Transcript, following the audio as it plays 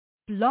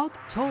Blog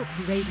Talk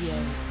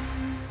Radio.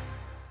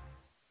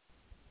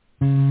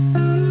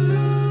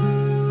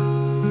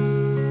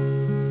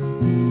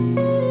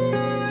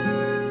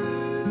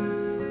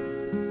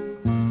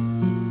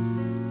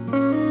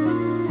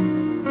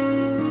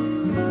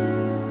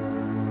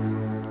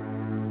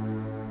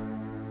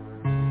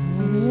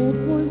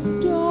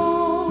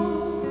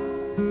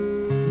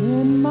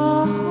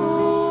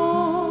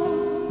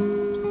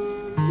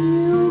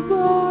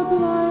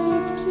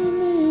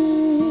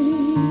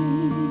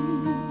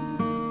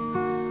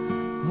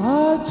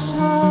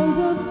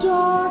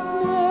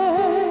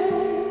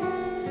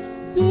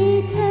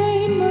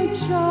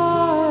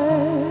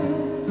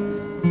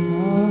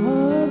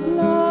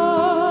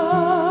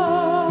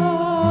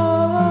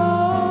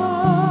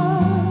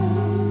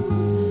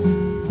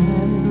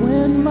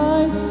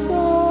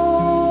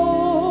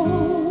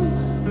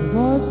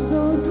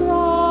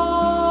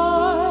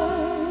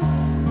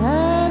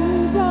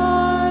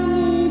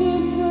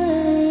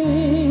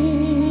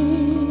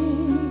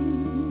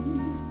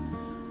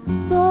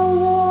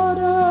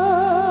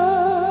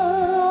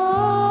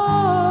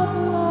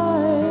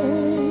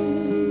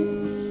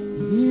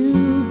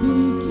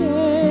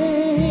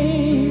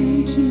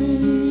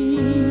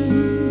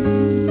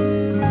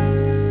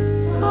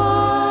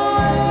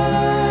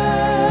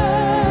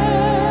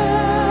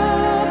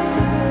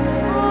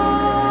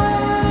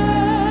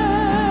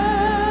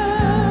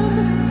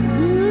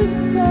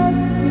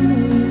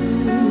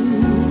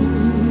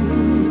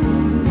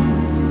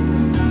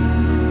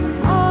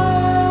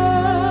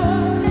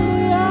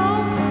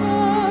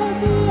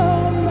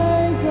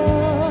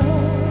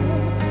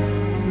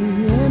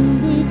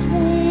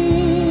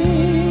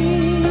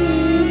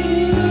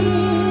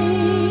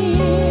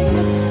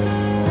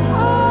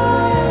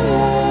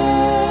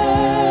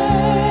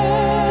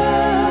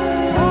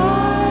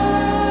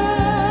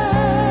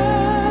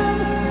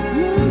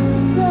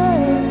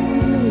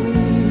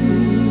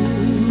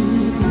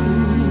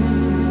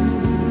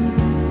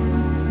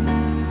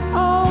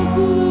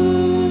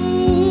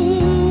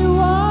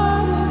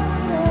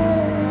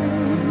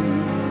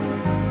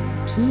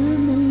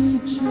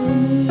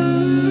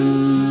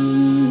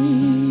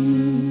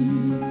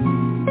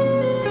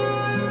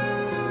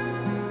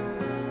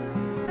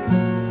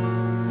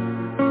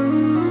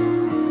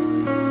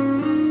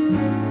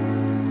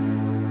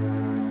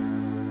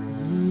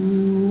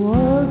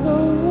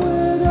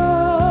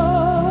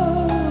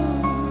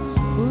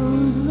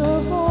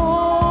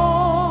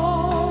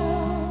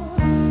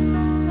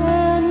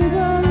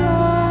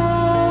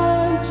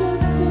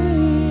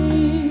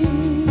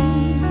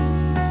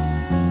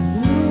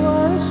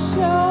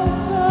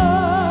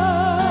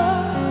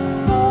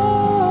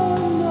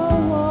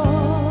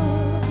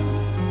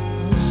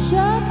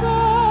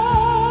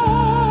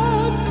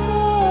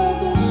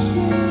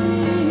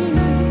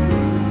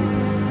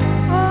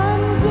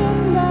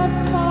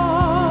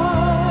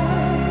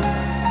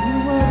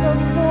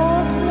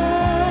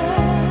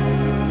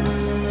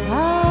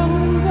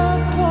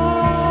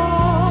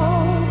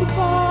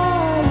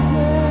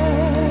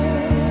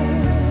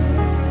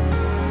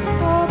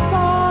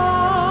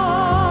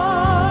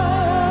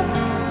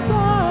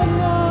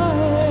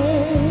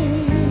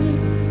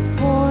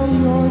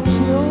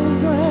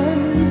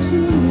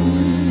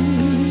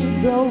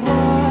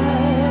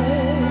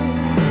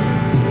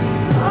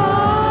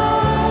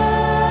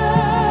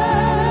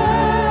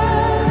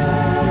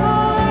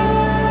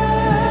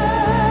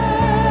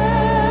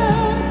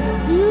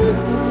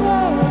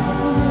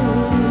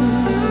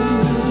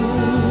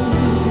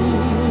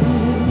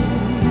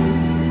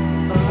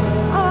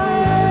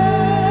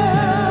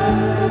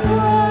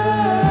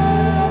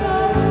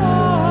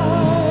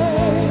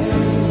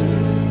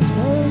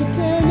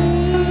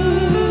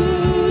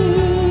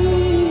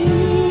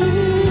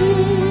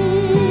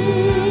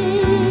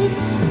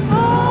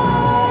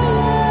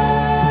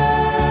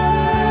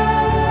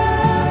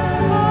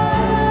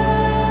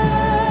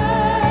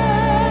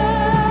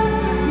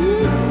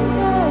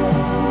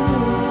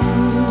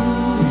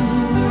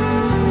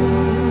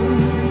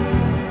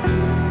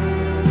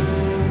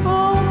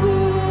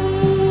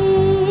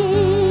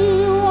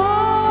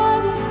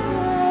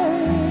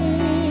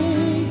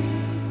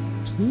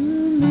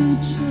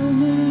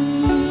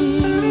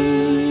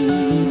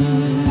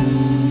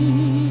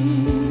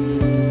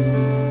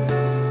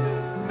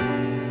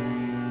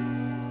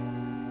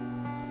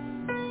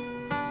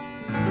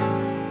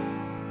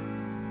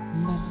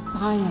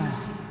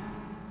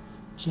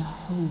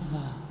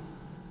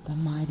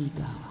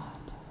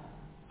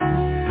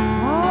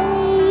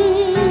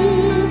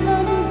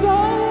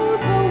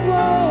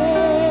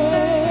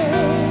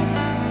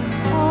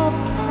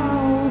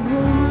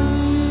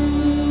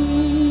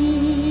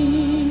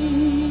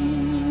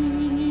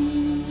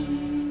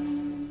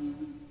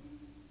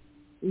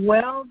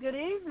 Well, good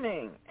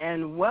evening,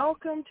 and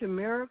welcome to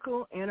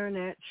Miracle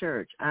Internet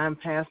Church. I'm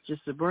Pastor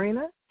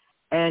Sabrina,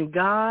 and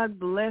God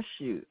bless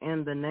you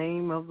in the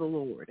name of the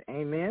Lord.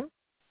 Amen.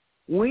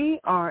 We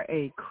are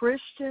a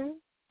Christian,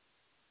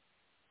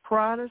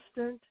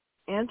 Protestant,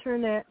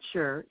 Internet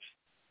church,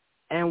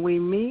 and we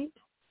meet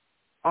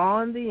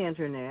on the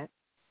Internet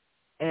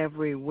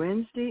every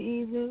Wednesday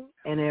evening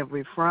and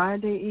every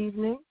Friday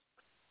evening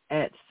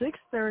at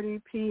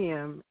 6:30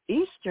 p.m.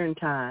 Eastern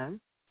Time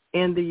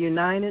in the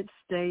United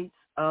States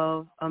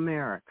of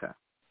America.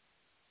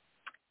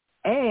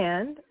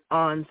 And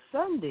on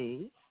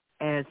Sundays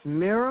as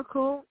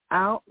Miracle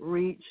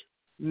Outreach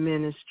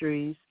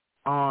Ministries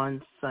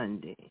on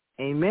Sunday.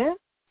 Amen?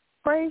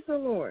 Praise the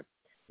Lord.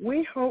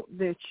 We hope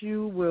that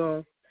you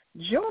will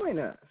join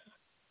us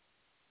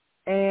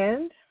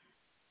and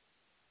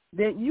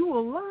that you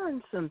will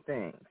learn some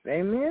things.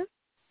 Amen?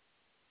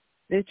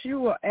 That you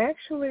will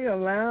actually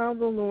allow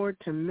the Lord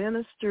to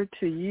minister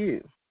to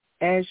you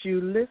as you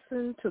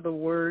listen to the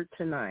word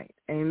tonight.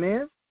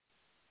 Amen?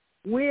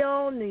 We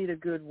all need a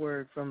good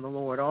word from the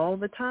Lord all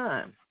the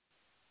time.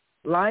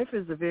 Life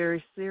is a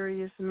very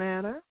serious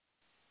matter.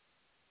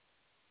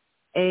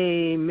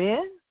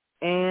 Amen.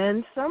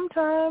 And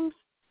sometimes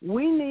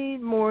we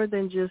need more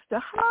than just a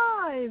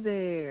hi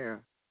there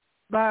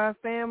by our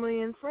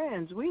family and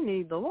friends. We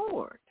need the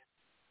Lord.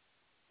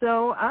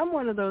 So I'm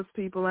one of those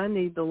people, I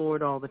need the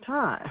Lord all the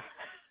time.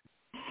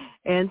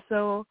 And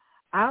so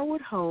I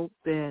would hope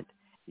that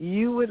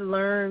you would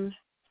learn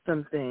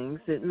some things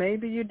that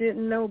maybe you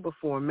didn't know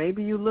before.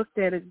 Maybe you looked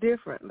at it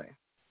differently.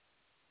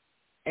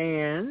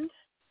 And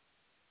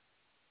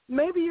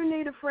maybe you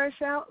need a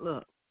fresh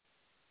outlook.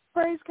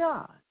 Praise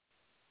God.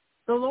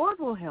 The Lord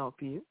will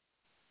help you.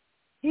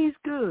 He's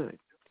good.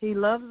 He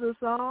loves us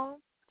all,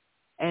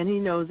 and he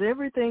knows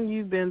everything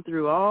you've been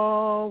through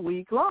all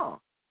week long.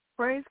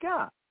 Praise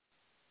God.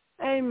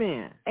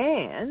 Amen.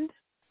 And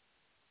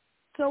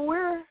so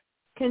we're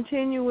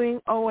continuing.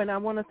 Oh, and I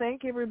want to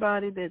thank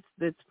everybody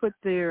that's put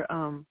their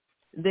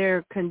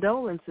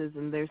condolences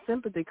and their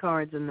sympathy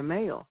cards in the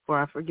mail,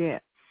 before I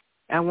forget.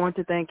 I want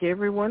to thank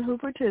everyone who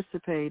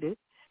participated,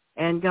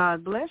 and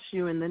God bless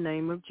you in the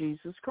name of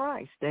Jesus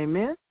Christ.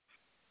 Amen.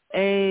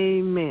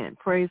 Amen.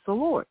 Praise the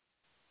Lord.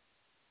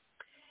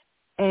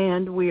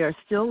 And we are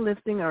still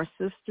lifting our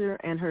sister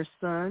and her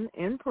son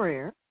in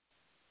prayer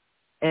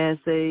as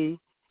they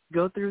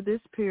go through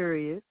this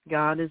period.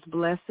 God is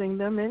blessing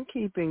them and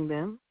keeping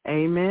them.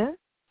 Amen.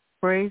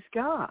 Praise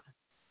God.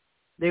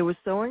 They were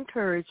so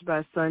encouraged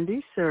by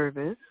Sunday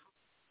service,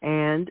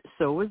 and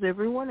so was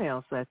everyone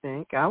else, I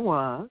think. I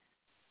was.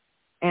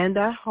 And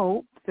I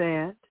hope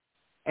that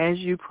as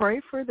you pray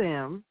for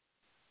them,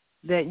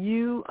 that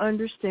you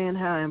understand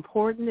how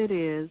important it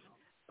is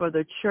for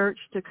the church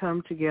to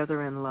come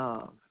together in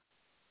love.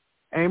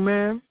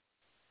 Amen?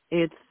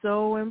 It's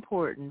so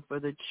important for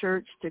the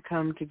church to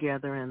come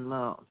together in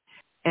love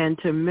and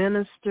to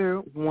minister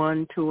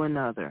one to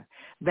another.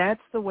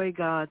 That's the way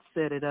God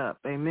set it up.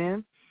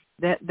 Amen?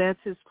 That's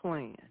his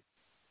plan.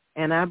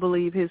 And I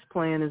believe his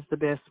plan is the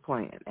best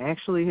plan.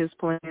 Actually, his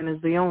plan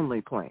is the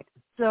only plan.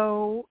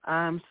 So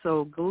I'm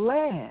so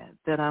glad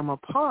that I'm a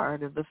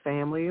part of the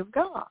family of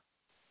God.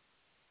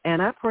 And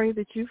I pray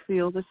that you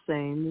feel the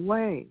same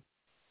way.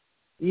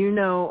 You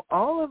know,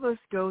 all of us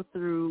go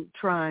through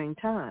trying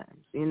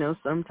times. You know,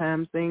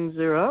 sometimes things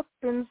are up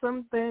and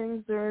some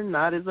things are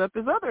not as up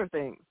as other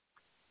things.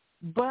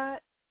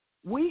 But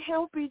we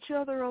help each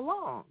other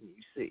along,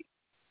 you see.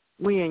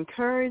 We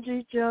encourage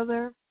each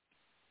other.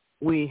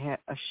 We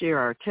share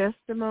our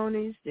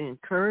testimonies to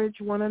encourage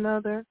one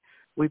another.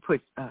 We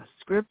put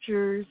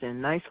scriptures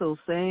and nice little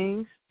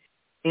sayings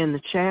in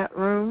the chat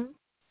room.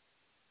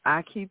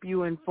 I keep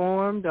you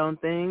informed on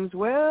things,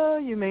 well,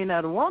 you may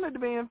not have wanted to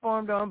be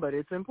informed on, but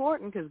it's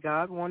important because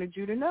God wanted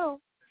you to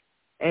know.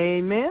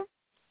 Amen?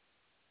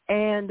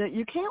 And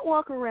you can't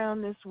walk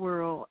around this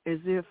world as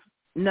if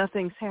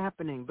nothing's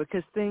happening,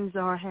 because things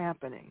are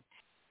happening.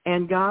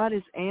 And God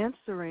is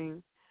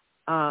answering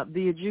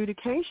the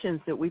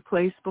adjudications that we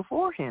place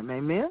before him.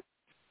 Amen?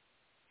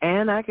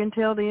 And I can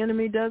tell the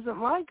enemy doesn't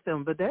like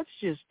them, but that's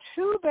just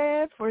too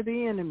bad for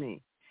the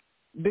enemy,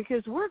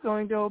 because we're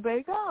going to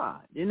obey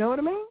God. You know what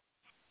I mean?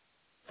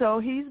 So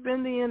he's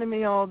been the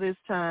enemy all this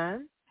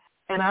time,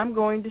 and I'm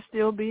going to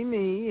still be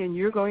me, and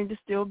you're going to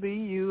still be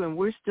you, and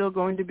we're still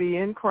going to be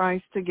in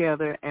Christ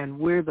together, and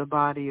we're the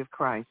body of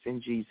Christ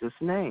in Jesus'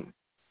 name.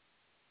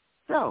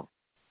 So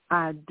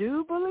I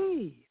do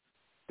believe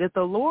that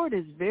the Lord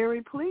is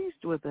very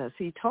pleased with us.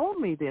 He told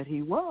me that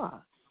he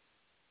was.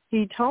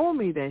 He told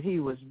me that he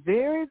was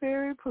very,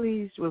 very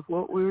pleased with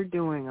what we were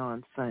doing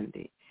on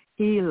Sunday.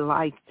 He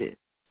liked it.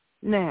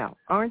 Now,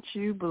 aren't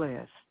you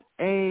blessed?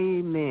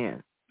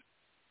 Amen.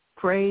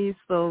 Praise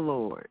the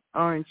Lord.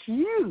 Aren't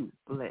you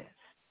blessed?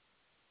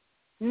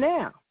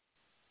 Now,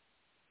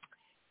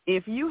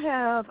 if you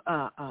have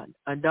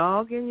a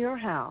dog in your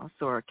house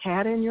or a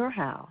cat in your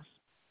house,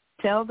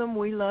 tell them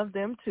we love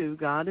them too.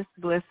 God is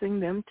blessing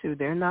them too.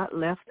 They're not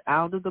left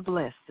out of the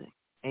blessing.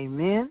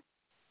 Amen?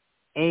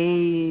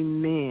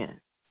 Amen.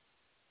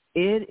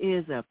 It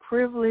is a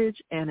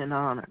privilege and an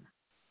honor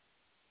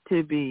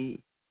to be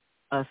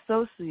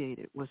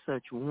associated with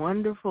such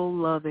wonderful,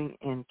 loving,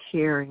 and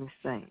caring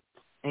saints.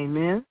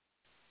 Amen?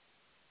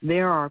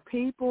 There are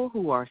people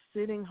who are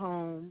sitting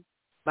home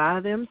by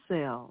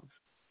themselves,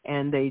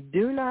 and they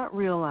do not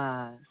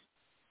realize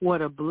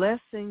what a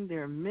blessing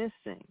they're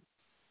missing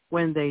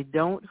when they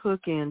don't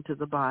hook into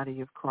the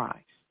body of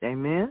Christ.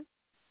 Amen?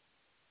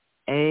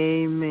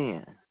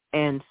 Amen.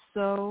 And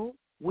so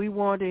we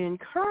want to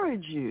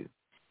encourage you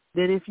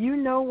that if you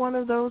know one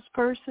of those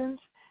persons,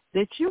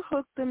 that you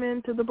hook them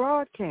into the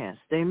broadcast.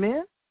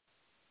 Amen?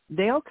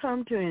 They'll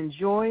come to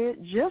enjoy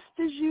it just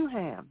as you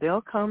have.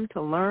 They'll come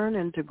to learn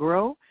and to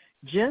grow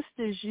just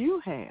as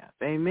you have.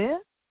 Amen?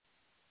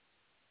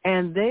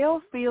 And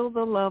they'll feel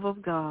the love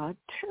of God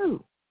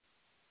too.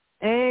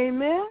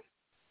 Amen?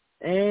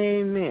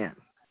 Amen.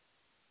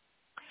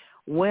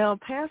 Well,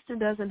 Pastor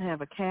doesn't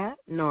have a cat,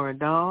 nor a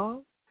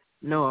dog,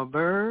 nor a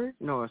bird,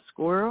 nor a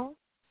squirrel,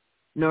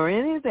 nor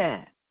any of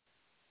that.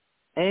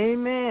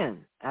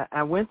 Amen.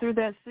 I went through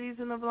that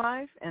season of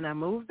life, and I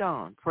moved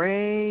on.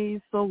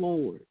 Praise the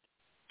Lord.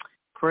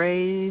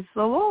 Praise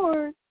the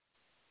Lord.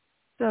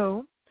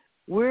 So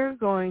we're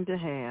going to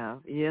have,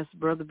 yes,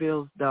 Brother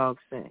Bill's dog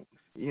sings.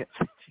 Yes.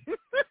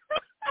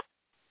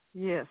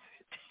 Yes,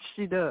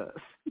 she does.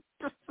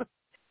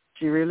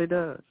 She really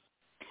does.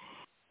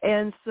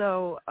 And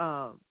so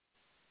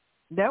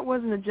that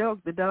wasn't a joke.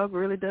 The dog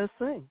really does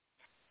sing.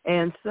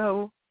 And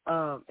so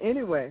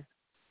anyway,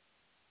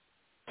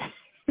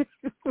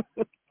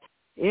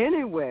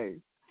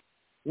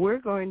 we're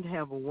going to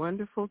have a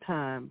wonderful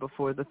time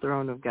before the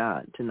throne of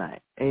God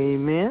tonight.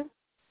 Amen.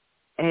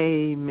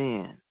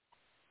 Amen.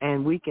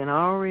 And we can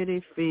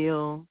already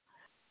feel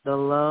the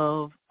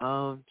love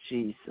of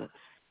Jesus.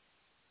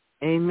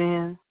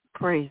 Amen.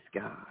 Praise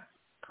God.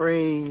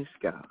 Praise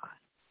God.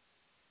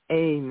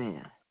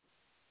 Amen.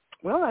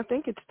 Well, I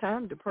think it's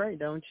time to pray,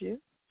 don't you?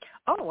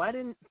 Oh, I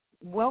didn't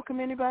welcome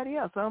anybody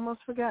else. I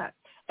almost forgot.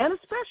 And a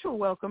special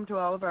welcome to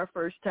all of our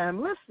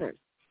first-time listeners.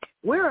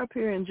 We're up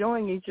here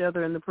enjoying each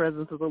other in the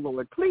presence of the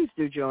Lord. Please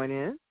do join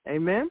in.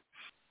 Amen.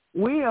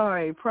 We are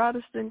a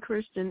Protestant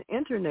Christian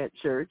internet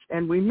church,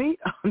 and we meet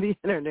on the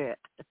internet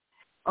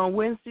on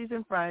Wednesdays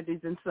and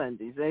Fridays and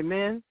Sundays.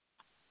 Amen.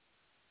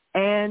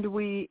 And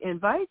we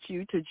invite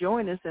you to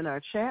join us in our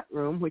chat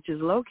room, which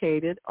is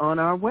located on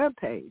our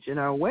webpage. And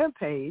our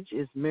webpage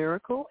is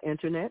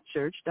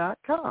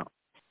miracleinternetchurch.com.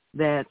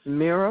 That's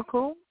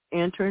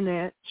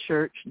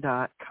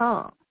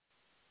miracleinternetchurch.com.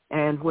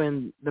 And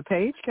when the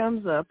page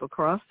comes up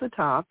across the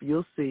top,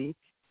 you'll see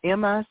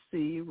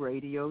MIC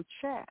Radio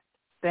Chat.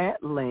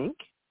 That link.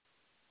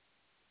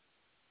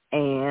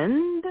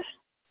 And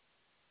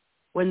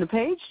when the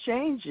page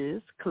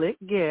changes, click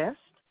Guest.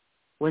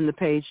 When the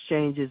page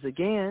changes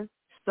again,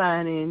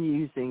 sign in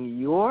using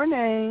your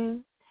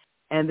name,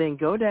 and then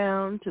go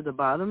down to the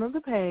bottom of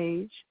the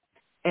page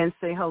and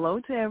say hello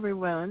to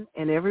everyone,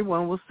 and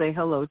everyone will say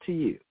hello to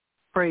you.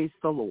 Praise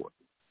the Lord.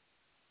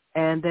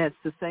 And that's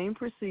the same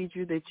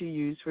procedure that you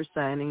use for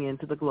signing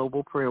into the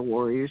Global Prayer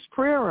Warriors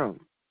prayer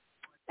room.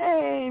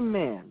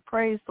 Amen.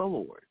 Praise the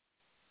Lord.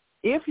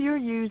 If you're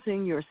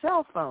using your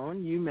cell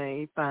phone, you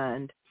may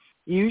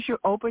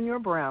open your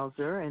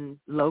browser and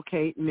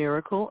locate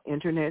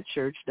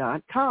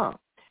miracleinternetchurch.com.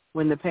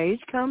 When the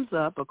page comes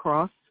up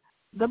across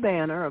the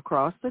banner,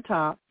 across the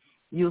top,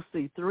 you'll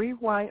see 3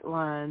 white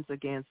lines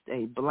against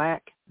a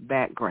black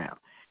background.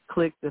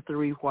 Click the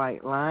 3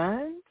 white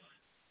lines,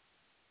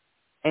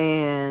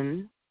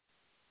 and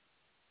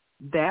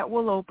that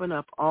will open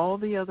up all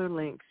the other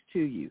links to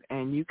you,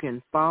 and you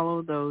can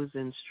follow those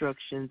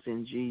instructions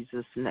in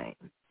Jesus' name.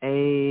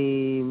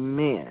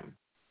 Amen.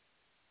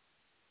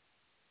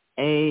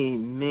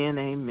 Amen,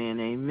 amen,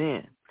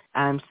 amen.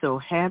 I'm so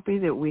happy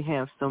that we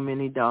have so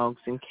many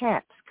dogs and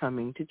cats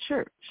coming to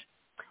church.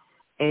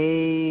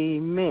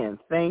 Amen.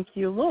 Thank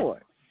you,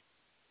 Lord.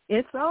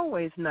 It's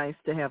always nice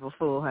to have a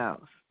full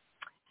house.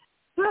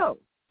 So,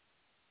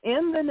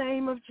 in the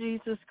name of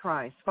Jesus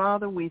Christ,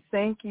 Father, we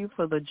thank you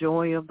for the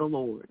joy of the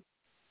Lord,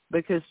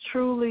 because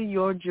truly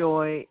your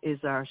joy is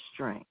our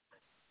strength.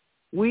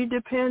 We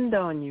depend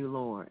on you,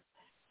 Lord,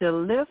 to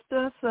lift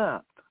us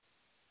up.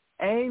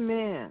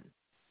 Amen.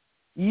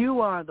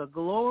 You are the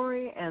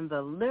glory and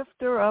the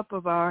lifter up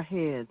of our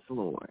heads,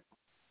 Lord.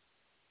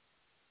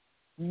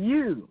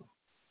 You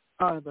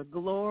are the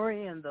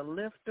glory and the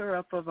lifter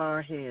up of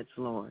our heads,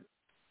 Lord.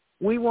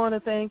 We want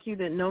to thank you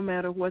that no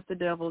matter what the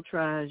devil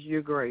tries,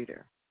 you're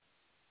greater.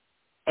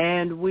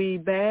 And we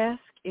bask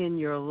in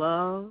your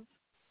love,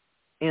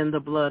 in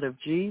the blood of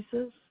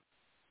Jesus,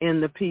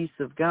 in the peace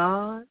of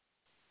God,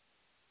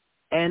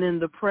 and in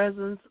the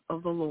presence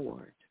of the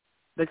Lord.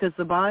 Because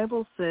the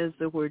Bible says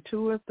that where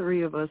 2 or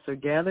 3 of us are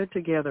gathered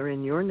together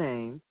in your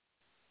name,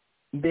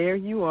 there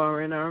you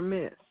are in our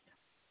midst.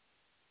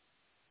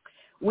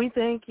 We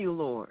thank you,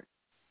 Lord,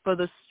 for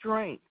the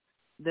strength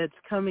that's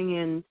coming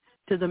in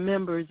to the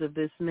members of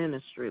this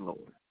ministry,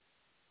 Lord.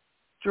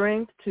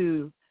 Strength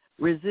to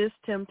resist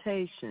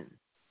temptation,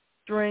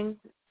 strength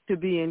to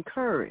be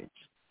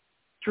encouraged,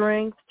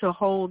 strength to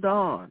hold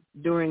on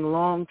during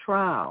long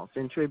trials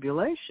and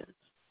tribulations.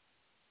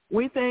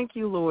 We thank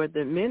you, Lord,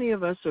 that many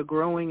of us are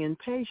growing in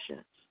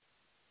patience.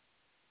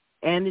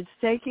 And it's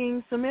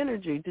taking some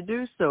energy to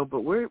do so,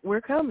 but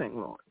we're coming,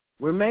 Lord.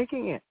 We're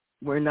making it.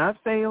 We're not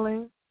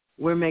failing.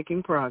 We're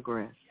making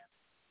progress.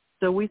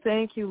 So we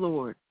thank you,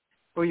 Lord,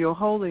 for your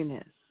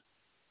holiness.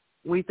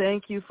 We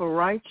thank you for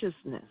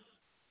righteousness.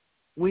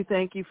 We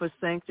thank you for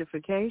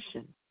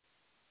sanctification.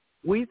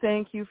 We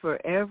thank you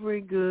for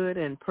every good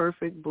and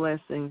perfect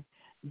blessing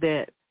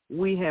that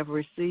we have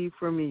received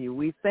from you.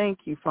 We thank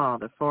you,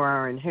 Father, for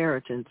our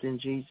inheritance in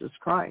Jesus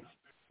Christ.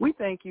 We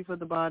thank you for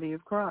the body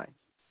of Christ.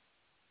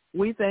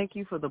 We thank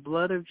you for the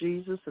blood of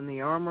Jesus and the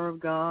armor of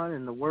God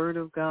and the word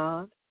of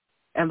God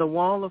and the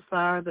wall of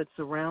fire that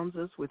surrounds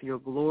us with your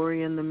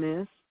glory in the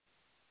midst.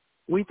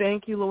 We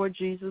thank you, Lord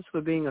Jesus,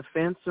 for being a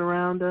fence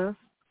around us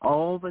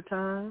all the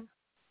time.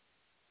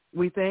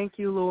 We thank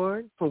you,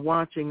 Lord, for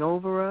watching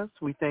over us.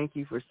 We thank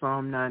you for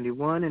Psalm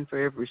 91 and for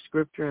every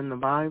scripture in the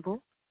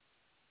Bible.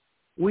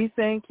 We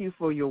thank you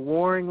for your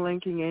warring,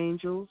 linking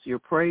angels, your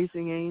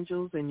praising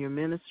angels, and your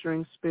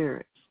ministering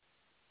spirits.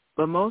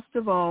 But most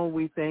of all,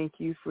 we thank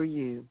you for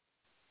you.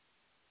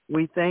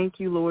 We thank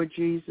you, Lord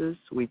Jesus.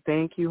 We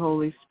thank you,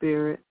 Holy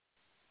Spirit.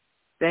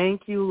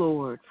 Thank you,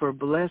 Lord, for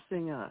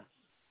blessing us.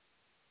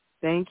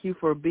 Thank you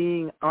for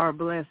being our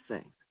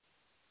blessing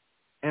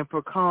and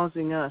for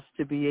causing us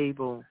to be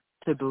able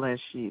to bless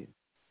you.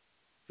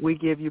 We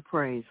give you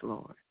praise,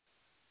 Lord.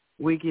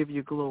 We give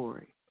you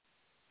glory.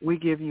 We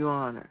give you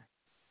honor.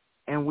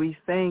 And we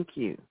thank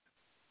you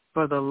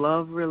for the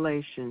love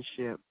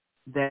relationship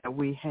that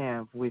we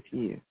have with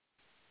you.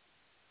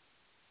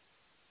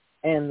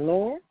 And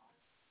Lord,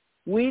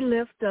 we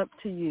lift up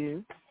to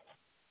you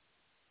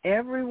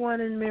everyone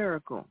in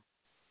Miracle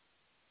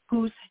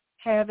who's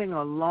having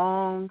a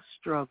long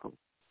struggle.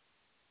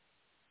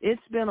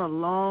 It's been a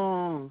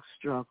long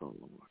struggle,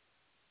 Lord.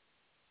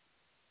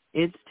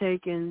 It's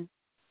taken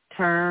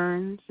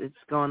turns. It's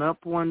gone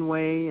up one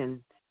way and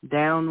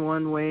down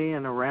one way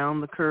and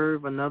around the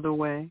curve another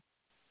way.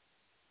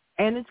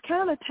 And it's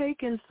kind of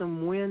taken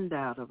some wind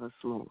out of us,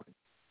 Lord.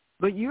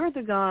 But you're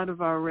the God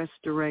of our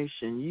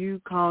restoration.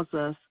 You cause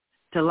us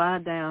to lie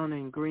down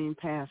in green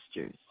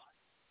pastures.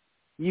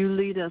 You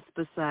lead us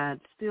beside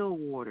still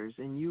waters,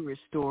 and you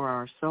restore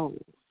our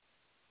souls.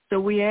 So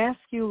we ask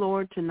you,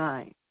 Lord,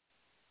 tonight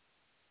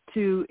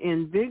to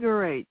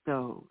invigorate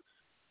those,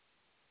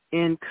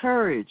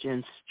 encourage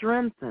and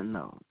strengthen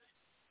those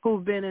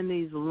who've been in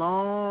these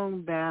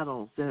long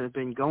battles that have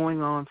been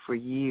going on for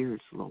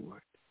years,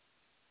 Lord.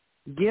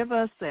 Give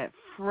us that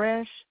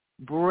fresh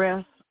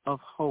breath of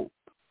hope,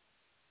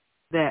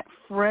 that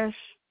fresh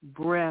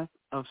breath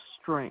of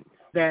strength,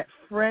 that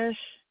fresh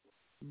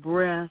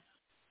breath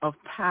of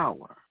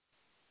power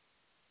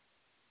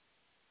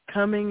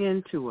coming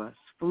into us,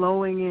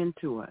 flowing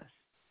into us,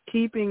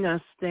 keeping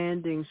us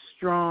standing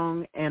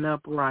strong and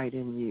upright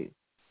in you,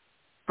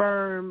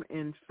 firm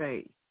in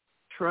faith,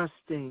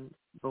 trusting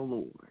the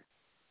Lord.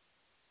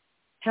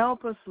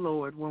 Help us,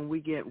 Lord, when we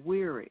get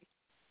weary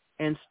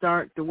and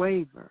start to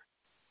waver.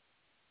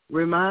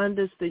 Remind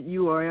us that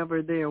you are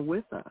ever there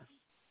with us,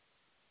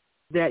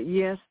 that,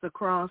 yes, the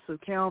cross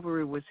of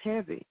Calvary was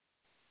heavy,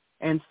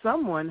 and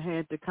someone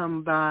had to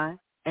come by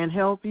and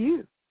help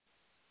you.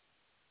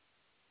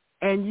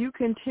 And you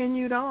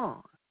continued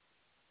on,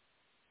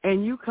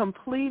 and you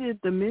completed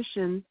the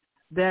mission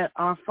that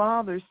our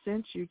Father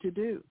sent you to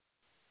do.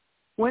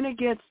 When it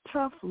gets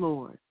tough,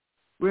 Lord,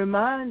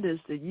 remind us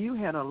that you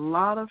had a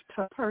lot of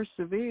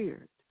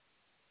persevered.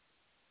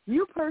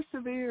 You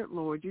persevered,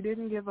 Lord. You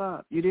didn't give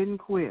up. You didn't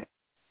quit.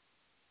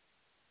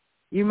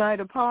 You might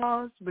have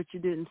paused, but you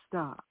didn't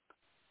stop.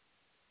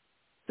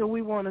 So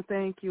we want to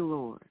thank you,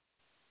 Lord.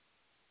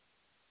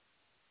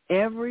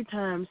 Every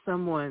time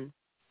someone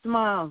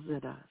smiles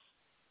at us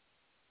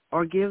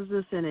or gives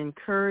us an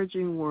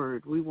encouraging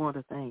word, we want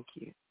to thank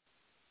you.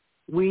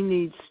 We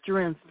need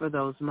strength for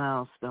those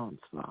milestones,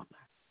 Father.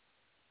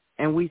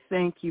 And we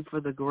thank you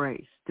for the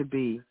grace to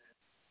be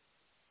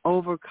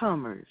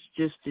overcomers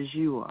just as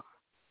you are,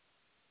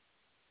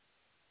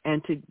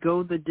 and to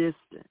go the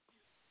distance,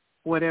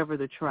 whatever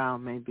the trial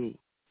may be.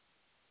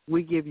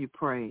 We give you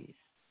praise.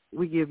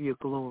 We give you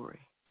glory.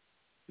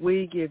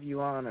 We give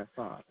you honor,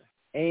 Father.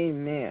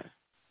 Amen.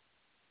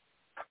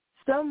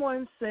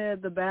 Someone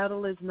said the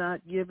battle is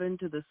not given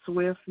to the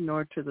swift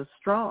nor to the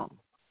strong,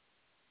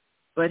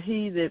 but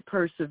he that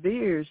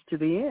perseveres to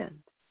the end.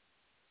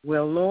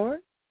 Well, Lord,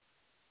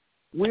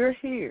 we're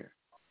here.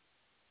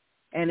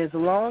 And as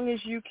long as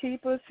you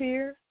keep us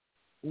here,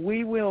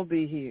 we will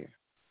be here.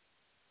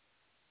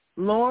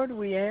 Lord,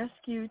 we ask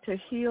you to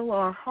heal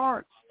our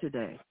hearts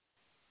today.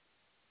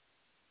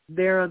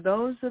 There are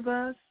those of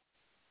us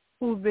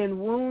who've been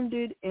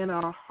wounded in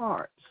our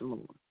hearts,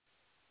 Lord,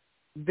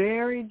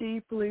 very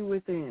deeply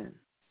within.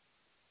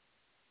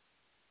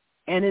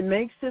 And it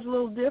makes it a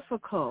little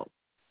difficult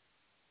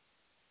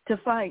to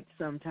fight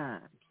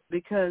sometimes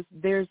because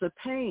there's a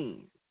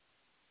pain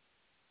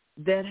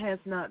that has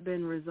not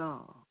been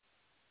resolved.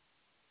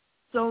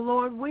 So,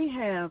 Lord, we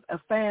have a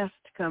fast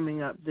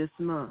coming up this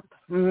month.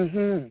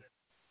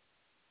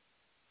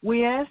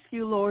 We ask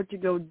you, Lord, to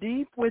go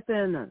deep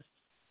within us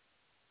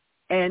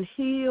and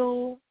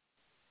heal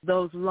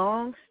those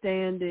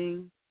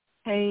long-standing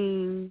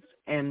pains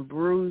and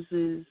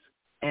bruises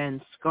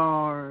and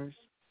scars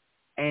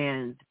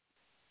and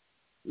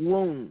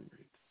wounds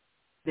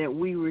that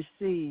we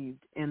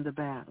received in the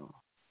battle.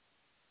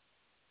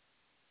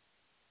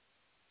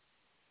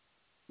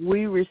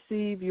 We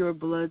receive your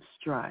blood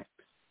stripes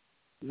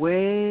way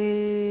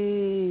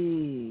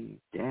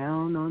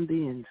down on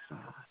the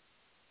inside.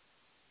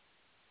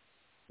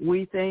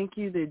 We thank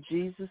you that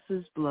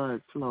Jesus'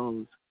 blood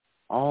flows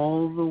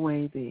all the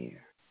way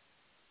there.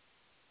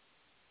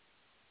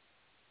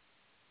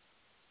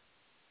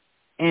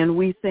 And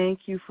we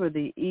thank you for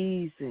the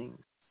easing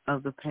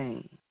of the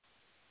pain,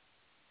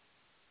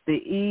 the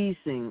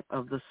easing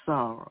of the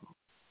sorrow,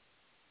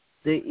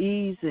 the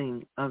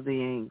easing of the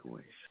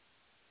anguish,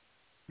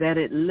 that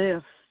it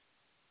lifts,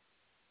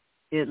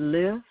 it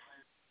lifts,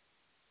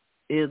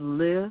 it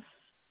lifts,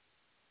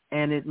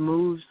 and it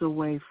moves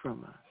away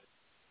from us.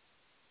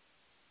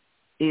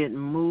 It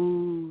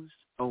moves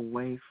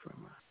away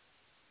from us.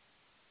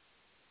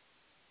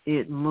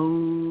 It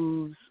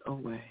moves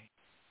away.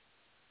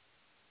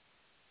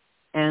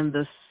 And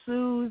the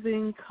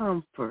soothing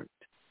comfort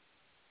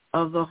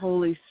of the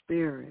Holy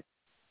Spirit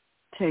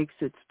takes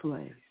its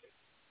place.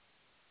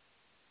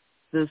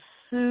 The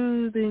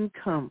soothing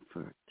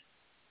comfort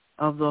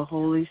of the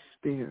Holy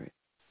Spirit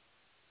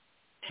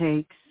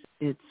takes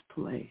its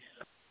place.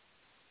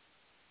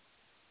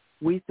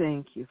 We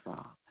thank you,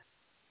 Father.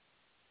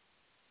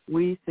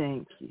 We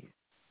thank you.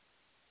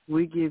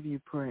 We give you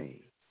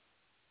praise.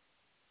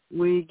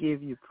 We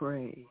give you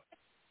praise.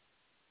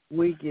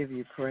 We give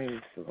you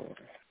praise, Lord.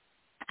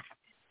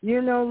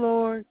 You know,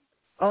 Lord,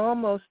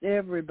 almost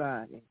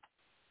everybody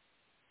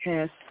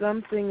has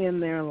something in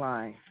their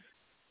life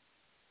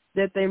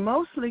that they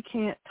mostly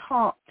can't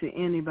talk to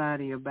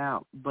anybody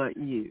about but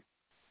you.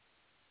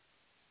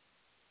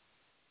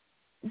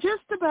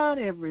 Just about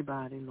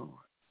everybody, Lord,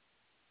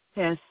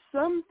 has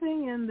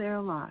something in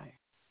their life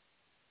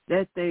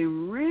that they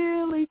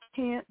really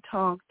can't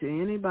talk to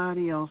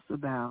anybody else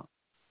about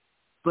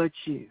but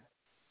you.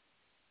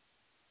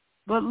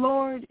 But,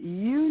 Lord,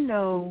 you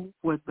know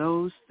what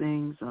those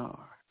things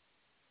are.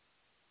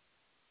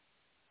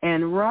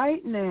 And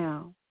right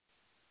now,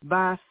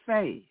 by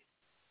faith,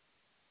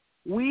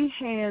 we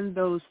hand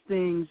those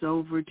things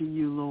over to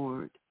you,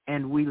 Lord,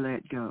 and we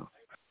let go.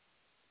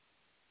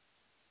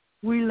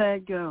 We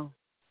let go.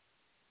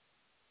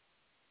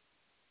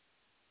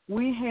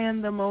 We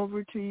hand them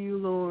over to you,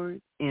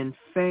 Lord, in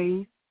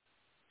faith,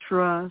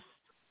 trust,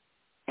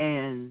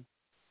 and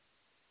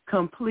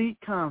complete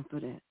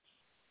confidence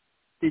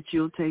that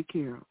you'll take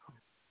care of them.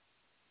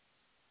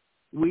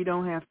 We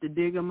don't have to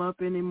dig them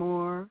up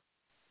anymore,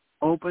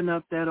 open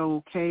up that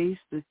old case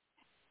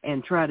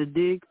and try to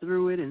dig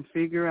through it and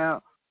figure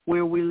out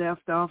where we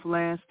left off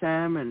last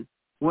time and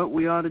what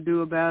we ought to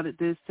do about it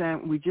this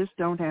time. We just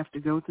don't have to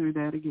go through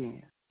that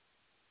again.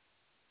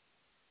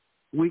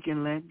 We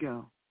can let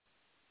go.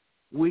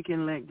 We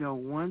can let go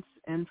once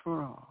and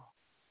for all.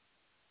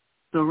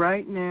 So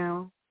right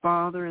now,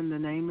 Father, in the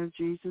name of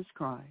Jesus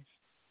Christ,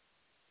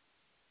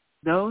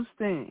 those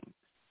things,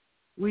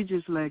 we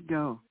just let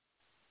go.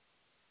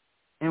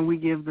 And we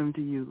give them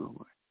to you,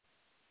 Lord.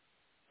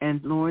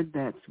 And, Lord,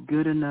 that's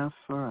good enough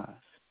for us.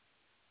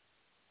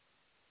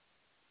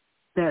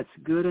 That's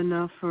good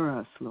enough for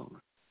us,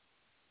 Lord.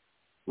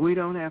 We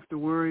don't have to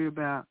worry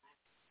about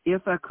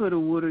if I coulda,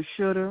 woulda,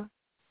 shoulda,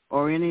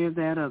 or any of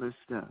that other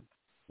stuff.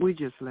 We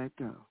just let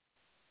go.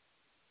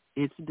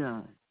 It's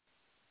done.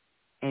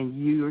 And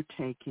you're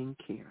taking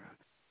care of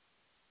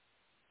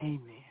it.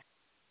 Amen.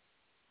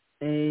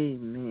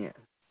 Amen.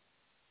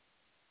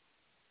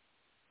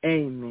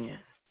 Amen.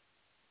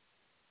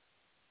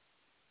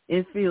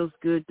 It feels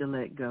good to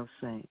let go,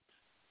 saints.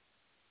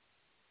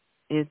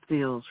 It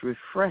feels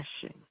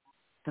refreshing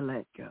to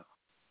let go.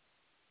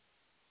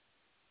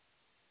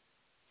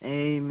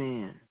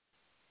 Amen.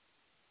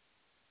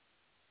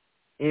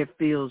 It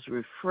feels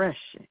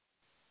refreshing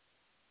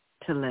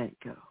to let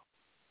go.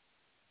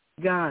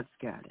 God's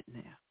got it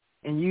now,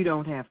 and you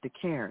don't have to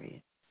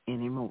carry it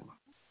anymore.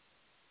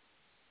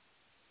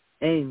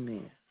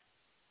 Amen.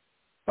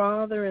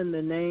 Father, in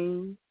the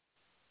name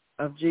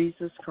of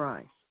Jesus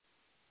Christ,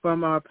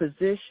 from our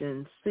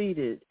position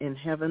seated in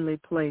heavenly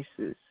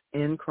places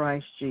in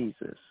Christ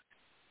Jesus,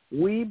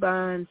 we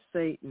bind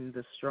Satan,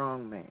 the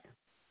strong man,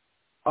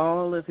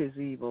 all of his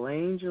evil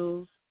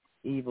angels,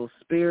 evil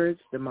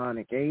spirits,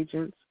 demonic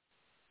agents,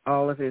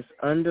 all of his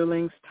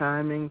underlings,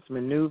 timings,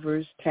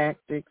 maneuvers,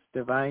 tactics,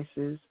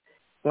 devices,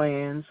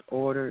 plans,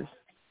 orders,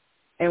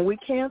 and we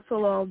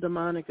cancel all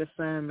demonic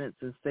assignments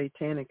and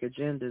satanic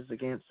agendas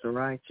against the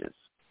righteous.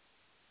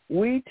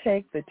 We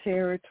take the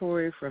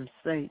territory from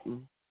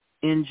Satan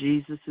in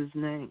Jesus'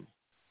 name.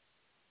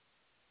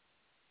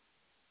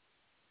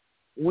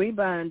 We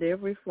bind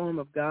every form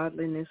of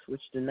godliness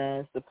which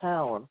denies the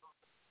power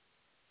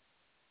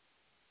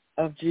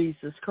of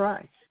Jesus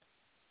Christ.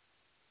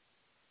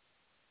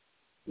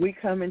 We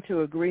come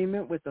into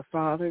agreement with the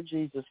Father,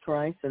 Jesus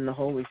Christ, and the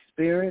Holy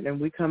Spirit, and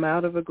we come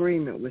out of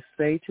agreement with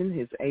Satan,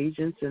 his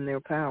agents, and their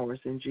powers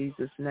in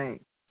Jesus'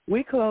 name.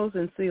 We close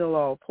and seal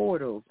all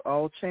portals,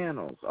 all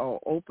channels,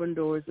 all open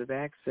doors of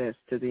access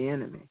to the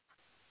enemy.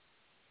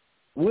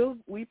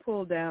 We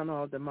pull down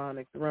all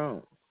demonic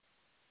thrones.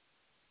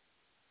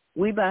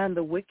 We bind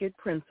the wicked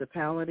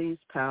principalities,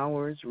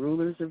 powers,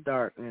 rulers of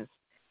darkness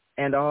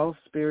and all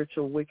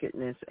spiritual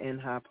wickedness in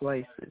high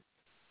places.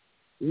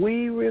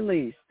 We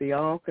release the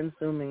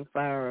all-consuming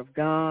fire of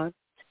God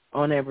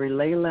on every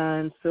ley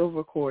line,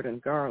 silver cord,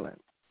 and garland.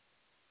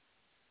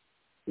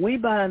 We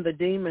bind the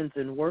demons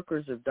and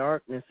workers of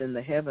darkness in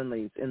the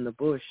heavenlies, in the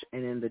bush,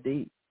 and in the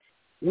deep.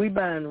 We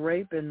bind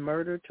rape and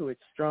murder to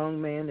its strong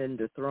man and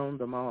dethrone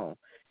them all,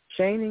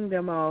 chaining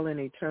them all in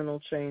eternal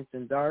chains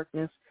in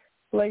darkness,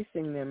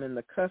 placing them in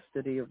the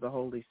custody of the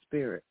Holy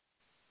Spirit.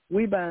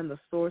 We bind the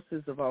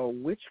sources of all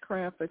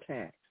witchcraft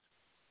attacks,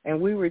 and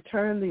we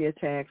return the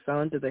attacks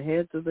onto the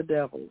heads of the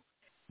devils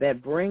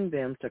that bring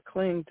them to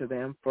cling to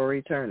them for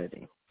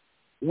eternity.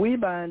 We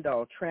bind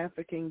all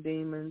trafficking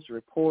demons,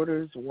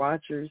 reporters,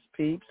 watchers,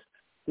 peeps,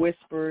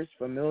 whisperers,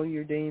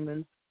 familiar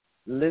demons,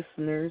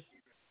 listeners,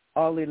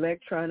 all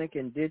electronic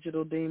and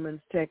digital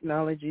demons,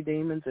 technology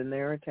demons and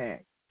their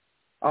attacks,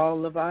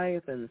 all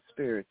Leviathan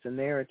spirits and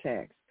their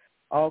attacks,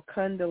 all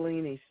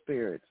Kundalini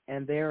spirits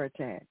and their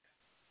attacks,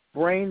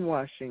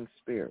 brainwashing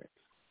spirits,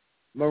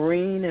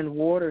 marine and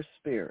water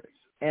spirits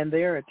and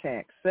their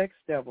attacks, sex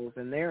devils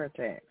and their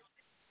attacks,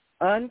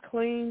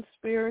 unclean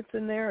spirits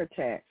and their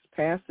attacks,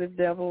 passive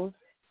devils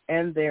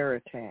and their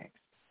attacks,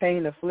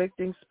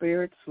 pain-afflicting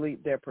spirits,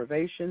 sleep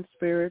deprivation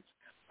spirits,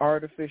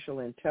 artificial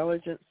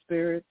intelligence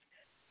spirits,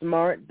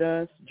 smart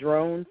dust,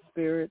 drone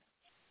spirits,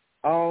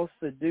 all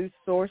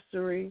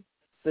sorcery,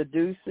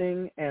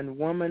 seducing and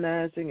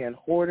womanizing and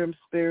whoredom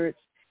spirits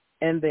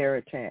and their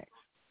attacks.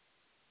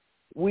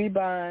 We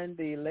bind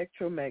the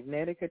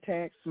electromagnetic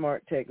attacks,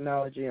 smart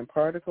technology and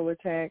particle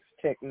attacks,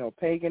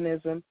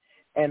 techno-paganism,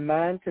 and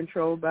mind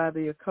controlled by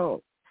the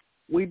occult.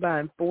 We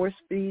bind force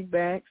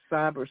feedback,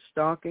 cyber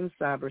stalking,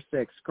 cyber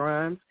sex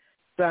crimes,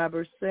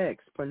 cyber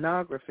sex,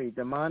 pornography,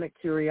 demonic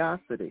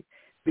curiosity,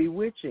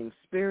 bewitching,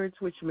 spirits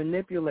which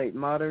manipulate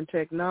modern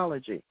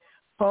technology,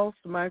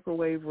 pulsed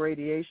microwave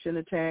radiation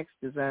attacks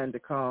designed to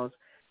cause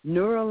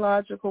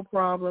neurological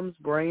problems,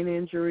 brain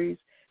injuries,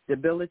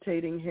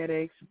 debilitating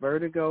headaches,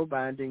 vertigo,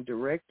 binding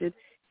directed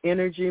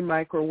energy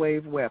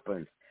microwave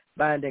weapons,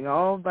 binding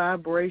all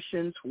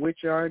vibrations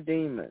which are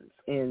demons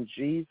in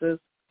Jesus'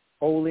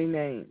 holy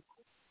name.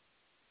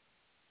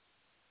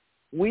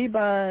 We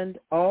bind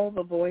all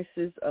the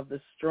voices of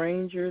the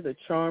stranger, the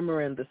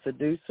charmer, and the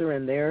seducer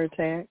and their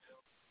attacks,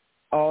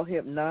 all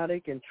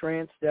hypnotic and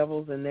trance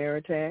devils and their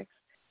attacks,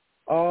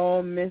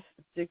 all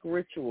mystic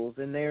rituals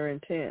and their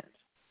intents,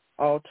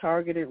 all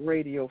targeted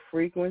radio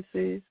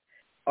frequencies,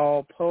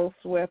 all pulse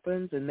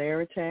weapons and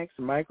their attacks,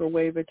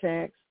 microwave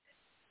attacks,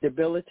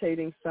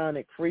 debilitating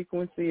sonic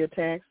frequency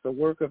attacks, the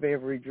work of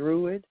every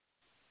druid,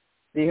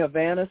 the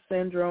Havana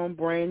syndrome,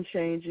 brain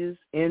changes,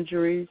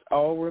 injuries,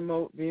 all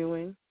remote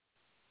viewing,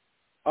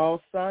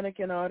 all sonic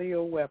and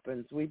audio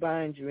weapons, we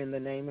bind you in the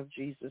name of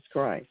Jesus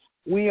Christ.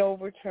 We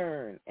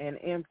overturn and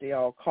empty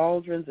all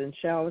cauldrons and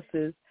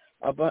chalices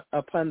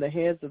upon the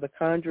heads of the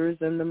conjurers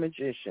and the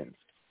magicians.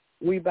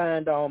 We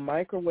bind all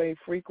microwave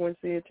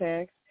frequency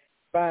attacks,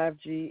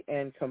 5G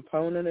and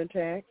component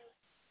attacks,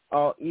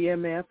 all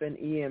EMF and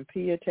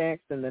EMP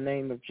attacks in the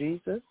name of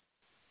Jesus.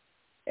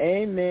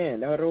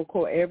 Amen.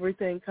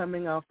 Everything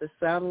coming off the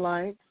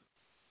satellites,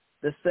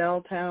 the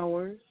cell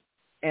towers,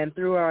 and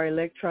through our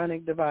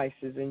electronic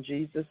devices in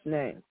Jesus'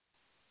 name.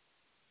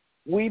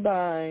 We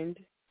bind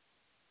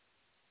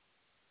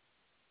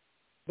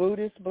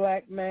Buddhist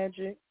black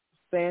magic,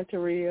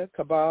 Santeria,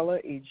 Kabbalah,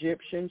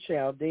 Egyptian,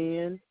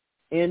 Chaldean,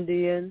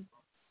 Indian,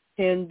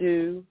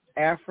 Hindu,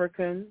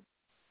 African,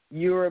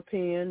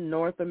 European,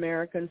 North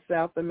American,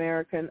 South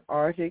American,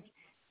 Arctic,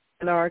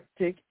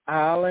 Antarctic,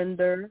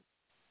 Islander,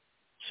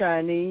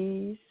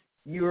 Chinese,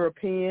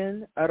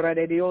 European,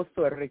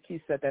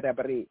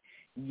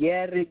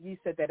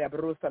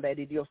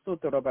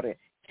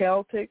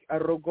 Celtic,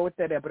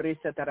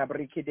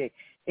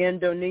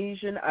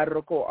 Indonesian,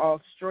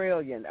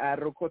 Australian,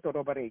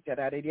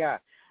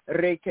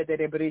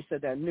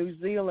 New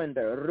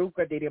Zealander,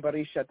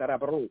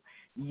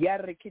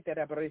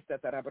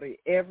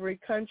 every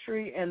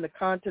country in the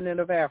continent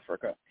of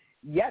Africa,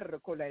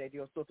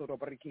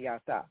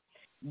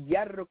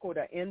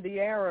 in the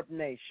Arab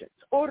nations,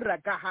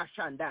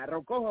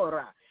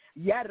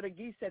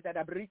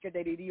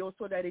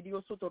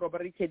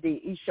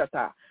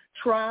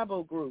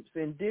 tribal groups,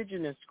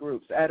 indigenous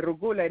groups,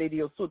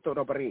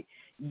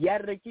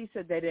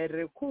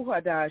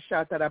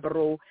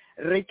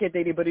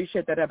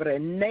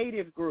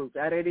 native groups,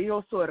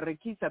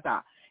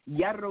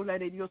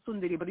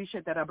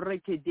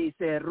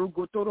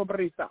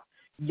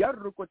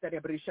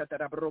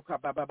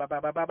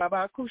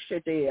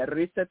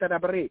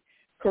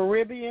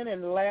 Caribbean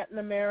and Latin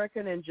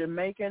American and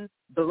Jamaican,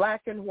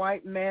 black and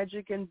white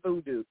magic and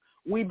voodoo.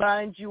 We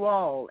bind you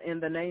all in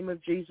the name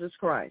of Jesus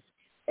Christ.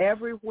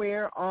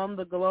 Everywhere on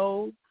the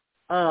globe,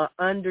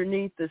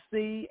 underneath the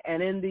sea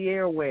and in the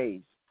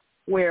airways,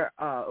 where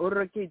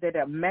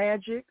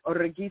magic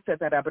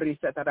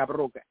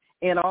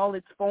in all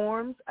its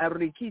forms,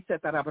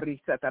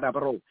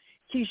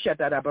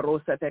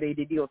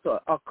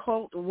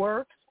 occult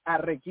works,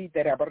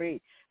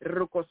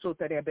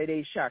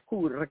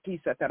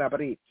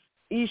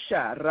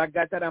 Isha,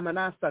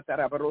 Ragataramanasa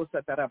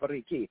Tarabarosa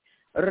Tarabriki,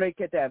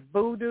 Rekete,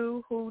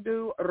 Voodoo,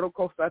 Hoodoo,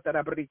 Rokosa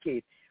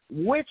Tarabriki,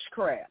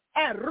 witchcraft,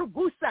 and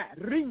Rugusa,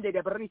 Rinde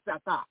de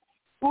Brisata,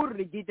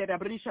 Urigi de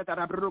Brisha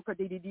Tarabruka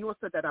de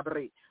Diosa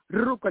Tarabri,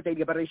 Ruka de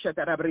Brisha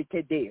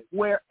Tarabrike de,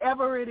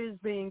 wherever it is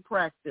being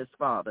practiced,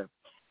 Father,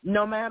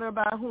 no matter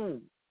by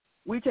whom.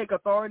 We take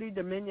authority,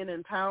 dominion,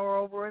 and power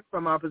over it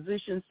from our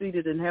position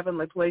seated in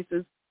heavenly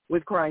places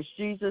with Christ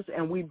Jesus,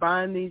 and we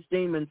bind these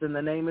demons in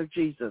the name of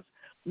Jesus.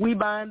 We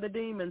bind the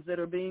demons that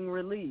are being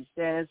released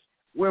as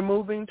we're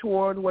moving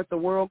toward what the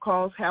world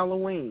calls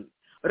Halloween.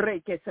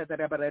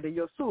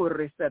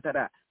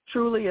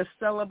 Truly a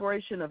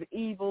celebration of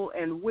evil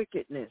and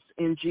wickedness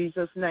in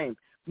Jesus' name.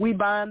 We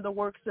bind the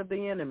works of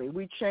the enemy.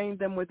 We chain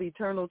them with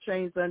eternal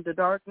chains unto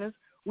darkness.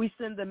 We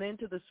send them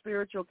into the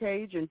spiritual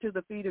cage and to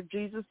the feet of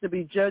Jesus to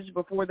be judged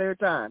before their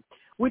time.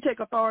 We take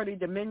authority,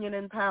 dominion,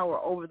 and power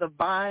over the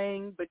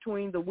vying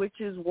between the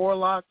witches,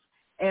 warlocks,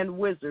 and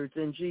wizards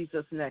in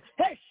Jesus' name.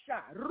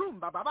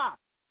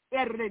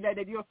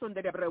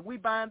 We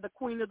bind the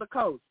queen of the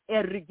coast.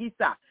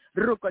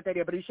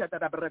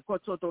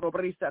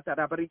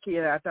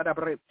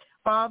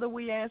 Father,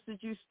 we ask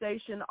that you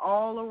station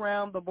all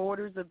around the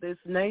borders of this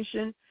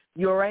nation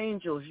your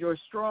angels, your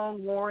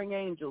strong warring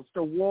angels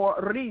to war.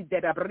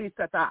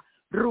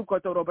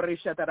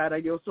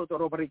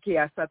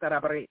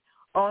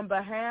 On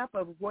behalf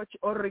of what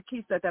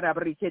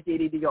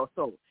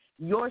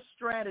your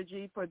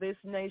strategy for this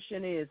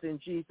nation is, in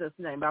Jesus'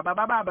 name.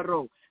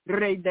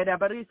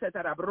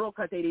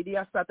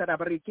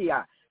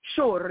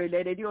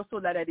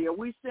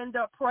 We send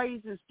up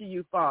praises to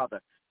you,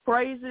 Father.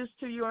 Praises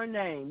to your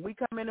name. We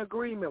come in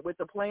agreement with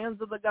the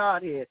plans of the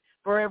Godhead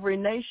for every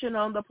nation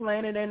on the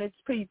planet and its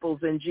peoples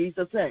in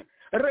Jesus' name.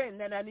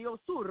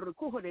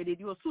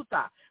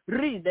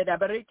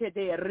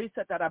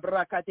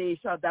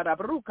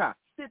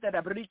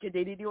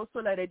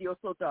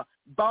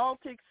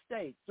 Baltic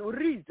states,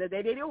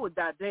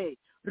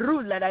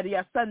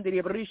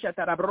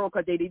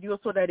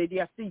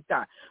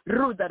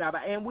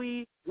 and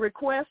we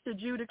request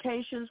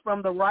adjudications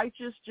from the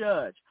righteous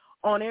judge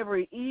on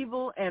every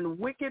evil and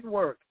wicked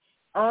work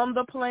on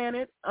the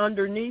planet,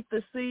 underneath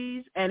the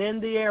seas, and in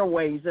the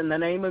airways, in the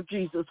name of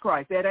Jesus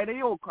Christ.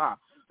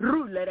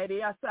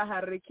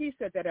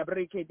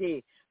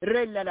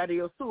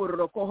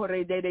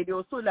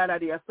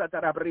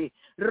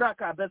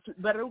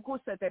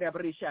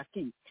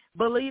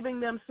 Believing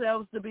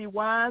themselves to be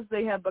wise,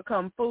 they have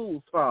become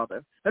fools,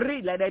 Father. We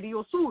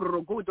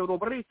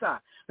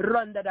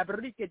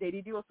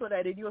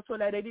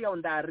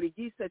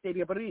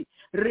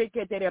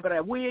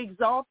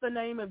exalt the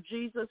name of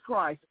Jesus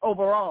Christ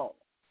over all.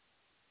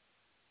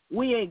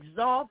 We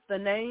exalt the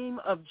name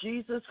of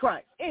Jesus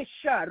Christ.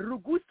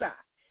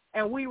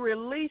 And we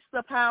release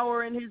the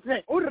power in his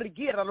name. We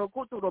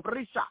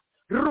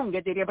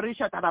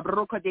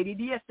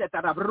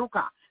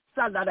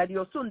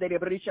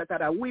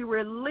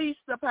release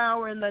the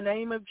power in the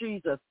name of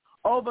Jesus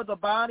over the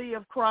body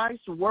of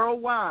Christ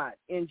worldwide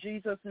in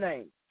Jesus'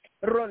 name.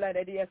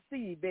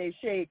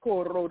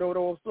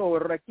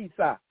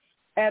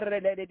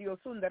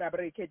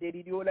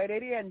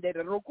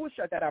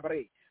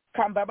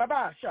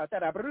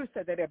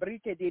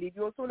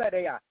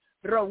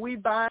 We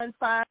bind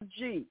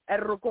 5G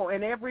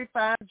and every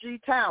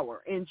 5G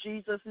tower in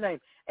Jesus' name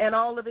and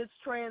all of its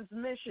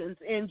transmissions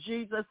in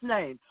Jesus'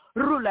 name.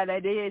 We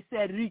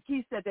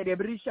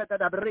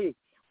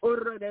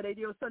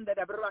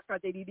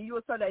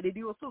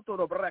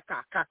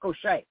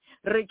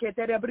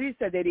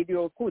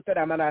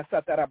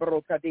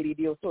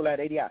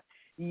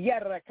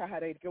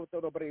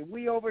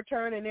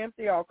overturn and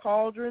empty our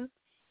cauldrons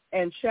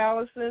and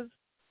chalices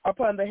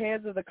upon the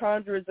heads of the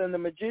conjurers and the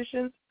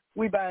magicians.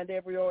 We bind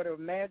every order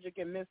of magic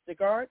and mystic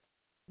arts.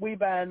 We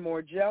bind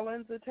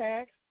Morgellons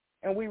attacks,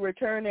 and we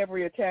return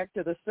every attack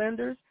to the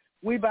senders.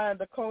 We bind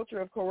the culture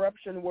of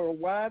corruption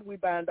worldwide. We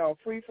bind all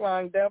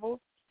free-flying devils,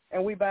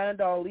 and we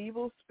bind all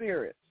evil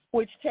spirits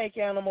which take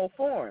animal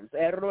forms.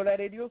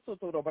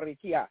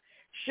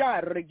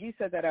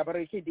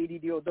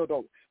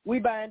 We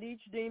bind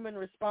each demon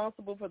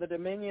responsible for the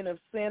dominion of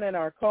sin in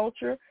our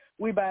culture.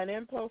 We bind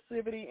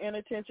impulsivity,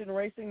 inattention,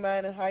 racing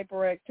mind, and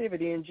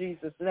hyperactivity in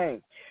Jesus'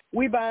 name.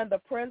 We bind the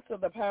prince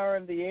of the power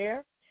of the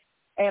air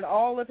and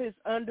all of his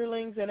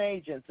underlings and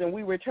agents, and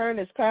we return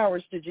his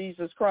powers to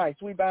Jesus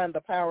Christ. We bind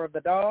the power of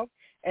the dog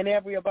and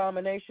every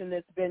abomination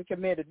that's been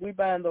committed. We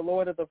bind the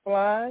Lord of the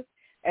flies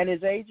and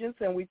his agents,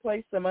 and we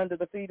place them under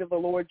the feet of the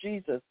Lord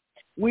Jesus.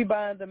 We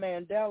bind the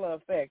Mandela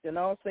effect and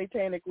all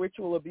satanic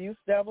ritual abuse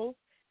devils,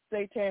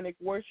 satanic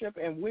worship,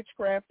 and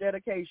witchcraft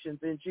dedications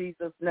in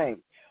Jesus'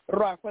 name. We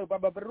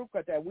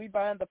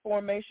bind the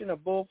formation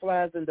of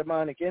bullflies and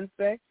demonic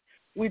insects.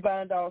 We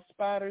bind all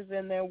spiders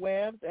in their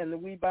webs,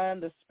 and we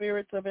bind the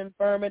spirits of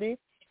infirmity,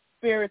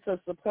 spirits of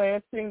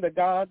supplanting, the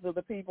gods of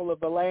the people of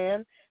the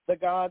land, the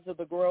gods of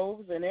the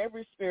groves, and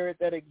every spirit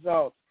that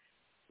exalts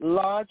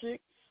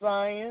logic,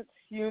 science,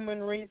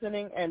 human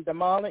reasoning, and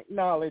demonic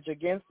knowledge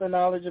against the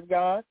knowledge of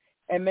God,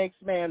 and makes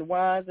man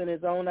wise in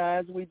his own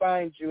eyes, we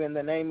bind you in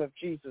the name of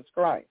Jesus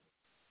Christ.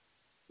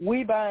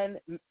 We bind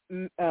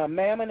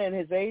Mammon and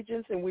his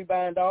agents, and we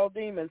bind all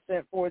demons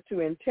sent forth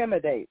to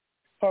intimidate,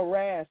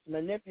 harass,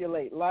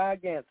 manipulate, lie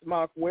against,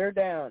 mock, wear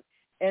down,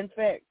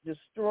 infect,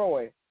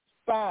 destroy,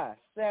 spy,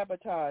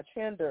 sabotage,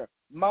 hinder,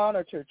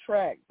 monitor,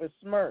 track,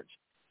 besmirch,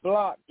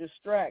 block,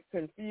 distract,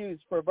 confuse,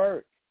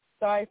 pervert,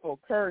 stifle,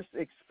 curse,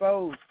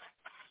 expose,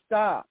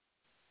 stop,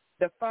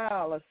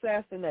 defile,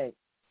 assassinate,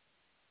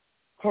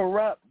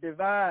 corrupt,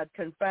 divide,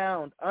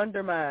 confound,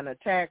 undermine,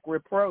 attack,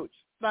 reproach,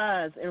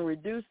 despise, and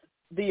reduce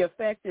the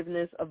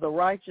effectiveness of the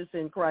righteous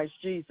in Christ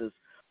Jesus.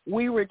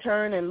 We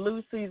return and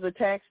loose these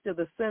attacks to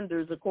the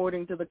senders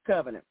according to the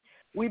covenant.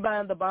 We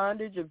bind the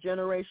bondage of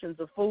generations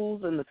of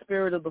fools and the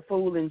spirit of the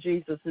fool in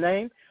Jesus'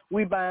 name.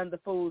 We bind the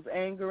fool's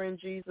anger in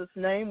Jesus'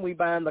 name. We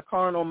bind the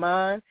carnal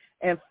mind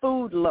and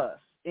food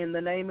lust in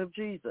the name of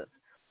Jesus.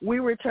 We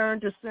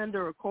return to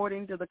sender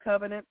according to the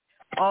covenant,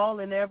 all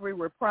and every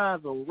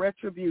reprisal,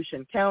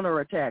 retribution,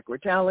 counterattack,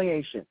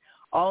 retaliation,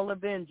 all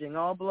avenging,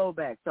 all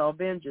blowbacks, all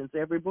vengeance,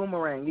 every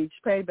boomerang, each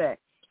payback,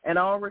 and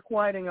all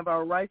requiting of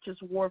our righteous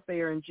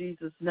warfare in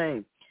Jesus'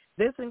 name.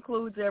 This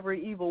includes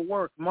every evil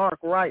work, mark,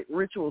 rite,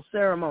 ritual,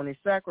 ceremony,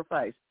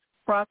 sacrifice,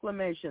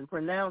 proclamation,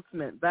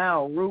 pronouncement,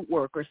 vow, root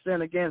work, or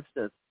sin against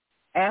us.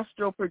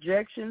 Astral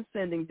projection,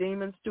 sending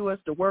demons to us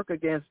to work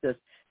against us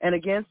and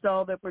against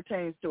all that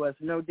pertains to us.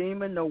 No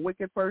demon, no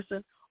wicked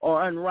person,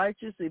 or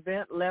unrighteous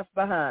event left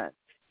behind.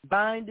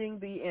 Binding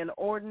the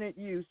inordinate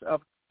use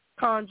of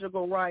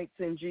conjugal rights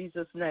in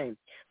Jesus' name.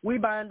 We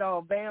bind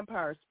all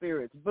vampire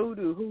spirits,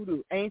 voodoo,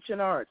 hoodoo,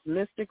 ancient arts,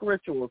 mystic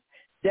rituals,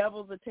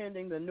 devils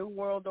attending the New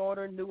World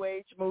Order, New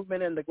Age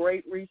movement, and the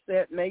Great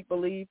Reset,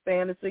 make-believe,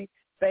 fantasy,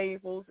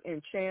 fables,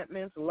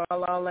 enchantments,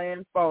 la-la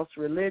land, false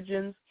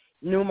religions,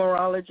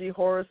 numerology,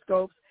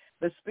 horoscopes,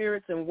 the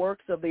spirits and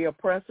works of the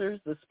oppressors,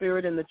 the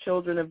spirit and the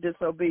children of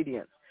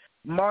disobedience,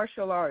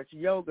 martial arts,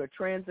 yoga,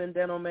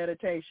 transcendental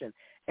meditation,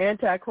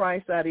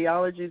 antichrist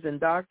ideologies and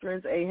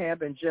doctrines,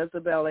 Ahab and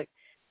Jezebelic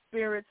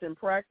spirits and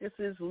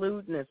practices,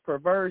 lewdness,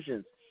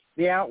 perversions,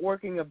 the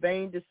outworking of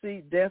vain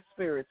deceit, death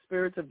spirits,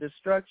 spirits of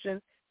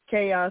destruction,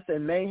 chaos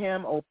and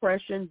mayhem,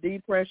 oppression,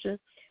 depression,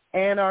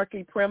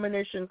 anarchy,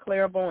 premonition,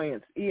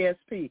 clairvoyance,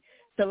 ESP,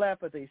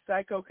 telepathy,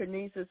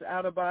 psychokinesis,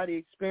 out-of-body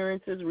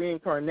experiences,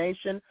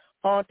 reincarnation,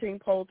 haunting,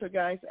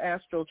 poltergeist,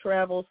 astral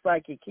travel,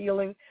 psychic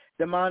healing,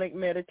 demonic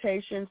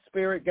meditation,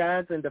 spirit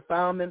guides, and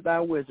defilement by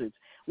wizards.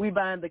 We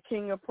bind the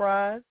king of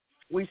pride.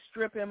 We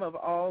strip him of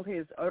all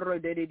his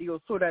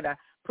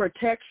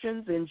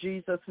protections in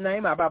Jesus'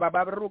 name. We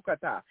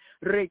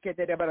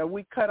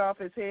cut off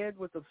his head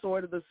with the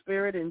sword of the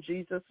Spirit in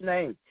Jesus'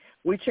 name.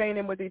 We chain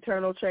him with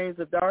eternal chains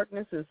of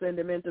darkness and send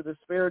him into the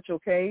spiritual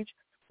cage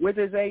with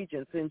his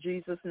agents in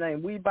Jesus'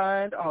 name. We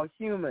bind all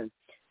human,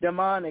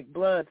 demonic,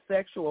 blood,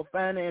 sexual,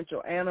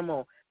 financial,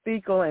 animal,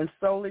 fecal, and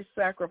soulish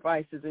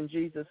sacrifices in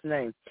Jesus'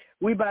 name.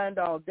 We bind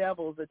all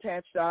devils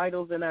attached to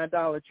idols and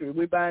idolatry.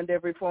 We bind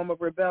every form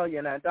of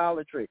rebellion,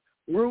 idolatry,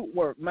 root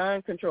work,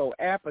 mind control,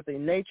 apathy,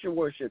 nature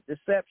worship,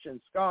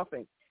 deception,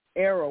 scoffing,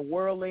 error,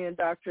 worldly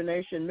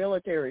indoctrination,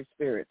 military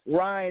spirits,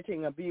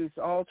 rioting, abuse,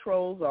 all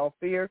trolls, all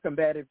fear,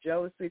 combative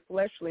jealousy,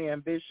 fleshly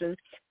ambition,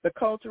 the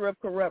culture of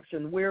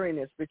corruption,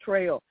 weariness,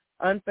 betrayal,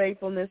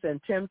 unfaithfulness,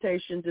 and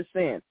temptation to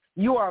sin.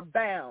 You are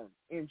bound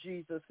in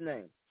Jesus'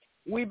 name.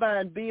 We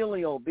bind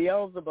Belial,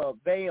 Beelzebub,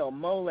 Baal,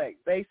 Molech,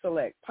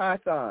 Basilek,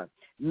 Python,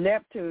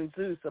 Neptune,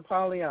 Zeus,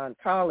 Apollyon,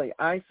 Kali,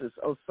 Isis,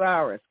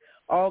 Osiris,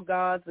 all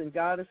gods and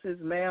goddesses,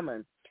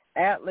 Mammon,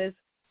 Atlas,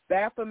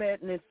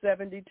 Baphomet and its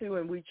 72,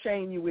 and we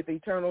chain you with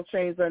eternal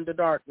chains under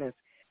darkness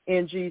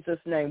in Jesus'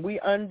 name. We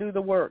undo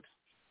the works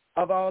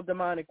of all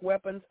demonic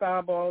weapons,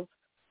 fireballs,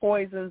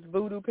 poisons,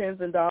 voodoo pins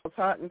and dolls,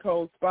 hot and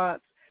cold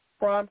spots,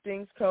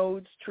 promptings,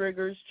 codes,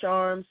 triggers,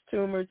 charms,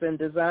 tumors, and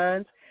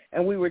designs,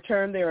 and we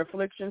return their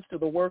afflictions to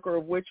the worker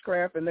of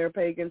witchcraft and their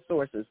pagan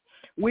sources.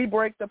 We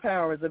break the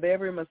powers of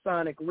every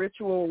Masonic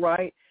ritual,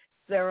 rite,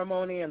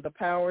 ceremony, and the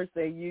powers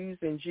they use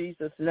in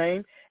Jesus'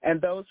 name, and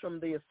those from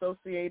the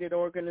associated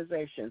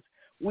organizations.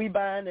 We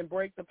bind and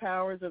break the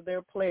powers of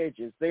their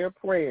pledges, their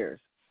prayers,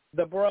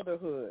 the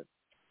brotherhood,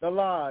 the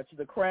lodge,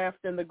 the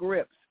craft, and the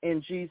grips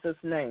in Jesus'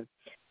 name.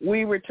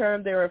 We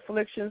return their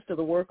afflictions to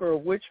the worker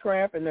of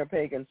witchcraft and their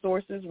pagan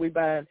sources. We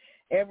bind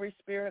every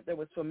spirit that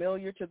was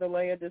familiar to the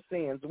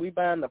Laodiceans. We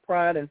bind the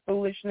pride and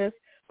foolishness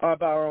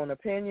of our own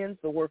opinions,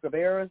 the work of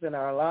errors in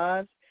our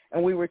lives,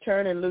 and we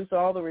return and loose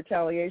all the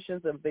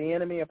retaliations of the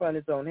enemy upon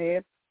his own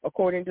head,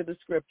 according to the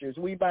scriptures.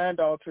 We bind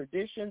all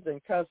traditions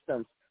and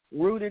customs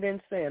rooted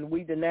in sin.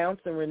 We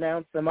denounce and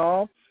renounce them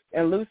all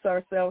and loose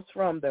ourselves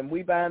from them.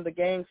 We bind the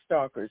gang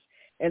stalkers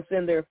and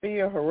send their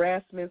fear,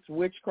 harassments,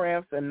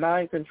 witchcrafts, and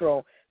mind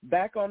control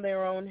back on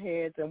their own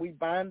heads, and we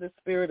bind the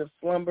spirit of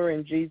slumber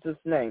in Jesus'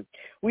 name.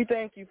 We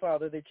thank you,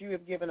 Father, that you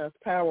have given us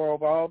power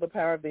over all the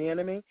power of the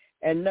enemy,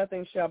 and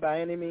nothing shall by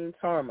any means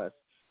harm us.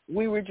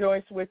 We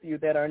rejoice with you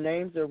that our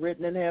names are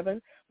written in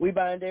heaven. We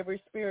bind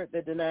every spirit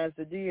that denies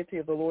the deity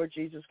of the Lord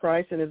Jesus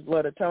Christ and his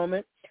blood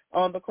atonement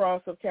on the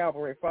cross of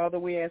Calvary. Father,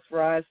 we ask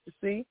for eyes to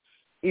see,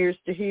 ears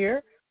to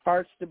hear,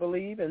 hearts to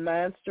believe, and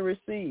minds to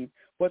receive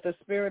what the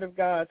Spirit of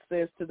God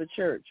says to the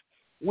church.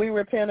 We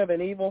repent of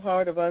an evil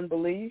heart of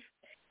unbelief,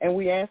 and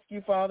we ask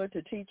you, Father,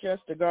 to teach us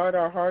to guard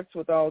our hearts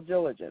with all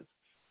diligence.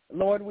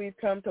 Lord, we've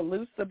come to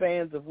loose the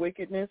bands of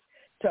wickedness,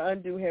 to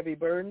undo heavy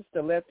burdens,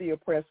 to let the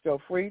oppressed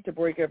go free, to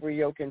break every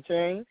yoke and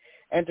chain,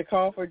 and to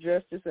call for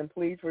justice and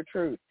plead for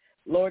truth.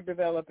 Lord,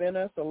 develop in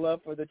us a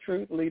love for the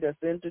truth. Lead us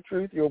into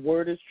truth. Your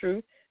word is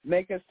truth.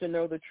 Make us to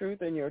know the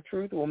truth, and your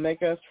truth will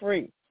make us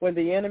free. When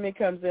the enemy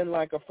comes in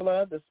like a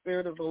flood, the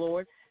Spirit of the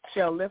Lord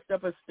shall lift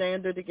up a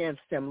standard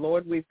against him.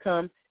 Lord, we've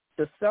come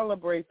to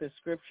celebrate the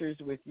scriptures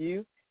with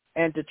you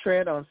and to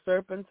tread on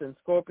serpents and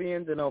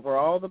scorpions and over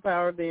all the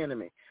power of the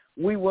enemy.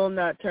 We will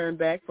not turn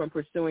back from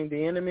pursuing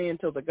the enemy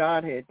until the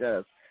Godhead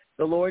does.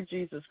 The Lord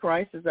Jesus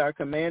Christ is our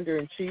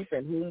commander-in-chief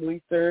and whom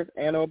we serve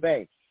and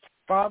obey.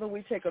 Father,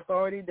 we take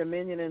authority,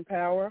 dominion, and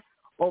power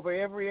over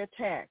every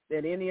attack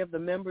that any of the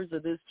members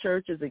of this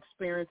church is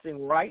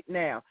experiencing right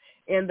now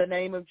in the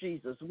name of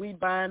Jesus. We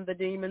bind the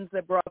demons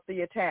that brought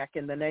the attack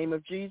in the name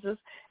of Jesus,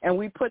 and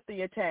we put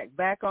the attack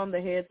back on the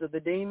heads of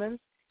the demons.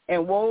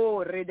 And we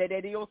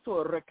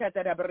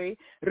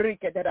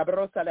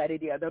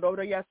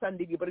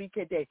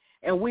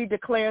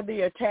declare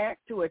the attack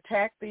to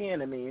attack the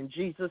enemy in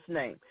Jesus'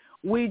 name.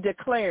 We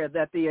declare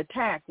that the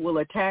attack will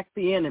attack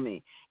the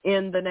enemy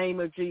in the name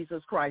of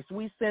Jesus Christ.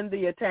 We send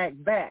the attack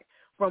back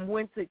from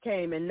whence it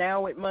came, and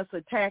now it must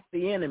attack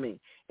the enemy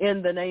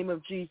in the name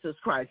of Jesus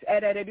Christ.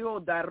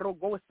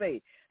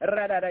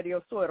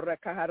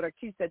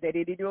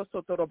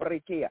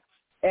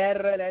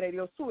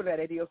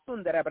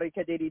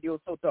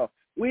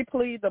 We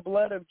plead the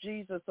blood of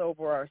Jesus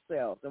over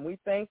ourselves, and we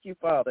thank you,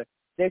 Father,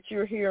 that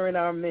you're here in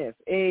our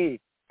midst. We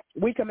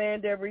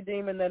command every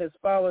demon that has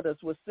followed us,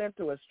 was sent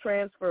to us,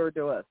 transferred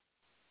to us,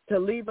 to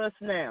leave us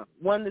now.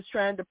 One that's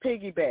trying to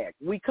piggyback,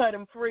 we cut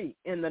them free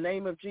in the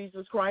name of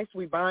Jesus Christ.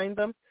 We bind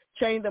them,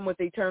 chain them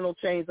with eternal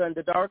chains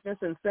under darkness,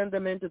 and send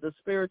them into the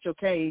spiritual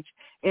cage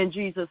in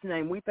Jesus'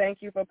 name. We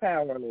thank you for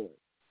power, Lord.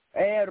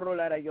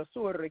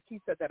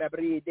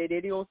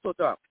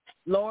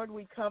 Lord,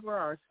 we cover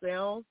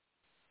ourselves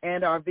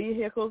and our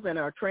vehicles and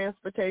our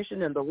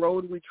transportation and the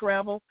road we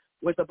travel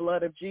with the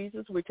blood of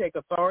Jesus. We take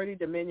authority,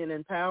 dominion,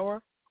 and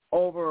power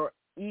over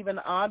even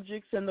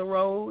objects in the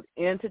road,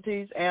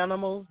 entities,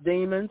 animals,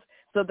 demons,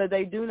 so that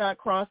they do not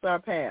cross our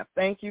path.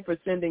 Thank you for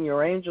sending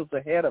your angels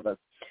ahead of us.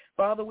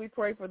 Father, we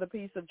pray for the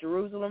peace of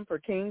Jerusalem, for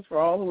kings, for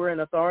all who are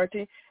in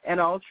authority, and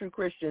all true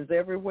Christians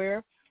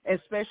everywhere,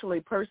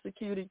 especially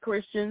persecuted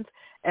Christians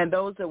and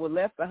those that were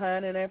left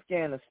behind in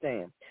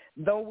Afghanistan.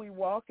 Though we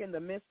walk in the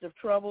midst of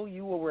trouble,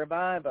 you will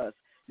revive us.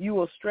 You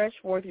will stretch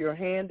forth your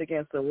hand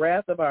against the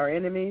wrath of our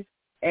enemies,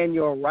 and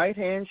your right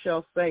hand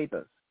shall save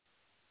us.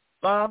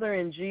 Father,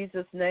 in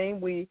Jesus'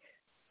 name, we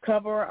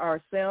cover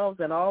ourselves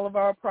and all of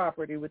our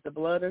property with the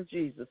blood of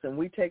Jesus, and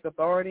we take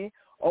authority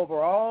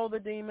over all the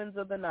demons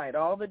of the night,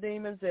 all the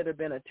demons that have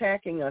been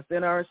attacking us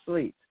in our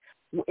sleep.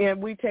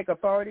 And we take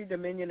authority,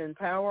 dominion, and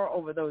power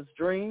over those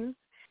dreams.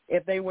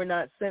 If they were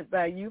not sent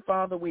by you,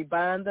 Father, we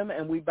bind them,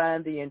 and we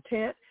bind the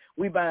intent.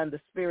 We bind the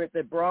spirit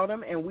that brought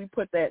them, and we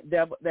put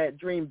that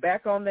dream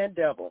back on that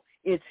devil.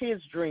 It's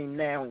his dream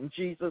now in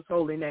Jesus'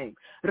 holy name.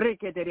 And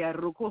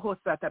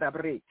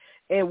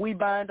we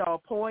bind all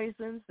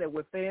poisons that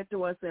were fed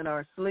to us in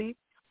our sleep,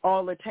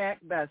 all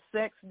attacked by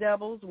sex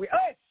devils.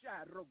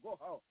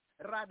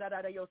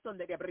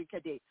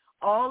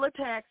 All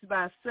attacks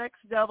by sex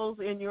devils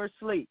in your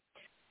sleep.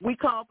 We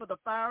call for the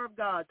fire of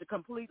God to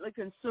completely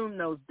consume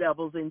those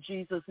devils in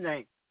Jesus'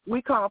 name.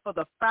 We call for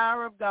the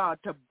fire of God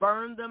to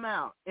burn them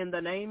out in the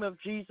name of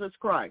Jesus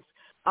Christ.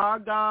 Our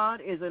God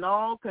is an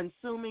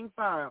all-consuming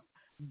fire.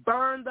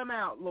 Burn them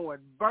out, Lord.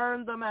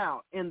 Burn them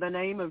out in the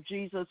name of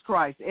Jesus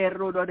Christ.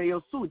 Incubus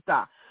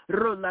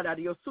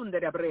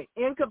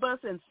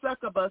and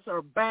succubus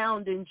are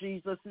bound in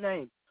Jesus'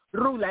 name.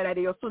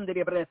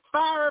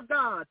 Fire of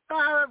God,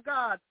 fire of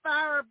God,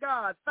 fire of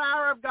God,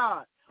 fire of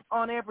God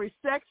on every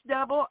sex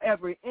devil,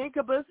 every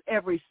incubus,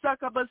 every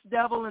succubus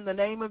devil in the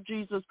name of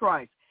Jesus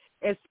Christ.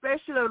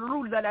 Especially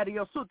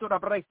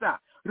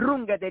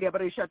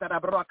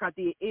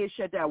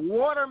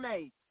water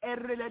maids,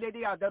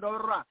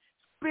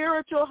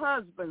 spiritual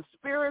husbands,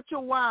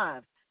 spiritual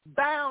wives,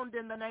 bound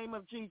in the name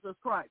of Jesus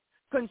Christ,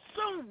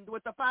 consumed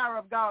with the fire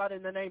of God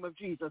in the name of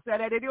Jesus. You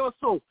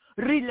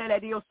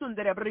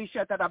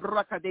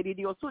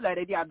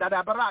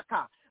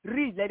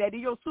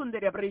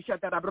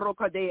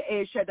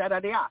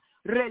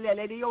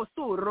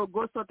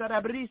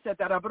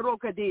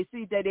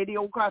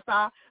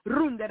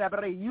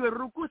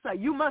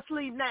must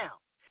leave now.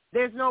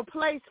 There's no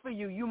place for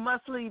you. You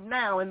must leave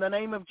now in the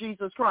name of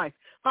Jesus Christ.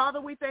 Father,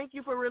 we thank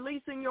you for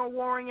releasing your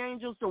warring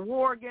angels to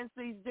war against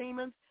these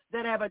demons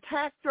that have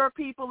attacked your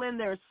people in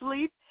their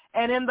sleep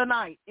and in the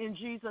night, in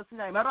Jesus'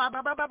 name.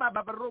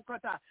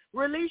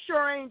 Release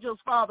your angels,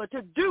 Father,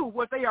 to do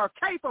what they are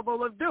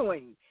capable of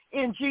doing.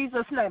 In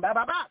Jesus' name.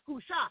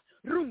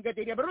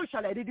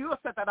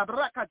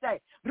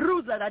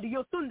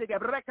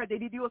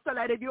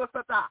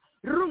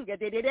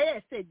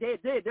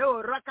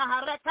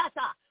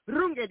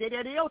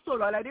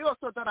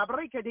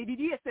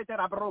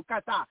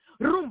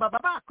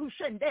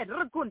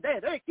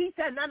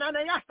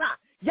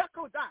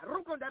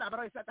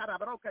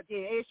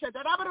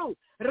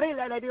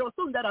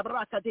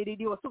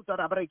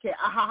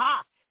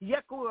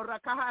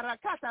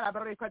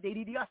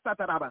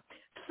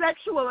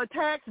 Sexual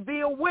attacks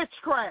via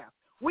witchcraft,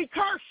 we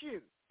curse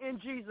you in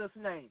Jesus'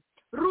 name.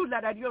 We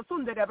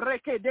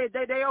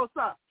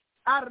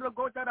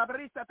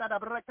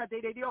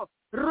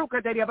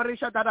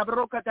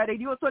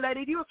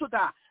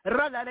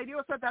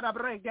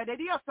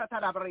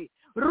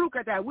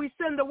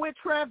send the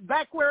witchcraft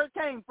back where it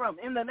came from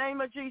in the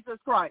name of Jesus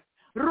Christ.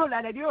 It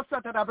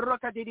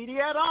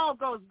all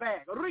goes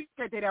back.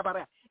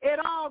 It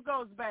all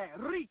goes back.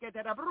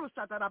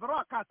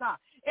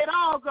 It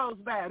all goes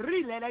back.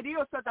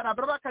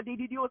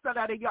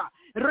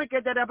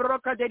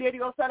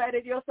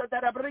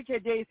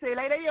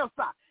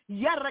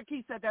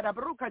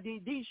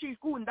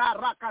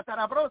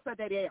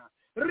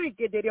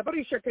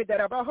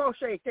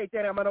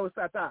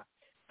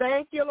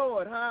 Thank you,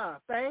 Lord.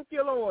 Thank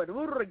you, Lord.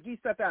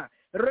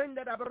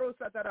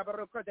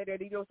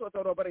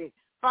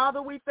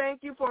 Father, we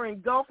thank you for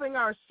engulfing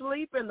our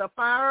sleep in the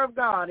fire of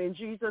God in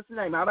Jesus'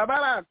 name.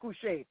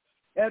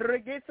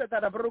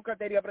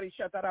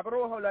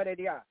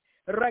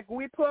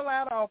 We pull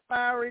out our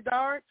fiery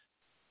darts,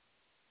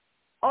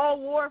 all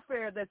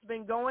warfare that's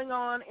been going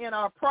on in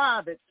our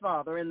privates,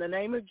 Father, in the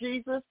name of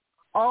Jesus,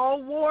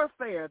 all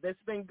warfare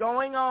that's been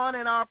going on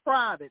in our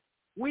privates.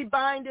 We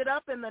bind it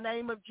up in the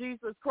name of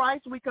Jesus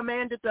Christ. We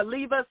command it to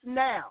leave us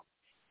now.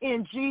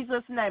 In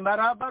Jesus' name. Go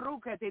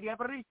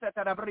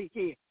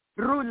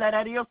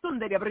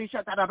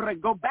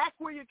back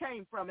where you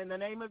came from in the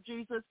name of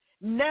Jesus,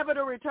 never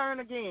to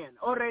return again.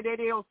 Go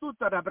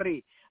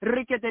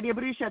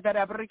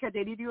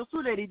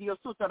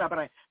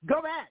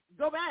back,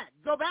 go back,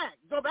 go back,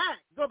 go back,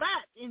 go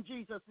back in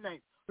Jesus'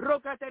 name. Go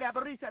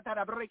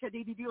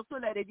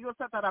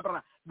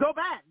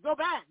back, go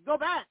back, go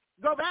back,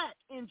 go back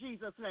in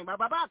Jesus' name.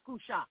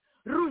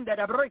 We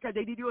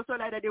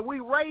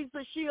raise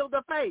the shield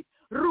of faith.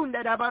 We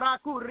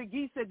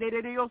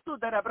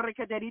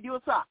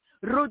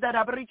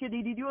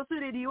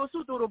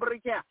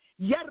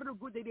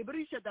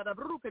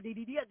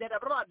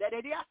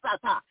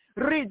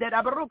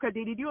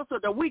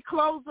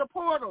close the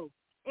portals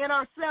in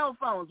our cell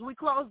phones. We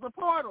close the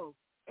portals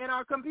in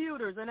our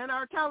computers and in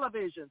our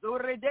televisions.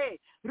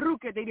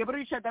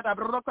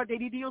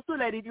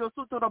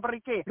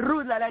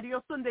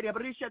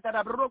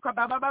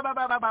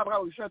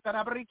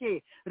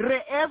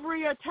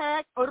 Every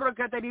attack,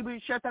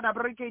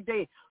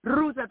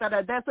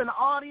 that's an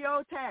audio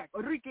attack,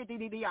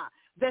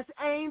 that's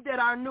aimed at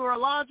our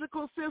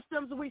neurological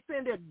systems, we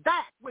send it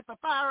back with the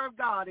fire of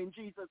God in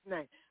Jesus'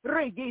 name.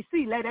 We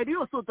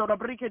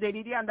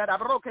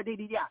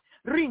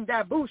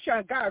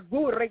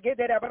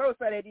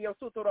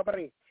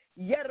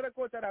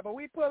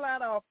pull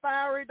out our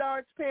fiery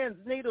darts, pins,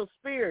 needles,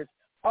 spears,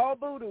 all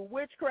voodoo,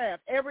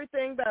 witchcraft,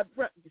 everything that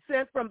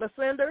sent from the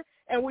sender,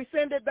 and we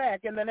send it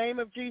back in the name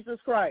of Jesus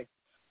Christ.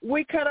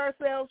 We cut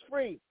ourselves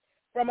free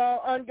from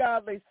all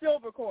ungodly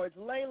silver cords,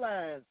 ley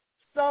lines,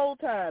 soul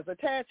ties,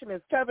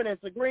 attachments,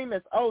 covenants,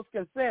 agreements, oaths,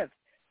 consents,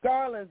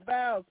 garlands,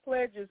 vows,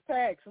 pledges,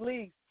 pacts,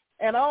 leagues,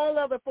 and all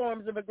other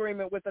forms of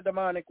agreement with the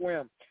demonic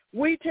realm.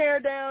 We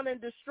tear down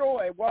and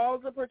destroy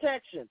walls of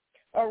protection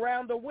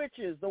around the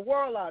witches, the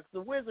warlocks,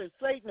 the wizards,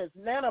 Satanists,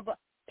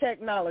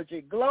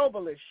 nanotechnology,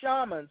 globalists,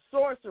 shamans,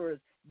 sorcerers,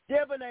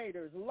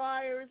 divinators,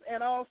 liars,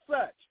 and all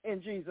such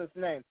in Jesus'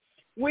 name.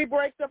 We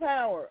break the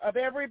power of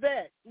every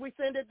vex. We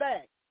send it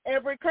back.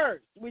 Every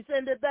curse, we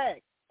send it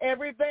back.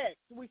 Every vex,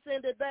 we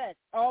send it back.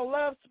 All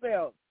love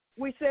spells,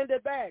 we send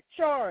it back.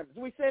 Charms,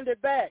 we send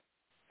it back.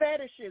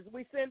 Fetishes,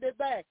 we send it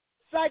back.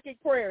 Psychic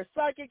prayers,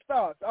 psychic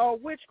thoughts, all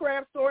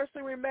witchcraft,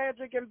 sorcery,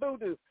 magic, and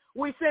voodoo,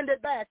 we send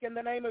it back in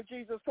the name of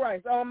Jesus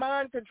Christ. All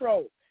mind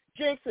control,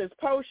 jinxes,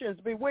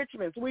 potions,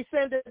 bewitchments, we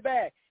send it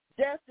back.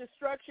 Death,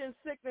 destruction,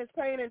 sickness,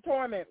 pain, and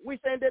torment, we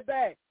send it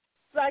back.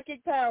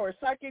 Psychic power,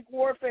 psychic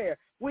warfare,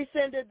 we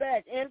send it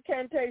back.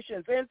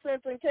 Incantations,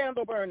 incense and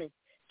candle burning,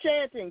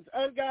 chantings,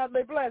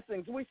 ungodly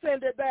blessings, we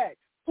send it back.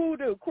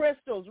 Hoodoo,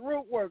 crystals,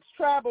 rootworks,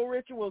 tribal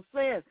rituals,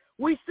 sin,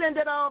 we send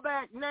it all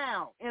back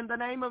now in the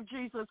name of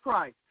Jesus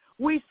Christ.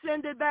 We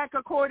send it back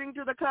according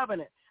to the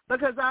covenant,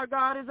 because our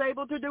God is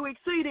able to do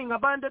exceeding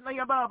abundantly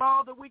above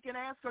all that we can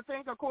ask or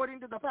think according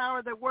to the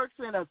power that works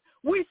in us.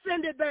 We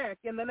send it back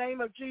in the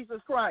name of Jesus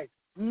Christ,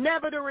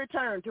 never to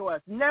return to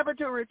us, never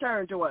to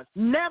return to us,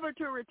 never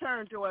to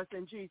return to us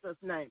in Jesus'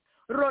 name.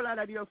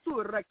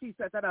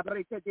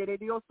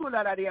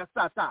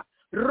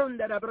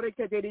 Rundera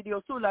breke de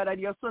Dio sulla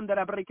radio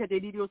sundera breke de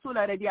Dio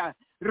sulla radio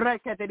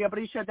reke de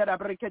brisha de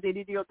breke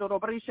de Dio toro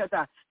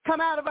brishata.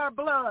 Come out of our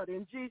blood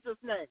in Jesus'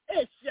 name.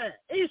 Isha,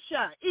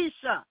 Isha,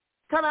 Isha.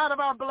 Come out of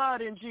our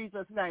blood in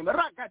Jesus' name.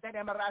 Raka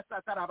de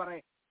marasa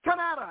tarabare. Come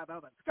out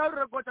of us.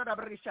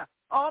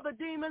 All the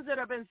demons that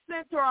have been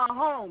sent to our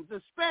homes,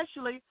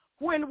 especially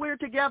when we're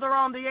together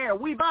on the air,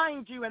 we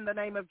bind you in the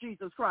name of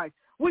Jesus Christ.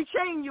 We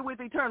chain you with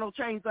eternal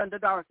chains under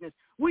darkness.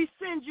 We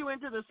send you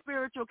into the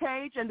spiritual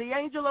cage, and the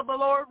angel of the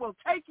Lord will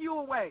take you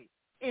away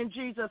in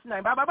Jesus'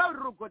 name.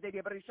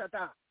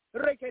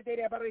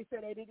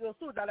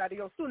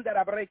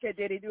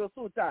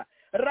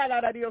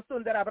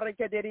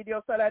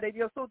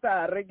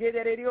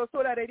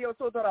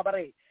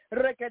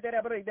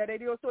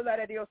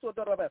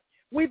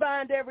 We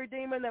bind every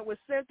demon that was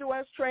sent to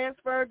us,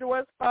 transferred to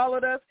us,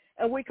 followed us,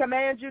 and we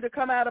command you to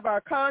come out of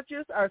our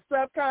conscious, our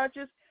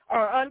subconscious,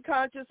 our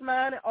unconscious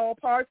mind, all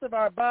parts of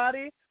our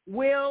body,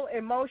 will,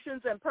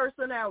 emotions, and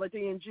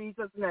personality in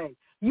Jesus' name.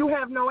 You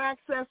have no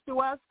access to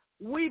us.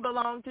 We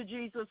belong to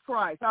Jesus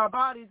Christ. Our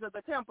bodies are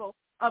the temple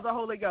of the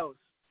Holy Ghost.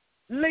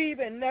 Leave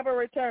and never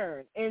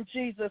return in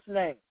Jesus'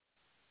 name.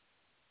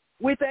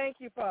 We thank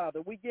you,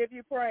 Father. We give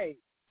you praise.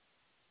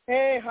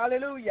 Hey,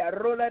 hallelujah.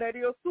 Our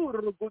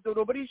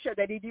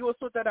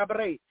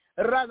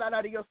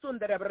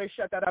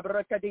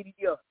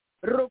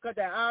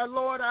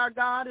Lord, our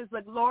God, is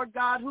the Lord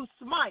God who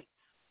smites.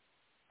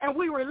 And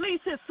we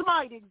release his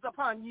smitings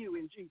upon you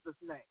in Jesus'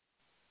 name.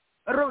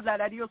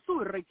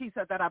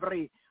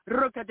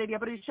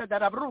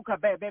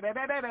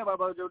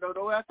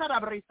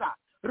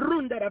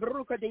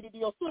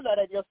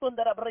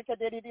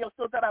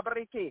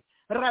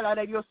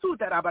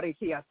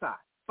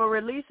 For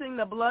releasing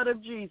the blood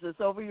of Jesus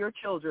over your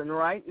children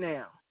right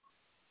now.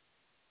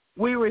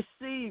 We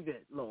receive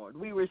it, Lord.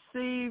 We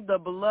receive the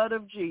blood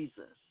of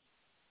Jesus.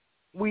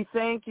 We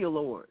thank you,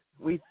 Lord.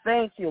 We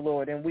thank you,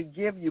 Lord, and we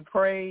give you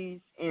praise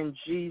in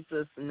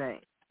Jesus'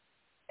 name.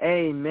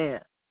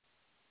 Amen.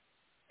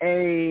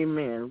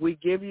 Amen. We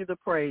give you the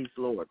praise,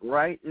 Lord,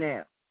 right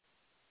now.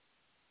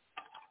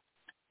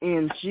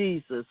 In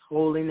Jesus'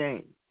 holy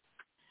name.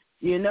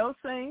 You know,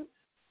 saints,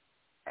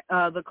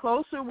 the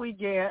closer we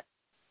get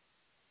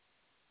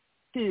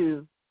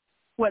to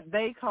what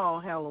they call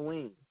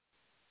Halloween,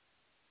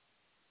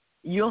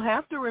 you'll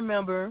have to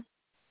remember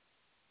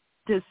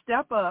to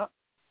step up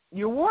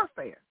your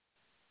warfare,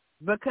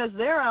 because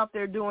they're out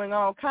there doing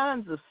all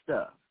kinds of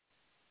stuff.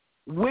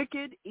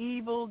 Wicked,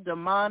 evil,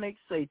 demonic,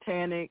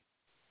 satanic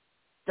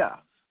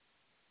stuff.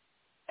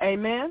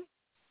 Amen?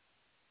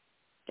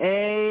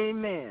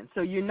 Amen.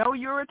 So you know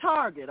you're a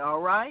target,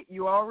 all right?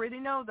 You already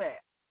know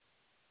that.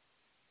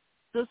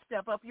 So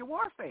step up your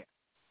warfare.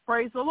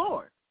 Praise the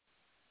Lord.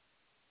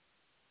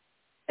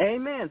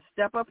 Amen.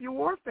 Step up your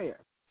warfare.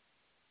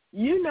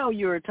 You know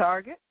you're a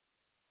target.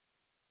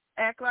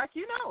 Act like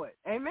you know it.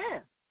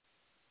 Amen.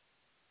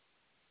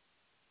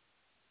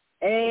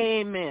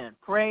 Amen.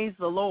 Praise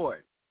the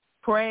Lord.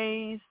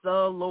 Praise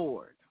the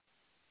Lord.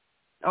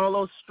 All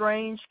those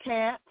strange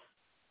cats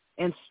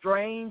and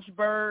strange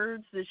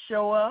birds that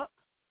show up.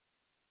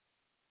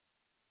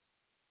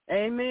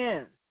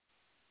 Amen.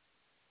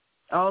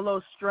 All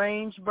those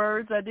strange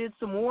birds. I did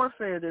some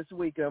warfare this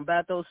week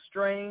about those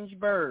strange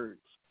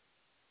birds.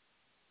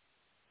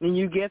 And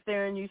you get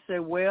there and you say,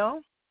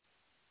 well,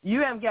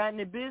 you haven't got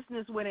any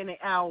business with any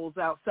owls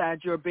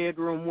outside your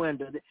bedroom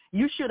window.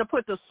 You should have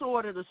put the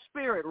sword of the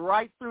Spirit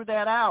right through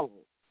that owl,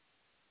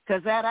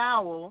 because that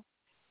owl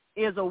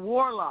is a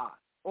warlock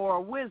or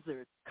a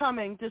wizard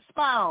coming to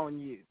spy on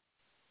you.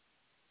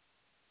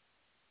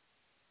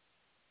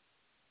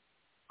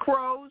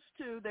 Crows,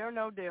 too, they're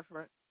no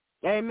different.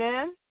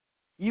 Amen?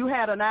 You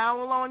had an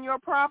owl on your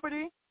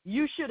property,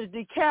 you should have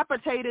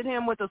decapitated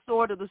him with the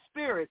sword of the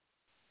Spirit,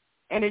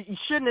 and it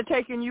shouldn't have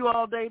taken you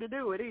all day to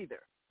do it either.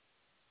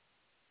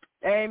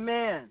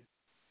 Amen.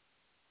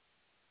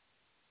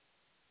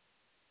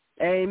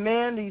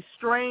 Amen. These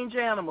strange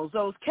animals,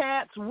 those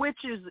cats,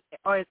 witches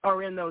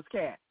are in those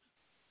cats.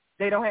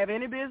 They don't have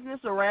any business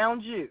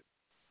around you.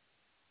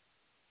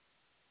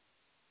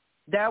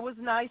 That was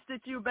nice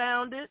that you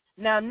bound it.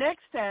 Now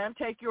next time,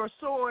 take your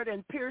sword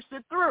and pierce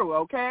it through,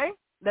 okay?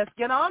 Let's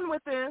get on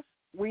with this.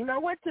 We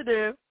know what to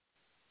do.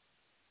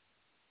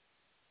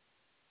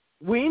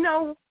 We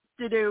know what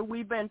to do.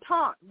 We've been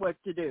taught what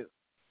to do.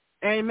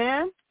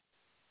 Amen?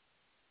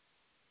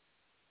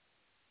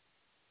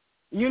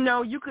 You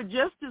know, you could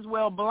just as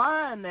well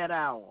blind that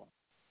owl.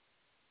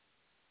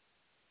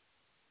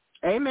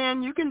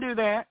 Amen. You can do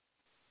that.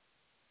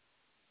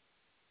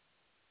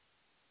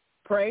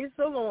 Praise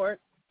the Lord.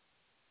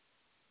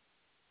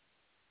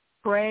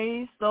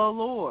 Praise the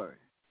Lord.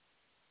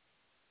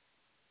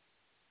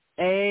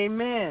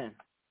 Amen.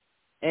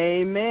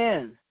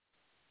 Amen.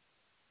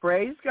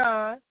 Praise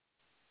God.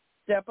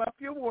 Step up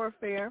your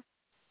warfare.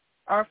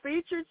 Our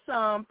featured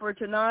psalm for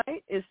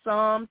tonight is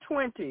Psalm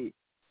 20.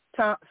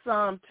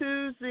 Psalm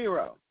 20,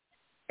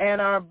 and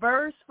our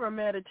verse for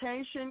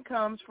meditation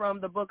comes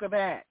from the book of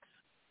Acts.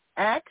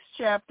 Acts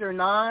chapter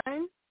 9,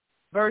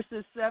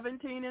 verses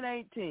 17 and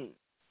 18.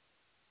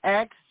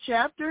 Acts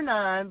chapter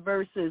 9,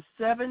 verses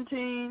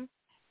 17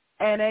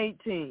 and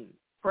 18.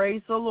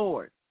 Praise the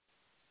Lord.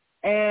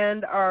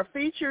 And our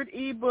featured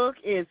ebook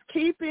is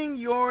Keeping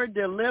Your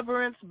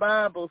Deliverance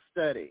Bible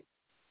Study,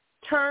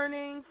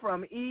 Turning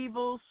from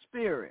Evil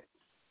Spirits.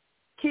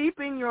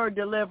 Keeping Your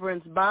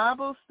Deliverance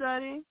Bible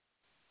Study,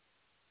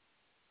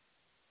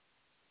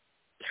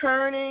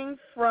 Turning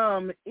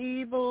from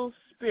Evil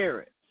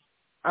Spirits.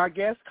 Our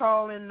guest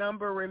call-in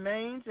number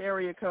remains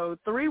area code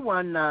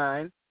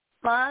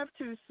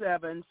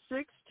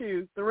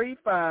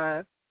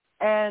 319-527-6235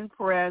 and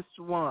press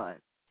 1.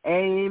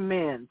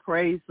 Amen.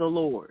 Praise the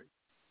Lord.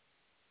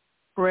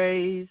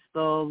 Praise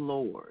the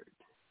Lord.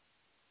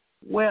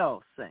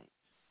 Well, saints,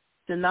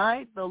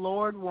 tonight the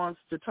Lord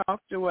wants to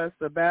talk to us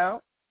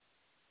about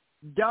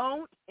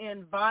don't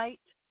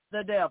invite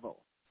the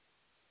devil.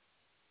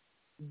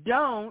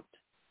 Don't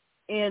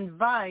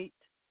invite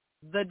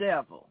the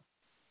devil.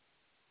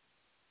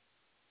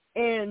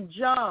 In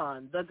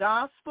John, the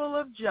Gospel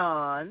of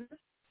John,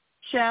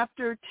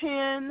 chapter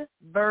 10,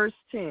 verse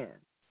 10.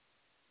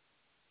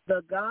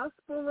 The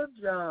Gospel of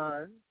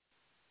John,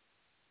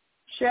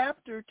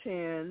 chapter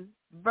 10,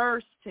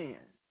 verse 10.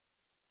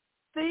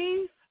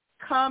 Thief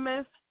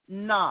cometh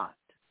not,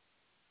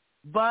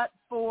 but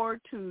for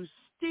to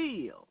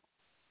steal,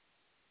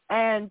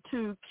 and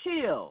to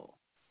kill,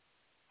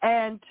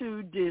 and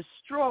to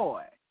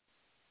destroy.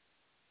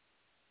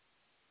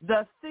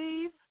 The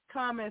thief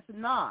cometh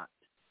not,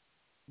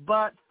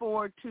 but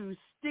for to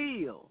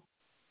steal,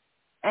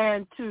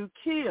 and to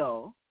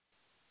kill,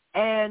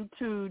 and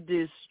to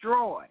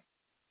destroy.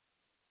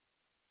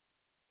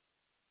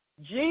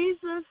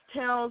 Jesus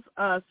tells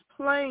us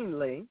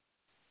plainly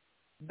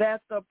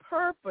that the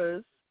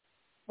purpose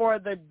for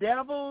the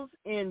devil's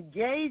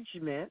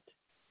engagement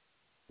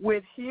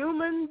with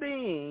human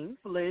beings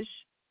is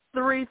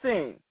three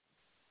things.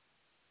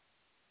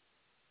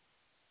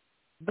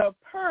 The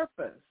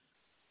purpose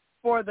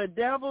for the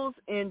devil's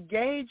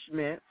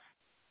engagement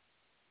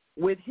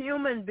with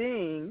human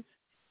beings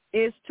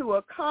is to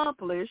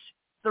accomplish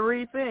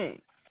three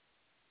things.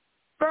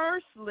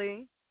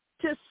 Firstly,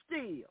 to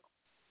steal.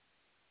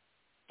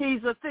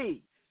 He's a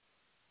thief.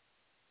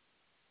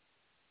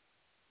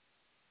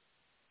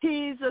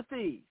 He's a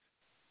thief.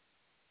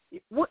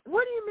 What do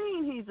you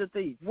mean he's a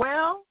thief?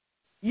 Well,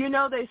 you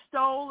know they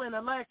stole an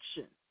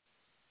election.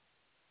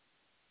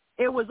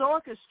 It was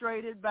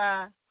orchestrated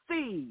by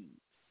thieves.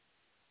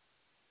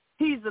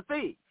 He's a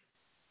thief.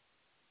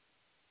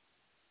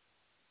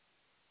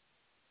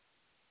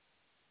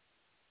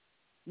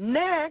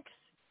 Next,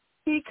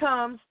 he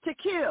comes to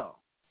kill.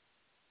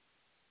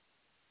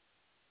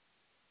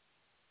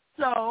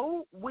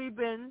 So we've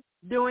been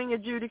doing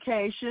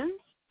adjudications,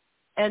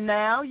 and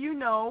now you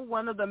know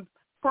one of the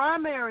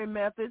primary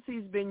methods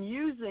he's been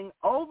using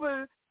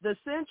over the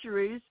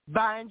centuries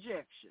by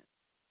injection.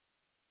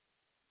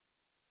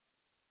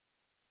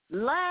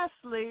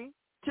 Lastly,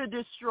 to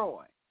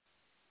destroy.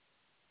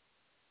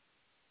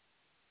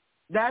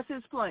 That's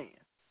his plan.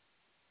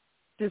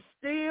 To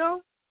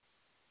steal,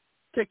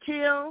 to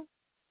kill,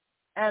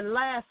 and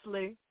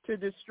lastly, to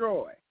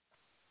destroy.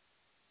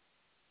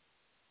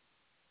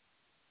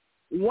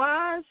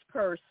 Wise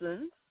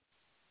persons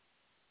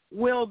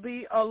will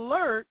be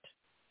alert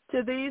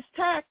to these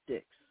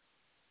tactics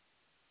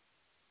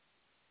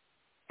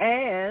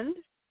and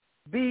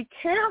be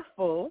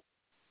careful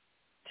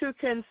to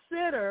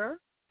consider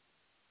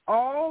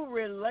all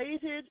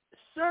related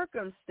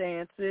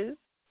circumstances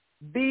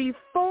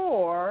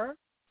before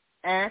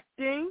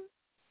acting,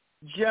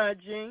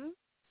 judging,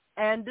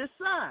 and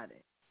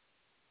deciding,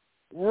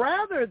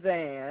 rather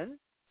than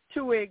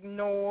to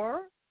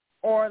ignore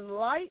or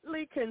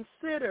lightly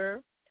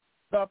consider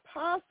the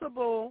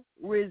possible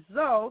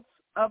results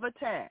of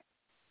attack.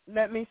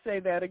 Let me say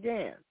that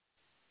again.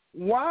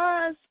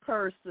 Wise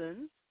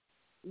persons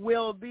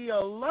will be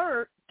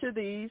alert to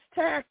these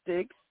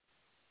tactics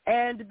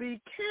and be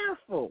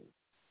careful.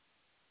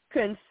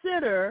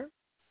 Consider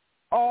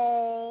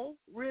all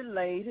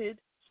related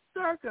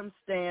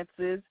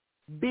circumstances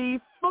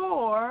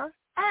before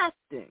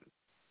acting,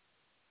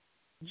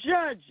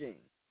 judging,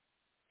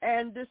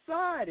 and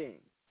deciding,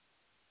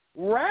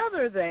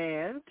 rather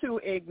than to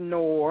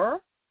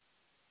ignore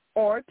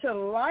or to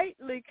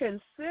lightly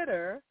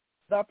consider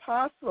the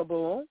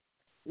possible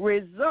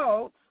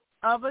results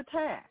of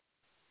attack.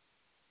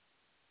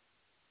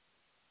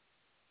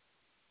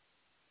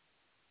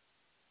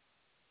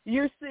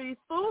 You see,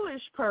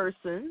 foolish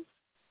persons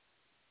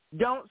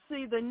don't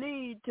see the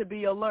need to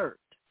be alert.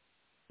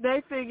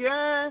 They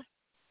figure,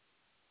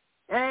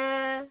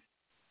 and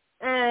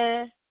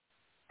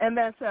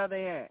that's how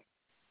they act.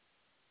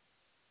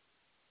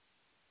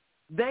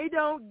 They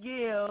don't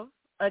give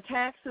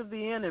attacks of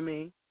the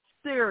enemy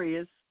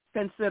serious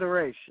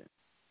consideration.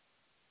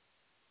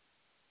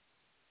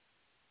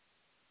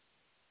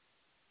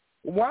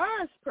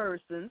 Wise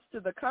persons,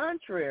 to the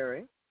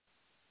contrary,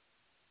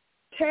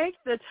 take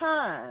the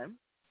time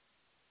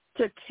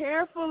to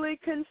carefully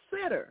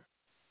consider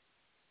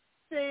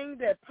anything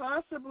that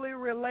possibly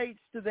relates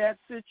to that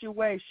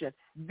situation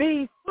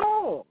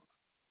before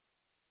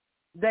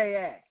they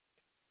act,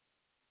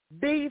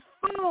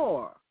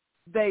 before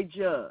they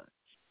judge,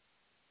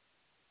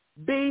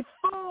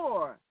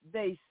 before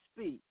they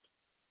speak,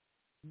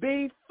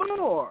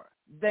 before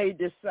they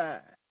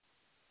decide.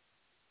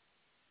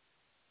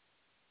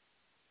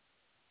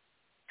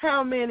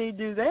 How many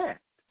do that?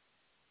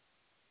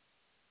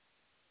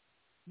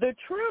 The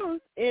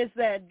truth is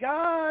that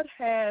God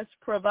has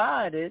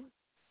provided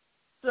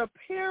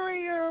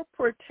superior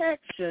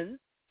protection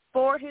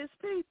for his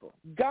people.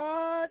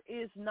 God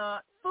is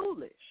not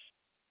foolish,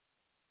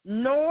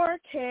 nor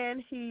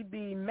can he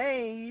be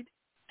made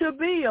to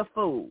be a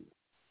fool.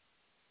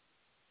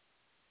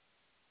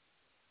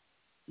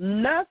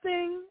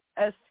 Nothing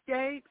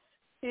escapes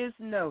his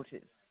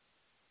notice.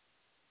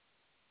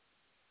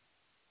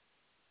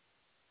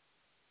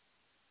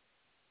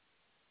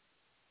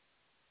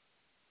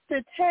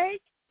 To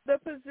take the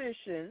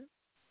position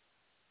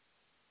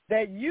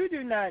that you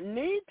do not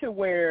need to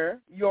wear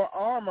your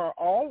armor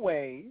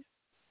always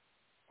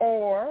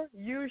or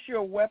use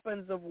your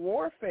weapons of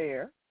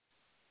warfare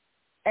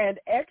and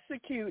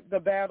execute the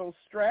battle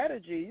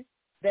strategies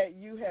that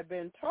you have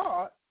been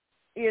taught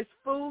is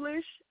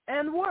foolish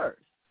and worse.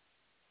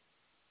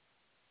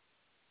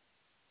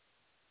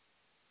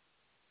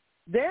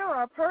 There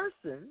are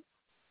persons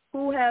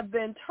who have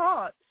been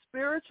taught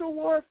spiritual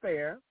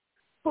warfare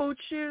who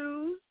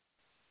choose,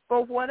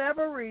 for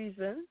whatever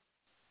reason,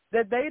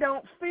 that they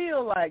don't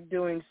feel like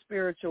doing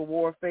spiritual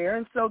warfare,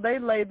 and so they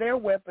lay their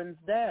weapons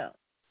down.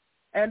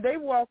 And they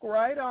walk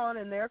right on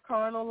in their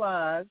carnal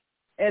lives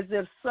as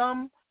if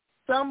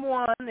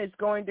someone is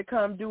going to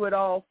come do it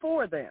all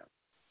for them.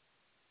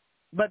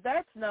 But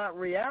that's not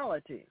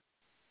reality.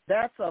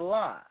 That's a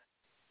lie.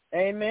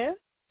 Amen?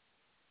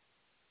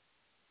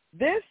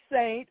 This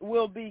saint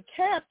will be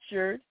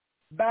captured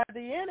by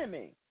the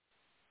enemy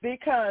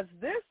because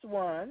this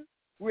one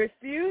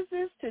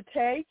refuses to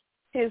take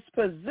his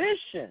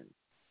position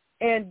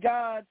in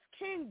God's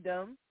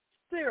kingdom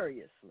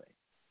seriously.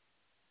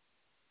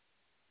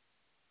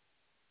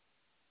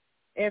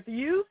 If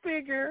you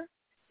figure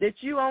that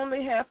you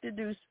only have to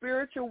do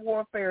spiritual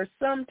warfare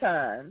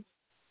sometimes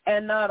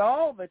and not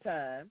all the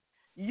time,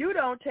 you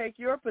don't take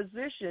your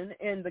position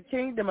in the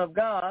kingdom of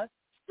God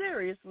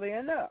seriously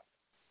enough.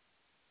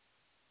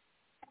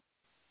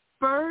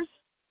 1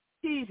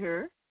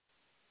 Peter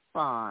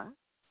 5,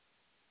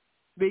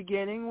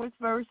 beginning with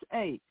verse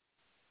 8.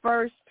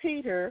 1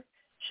 Peter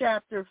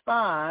chapter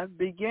 5,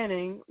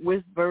 beginning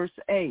with verse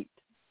 8.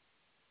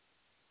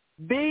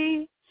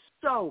 Be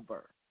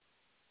sober.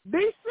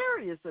 Be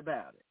serious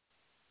about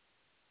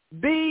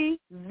it. Be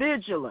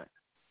vigilant.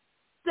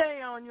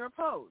 Stay on your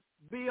post.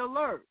 Be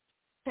alert.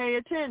 Pay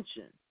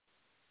attention.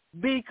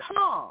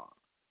 Because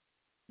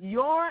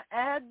your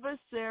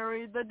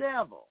adversary, the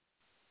devil,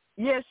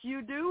 yes,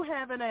 you do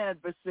have an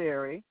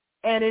adversary,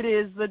 and it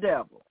is the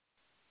devil,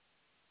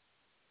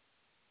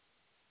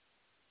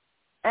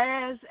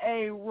 as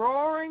a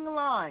roaring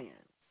lion,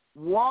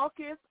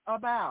 walketh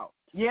about.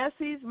 Yes,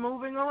 he's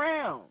moving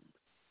around,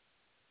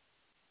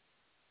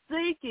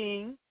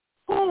 seeking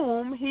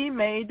whom he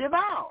may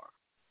devour.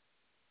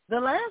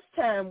 The last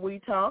time we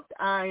talked,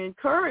 I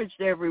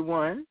encouraged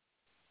everyone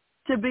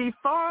to be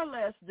far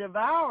less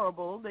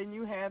devourable than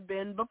you have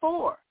been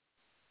before.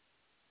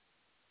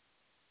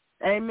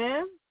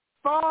 Amen?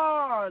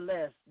 Far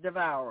less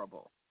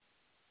devourable.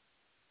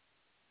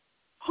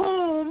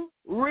 Whom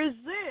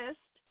resist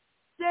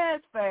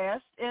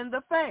steadfast in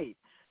the faith.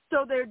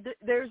 So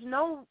there's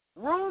no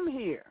room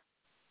here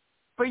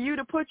for you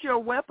to put your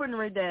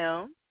weaponry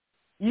down.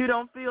 You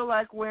don't feel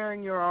like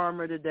wearing your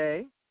armor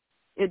today.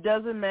 It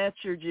doesn't match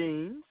your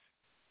jeans.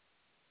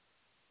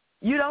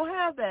 You don't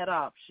have that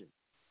option.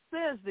 It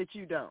says that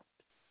you don't.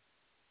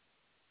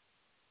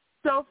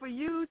 So for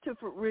you to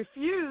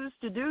refuse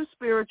to do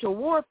spiritual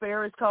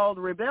warfare is called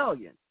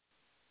rebellion.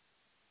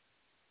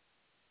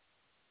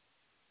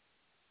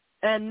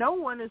 And no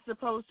one is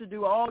supposed to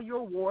do all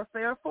your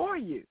warfare for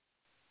you.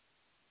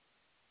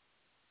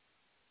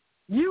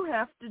 You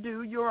have to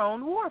do your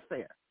own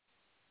warfare.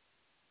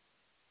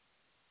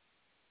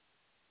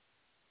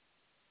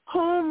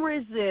 Whom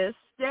resist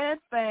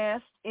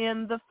steadfast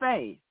in the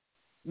faith,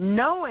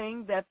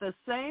 knowing that the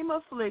same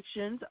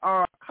afflictions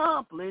are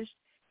accomplished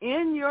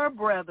in your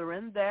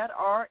brethren that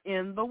are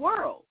in the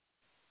world.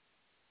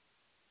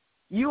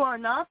 You are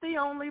not the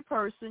only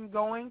person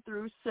going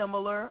through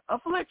similar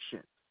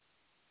afflictions.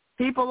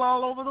 People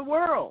all over the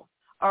world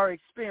are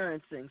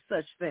experiencing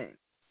such things.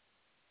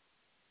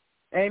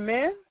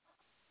 Amen?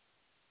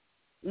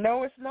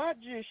 No, it's not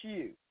just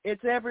you.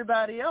 It's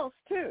everybody else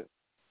too.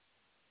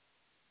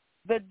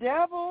 The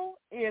devil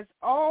is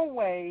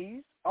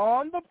always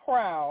on the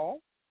prowl,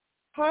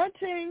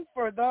 hunting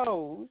for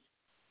those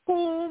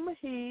whom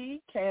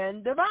he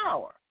can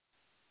devour.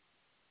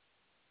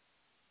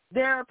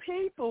 There are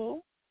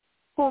people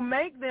who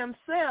make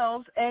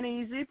themselves an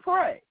easy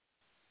prey.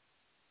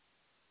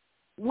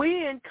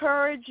 We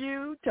encourage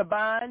you to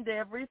bind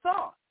every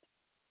thought.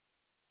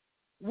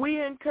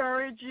 We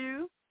encourage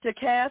you to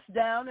cast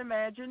down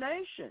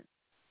imagination.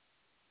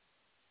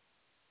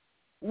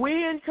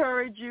 We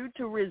encourage you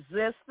to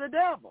resist the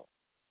devil.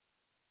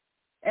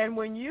 And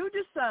when you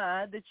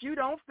decide that you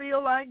don't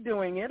feel like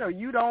doing it, or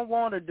you don't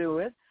want to do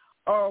it,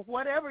 or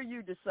whatever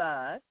you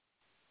decide,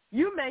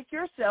 you make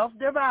yourself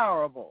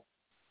devourable,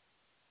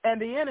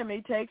 and the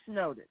enemy takes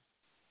notice.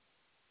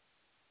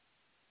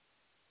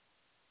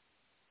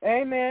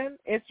 Amen.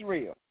 It's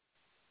real.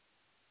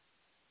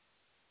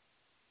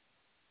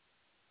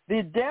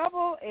 The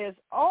devil is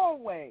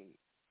always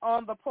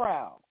on the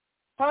prowl,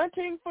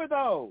 hunting for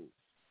those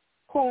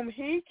whom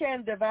he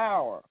can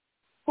devour,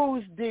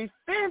 whose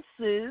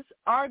defenses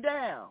are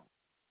down.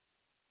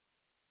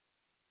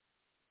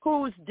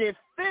 Whose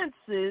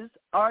defenses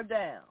are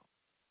down.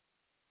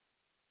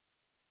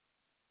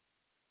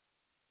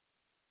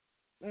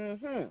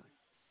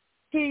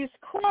 He's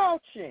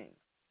crouching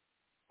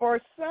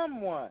for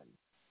someone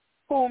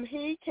whom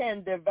he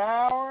can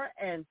devour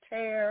and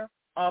tear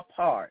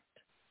apart.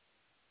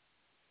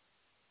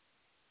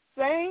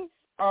 Saints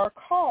are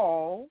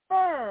called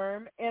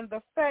firm in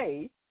the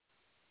faith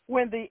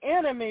when the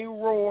enemy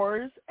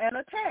roars and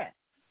attacks.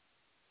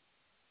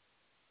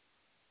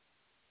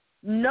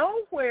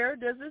 Nowhere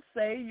does it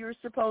say you're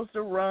supposed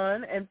to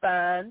run and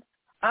find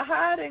a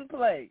hiding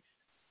place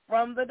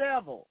from the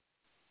devil.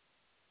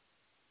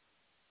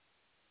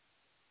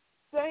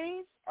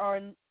 Saints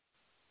are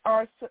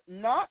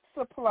not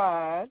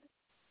supplied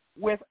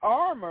with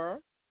armor,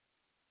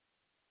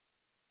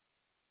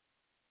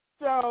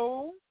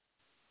 so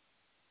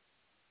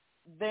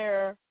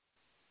they're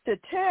to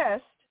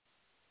test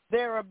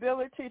their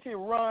ability to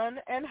run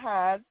and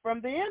hide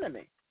from the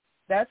enemy.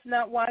 That's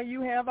not why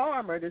you have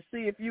armor, to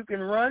see if you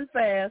can run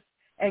fast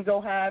and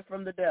go hide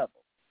from the devil.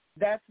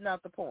 That's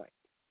not the point.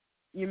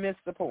 You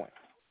missed the point.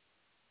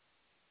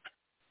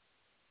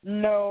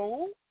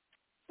 No,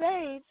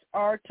 saints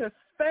are to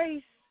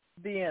face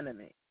the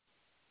enemy.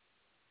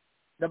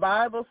 The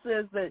Bible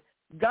says that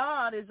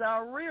God is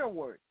our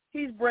rearward.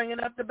 He's bringing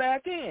up the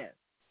back end.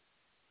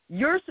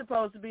 You're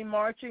supposed to be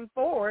marching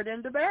forward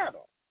into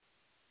battle.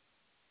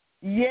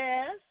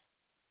 Yes,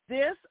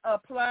 this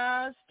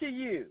applies to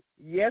you.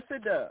 Yes,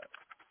 it does.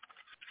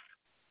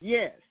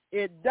 Yes,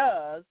 it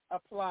does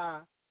apply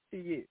to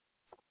you.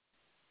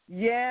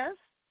 Yes,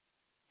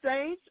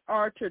 saints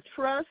are to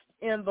trust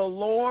in the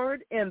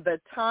Lord in the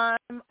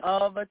time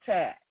of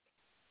attack.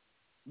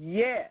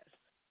 Yes,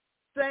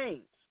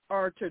 saints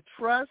are to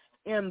trust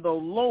in the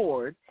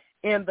Lord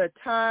in the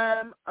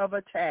time of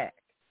attack.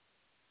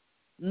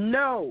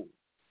 No,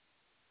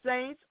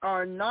 saints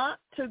are not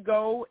to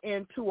go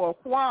into a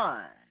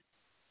whine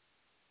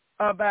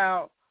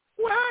about,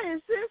 why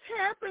is this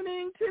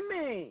happening to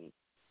me?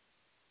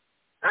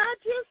 I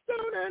just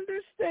don't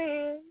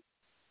understand.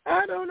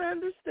 I don't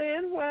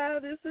understand why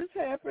this is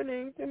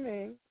happening to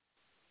me.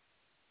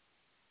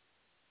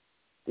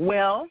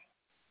 Well,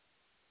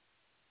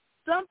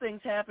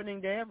 something's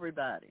happening to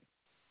everybody,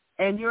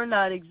 and you're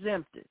not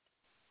exempted.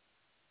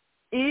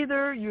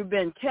 Either you've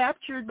been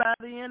captured by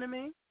the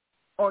enemy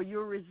or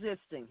you're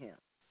resisting him.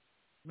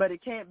 But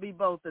it can't be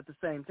both at the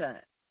same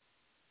time.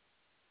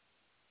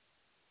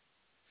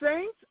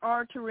 Saints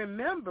are to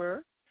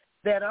remember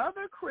that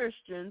other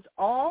Christians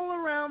all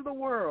around the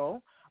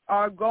world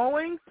are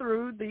going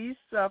through these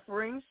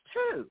sufferings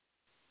too.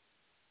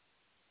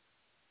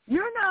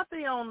 You're not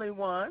the only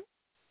one.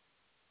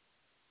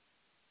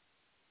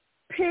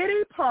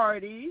 Pity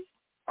parties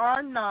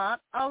are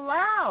not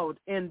allowed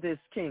in this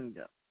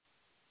kingdom.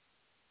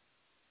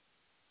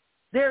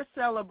 They're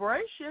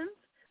celebrations,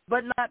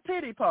 but not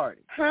pity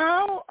parties.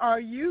 How are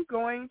you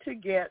going to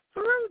get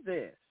through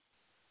this?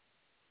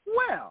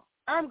 Well,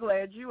 I'm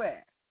glad you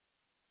asked.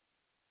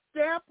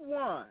 Step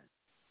 1,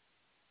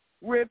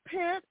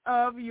 repent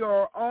of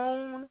your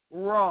own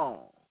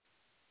wrong.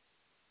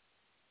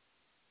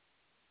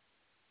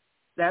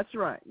 That's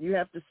right. You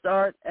have to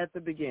start at the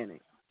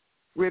beginning.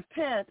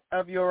 Repent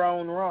of your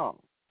own wrong.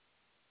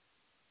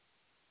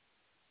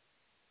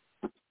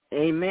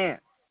 Amen.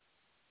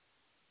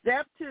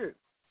 Step 2.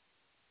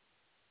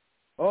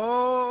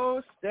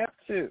 Step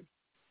 2.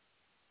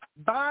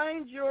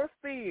 Bind your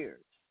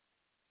fears.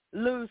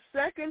 Lose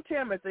 2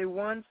 Timothy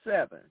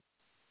 1:7.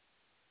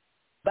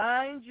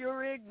 Bind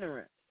your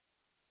ignorance.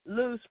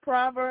 Lose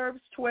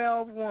Proverbs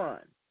 12:1.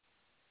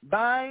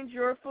 Bind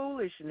your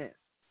foolishness.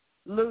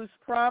 Lose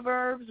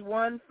Proverbs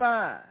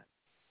 1:5.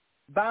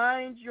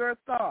 Bind your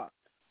thoughts.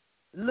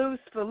 Loose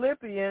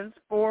Philippians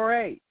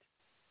 4:8.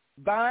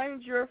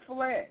 Bind your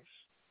flesh.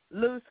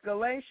 Loose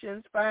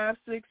Galatians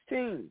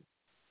 5:16.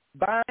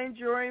 Bind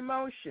your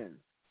emotions.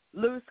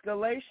 Loose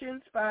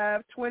Galatians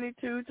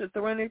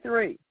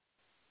 5:22-23.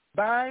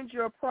 Bind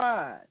your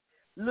pride.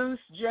 Loose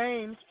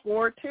James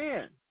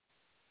 4:10.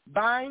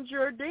 Bind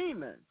your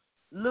demons.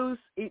 Loose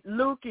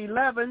Luke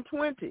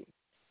 11:20.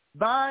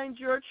 Bind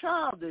your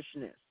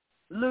childishness.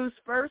 Loose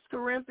 1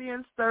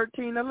 Corinthians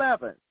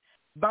 13:11.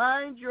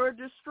 Bind your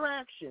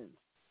distractions.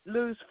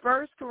 Loose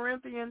 1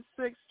 Corinthians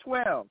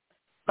 6:12.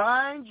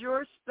 Bind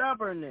your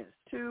stubbornness.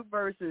 2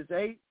 verses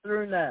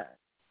 8-9.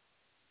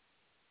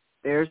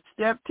 There's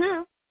step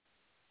 2.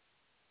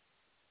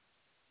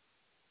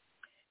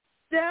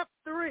 Step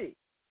 3,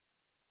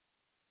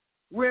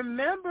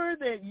 remember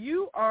that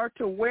you are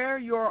to wear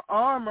your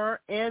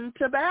armor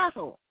into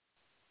battle.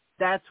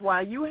 That's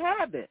why you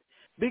have it,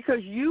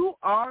 because you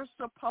are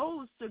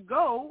supposed to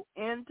go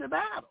into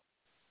battle.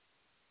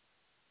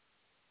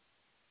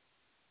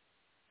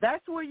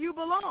 That's where you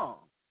belong,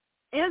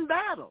 in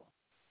battle.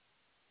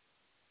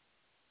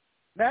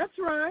 That's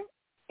right,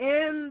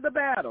 in the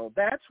battle.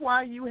 That's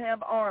why you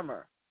have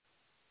armor.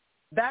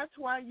 That's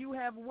why you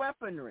have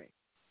weaponry.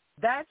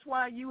 That's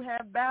why you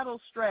have battle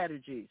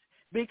strategies,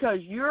 because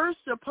you're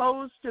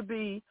supposed to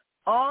be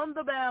on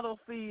the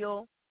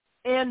battlefield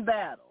in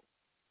battle.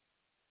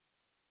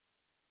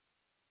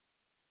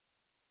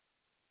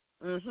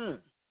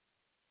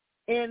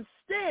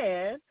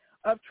 Instead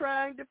of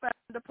trying to find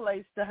a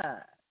place to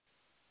hide.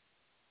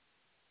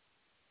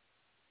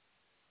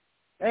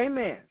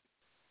 Amen.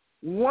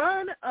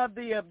 One of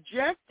the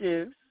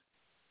objectives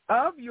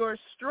of your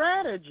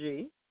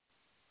strategy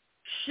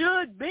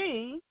should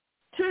be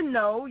to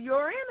know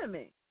your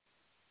enemy.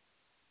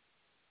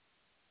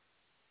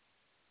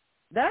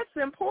 That's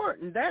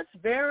important. That's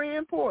very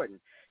important.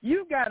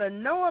 You've got to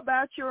know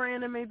about your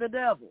enemy, the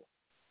devil.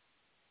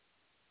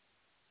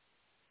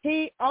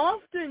 He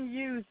often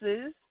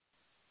uses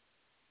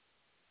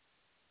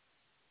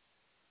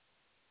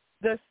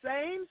the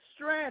same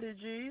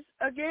strategies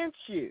against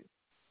you.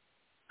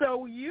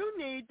 So you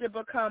need to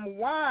become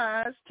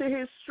wise to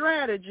his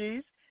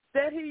strategies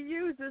that he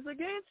uses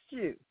against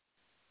you.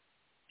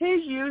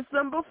 He's used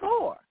them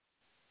before.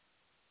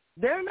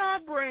 They're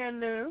not brand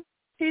new.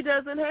 He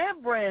doesn't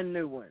have brand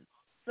new ones.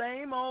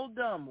 Same old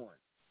dumb ones.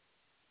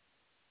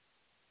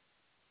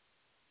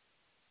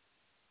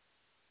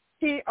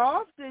 He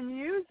often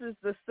uses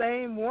the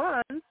same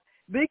ones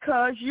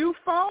because you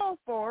fall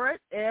for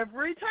it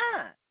every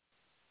time.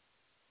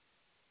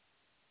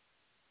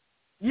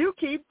 You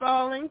keep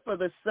falling for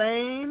the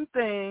same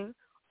thing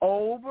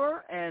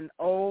over and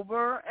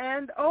over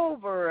and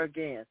over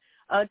again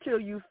until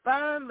you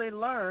finally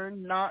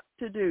learn not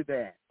to do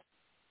that.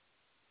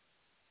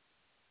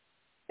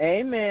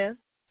 Amen.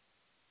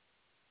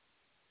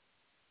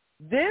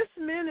 This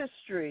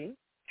ministry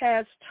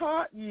has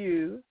taught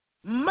you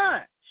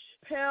much.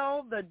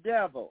 Tell the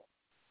devil,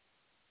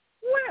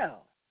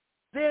 well,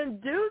 then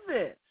do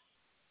this.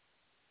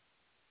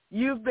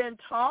 You've been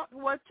taught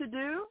what to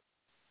do.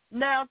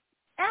 Now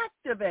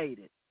activate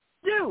it.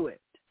 Do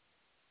it.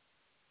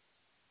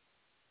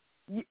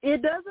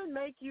 It doesn't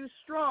make you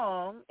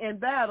strong in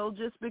battle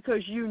just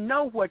because you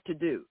know what to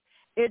do.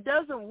 It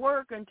doesn't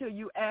work until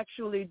you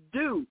actually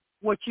do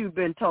what you've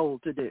been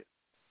told to do.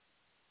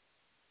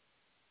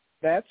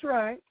 That's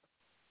right.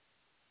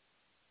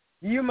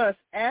 You must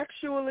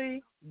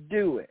actually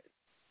do it.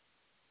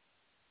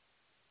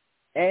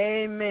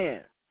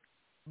 Amen.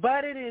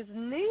 But it is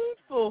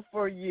needful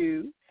for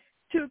you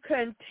to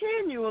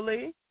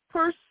continually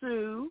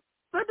pursue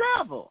the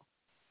devil.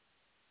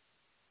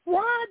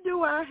 Why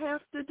do I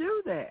have to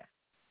do that?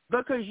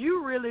 Because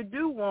you really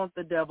do want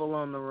the devil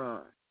on the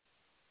run.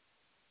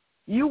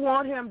 You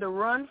want him to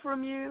run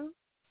from you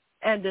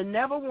and to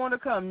never want to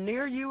come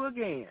near you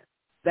again.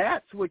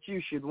 That's what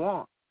you should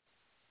want.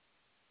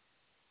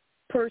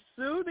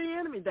 Pursue the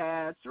enemy.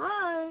 That's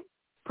right.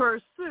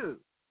 Pursue.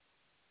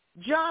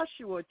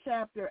 Joshua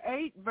chapter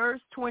 8,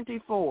 verse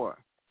 24.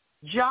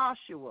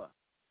 Joshua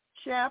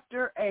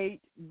chapter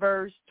 8,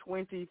 verse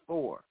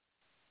 24.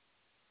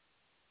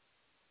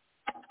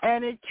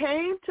 And it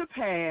came to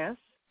pass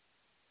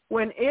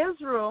when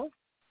Israel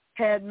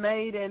had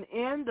made an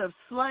end of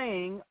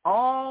slaying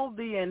all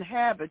the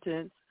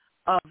inhabitants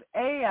of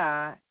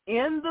Ai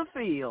in the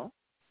field.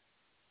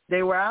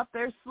 They were out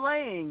there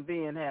slaying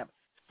the inhabitants.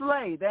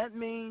 Slay, that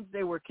means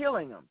they were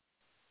killing them.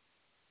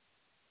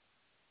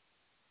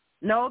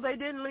 No, they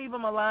didn't leave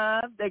them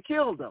alive. They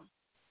killed them.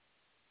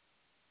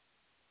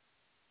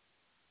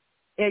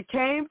 It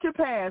came to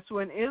pass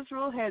when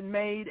Israel had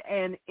made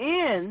an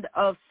end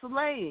of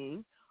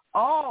slaying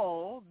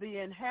all the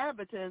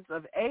inhabitants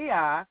of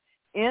Ai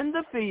in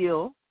the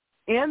field,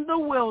 in the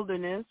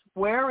wilderness,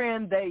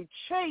 wherein they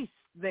chased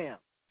them.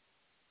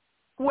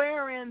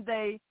 Wherein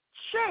they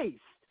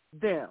chased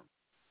them.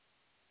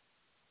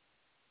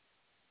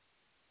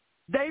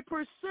 They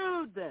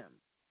pursued them.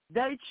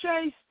 They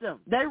chased them.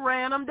 They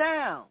ran them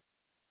down.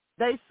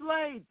 They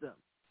slayed them.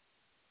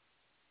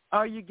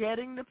 Are you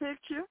getting the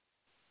picture?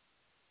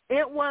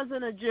 It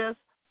wasn't a just,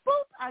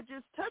 boop, I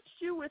just touched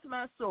you with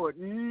my sword.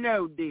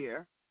 No,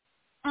 dear.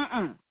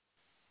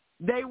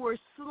 They were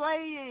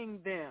slaying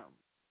them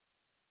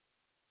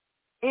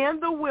in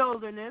the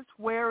wilderness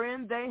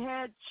wherein they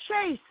had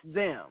chased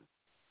them.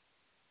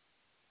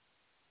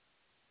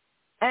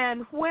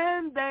 And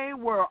when they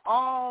were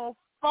all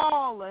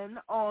fallen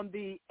on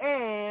the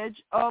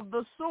edge of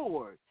the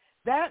sword,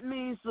 that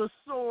means the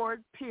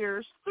sword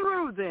pierced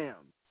through them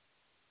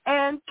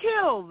and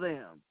killed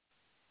them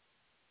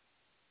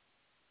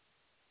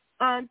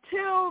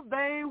until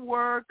they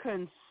were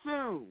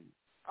consumed.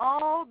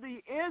 All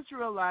the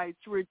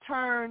Israelites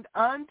returned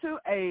unto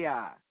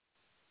Ai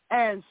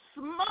and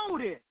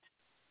smote it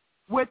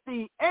with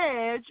the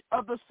edge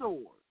of the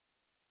sword.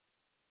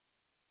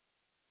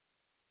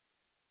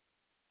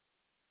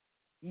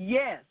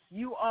 yes,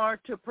 you are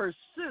to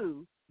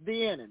pursue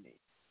the enemy.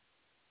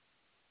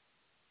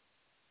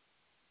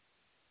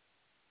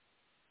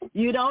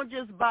 You don't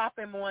just bop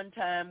him one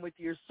time with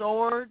your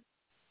sword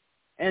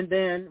and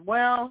then,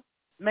 well,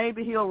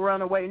 maybe he'll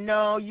run away.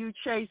 No, you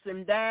chase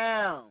him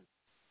down.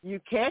 You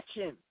catch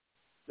him.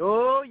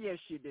 Oh, yes,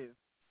 you do.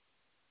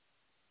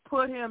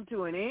 Put him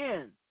to an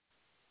end.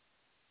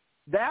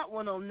 That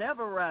one will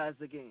never rise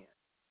again.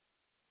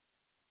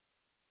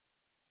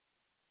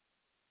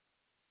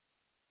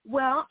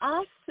 Well,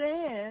 I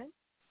said,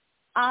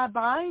 I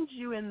bind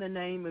you in the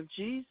name of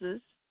Jesus.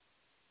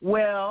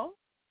 Well,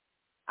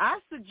 I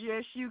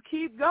suggest you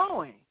keep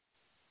going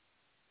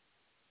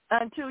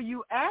until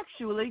you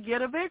actually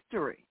get a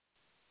victory.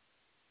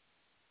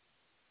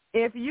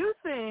 If you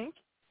think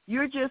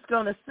you're just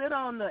going to sit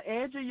on the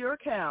edge of your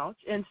couch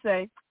and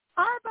say,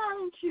 I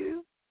bind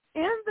you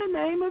in the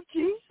name of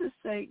Jesus,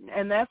 Satan,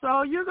 and that's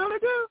all you're going to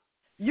do,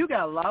 you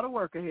got a lot of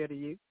work ahead of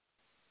you.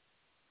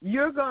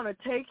 You're going to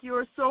take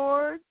your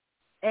sword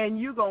and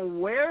you're going to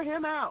wear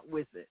him out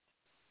with it.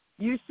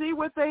 You see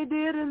what they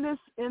did in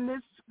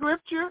this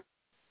scripture?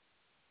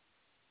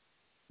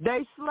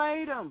 They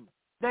slayed him.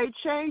 They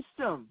chased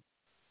him.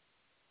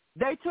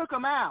 They took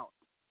him out.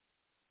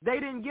 They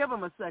didn't give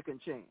him a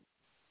second chance.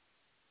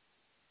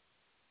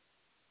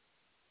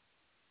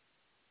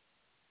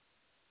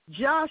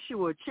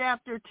 Joshua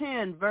chapter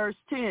 10, verse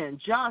 10.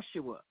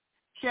 Joshua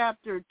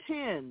chapter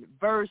 10,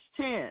 verse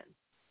 10.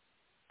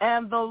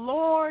 And the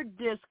Lord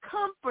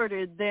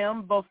discomforted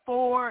them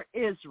before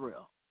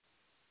Israel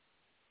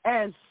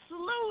and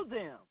slew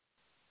them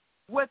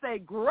with a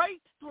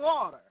great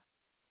slaughter.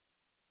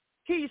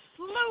 He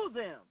slew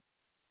them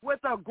with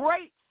a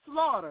great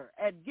slaughter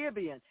at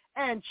Gibeon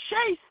and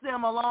chased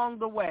them along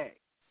the way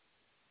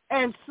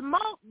and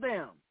smote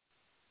them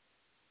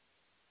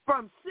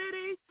from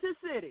city to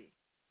city.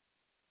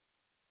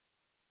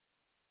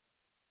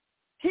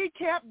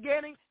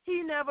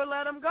 He never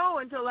let them go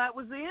until that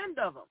was the end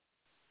of them.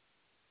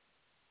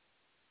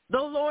 The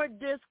Lord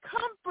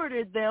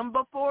discomforted them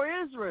before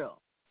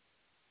Israel.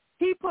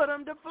 He put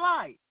them to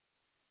flight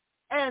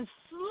and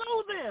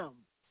slew them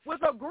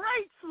with a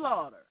great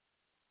slaughter.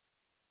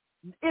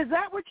 Is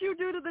that what you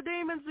do to the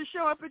demons to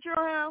show up at your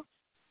house?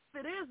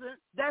 If it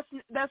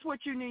isn't, that's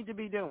what you need to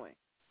be doing.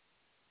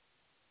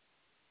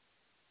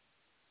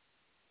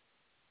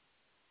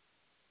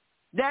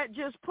 That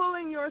just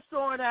pulling your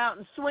sword out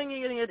and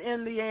swinging it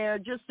in the air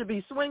just to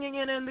be swinging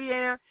it in the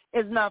air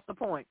is not the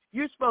point.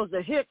 You're supposed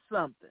to hit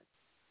something.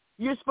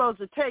 You're supposed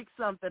to take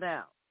something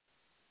out.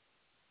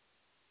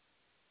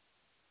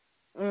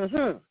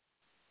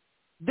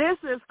 This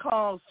is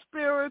called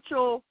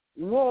spiritual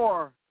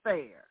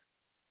warfare.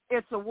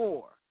 It's a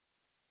war.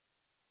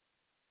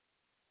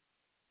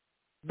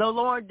 The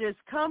Lord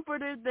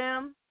discomforted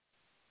them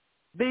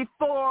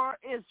before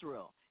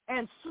Israel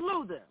and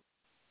slew them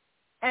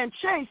and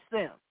chased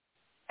them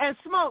and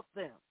smote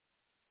them.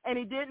 And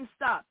he didn't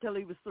stop till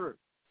he was through.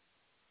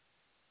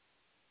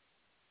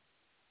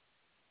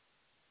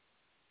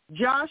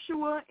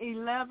 Joshua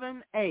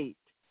 11:8.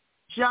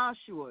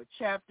 Joshua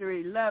chapter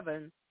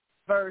 11,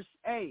 verse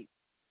 8.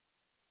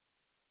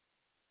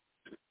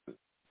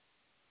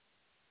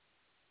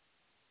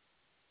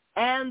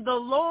 And the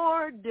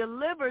Lord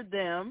delivered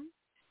them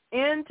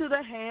into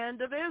the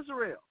hand of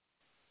Israel,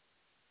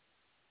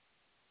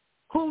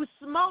 who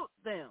smote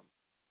them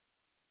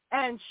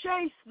and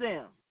chased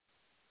them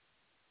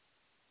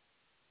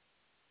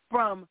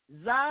from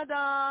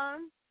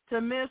Zidon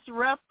to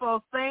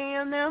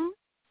Misrephothainim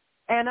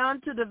and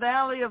unto the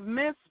valley of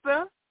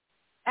Mizpah,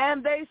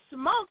 and they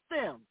smote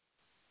them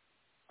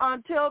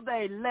until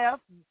they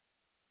left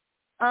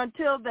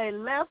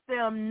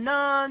them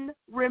none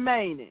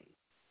remaining.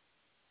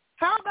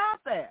 How about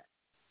that?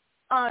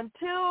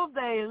 Until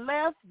they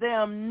left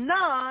them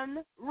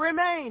none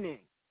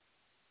remaining.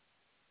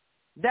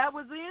 That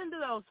was the end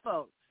of those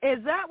folks.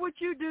 Is that what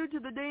you do to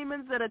the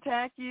demons that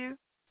attack you?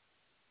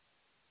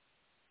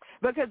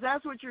 Because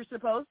that's what you're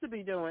supposed to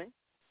be doing.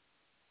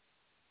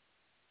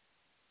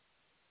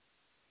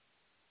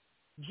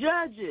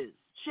 Judges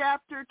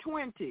chapter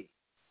 20.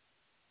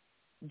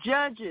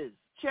 Judges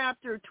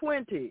chapter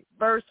 20,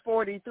 verse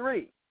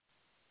 43.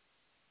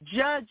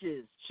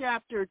 Judges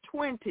chapter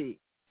 20,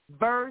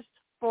 verse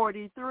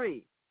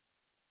 43.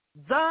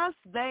 Thus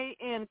they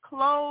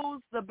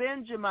enclosed the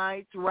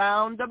Benjamites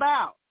round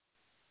about.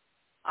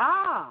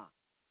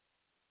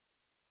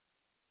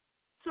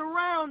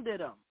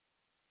 Surrounded them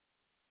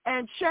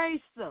and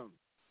chased them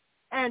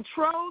and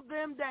trode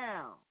them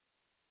down.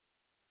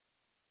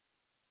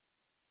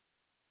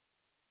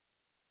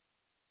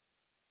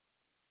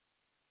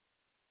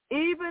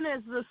 Even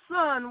as the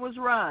sun was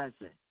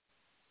rising.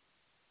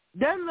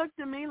 Doesn't look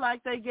to me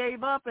like they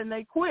gave up and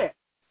they quit.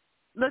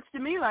 Looks to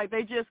me like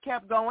they just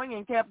kept going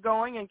and kept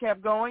going and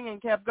kept going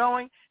and kept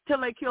going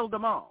till they killed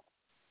them all.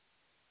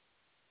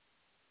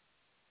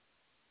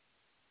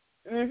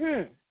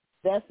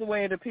 That's the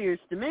way it appears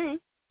to me.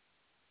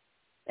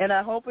 And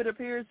I hope it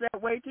appears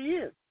that way to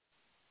you.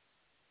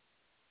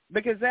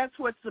 Because that's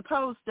what's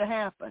supposed to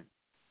happen.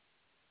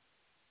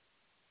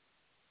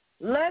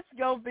 Let's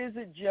go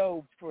visit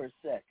Job for a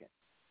second.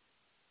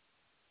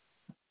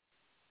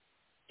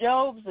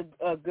 Job's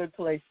a good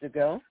place to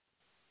go.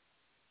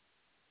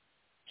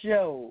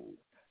 Job.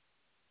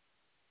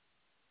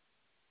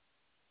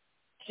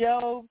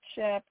 Job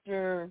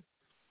chapter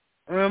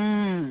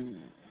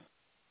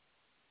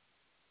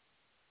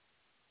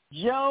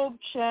Job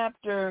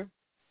chapter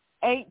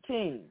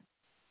 18.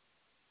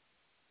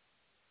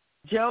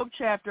 Job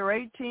chapter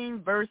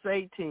 18, verse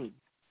 18.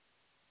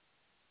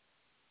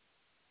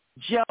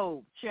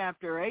 Job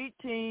chapter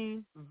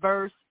 18,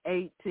 verse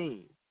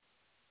 18.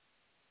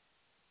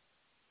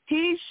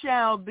 He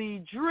shall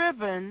be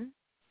driven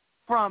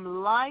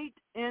from light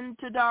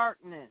into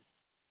darkness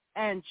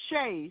and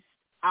chased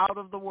out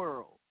of the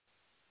world.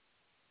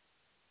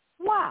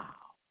 Wow.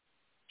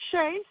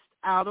 Chased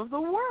out of the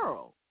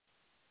world.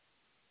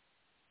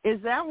 Is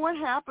that what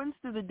happens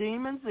to the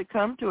demons that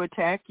come to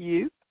attack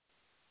you?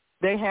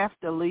 They have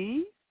to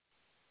leave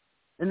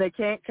and they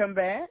can't come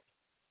back?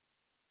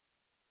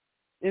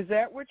 Is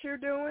that what you're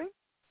doing?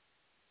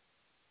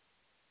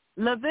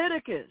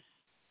 Leviticus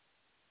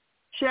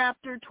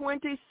chapter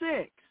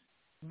 26,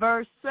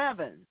 verse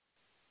 7.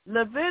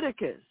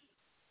 Leviticus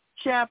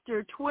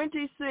chapter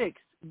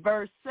 26,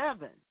 verse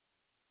 7.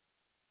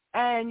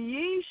 And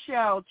ye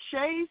shall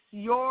chase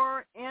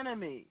your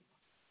enemies,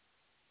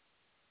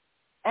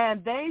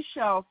 and they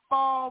shall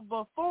fall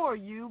before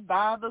you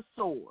by the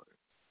sword.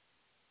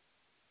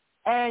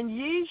 And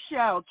ye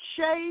shall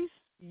chase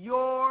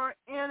your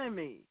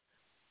enemies,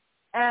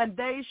 and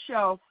they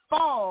shall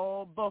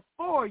fall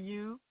before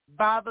you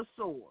by the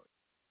sword.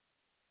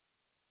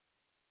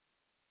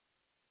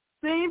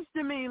 Seems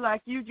to me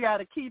like you got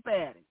to keep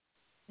at it.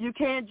 You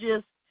can't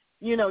just,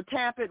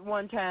 tap it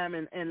one time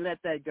and let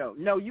that go.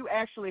 No, you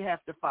actually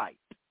have to fight.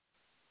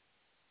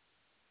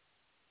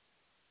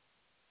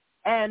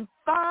 And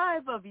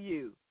 5 of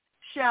you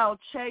shall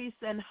chase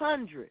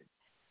 100,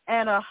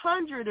 and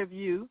 100 of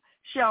you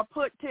shall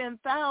put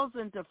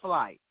 10,000 to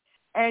flight,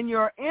 and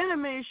your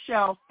enemies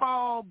shall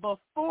fall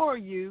before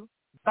you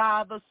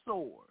by the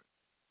sword.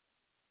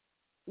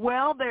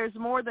 Well, there's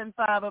more than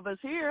 5 of us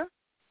here.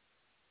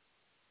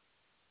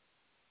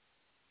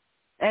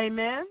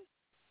 Amen.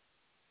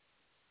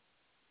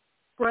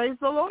 Praise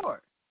the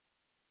Lord.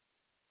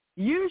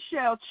 You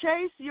shall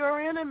chase your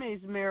enemies,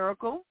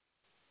 Miracle.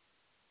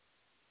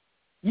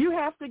 You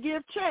have to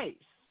give chase.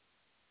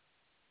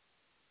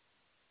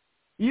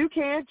 You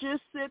can't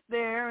just sit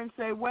there and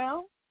say,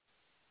 well,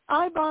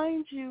 I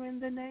bind you in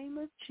the name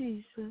of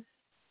Jesus,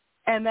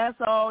 and that's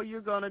all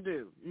you're going to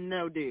do.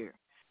 No, dear.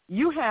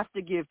 You have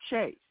to give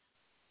chase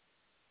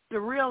to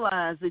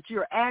realize that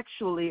you're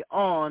actually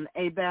on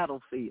a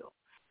battlefield.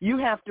 You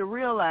have to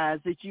realize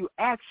that you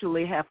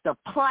actually have to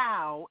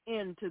plow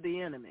into the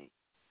enemy.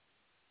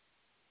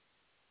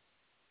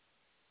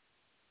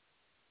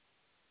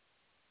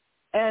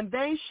 And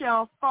they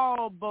shall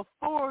fall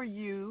before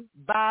you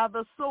by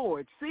the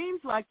sword.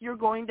 Seems like you're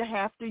going to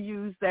have to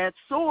use that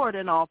sword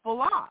an awful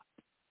lot.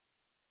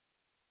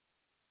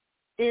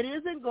 It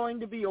isn't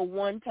going to be a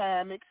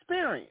one-time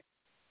experience.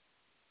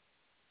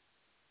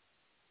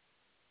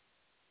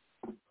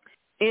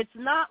 It's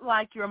not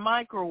like your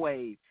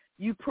microwave.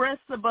 You press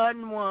the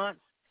button once,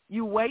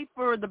 you wait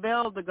for the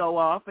bell to go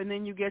off, and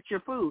then you get your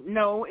food.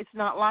 No, it's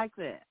not like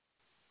that.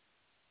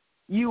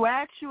 You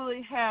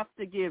actually have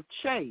to give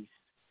chase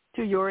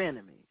to your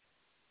enemies.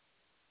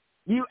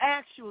 You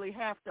actually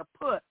have to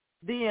put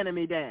the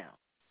enemy down.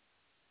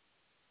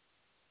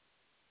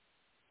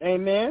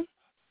 Amen?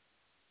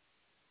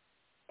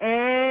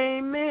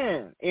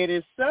 Amen. It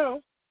is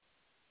so.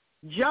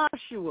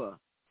 Joshua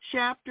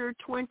chapter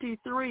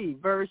 23,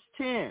 verse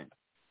 10.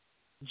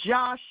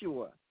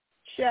 Joshua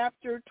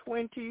chapter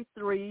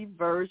 23,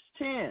 verse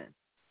 10.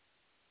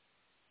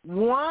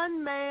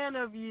 1 man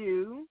of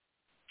you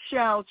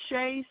shall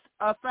chase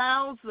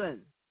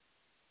 1,000.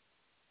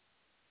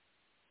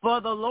 For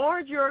the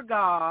Lord your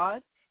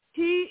God,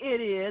 he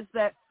it is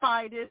that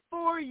fighteth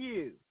for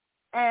you,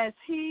 as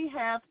he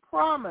hath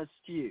promised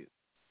you.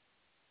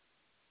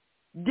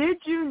 Did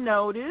you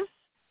notice?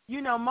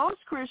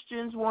 Most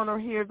Christians want to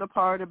hear the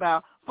part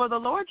about, for the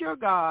Lord your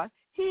God,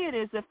 he it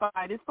is that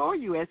fighteth for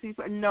you, as he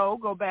said. No,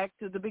 go back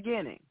to the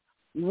beginning.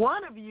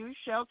 1 of you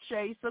shall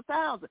chase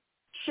 1,000.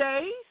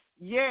 Chase?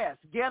 Yes,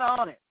 get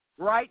on it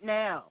right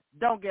now.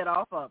 Don't get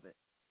off of it.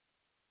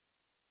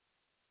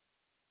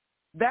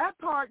 That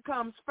part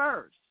comes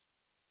first.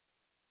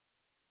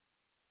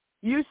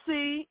 You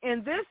see,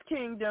 in this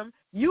kingdom,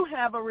 you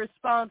have a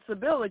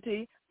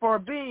responsibility for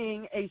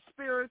being a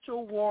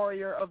spiritual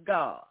warrior of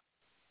God.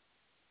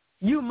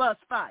 You must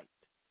fight.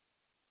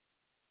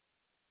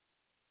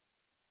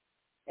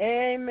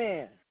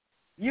 Amen.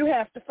 You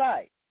have to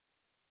fight.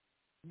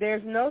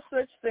 There's no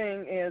such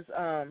thing as,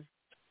 I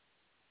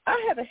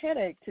have a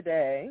headache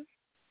today,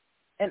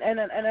 and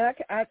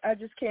I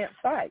just can't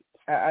fight.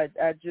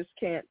 I just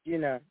can't,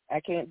 I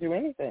can't do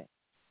anything.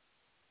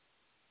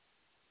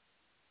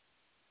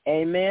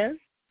 Amen.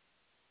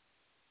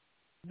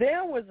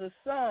 There was a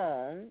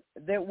song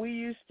that we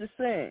used to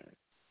sing,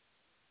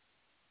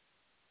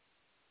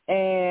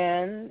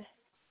 and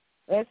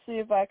Let's see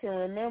if I can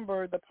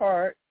remember the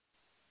part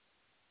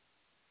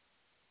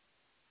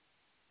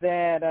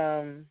that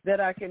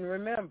I can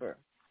remember.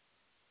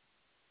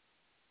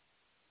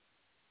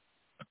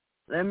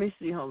 Let me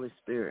see, Holy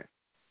Spirit.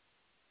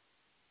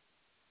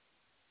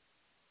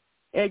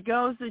 It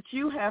goes that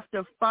you have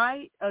to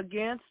fight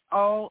against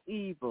all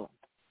evil.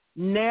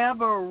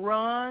 Never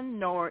run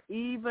nor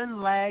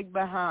even lag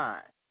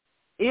behind.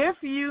 If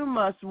you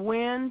must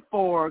win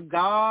for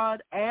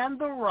God and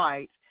the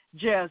right,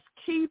 just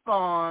keep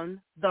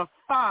on the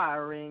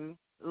firing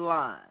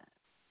line.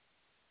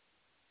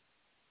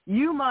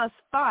 You must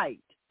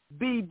fight,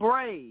 be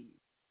brave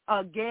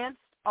against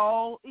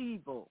all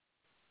evil.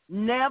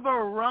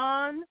 Never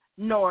run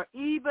nor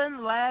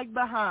even lag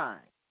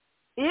behind.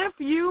 If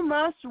you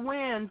must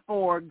win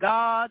for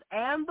God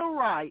and the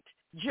right,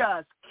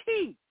 just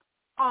keep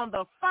on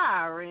the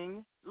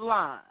firing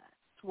line.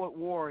 That's what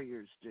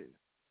warriors do.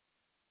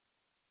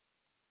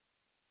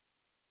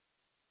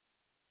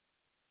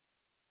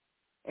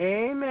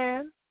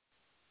 Amen.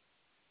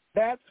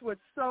 That's what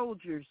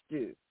soldiers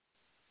do.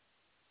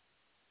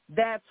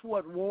 That's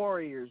what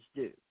warriors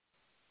do.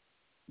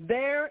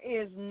 There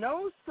is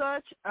no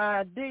such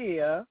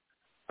idea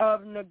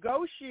of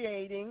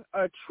negotiating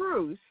a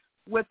truce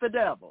with the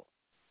devil.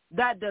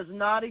 That does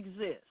not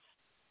exist.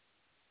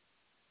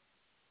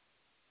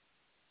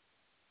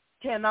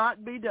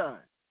 Cannot be done.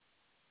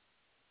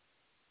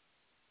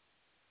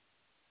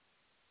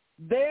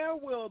 There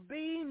will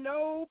be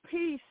no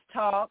peace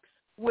talks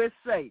with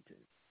Satan.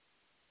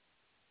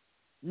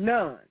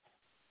 None.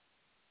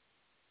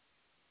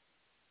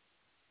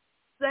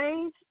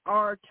 Saints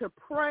are to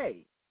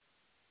pray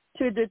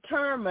to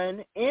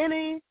determine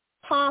any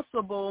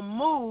possible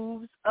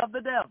moves of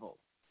the devil.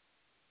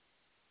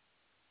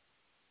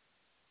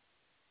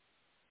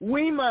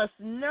 We must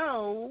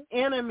know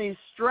enemy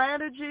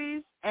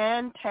strategies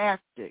and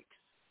tactics.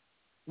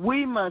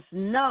 We must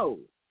know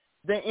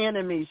the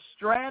enemy's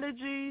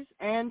strategies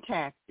and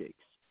tactics.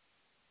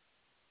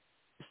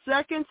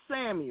 2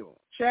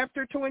 Samuel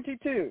chapter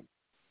 22.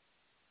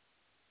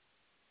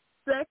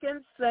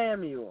 2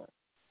 Samuel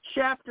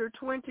chapter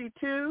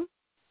 22,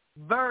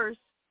 verse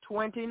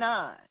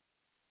 29.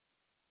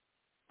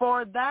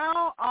 For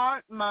thou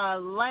art my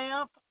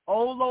lamp,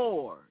 O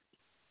Lord,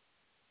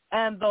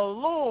 and the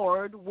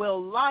Lord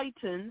will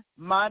lighten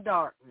my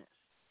darkness.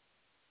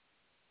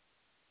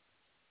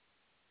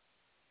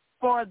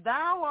 For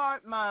thou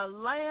art my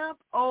lamp,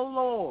 O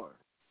Lord.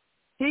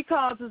 He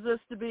causes us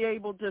to be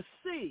able to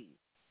see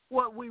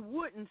what we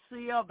wouldn't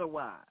see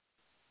otherwise.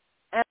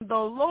 And the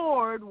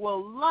Lord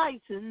will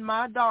lighten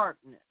my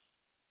darkness.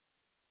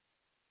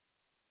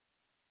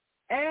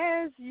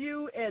 As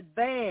you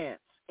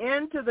advance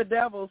into the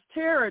devil's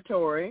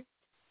territory,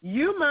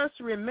 you must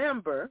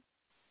remember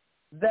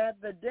that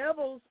the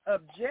devil's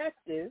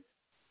objective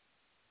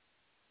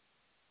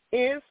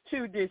is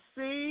to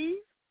deceive,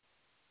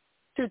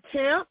 to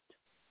tempt,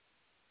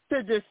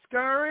 to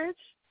discourage,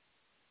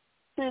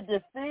 to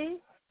defeat,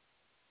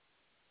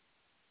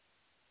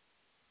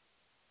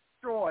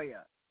 destroy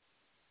us.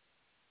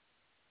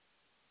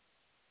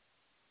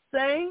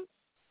 Saints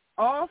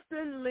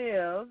often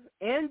live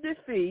in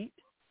defeat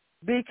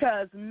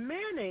because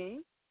many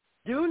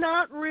do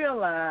not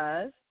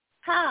realize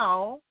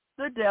how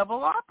the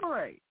devil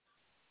operates.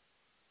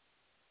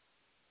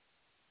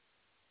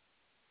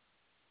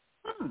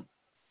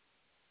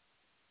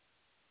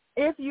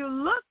 If you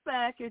look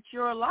back at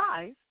your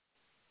life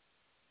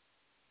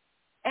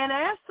and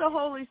ask the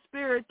Holy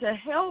Spirit to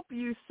help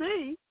you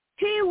see,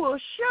 he will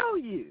show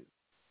you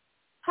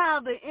how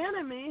the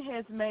enemy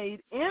has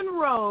made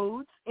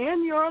inroads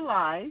in your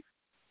life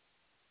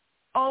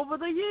over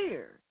the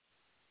years.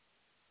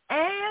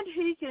 And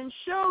he can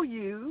show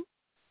you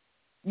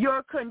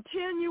your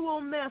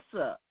continual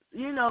mess-ups.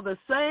 You know, the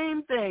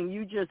same thing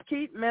you just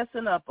keep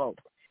messing up over.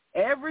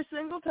 Every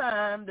single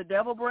time the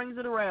devil brings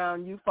it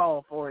around, you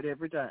fall for it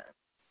every time.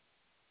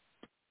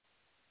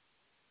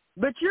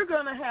 But you're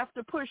going to have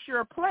to push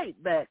your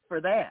plate back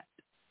for that.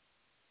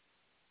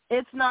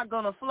 It's not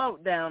going to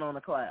float down on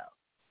a cloud.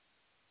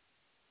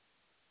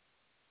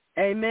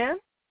 Amen?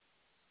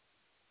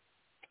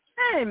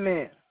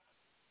 Amen.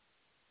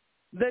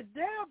 The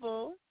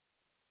devil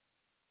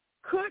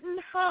couldn't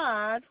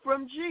hide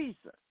from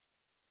Jesus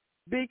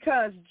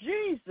because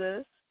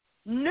Jesus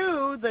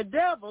knew the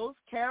devil's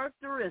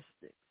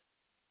characteristics.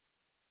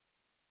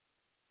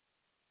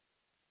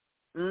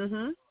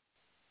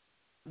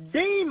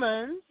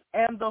 Demons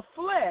and the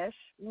flesh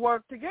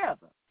work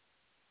together.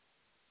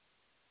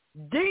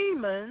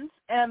 Demons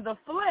and the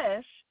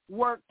flesh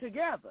work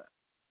together.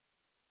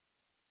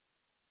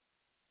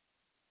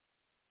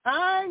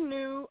 I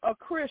knew a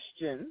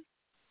Christian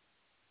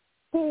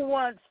who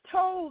once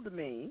told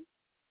me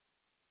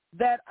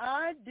that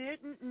I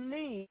didn't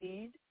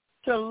need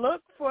to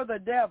look for the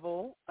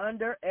devil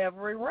under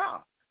every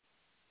rock.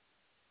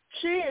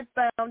 She had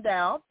found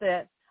out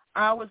that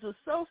I was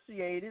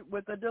associated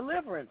with a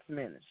deliverance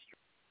ministry.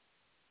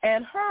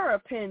 And her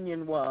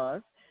opinion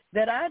was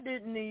that I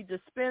didn't need to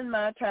spend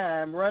my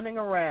time running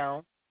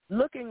around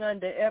looking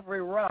under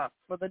every rock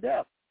for the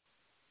devil.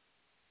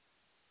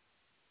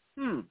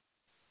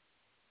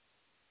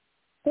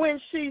 When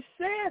she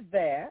said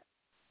that,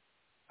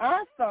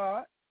 I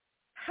thought,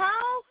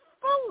 how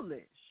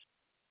foolish.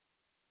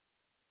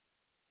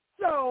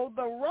 So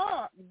the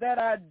rock that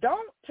I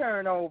don't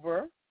turn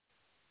over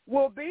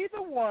will be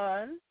the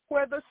one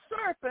where the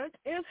serpent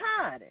is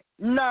hiding.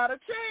 Not a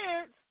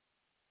chance.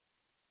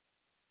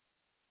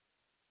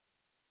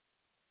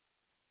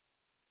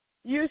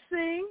 You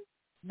see,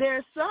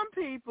 there's some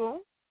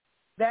people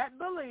that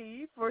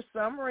believe for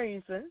some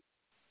reason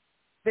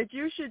that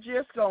you should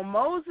just go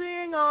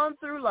moseying on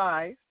through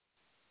life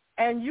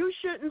and you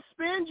shouldn't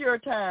spend your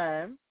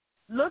time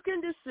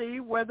looking to see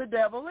where the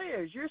devil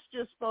is. You're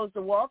just supposed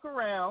to walk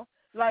around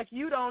like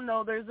you don't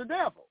know there's a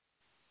devil.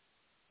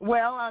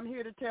 Well, I'm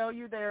here to tell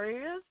you there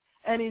is,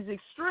 and he's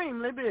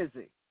extremely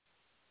busy.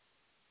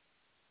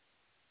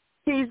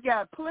 He's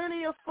got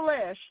plenty of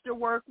flesh to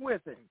work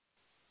with him.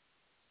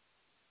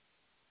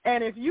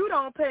 And if you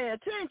don't pay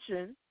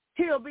attention,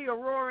 he'll be a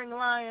roaring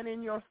lion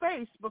in your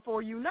face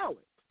before you know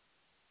it.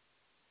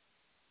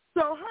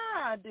 So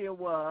her idea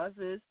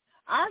is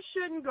I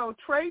shouldn't go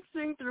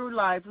traipsing through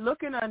life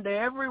looking under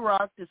every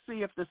rock to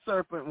see if the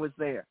serpent was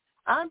there.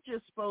 I'm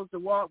just supposed to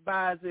walk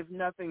by as if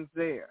nothing's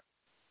there.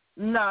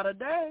 Not a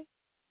day.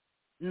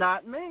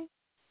 Not me.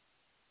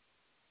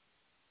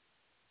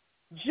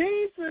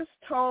 Jesus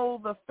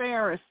told the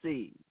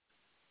Pharisees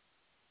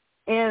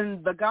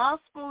in the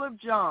Gospel of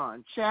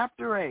John,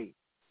 chapter 8,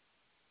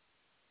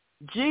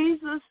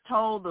 Jesus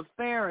told the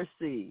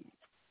Pharisees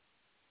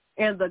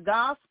in the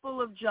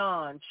Gospel of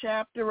John,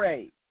 chapter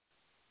 8,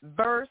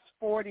 verse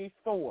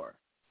 44,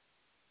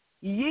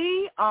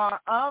 ye are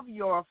of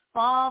your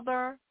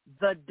father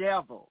the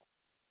devil,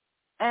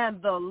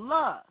 and the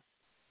lust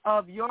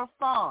of your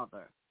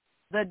father,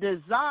 the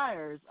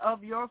desires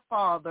of your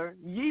father,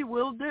 ye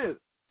will do.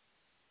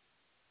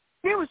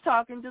 He was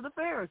talking to the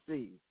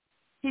Pharisees.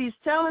 He's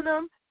telling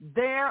them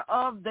they're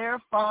of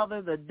their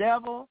father the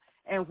devil,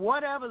 and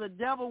whatever the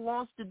devil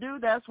wants to do,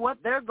 that's what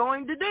they're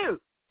going to do.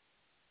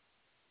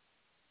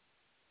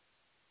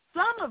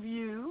 Some of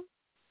you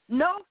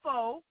know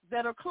folk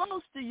that are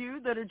close to you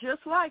that are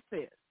just like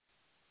this.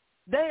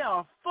 They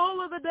are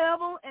full of the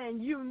devil,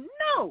 and you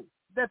know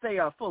that they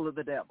are full of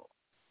the devil.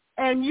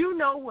 And you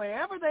know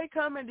wherever they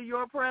come into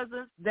your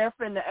presence, they're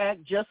finna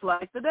act just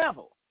like the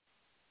devil.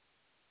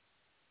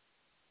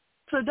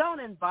 So don't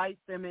invite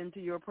them into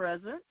your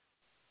presence.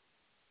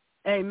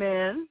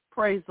 Amen.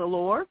 Praise the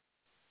Lord.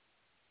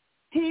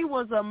 He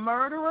was a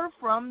murderer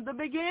from the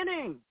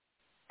beginning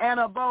and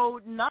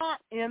abode not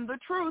in the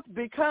truth,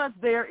 because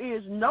there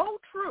is no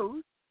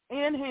truth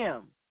in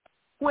him.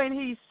 When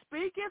he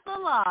speaketh a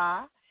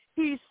lie,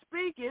 he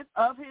speaketh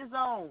of his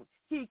own.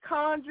 He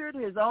conjured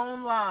his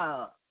own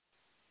lie up.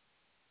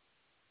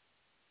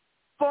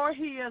 For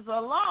he is a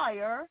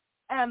liar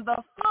and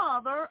the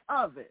father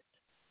of it.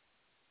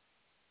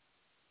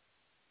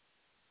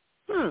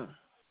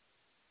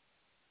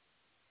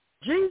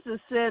 Jesus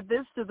said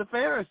this to the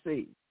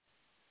Pharisees.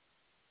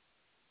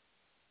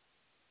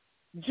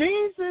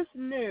 Jesus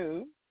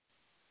knew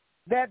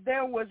that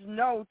there was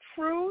no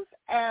truth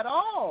at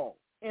all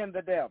in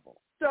the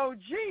devil. So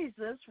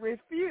Jesus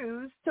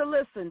refused to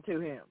listen to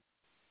him.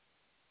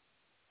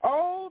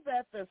 Oh,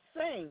 that the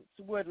saints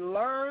would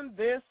learn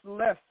this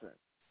lesson.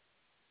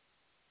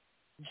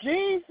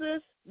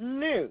 Jesus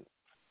knew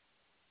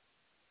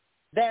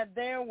that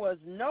there was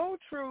no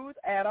truth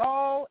at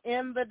all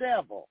in the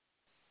devil.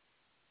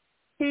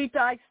 He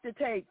likes to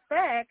take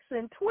facts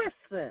and twist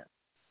them.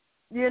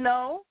 You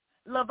know,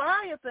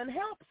 Leviathan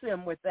helps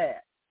him with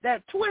that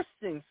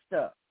twisting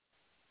stuff.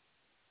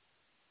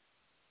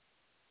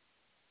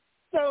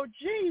 So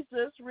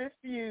Jesus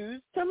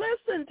refused to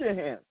listen to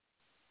him.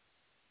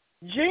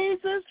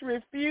 Jesus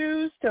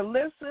refused to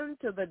listen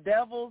to the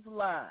devil's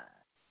lies.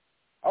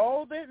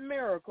 Oh, that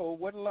Miracle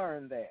would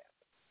learn that.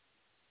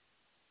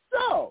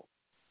 So,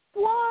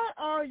 why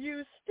are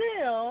you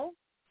still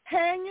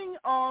hanging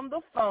on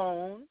the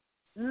phone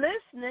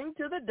listening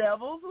to the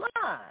devil's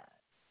lies?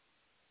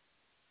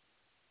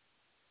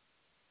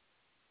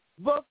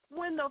 But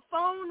when the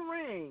phone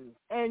rings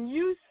and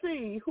you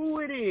see who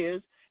it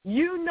is,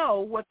 you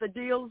know what the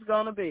deal's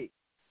going to be.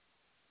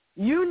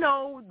 You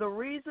know the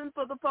reason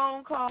for the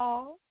phone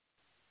call.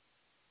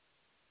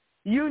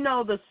 You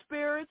know the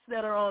spirits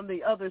that are on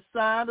the other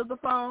side of the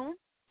phone.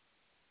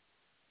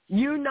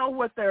 You know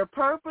what their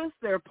purpose,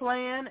 their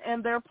plan,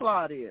 and their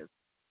plot is.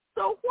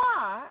 So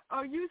why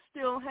are you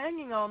still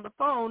hanging on the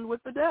phone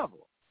with the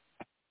devil?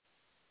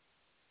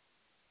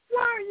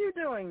 Why are you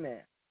doing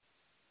that?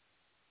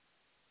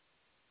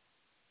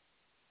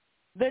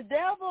 The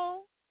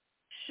devil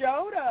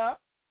showed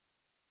up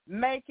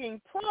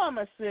making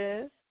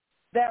promises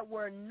that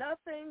were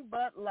nothing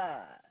but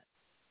lies.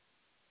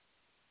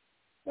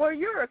 Well,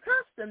 you're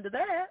accustomed to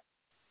that.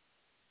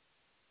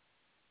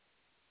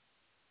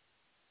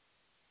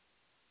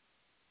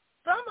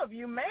 Some of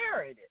you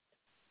married it.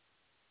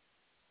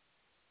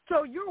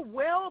 So you're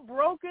well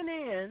broken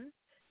in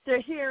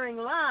to hearing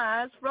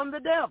lies from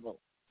the devil.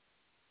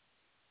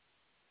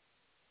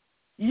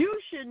 you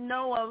should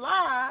know a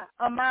lie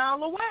a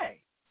mile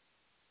away.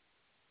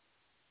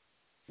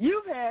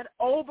 You've had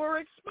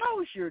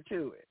overexposure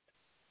to it.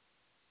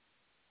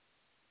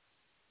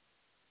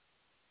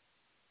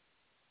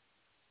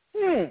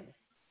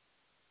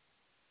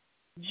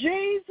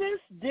 Jesus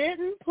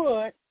didn't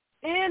put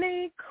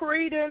any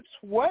credence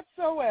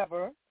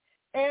whatsoever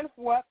in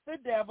what the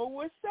devil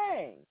was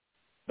saying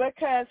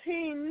because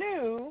he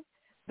knew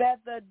that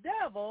the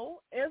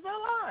devil is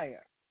a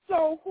liar.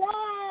 So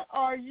why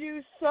are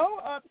you so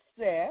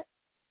upset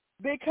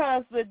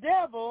because the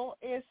devil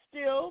is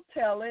still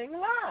telling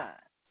lies?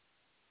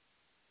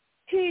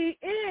 He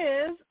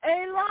is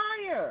a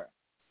liar.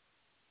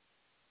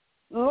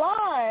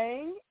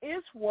 Lying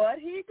is what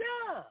he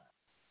does.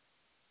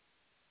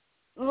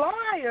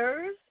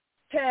 Liars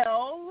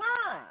tell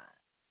lies.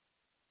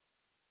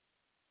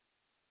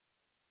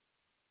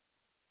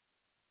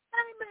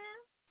 Amen.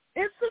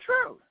 It's the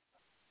truth.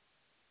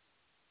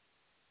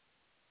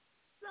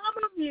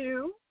 Some of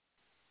you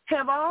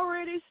have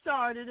already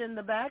started in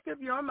the back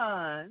of your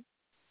mind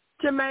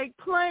to make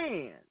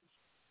plans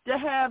to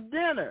have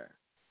dinner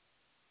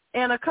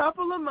in a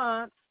couple of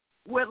months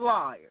with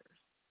liars.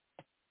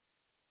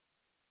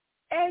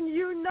 And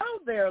you know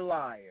they're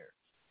liars.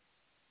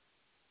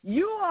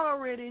 You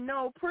already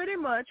know pretty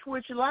much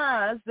which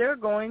lies they're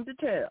going to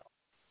tell.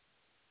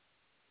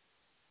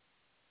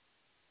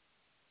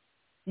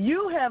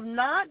 You have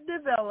not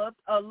developed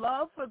a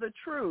love for the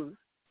truth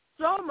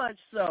so much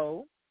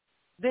so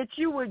that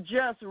you would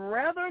just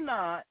rather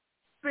not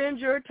spend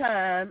your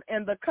time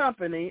in the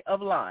company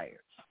of liars.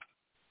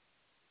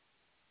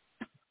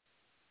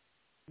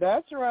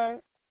 That's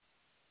right.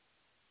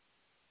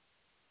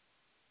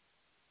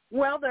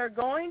 Well, they're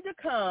going to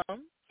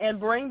come and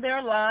bring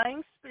their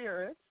lying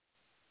spirits,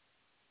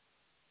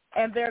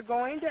 and they're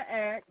going to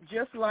act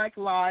just like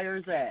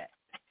liars act.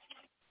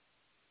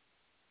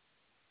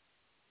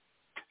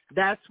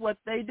 That's what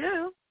they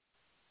do.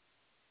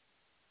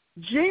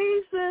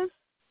 Jesus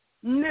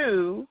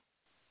knew.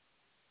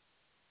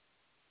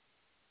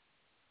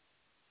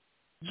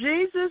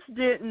 Jesus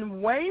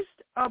didn't waste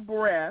a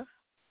breath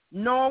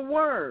nor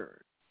word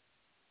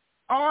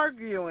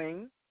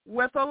arguing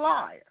with a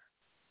liar.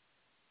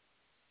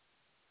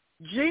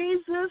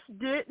 Jesus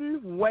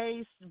didn't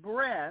waste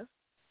breath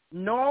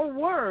nor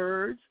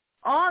words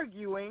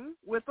arguing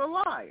with a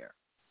liar,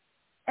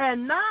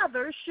 and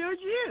neither should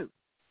you.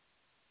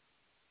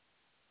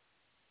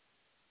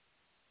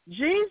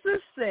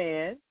 Jesus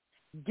said,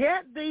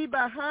 "Get thee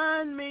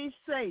behind me,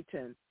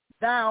 Satan,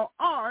 thou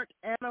art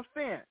an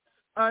offense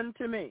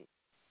unto me."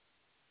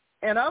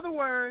 In other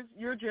words,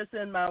 you're just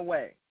in my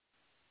way.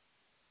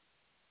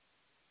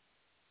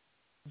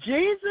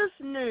 Jesus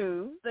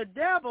knew the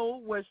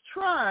devil was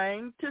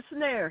trying to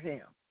snare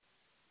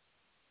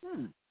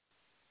him.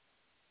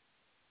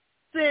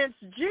 Since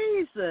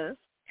Jesus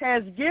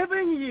has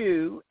given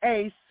you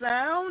a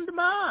sound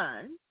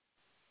mind,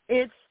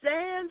 it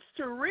stands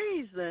to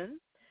reason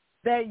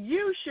that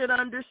you should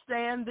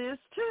understand this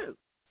too.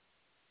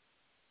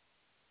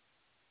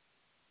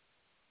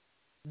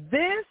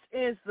 This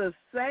is the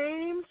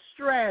same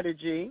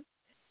strategy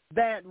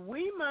that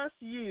we must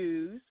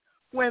use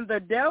when the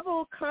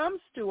devil comes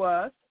to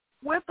us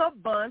with a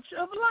bunch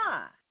of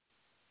lies.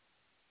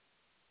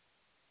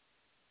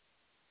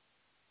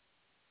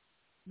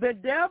 The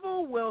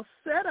devil will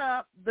set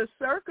up the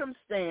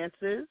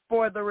circumstances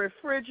for the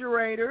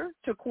refrigerator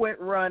to quit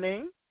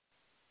running,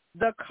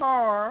 the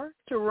car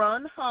to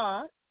run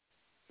hot,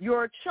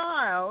 your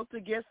child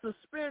to get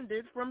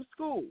suspended from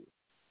school.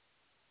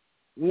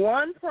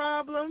 One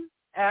problem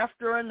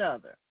after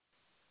another.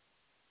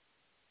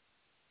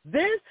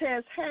 This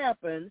has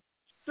happened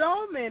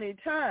so many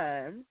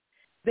times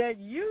that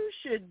you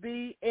should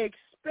be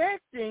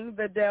expecting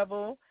the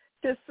devil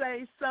to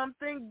say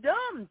something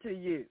dumb to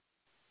you.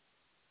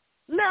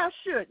 Now,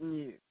 shouldn't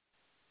you?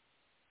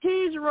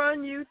 He's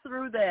run you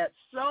through that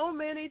so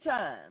many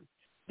times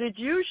that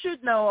you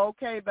should know,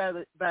 okay,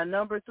 by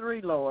number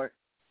 3, Lord,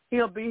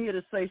 he'll be here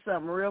to say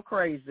something real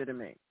crazy to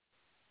me.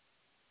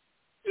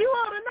 You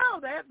ought to know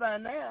that by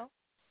now.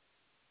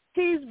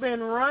 He's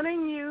been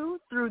running you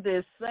through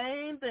this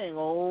same thing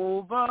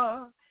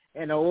over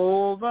and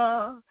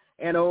over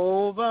and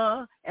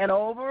over and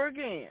over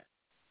again.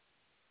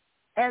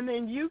 And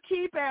then you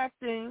keep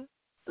acting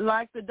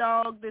like the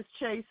dog that's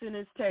chasing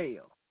his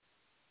tail.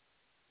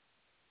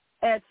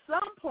 At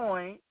some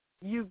point,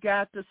 you've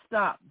got to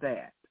stop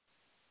that.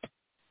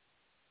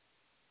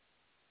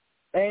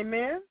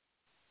 Amen?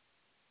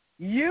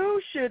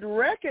 You should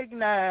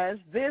recognize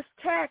this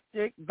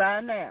tactic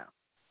by now.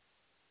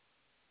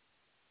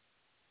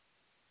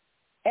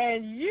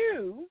 And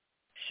you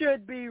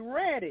should be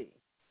ready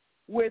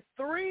with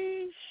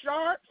 3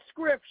 sharp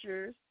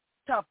scriptures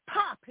to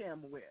pop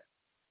him with.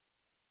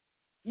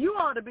 You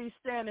ought to be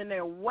standing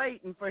there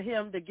waiting for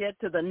him to get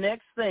to the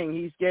next thing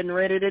he's getting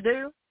ready to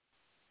do,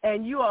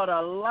 and you ought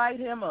to light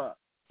him up.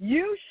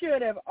 You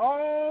should have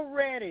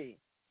already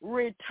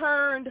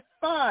returned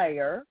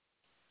fire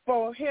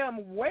for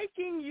him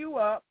waking you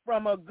up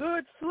from a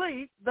good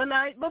sleep the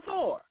night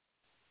before.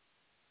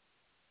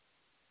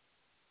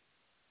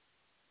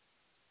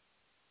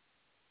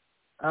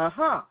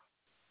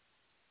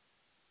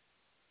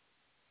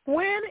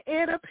 When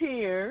it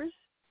appears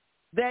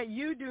that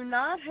you do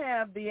not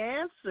have the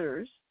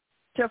answers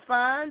to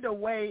find a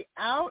way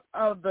out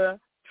of the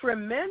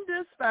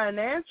tremendous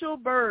financial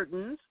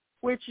burdens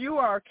which you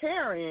are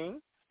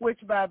carrying, which,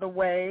 by the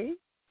way,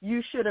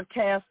 you should have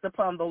cast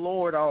upon the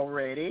Lord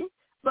already,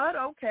 but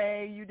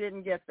okay, you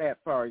didn't get that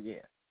far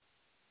yet.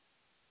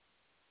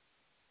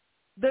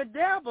 The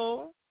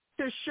devil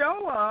to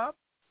show up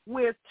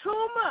with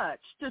too much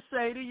to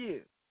say to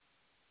you.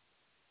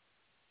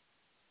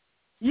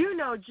 You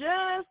know,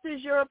 just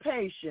as your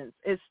patience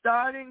is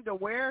starting to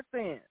wear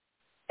thin,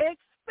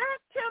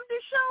 expect him to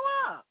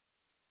show up.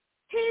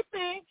 He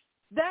thinks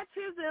that's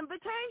his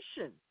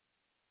invitation.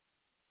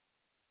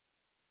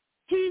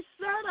 He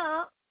set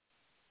up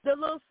the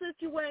little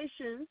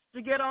situations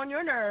to get on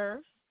your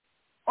nerves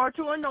or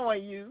to annoy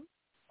you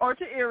or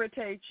to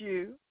irritate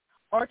you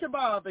or to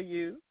bother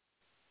you.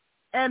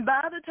 And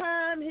by the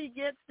time he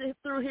gets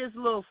through his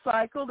little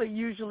cycle that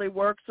usually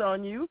works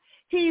on you,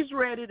 he's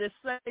ready to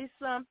say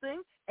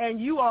something, and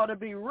you ought to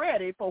be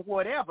ready for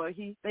whatever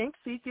he thinks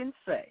he can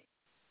say,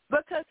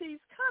 because he's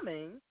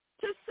coming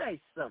to say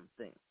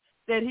something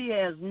that he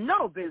has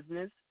no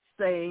business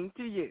saying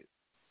to you.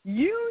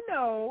 You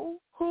know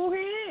who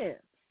he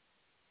is.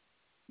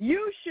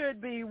 You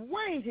should be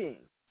waiting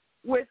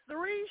with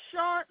 3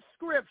 sharp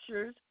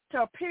scriptures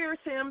to pierce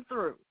him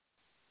through.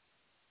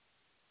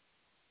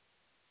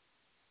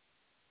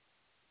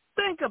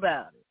 Think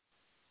about it.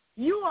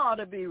 You ought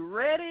to be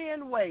ready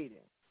and waiting.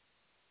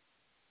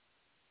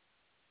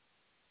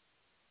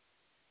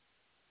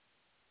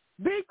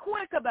 Be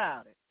quick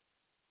about it.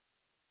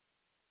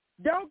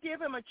 Don't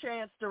give him a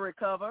chance to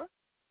recover.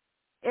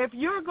 If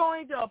you're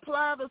going to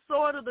apply the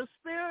sword of the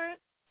Spirit,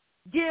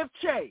 give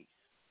chase.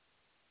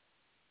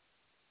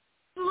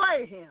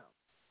 Slay him.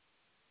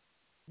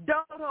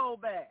 Don't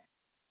hold back.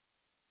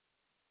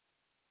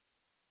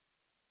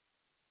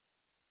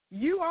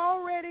 You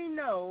already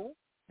know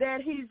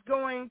that he's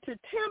going to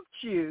tempt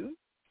you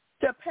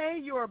to pay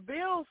your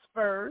bills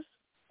first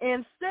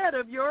instead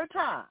of your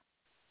tithe.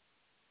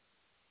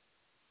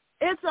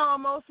 It's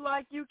almost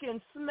like you can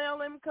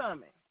smell him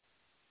coming.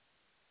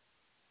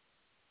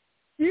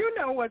 You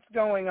know what's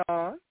going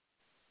on.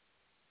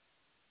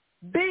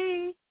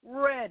 Be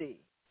ready.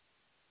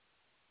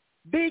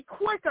 Be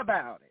quick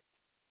about it.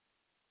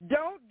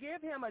 Don't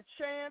give him a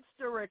chance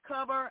to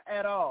recover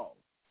at all.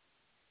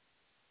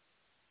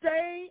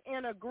 Stay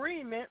in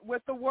agreement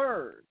with the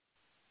word.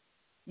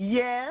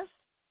 Yes,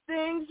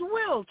 things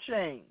will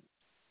change.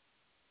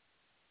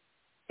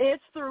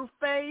 It's through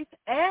faith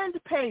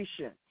and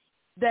patience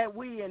that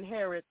we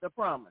inherit the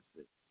promises.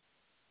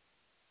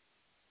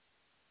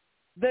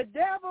 The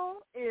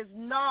devil is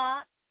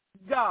not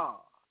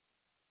God.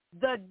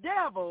 The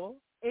devil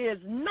is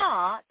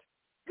not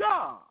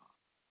God.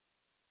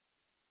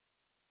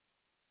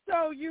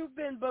 So you've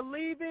been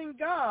believing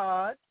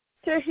God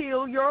to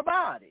heal your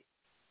body.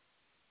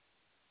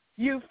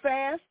 You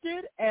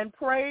fasted and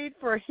prayed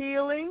for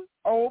healing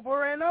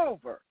over and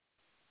over,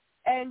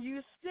 and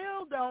you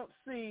still don't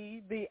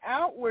see the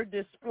outward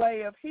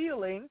display of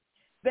healing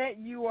that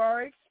you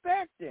are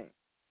expecting.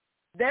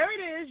 There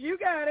it is. You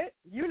got it.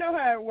 You know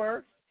how it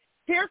works.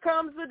 Here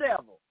comes the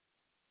devil.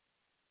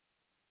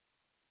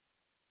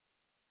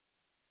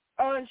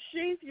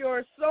 Unsheath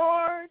your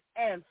sword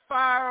and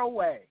fire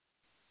away.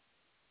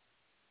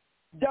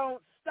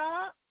 Don't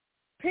stop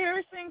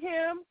piercing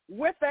him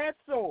with that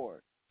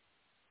sword.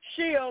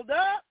 Shield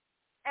up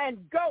and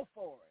go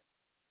for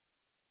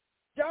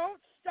it. Don't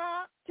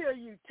stop till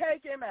you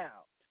take him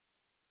out.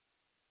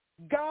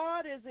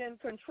 God is in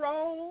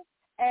control,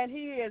 and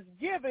he has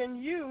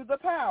given you the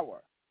power.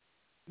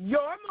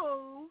 Your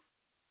move.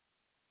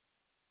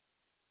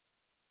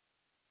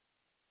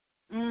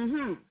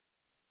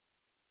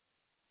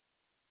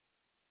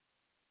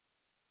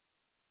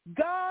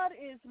 God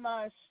is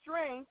my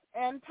strength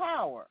and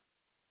power.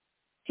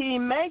 He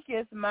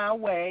maketh my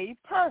way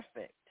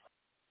perfect.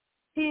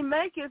 He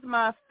maketh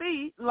my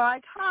feet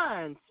like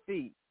hinds'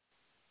 feet,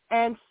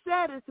 and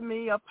setteth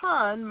me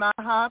upon my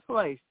high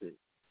places.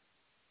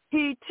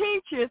 He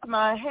teacheth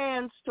my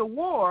hands to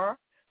war,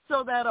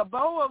 so that a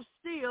bow of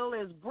steel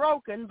is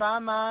broken by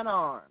mine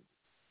arm.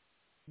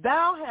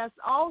 Thou hast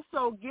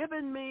also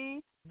given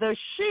me the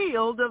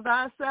shield of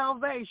thy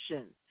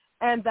salvation,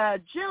 and thy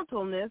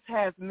gentleness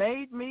hath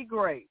made me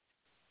great.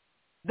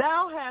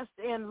 Thou hast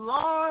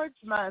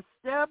enlarged my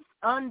steps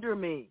under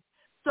me,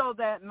 so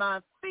that my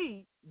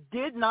feet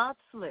did not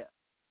slip.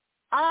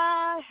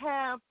 I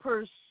have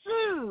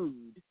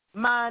pursued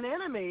mine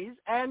enemies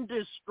and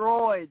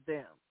destroyed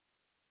them,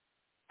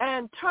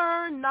 and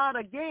turned not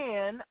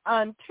again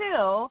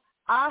until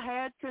I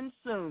had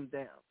consumed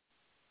them.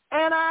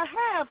 And I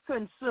have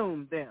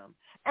consumed them,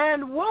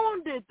 and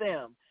wounded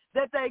them,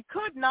 that they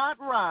could not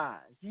rise.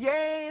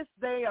 Yes,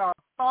 they are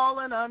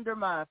fallen under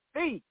my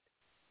feet.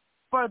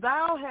 For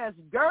thou hast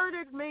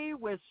girded me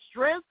with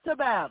strength to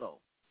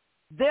battle.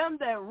 Them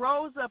that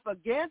rose up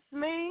against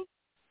me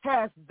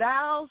hast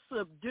thou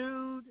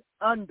subdued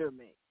under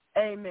me.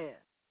 Amen.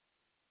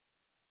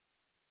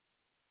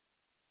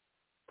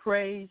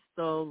 Praise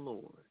the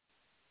Lord.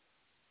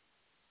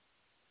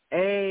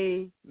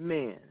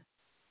 Amen.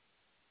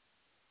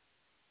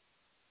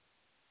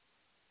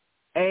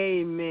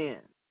 Amen.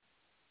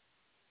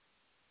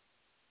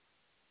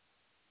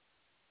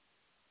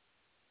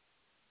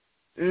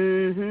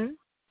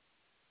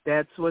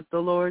 That's what the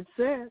Lord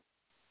said.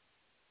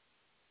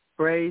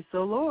 Praise the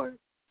Lord.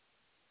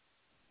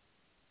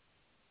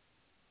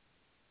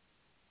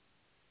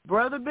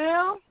 Brother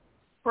Bill,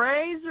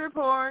 praise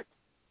report.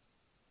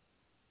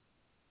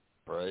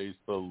 Praise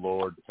the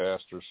Lord,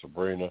 Pastor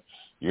Sabrina.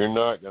 You're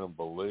not going to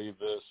believe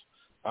this.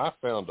 I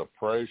found a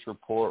praise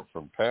report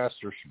from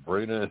Pastor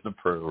Sabrina in the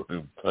prayer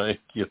room. Thank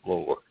you,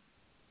 Lord.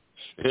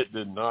 It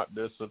did not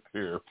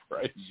disappear.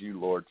 Praise you,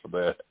 Lord, for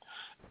that.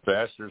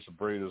 Pastor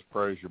Sabrina's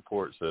praise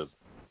report says,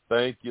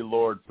 thank you,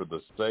 Lord, for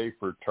the safe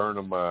return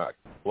of my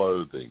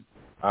clothing.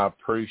 I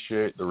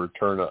appreciate the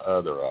return of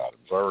other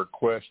items. I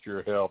request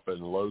your help in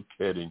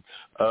locating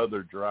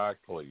other dry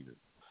cleaners.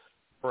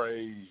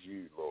 Praise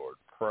you, Lord.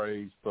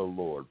 Praise the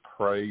Lord.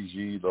 Praise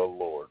ye the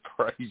Lord.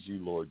 Praise you,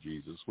 Lord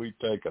Jesus. We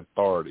take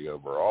authority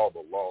over all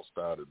the lost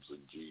items in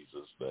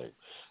Jesus' name.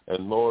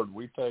 And, Lord,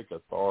 we take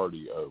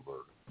authority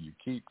over. You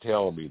keep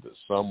telling me that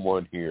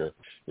someone here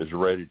is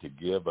ready to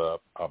give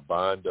up. I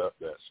bind up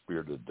that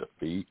spirit of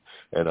defeat,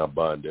 and I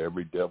bind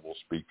every devil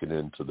speaking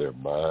into their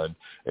mind.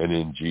 And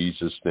in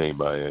Jesus'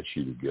 name, I ask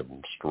you to give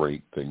them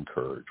strength and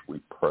courage.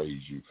 We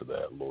praise you for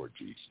that, Lord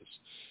Jesus.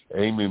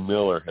 Amy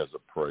Miller has a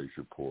praise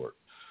report.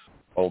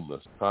 On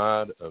the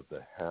side of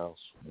the house,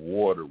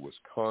 water was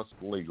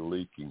constantly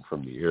leaking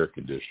from the air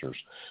conditioners,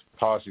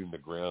 causing the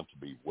ground to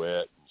be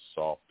wet and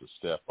soft to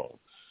step on.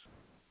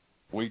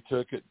 We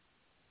took it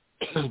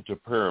to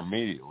prayer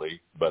immediately,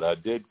 but I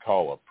did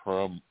call a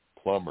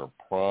plumber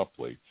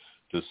promptly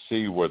to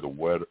see where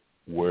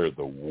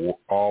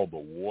all the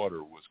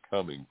water was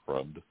coming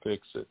from to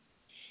fix it.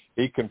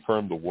 He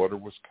confirmed the water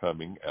was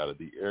coming out of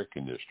the air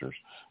conditioners,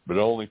 but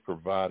only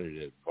provided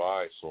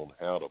advice on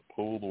how to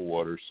pull the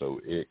water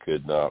so it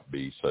could not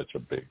be such a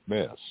big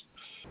mess.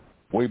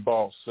 We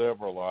bought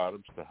several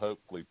items to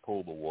hopefully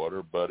pull the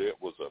water, but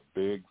it was a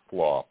big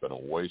flop and a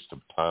waste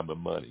of time and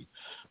money.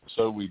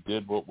 So we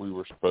did what we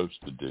were supposed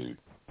to do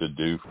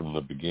from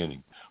the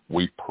beginning.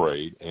 We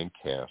prayed and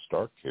cast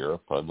our care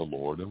upon the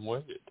Lord and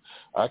waited.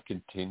 I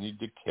continued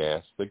to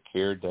cast the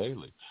care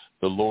daily.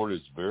 The Lord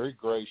is very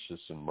gracious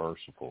and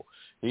merciful.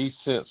 He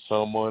sent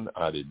someone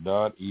I did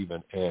not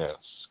even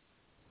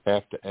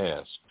have to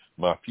ask.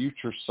 My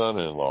future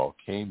son-in-law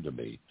came to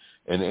me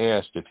and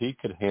asked if he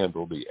could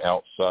handle the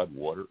outside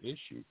water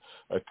issue.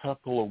 A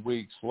couple of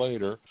weeks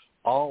later,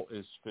 all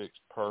is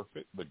fixed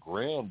perfect. The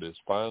ground is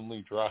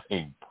finally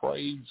drying.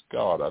 Praise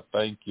God. I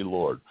thank you,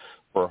 Lord,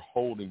 for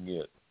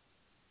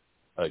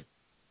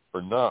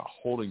not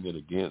holding it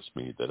against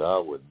me that I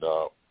would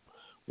not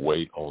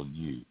wait on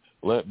you.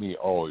 Let me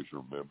always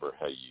remember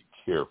how you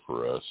care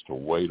for us to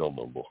wait on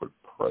the Lord.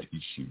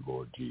 Praise you,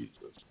 Lord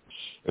Jesus.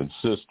 And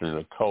Sister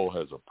Nicole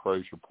has a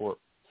praise report.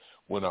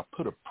 When I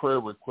put a prayer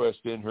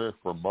request in her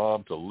for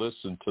Mom to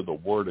listen to the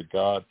Word of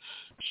God,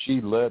 she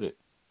let it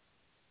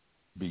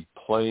be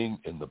playing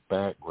in the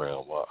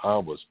background while I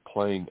was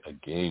playing a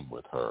game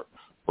with her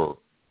for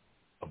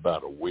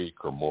about a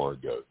week or more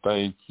ago.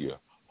 Thank you,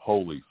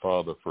 Holy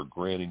Father, for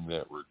granting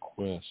that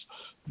request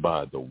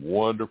by the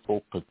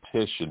wonderful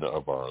petition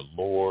of our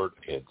Lord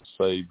and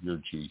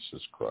Savior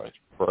Jesus Christ.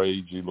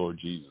 Praise you, Lord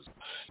Jesus.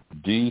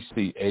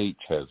 DCH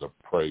has a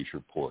praise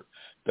report.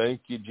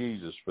 Thank you,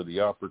 Jesus, for the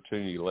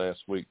opportunity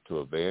last week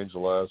to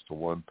evangelize to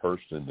one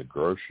person in the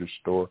grocery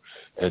store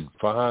and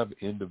 5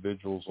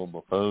 individuals on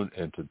the phone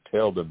and to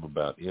tell them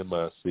about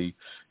MIC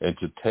and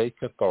to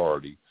take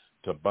authority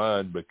to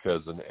bind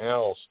because an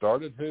owl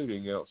started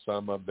hooting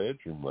outside my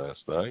bedroom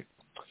last night.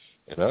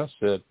 And I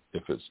said,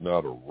 if it's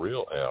not a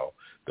real owl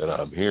that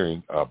I'm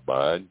hearing, I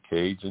bind,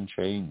 cage, and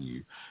chain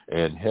you.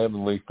 And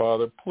Heavenly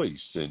Father, please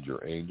send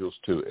your angels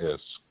to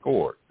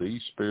escort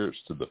these spirits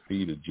to the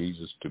feet of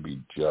Jesus to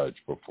be judged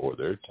before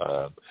their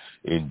time.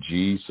 In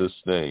Jesus'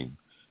 name,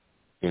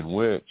 in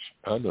which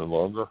I no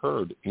longer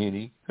heard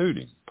any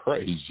hooting.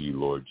 Praise you,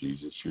 Lord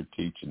Jesus. You're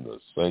teaching the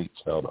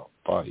saints how to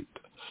fight.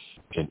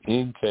 And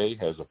NK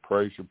has a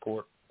praise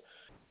report.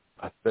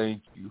 I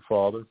thank you,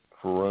 Father,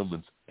 for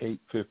Romans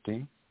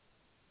 8:15.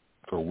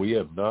 For we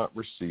have not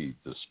received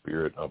the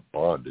spirit of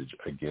bondage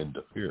again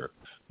to fear,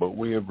 but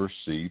we have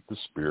received the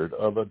spirit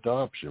of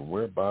adoption,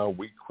 whereby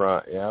we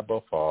cry, Abba,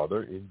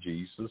 Father, in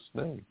Jesus'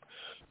 name.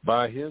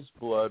 By his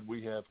blood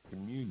we have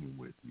communion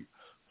with you.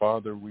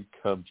 Father, we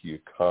come to you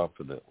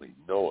confidently,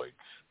 knowing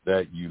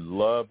that you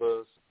love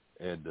us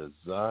and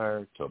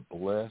desire to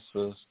bless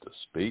us, to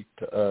speak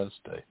to us,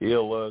 to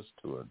heal us,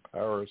 to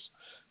empower us.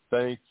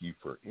 Thank you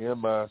for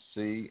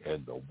MIC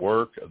and the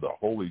work of the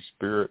Holy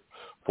Spirit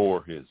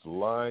for his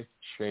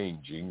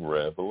life-changing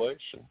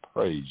revelation.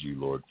 Praise you,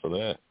 Lord, for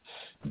that.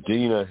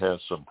 Dina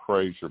has some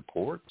praise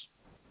reports.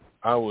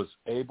 I was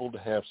able to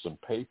have some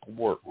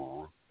paperwork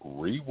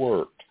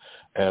reworked.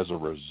 As a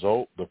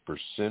result, the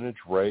percentage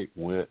rate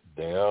went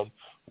down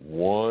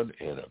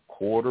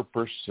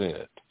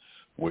 1.25%.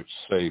 which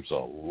saves a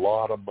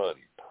lot of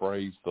money.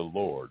 Praise the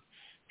Lord.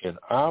 And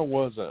I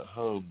wasn't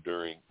home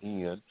during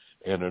Ian,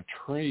 and a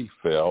tree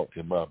fell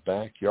in my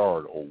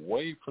backyard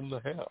away from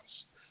the house.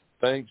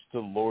 Thanks to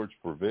the Lord's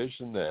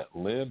provision, that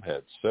limb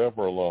had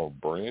several long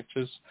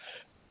branches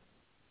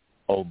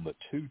on the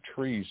 2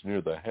 trees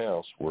near the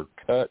house were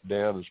cut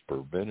down as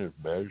preventive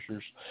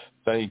measures.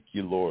 Thank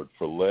you, Lord,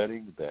 for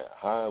letting that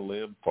high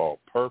limb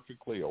fall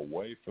perfectly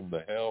away from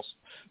the house.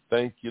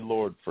 Thank you,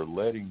 Lord, for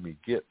letting me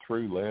get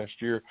through last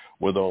year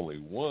with only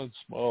one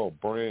small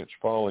branch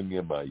falling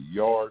in my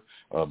yard.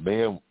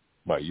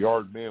 My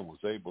yard man was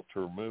able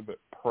to remove it.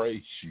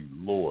 Praise you,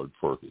 Lord,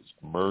 for his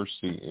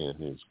mercy and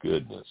his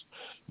goodness.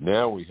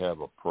 Now we have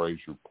a praise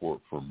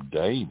report from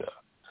Dana.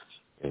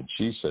 And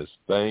she says,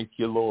 thank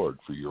you, Lord,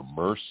 for your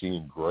mercy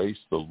and grace.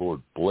 The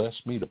Lord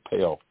blessed me to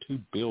pay off 2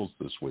 bills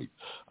this week.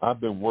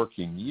 I've been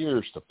working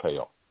years to pay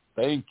off.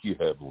 Thank you,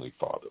 Heavenly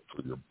Father,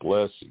 for your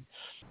blessing,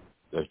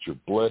 that you're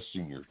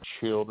blessing your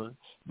children,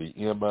 the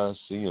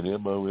MIC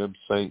and MOM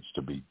saints,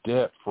 to be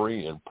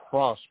debt-free and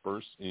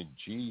prosperous in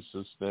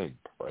Jesus' name.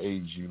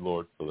 Praise you,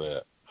 Lord, for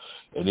that.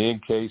 And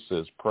NK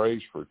says,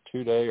 praise for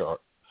 2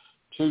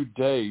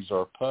 days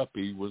our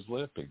puppy was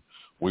limping.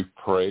 We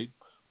prayed,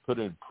 put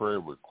in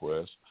prayer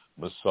requests,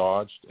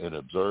 massaged and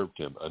observed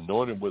him,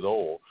 anointed with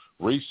oil,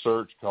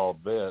 researched, called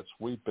vets.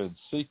 We've been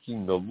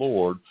seeking the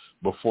Lord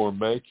before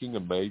making a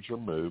major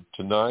move.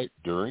 Tonight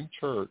during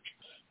church,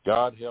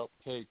 God helped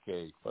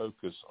KK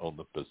focus on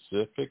the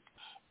Pacific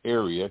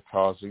area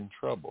causing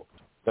trouble.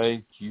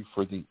 Thank you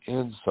for the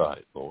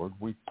insight, Lord.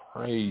 We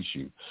praise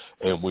you.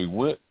 And we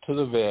went to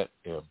the vet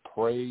and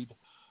prayed.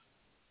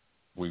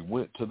 We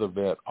went to the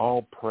vet,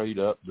 all prayed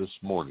up this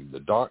morning. The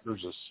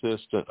doctor's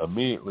assistant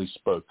immediately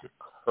spoke a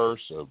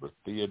curse over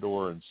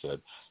Theodore and said,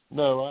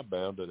 no, I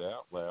bound it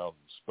out loud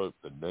and spoke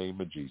the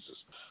name of Jesus.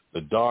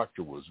 The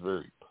doctor was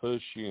very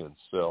pushy and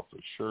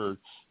self-assured,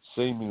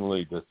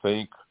 seemingly to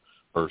think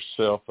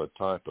herself a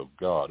type of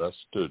God. I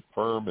stood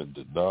firm and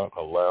did not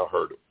allow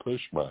her to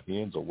push my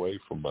hands away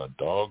from my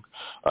dog.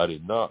 I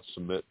did not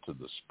submit to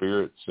the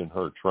spirits in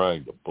her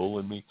trying to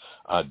bully me.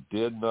 I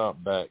did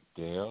not back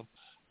down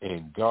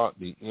and got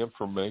the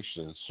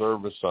information and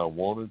service I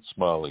wanted,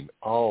 smiling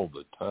all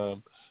the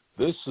time.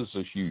 This is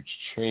a huge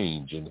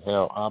change in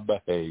how I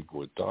behave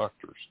with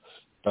doctors,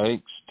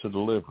 thanks to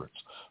deliverance.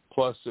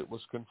 Plus, it was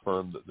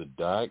confirmed that the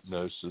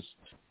diagnosis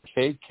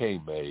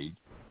KK made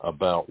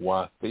about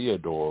why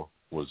Theodore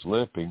was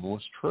limping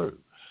was true.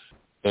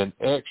 An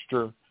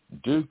extra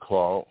dew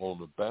claw on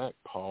the back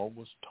paw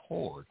was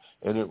torn,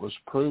 and it was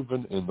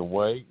proven in the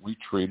way we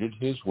treated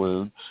his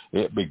wound,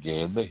 it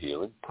began the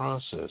healing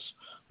process.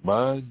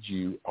 Mind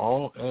you,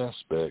 all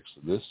aspects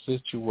of this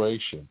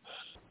situation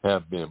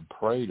have been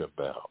prayed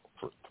about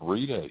for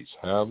 3 days.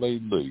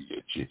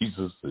 Hallelujah.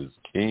 Jesus is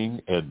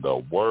King, and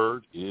the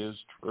word is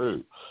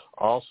true.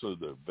 Also,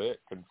 the vet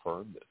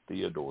confirmed that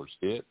Theodore's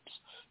hips,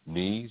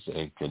 knees,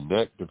 and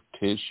connective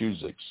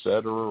tissues,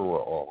 etc., were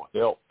all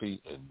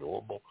healthy and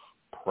normal.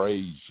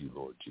 Praise you,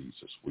 Lord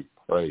Jesus. We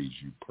praise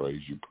you,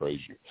 praise you, praise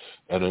you.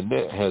 And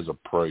Annette has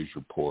a praise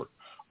report.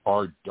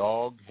 Our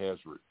dog has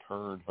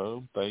returned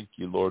home. Thank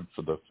you, Lord,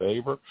 for the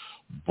favor.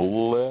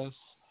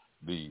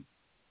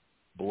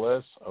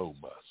 Bless, oh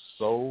my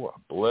soul.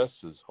 Bless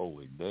his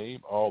holy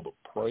name. All the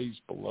praise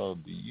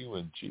belongs to you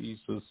in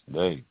Jesus'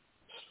 name.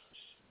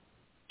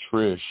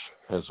 Trish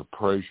has a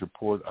praise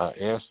report. I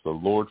asked the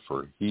Lord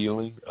for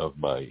healing of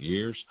my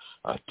ears.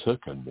 I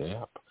took a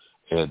nap,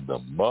 and the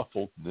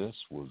muffledness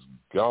was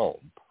gone.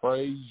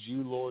 Praise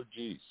you, Lord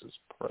Jesus.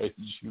 Praise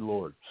you,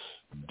 Lord.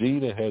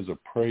 Dina has a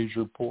praise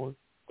report.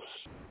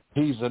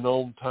 He's an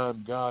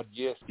on-time God.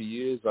 Yes,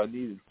 he is. I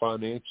needed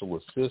financial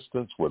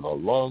assistance with a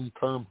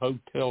long-term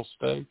hotel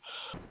stay.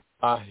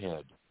 I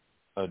had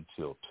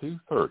until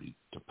 2:30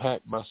 to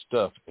pack my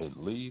stuff and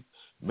leave.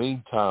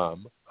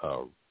 Meantime,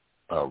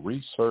 I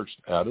researched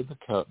out of the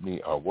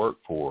company I work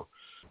for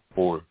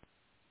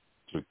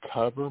to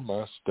cover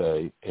my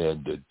stay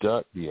and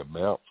deduct the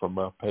amount from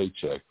my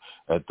paycheck.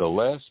 At the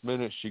last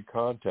minute, she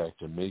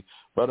contacted me,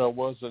 but I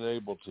wasn't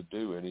able to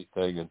do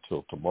anything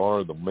until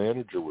tomorrow. The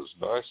manager was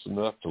nice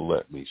enough to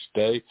let me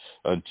stay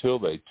until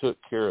they took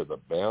care of the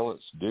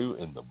balance due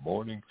in the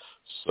morning.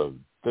 So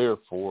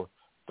therefore,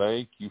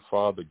 thank you,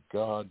 Father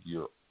God.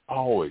 You're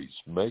always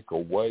make a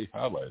way.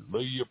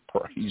 Hallelujah.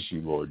 Praise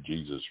you, Lord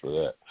Jesus, for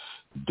that.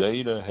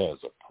 Dana has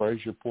a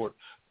praise report.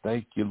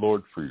 Thank you,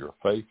 Lord, for your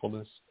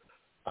faithfulness.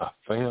 I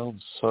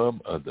found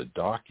some of the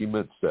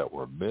documents that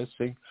were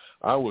missing.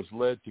 I was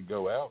led to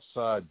go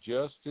outside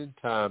just in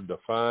time to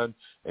find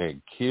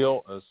and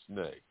kill a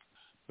snake.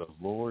 The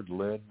Lord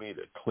led me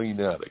to clean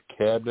out a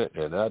cabinet,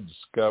 and I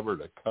discovered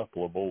a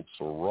couple of old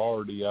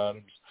sorority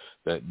items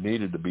that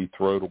needed to be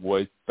thrown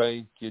away.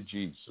 Thank you,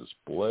 Jesus.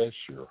 Bless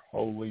your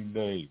holy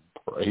name.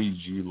 Praise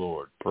you,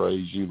 Lord.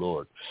 Praise you,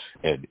 Lord.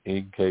 And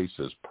in case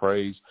says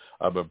praise,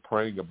 I've been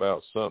praying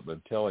about something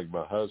and telling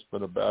my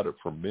husband about it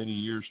for many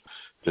years.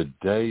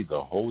 Today,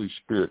 the Holy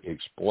Spirit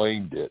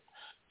explained it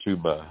to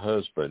my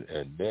husband,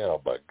 and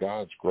now, by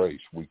God's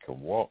grace, we can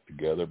walk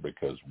together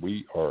because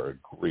we are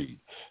agreed.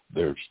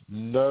 There's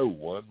no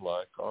one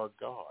like our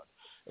God.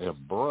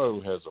 And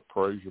Bro has a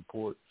praise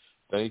report.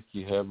 Thank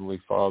you,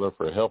 Heavenly Father,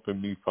 for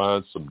helping me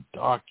find some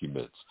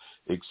documents,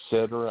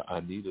 etc. I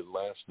needed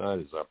last night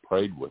as I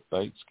prayed with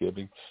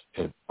thanksgiving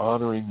and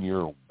honoring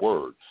your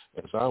word.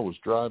 As I was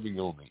driving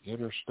on the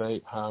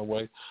interstate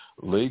highway,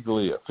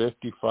 legally at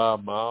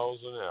 55 miles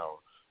an hour,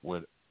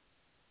 when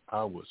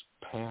I was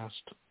passed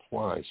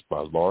twice by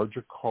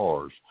larger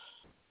cars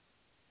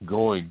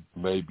going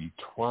maybe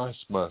twice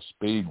my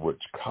speed,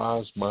 which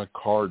caused my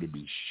car to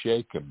be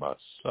shaken by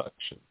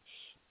suction.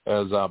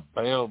 As I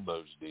bound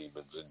those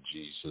demons in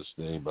Jesus'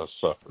 name, I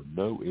suffered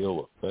no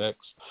ill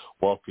effects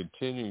while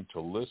continuing to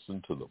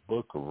listen to the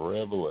book of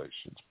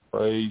Revelations.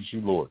 Praise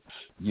you, Lord.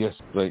 Yes,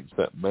 things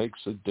that makes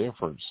a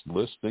difference.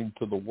 Listening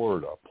to the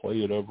word. I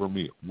play it over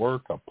me at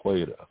work. I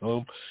play it at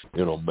home.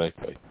 It'll make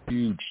a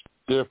huge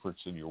difference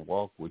in your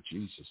walk with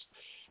Jesus,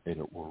 and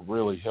it will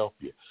really help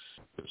you.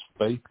 Because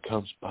faith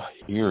comes by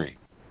hearing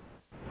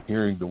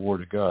the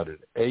word of God. And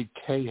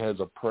AK has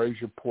a praise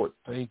report.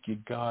 Thank you,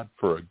 God,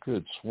 for a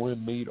good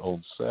swim meet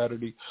on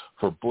Saturday,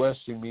 for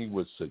blessing me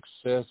with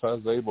success. I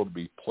was able to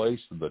be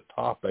placed in the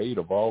top 8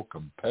 of all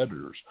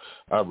competitors.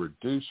 I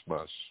reduced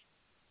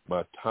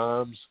my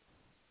times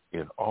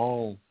in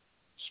all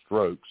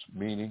strokes,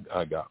 meaning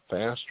I got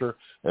faster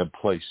and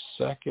placed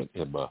second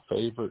in my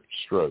favorite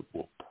stroke.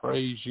 Well,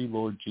 praise you,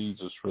 Lord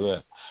Jesus, for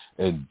that.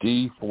 And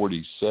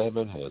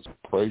D47 has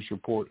a praise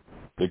report.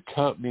 The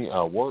company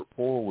I work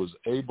for was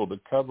able to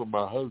cover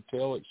my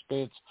hotel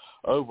expense.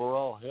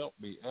 Overall, help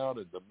me out.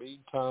 In the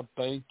meantime,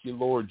 thank you,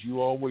 Lord.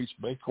 You always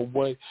make a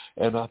way,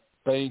 and I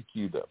thank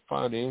you that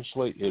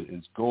financially it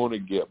is going to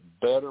get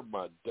better.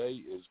 My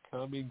day is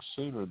coming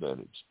sooner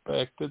than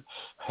expected.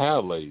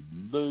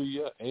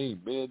 Hallelujah.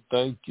 Amen.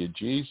 Thank you,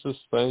 Jesus.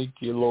 Thank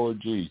you, Lord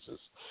Jesus.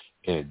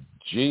 And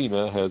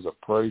Gina has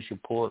a praise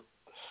report.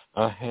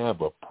 I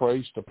have a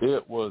praise to.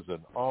 It was an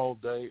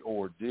all-day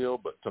ordeal,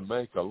 but to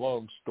make a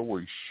long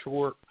story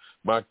short,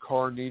 my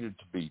car needed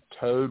to be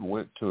towed,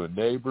 went to a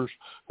neighbor's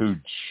who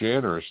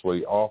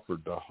generously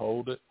offered to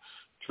hold it.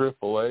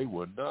 AAA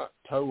would not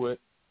tow it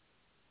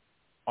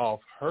off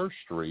her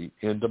street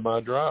into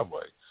my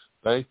driveway.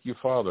 Thank you,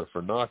 Father,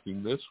 for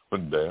knocking this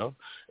one down,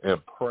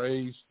 and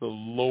praise the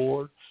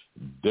Lord.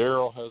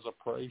 Daryl has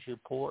a praise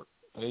report.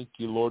 Thank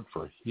you, Lord,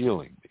 for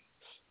healing me.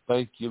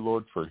 Thank you,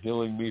 Lord, for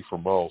healing me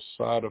from all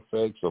side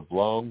effects of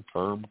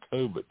long-term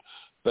COVID.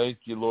 Thank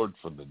you, Lord,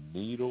 for the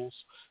needles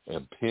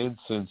and pin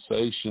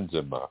sensations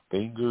in my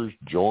fingers,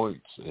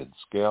 joints, and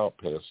scalp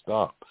has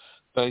stopped.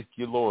 Thank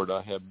you, Lord,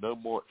 I have no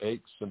more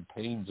aches and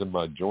pains in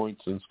my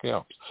joints and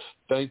scalps.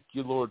 Thank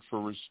you, Lord,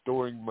 for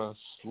restoring my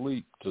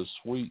sleep to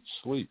sweet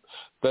sleep.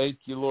 Thank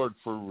you, Lord,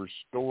 for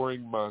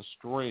restoring my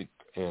strength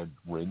and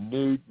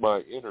renewed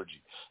my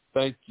energy.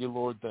 Thank you,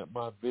 Lord, that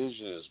my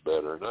vision is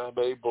better and I'm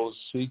able to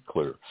see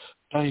clear.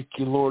 Thank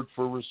you, Lord,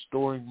 for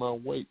restoring my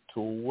weight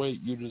to a weight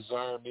you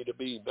desire me to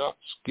be, not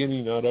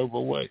skinny, not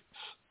overweight.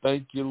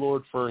 Thank you,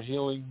 Lord, for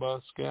healing my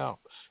scalp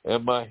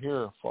and my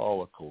hair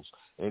follicles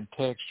and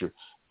texture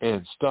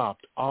and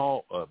stopped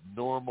all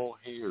abnormal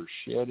hair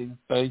shedding.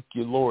 Thank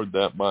you, Lord,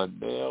 that my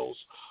nails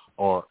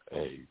are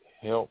a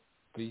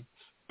healthy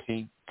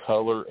pink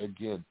color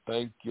again.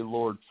 Thank you,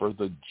 Lord, for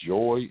the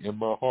joy in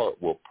my heart.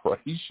 Well,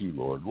 praise you,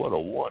 Lord. What a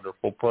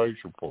wonderful praise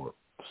report.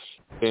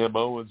 Sam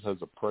Owens has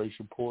a praise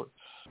report.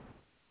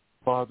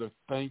 Father,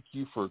 thank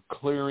you for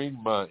clearing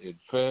my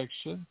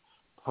infection.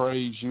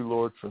 Praise you,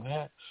 Lord, for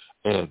that.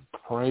 And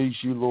praise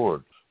you,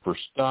 Lord, for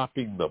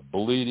stopping the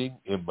bleeding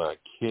in my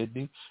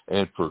kidney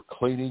and for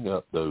cleaning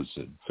up those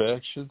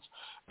infections.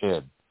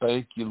 And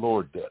thank you,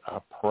 Lord, that I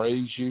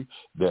praise you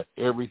that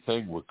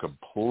everything will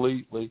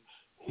completely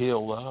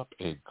heal up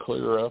and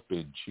clear up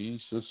in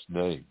Jesus'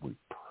 name. We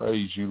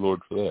praise you,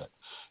 Lord, for that.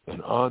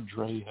 And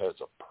Andre has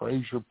a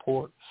praise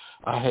report.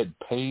 I had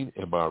pain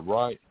in my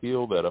right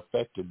heel that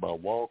affected my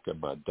walk and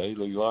my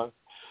daily life.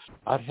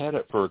 I'd had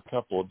it for a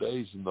couple of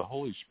days, and the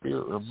Holy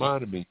Spirit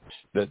reminded me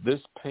that this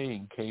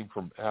pain came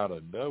from out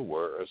of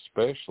nowhere,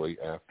 especially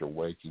after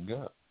waking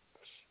up.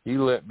 He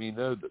let me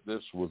know that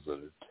this was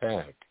an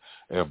attack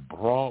and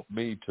brought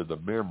me to the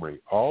memory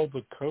all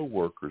the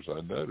coworkers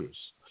I noticed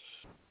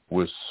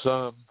with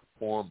some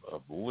form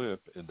of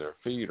limp in their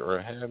feet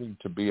or having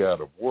to be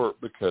out of work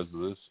because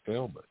of this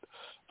ailment.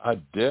 I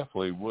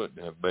definitely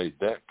wouldn't have made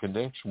that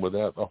connection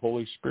without the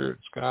Holy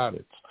Spirit's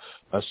guidance.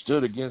 I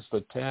stood against the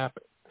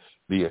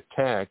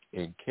attack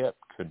and kept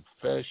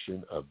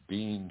confession of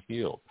being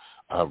healed.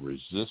 I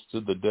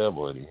resisted the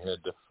devil and he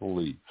had to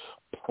flee.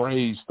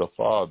 Praise the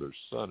Father,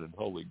 Son, and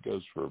Holy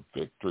Ghost for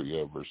victory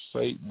over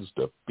Satan's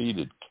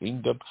defeated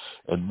kingdom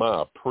and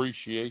my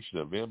appreciation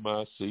of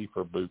MIC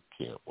for boot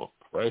camp. Well,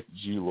 praise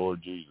you,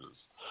 Lord Jesus.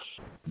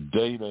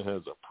 Dana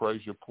has a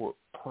praise report.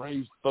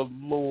 Praise the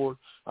Lord.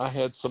 I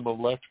had some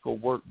electrical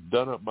work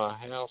done at my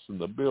house, and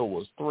the bill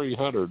was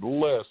 $300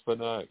 less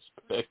than I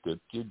expected.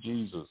 Good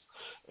Jesus.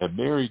 And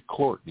Mary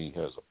Courtney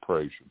has a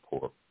praise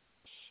report.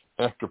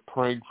 after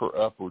praying for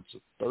upwards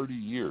of 30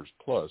 years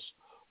plus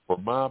for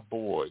my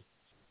boy,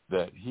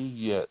 that he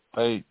yet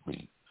thanked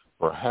me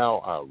for how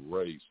I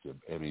raised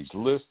him, and he's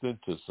listening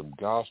to some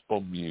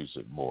gospel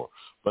music more,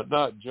 but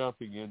not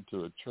jumping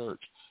into a church,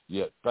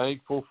 yet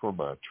thankful for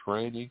my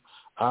training.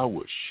 I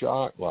was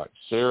shocked like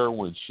Sarah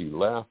when she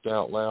laughed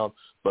out loud,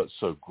 but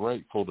so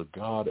grateful to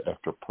God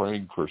after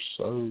praying for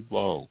so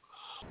long.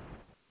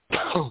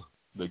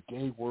 The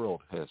gay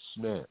world has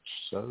snatched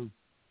so,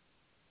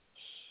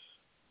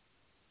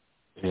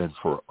 and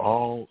for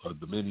all of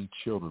the many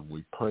children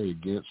we pray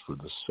against for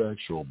the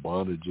sexual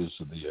bondages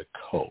of the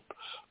occult.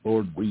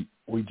 Lord, we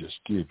just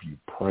give you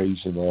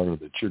praise and honor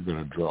that you're going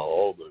to draw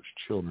all those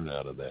children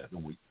out of that.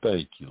 And we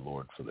thank you,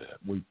 Lord, for that.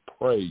 We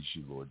praise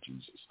you, Lord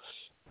Jesus.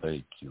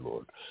 Thank you,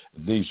 Lord.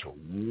 And these are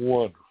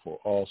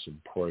wonderful,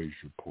 awesome praise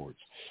reports.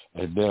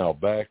 And now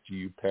back to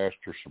you,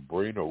 Pastor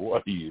Sabrina.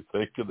 What do you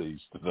think of these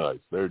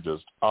tonight? They're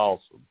just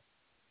awesome.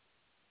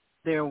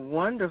 They're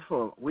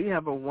wonderful. We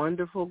have a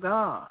wonderful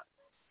God,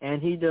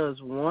 and he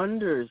does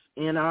wonders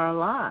in our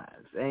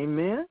lives.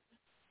 Amen?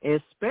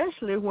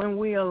 Especially when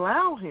we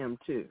allow him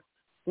to,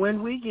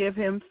 when we give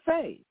him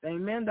faith.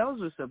 Amen?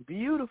 Those are some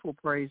beautiful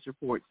praise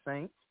reports,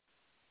 saints.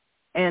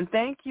 And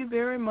thank you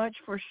very much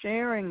for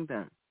sharing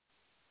them.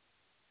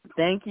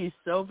 Thank you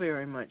so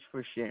very much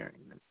for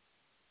sharing them.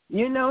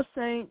 You know,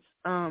 saints,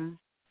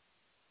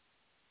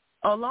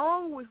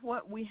 along with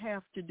what we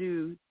have to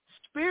do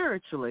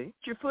spiritually,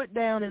 put your foot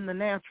down in the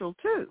natural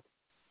too.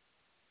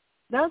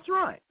 That's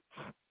right.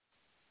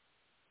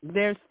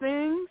 There's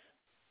things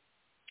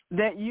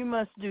that you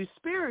must do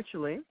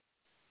spiritually,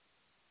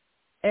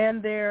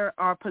 and there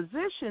are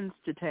positions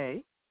to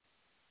take,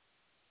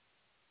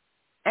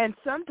 and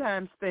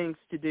sometimes things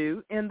to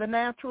do in the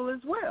natural as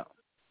well.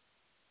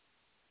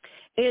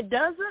 It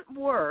doesn't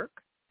work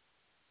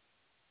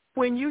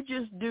when you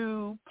just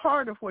do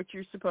part of what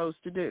you're supposed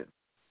to do,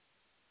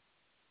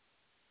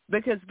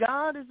 because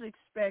God is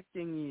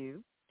expecting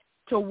you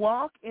to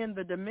walk in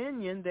the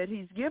dominion that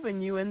he's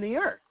given you in the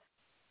earth.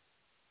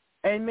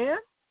 Amen?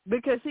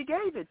 Because he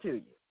gave it to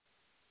you.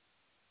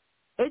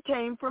 It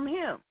came from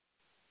him.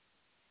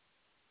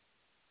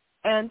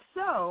 And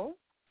so,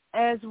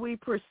 as we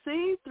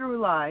proceed through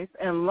life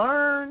and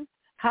learn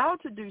how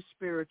to do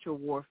spiritual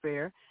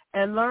warfare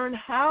and learn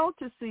how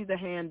to see the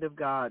hand of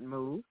God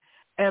move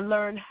and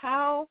learn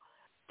how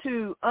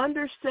to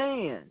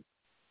understand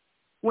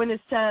when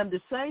it's time to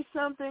say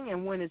something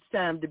and when it's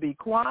time to be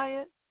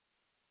quiet,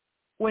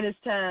 when it's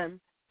time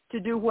to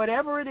do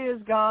whatever it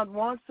is God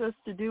wants us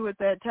to do at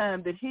that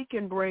time, that he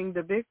can bring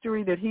the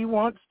victory that he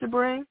wants to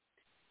bring,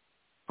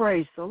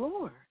 praise the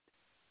Lord.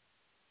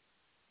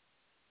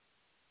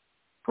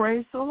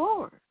 Praise the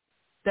Lord.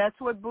 That's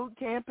what boot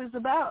camp is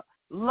about.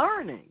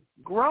 Learning,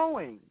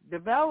 growing,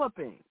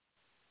 developing,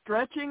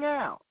 stretching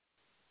out.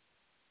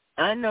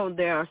 I know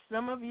there are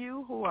some of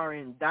you who are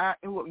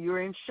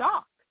you're in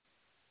shock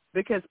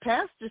because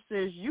Pastor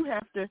says you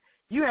have to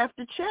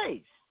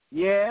chase.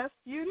 Yes,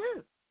 you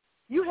do.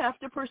 You have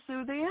to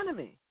pursue the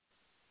enemy.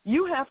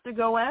 You have to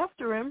go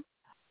after him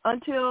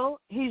until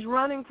he's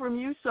running from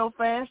you so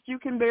fast you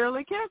can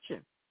barely catch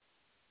him.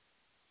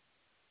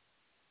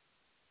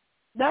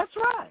 That's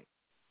right.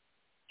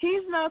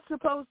 He's not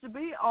supposed to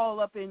be all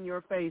up in your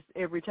face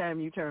every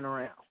time you turn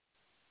around.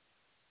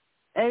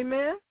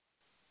 Amen?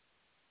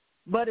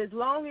 But as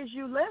long as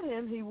you let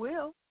him, he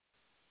will.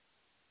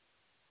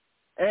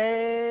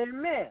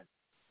 Amen.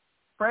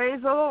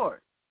 Praise the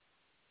Lord.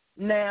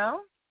 Now,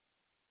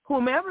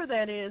 whomever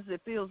that is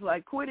that feels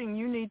like quitting,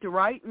 you need to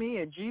write me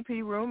at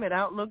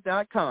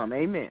gproom@outlook.com.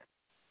 Amen.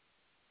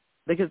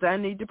 Because I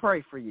need to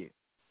pray for you.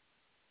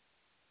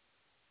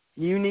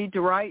 You need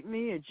to write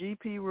me at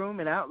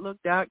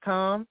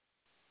gproom@outlook.com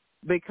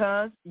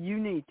because you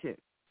need to.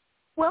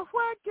 Well,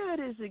 what good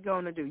is it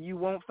going to do? You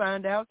won't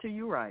find out till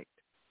you write.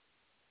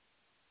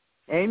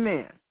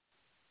 Amen.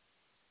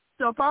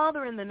 So,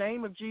 Father, in the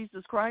name of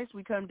Jesus Christ,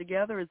 we come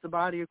together as the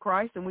body of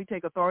Christ, and we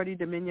take authority,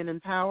 dominion,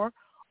 and power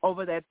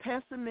over that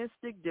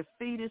pessimistic,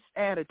 defeatist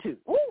attitude.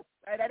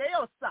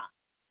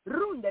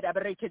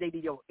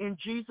 In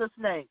Jesus'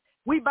 name,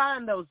 we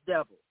bind those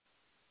devils.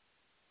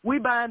 We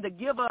bind the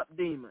give-up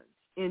demons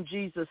in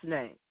Jesus'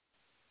 name.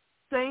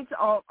 Saints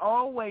ought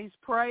always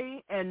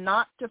pray and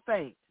not to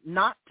faint,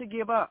 not to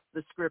give up,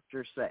 the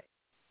scriptures say.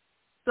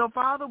 So,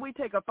 Father, we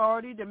take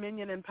authority,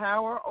 dominion, and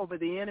power over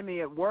the enemy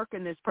at work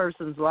in this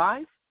person's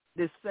life,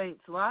 this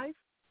saint's life,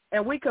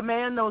 and we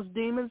command those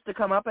demons to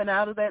come up and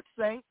out of that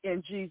saint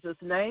in Jesus'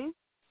 name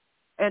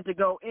and to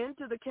go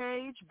into the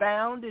cage,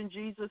 bound in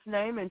Jesus'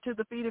 name, and to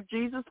the feet of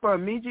Jesus for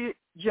immediate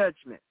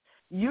judgment.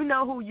 You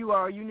know who you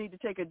are. You need to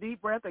take a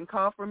deep breath and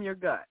cough from your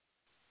gut.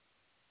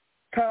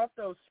 Cough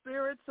those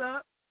spirits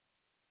up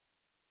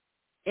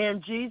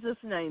in Jesus'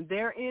 name.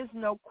 There is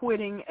no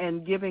quitting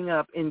and giving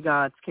up in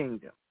God's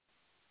kingdom.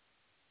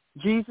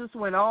 Jesus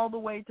went all the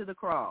way to the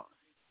cross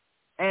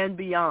and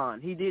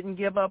beyond. He didn't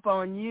give up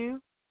on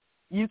you.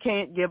 You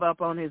can't give up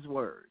on his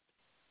word.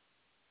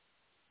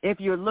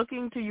 If you're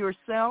looking to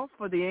yourself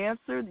for the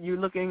answer, you're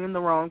looking in the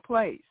wrong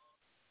place.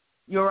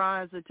 Your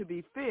eyes are to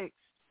be fixed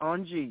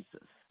on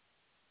Jesus.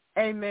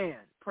 Amen.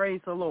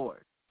 Praise the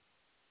Lord.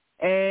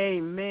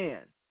 Amen.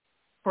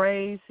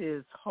 Praise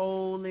his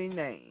holy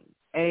name.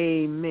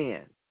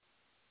 Amen.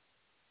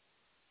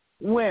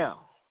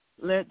 Well,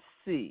 let's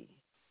see.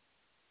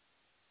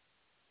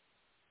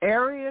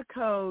 Area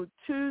code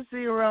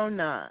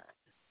 209.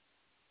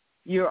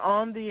 You're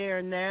on the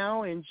air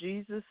now in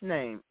Jesus'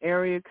 name.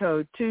 Area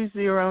code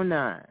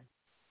 209.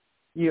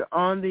 You're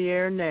on the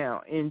air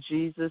now in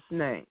Jesus'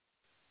 name.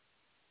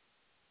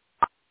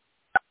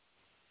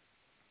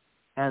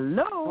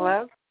 Hello.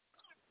 Hello?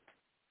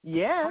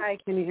 Yes. Hi,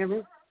 can you hear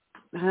me?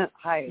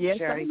 Hi, yes,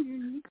 Sherry. I hear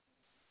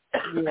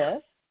you.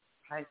 Yes.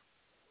 Hi.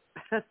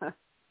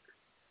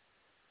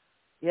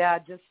 Yeah,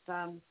 just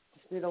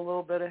need a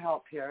little bit of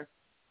help here.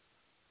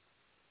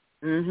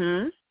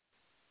 Mhm.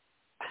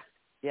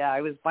 Yeah,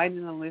 I was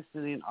binding and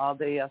loosening all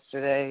day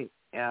yesterday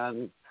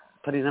and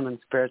putting them in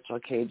spiritual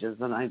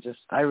cages, and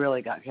I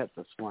really got hit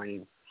this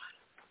morning.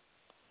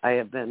 I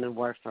have been in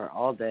warfare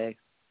all day,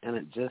 and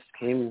it just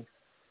came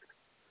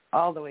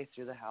all the way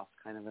through the house,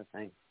 kind of a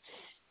thing.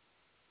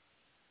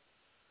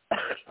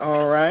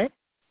 All right.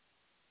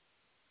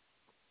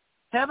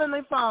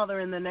 Heavenly Father,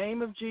 in the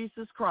name of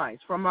Jesus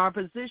Christ, from our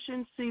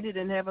position seated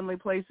in heavenly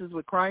places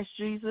with Christ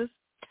Jesus,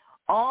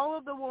 all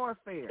of the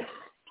warfare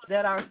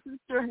that our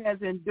sister has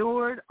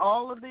endured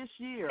all of this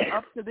year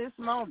up to this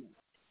moment,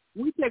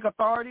 we take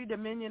authority,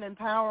 dominion, and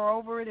power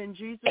over it in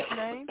Jesus'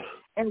 name,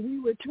 and we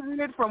return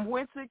it from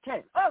whence it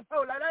came.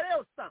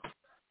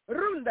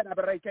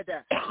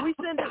 We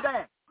send it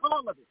back,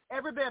 all of it,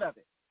 every bit of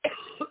it.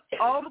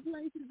 All the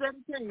places that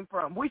it came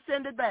from, we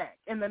send it back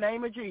in the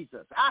name of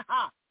Jesus.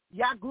 Aha.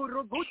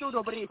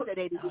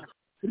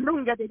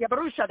 Runga de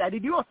brusha da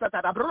diosa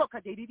da broca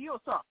de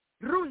diosa.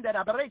 Runda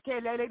da breke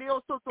le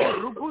dioso to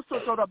rubuso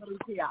to da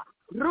brucia.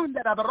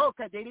 Runda da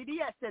broca de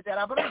dieste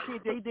da breke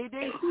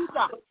de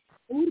suta.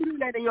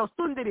 Urle de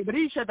yosunde de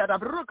brisha da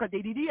broca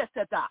de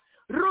dieste da.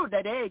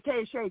 Ruda de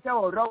ke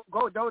sheto ro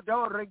go do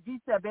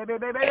regisa bebe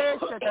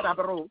da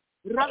bro.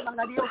 Rama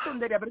la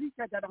diosunde de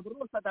brisha da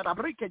brosa da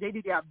breke de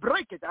dia.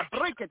 Break it, I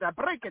break it, I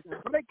break it, I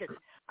break it.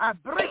 I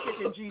break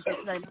it in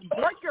Jesus' name.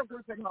 Break your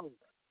grip and hold.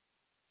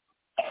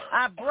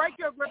 I break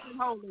your grip and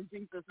hold in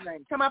Jesus'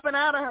 name. Come up and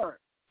out of her.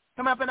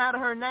 Come up and out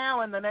of her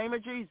now in the name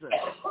of Jesus.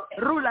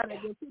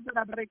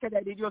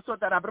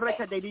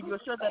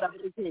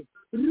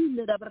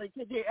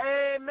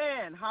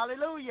 Amen.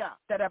 Hallelujah.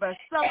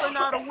 Suffer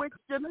not a witch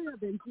to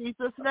live in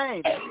Jesus'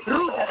 name.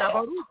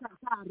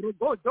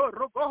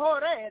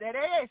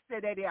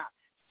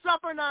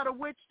 Suffer not a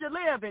witch to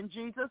live in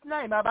Jesus'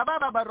 name.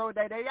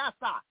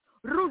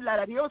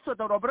 Rula dioso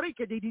to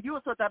robrike di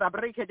dioso to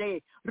robrike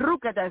de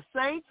ruka the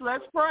saints.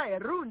 Let's pray.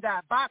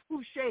 Runda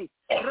bakushe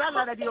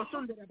rala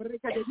dioso to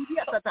robrike de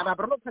dioso to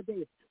robrike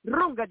de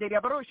runga de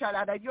brosha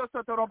la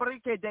dioso to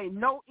robrike de.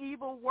 No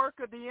evil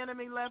work of the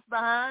enemy left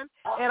behind.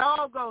 It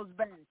all goes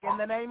back in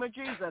the name of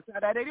Jesus.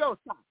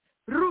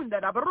 Runda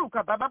da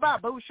bruka ba ba ba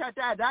busha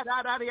da da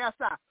da da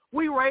yasa.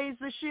 We raise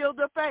the shield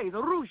of faith.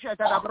 Rusha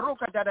da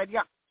bruka da da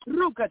ya.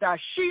 Ruka da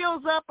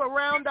shields up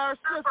around our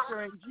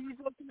sister in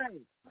Jesus'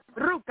 name.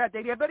 Ruka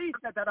de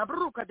Barista da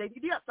Bruka de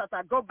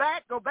Diasata. Go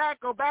back, go back,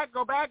 go back,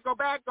 go back, go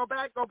back, go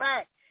back, go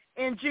back.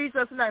 In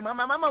Jesus' name.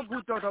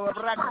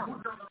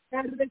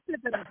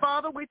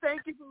 Father, we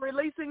thank you for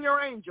releasing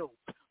your angels.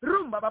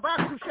 Rumba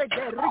babaku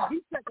shede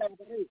rigita da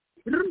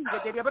runga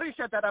de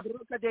Barisha da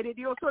Bruka de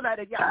Diosola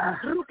de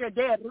Ruka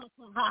de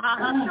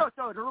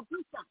Shoto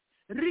Rupusa.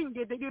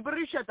 Ringe de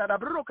Brisha da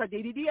Bruca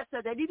de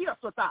Diasa de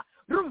Diosota,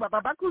 Rumba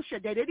Babakusha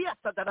de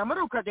Diasa da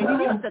Maruca de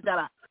Diasa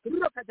da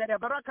Ruca de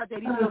Baraka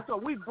de Dioso.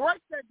 We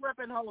break that grip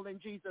and hold in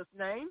Jesus'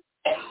 name.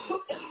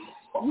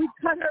 We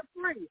cut her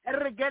free.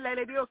 Ergele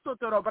de Dioso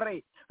to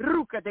Robre,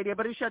 Ruca de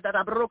Brisha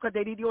da Bruca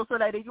de Dioso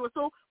la de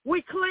Dioso.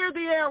 We clear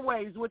the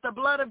airways with the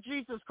blood of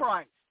Jesus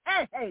Christ.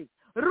 Hey, hey.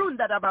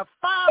 Runda da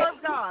fire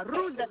of God.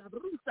 Runda da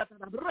brusa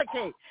da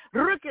breke.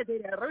 Ruke de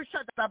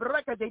rusha da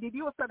breke de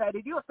diosa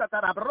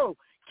da bro.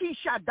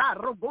 Kisha da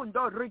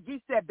robundo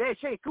regise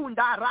beshe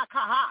kunda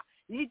rakaha.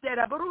 Ite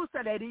da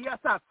brusa de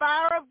diosa.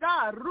 Fire of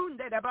God.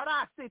 Runda da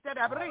barasi te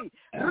da bri.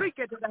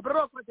 Rike de da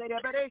broko de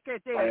breke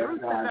te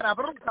rusa da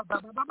brusa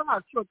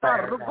baba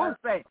shota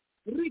rubuse.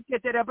 Rike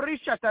te da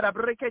brisha da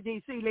breke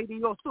di si le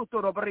diosu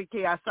to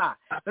robrike asa.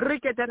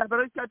 Rike te da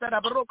brisha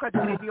da broka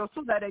de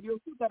diosu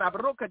da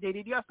broka de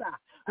diosa.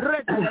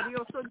 Rete de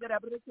diosu da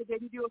breke de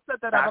diosa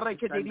da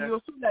breke de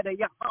diosu da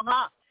ya.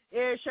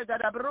 Esha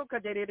da broka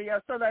de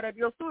diosa da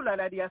diosu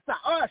da diosa.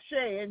 Oh,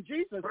 she in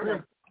Jesus'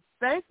 name.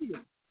 Thank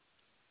you.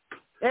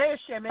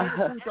 Esha me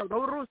puto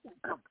do rusa.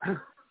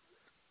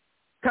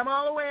 Come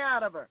all the way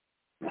out of her.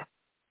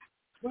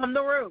 From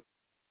the root.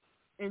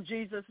 In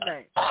Jesus'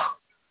 name.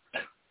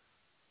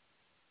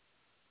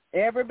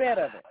 Every bit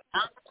of it.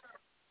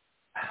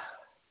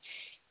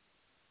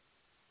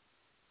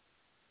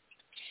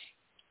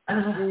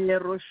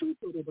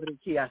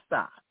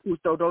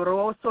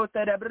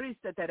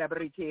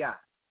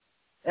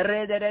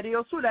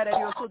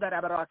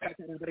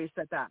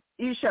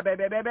 Isha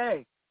bebe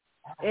bebe.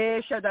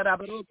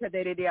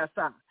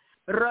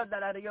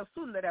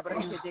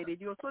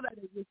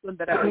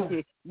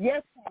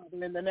 Yes,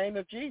 Father, in the name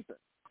of Jesus.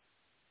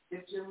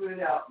 Get your root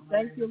out.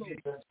 Thank you,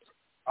 Lord. Jesus.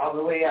 All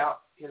the way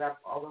out. Get up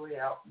all the way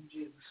out in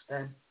Jesus'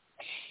 name.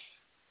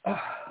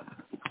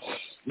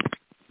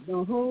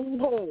 The whole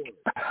Lord.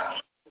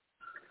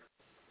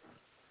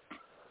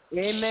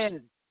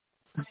 Amen.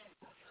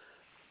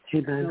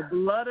 Amen. The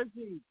blood of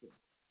Jesus.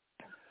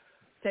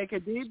 Take a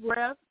deep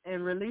breath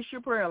and release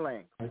your prayer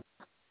language.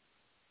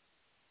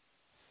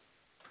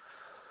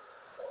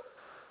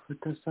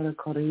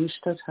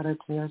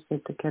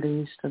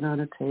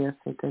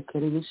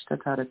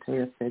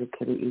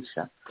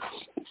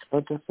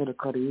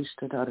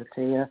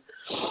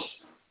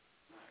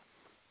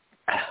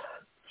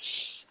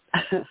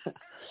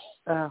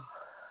 Oh.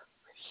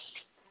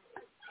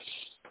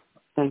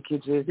 Thank you,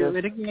 Jesus. Do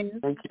it again.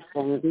 Thank you,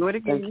 Saint. Do it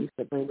again. Thank you,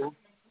 Sabrina.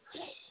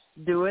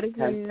 Do it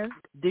again.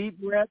 Deep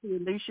breath and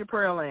release your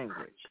prayer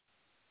language.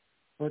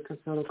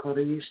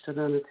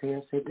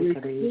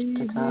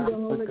 Receive the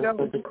Holy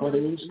Ghost.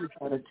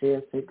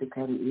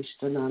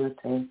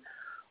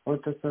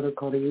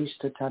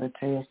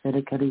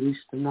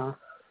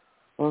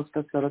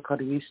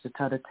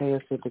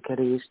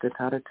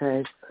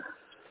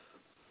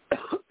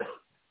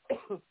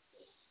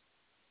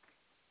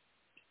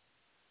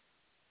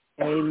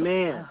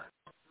 Amen.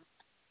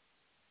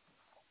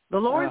 The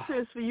Lord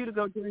says for you to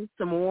go drink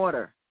some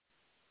water.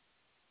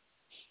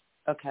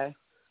 Okay.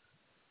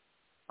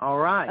 All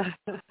right.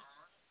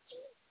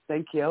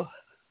 Thank you.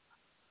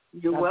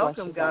 You're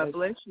welcome. God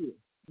bless you.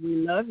 We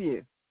love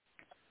you.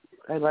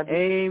 I love you.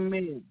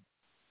 Amen.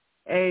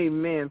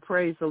 Amen.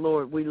 Praise the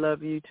Lord. We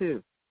love you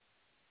too.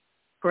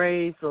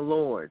 Praise the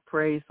Lord.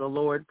 Praise the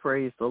Lord.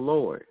 Praise the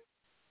Lord.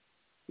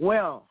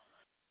 Well,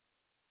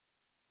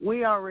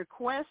 we are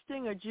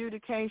requesting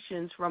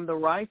adjudications from the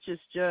righteous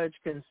judge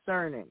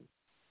concerning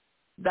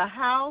the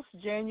House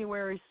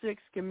January 6th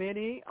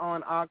committee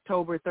on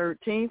October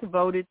 13th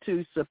voted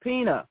to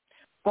subpoena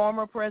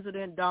former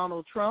President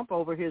Donald Trump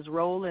over his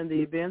role in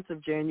the events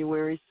of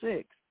January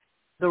 6th.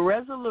 The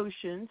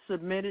resolution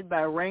submitted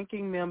by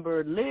Ranking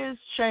Member Liz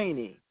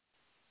Cheney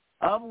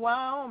of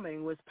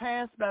Wyoming was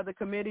passed by the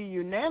committee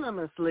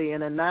unanimously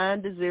in a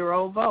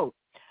 9-0 vote.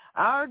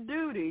 Our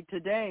duty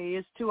today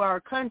is to our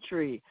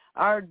country,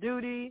 our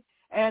duty,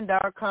 and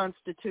our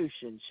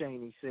Constitution,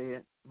 Cheney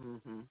said.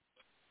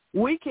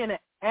 We can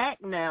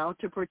act now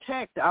to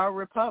protect our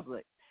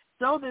republic.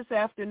 So this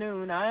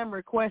afternoon, I am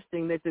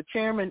requesting that the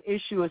chairman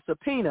issue a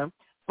subpoena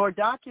for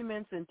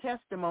documents and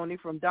testimony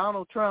from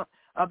Donald Trump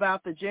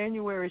about the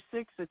January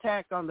 6th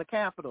attack on the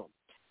Capitol.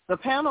 The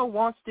panel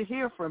wants to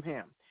hear from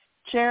him.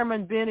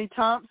 Chairman Benny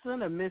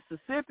Thompson of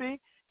Mississippi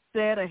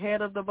said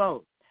ahead of the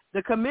vote,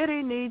 the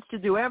committee needs to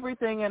do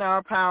everything in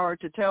our power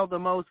to tell the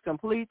most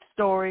complete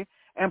story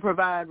and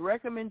provide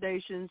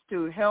recommendations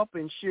to help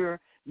ensure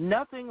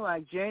nothing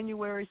like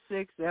January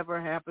 6th ever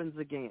happens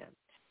again.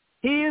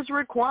 He is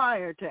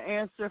required to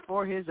answer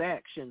for his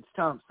actions,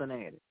 Thompson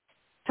added.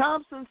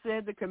 Thompson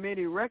said the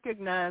committee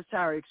recognized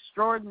how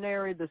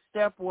extraordinary the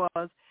step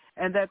was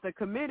and that the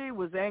committee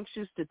was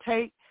anxious to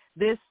take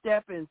this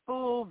step in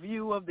full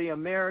view of the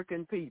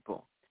American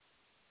people.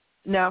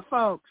 Now,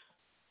 folks,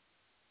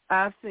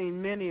 I've seen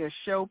many a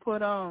show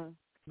put on,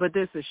 but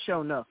this is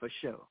sure enough a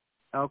show,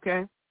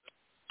 okay?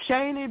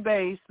 Cheney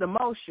based the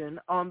motion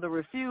on the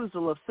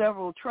refusal of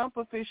several Trump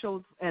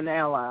officials and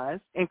allies,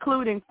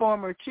 including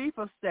former Chief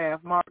of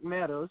Staff Mark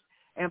Meadows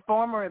and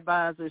former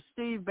advisor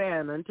Steve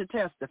Bannon, to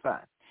testify.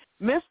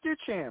 Mr.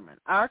 Chairman,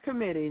 our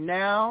committee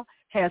now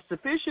has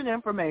sufficient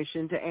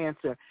information to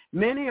answer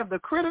many of the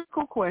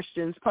critical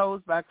questions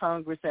posed by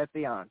Congress at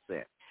the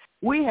onset.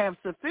 We have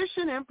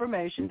sufficient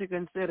information to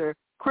consider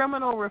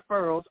criminal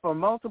referrals for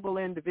multiple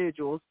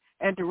individuals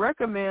and to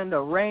recommend a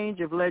range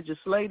of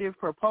legislative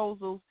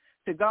proposals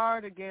to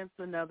guard against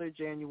another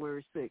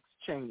January 6th,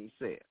 Cheney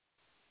said.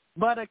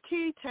 But a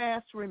key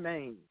task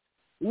remains.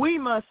 We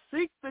must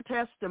seek the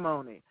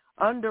testimony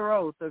under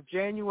oath of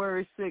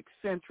January 6th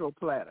Central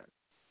Platter.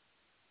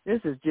 This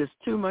is just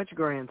too much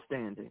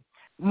grandstanding.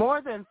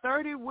 More than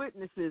 30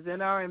 witnesses in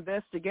our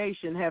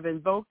investigation have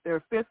invoked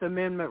their Fifth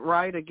Amendment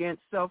right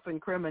against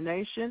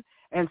self-incrimination,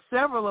 and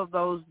several of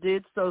those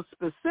did so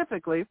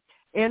specifically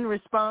in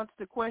response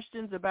to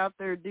questions about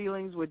their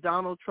dealings with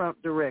Donald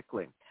Trump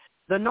directly.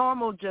 The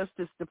normal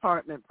Justice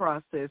Department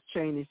process,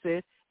 Cheney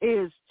said,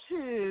 is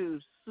too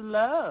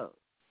slow.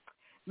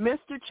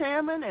 Mr.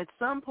 Chairman, at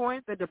some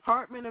point, the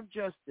Department of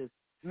Justice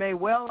may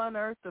well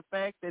unearth the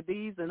fact that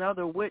these and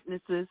other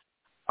witnesses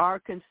are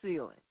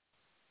concealing.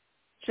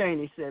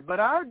 Cheney said, but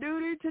our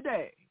duty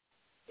today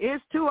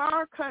is to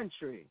our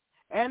country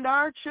and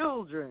our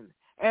children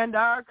and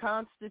our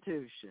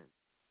Constitution.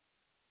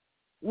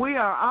 We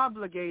are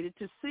obligated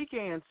to seek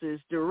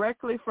answers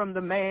directly from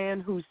the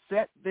man who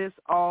set this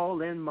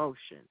all in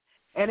motion.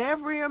 And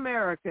every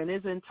American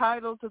is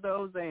entitled to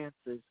those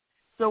answers,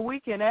 so we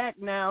can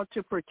act now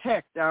to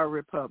protect our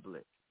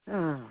republic.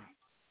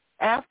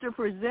 After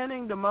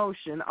presenting the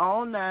motion,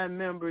 all 9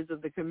 members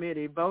of the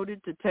committee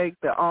voted to take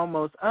the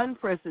almost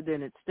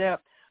unprecedented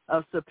step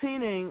of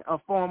subpoenaing a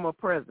former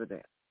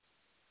president.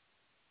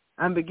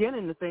 I'm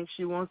beginning to think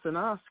she wants an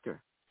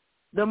Oscar.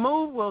 The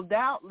move will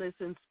doubtless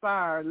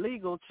inspire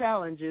legal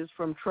challenges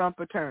from Trump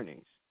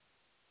attorneys.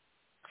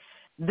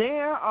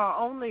 There are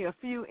only a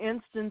few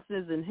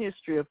instances in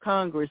history of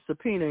Congress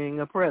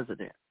subpoenaing a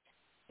president.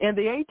 In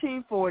the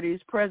 1840s,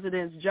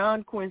 Presidents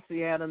John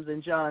Quincy Adams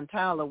and John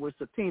Tyler were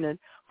subpoenaed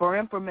for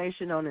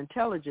information on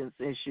intelligence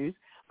issues,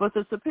 but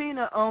the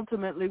subpoena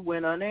ultimately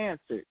went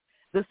unanswered.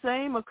 The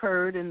same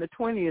occurred in the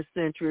 20th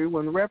century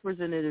when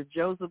Representative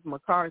Joseph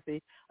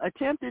McCarthy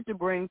attempted to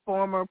bring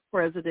former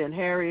President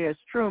Harry S.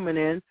 Truman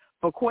in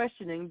for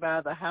questioning by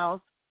the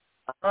House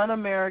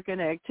Un-American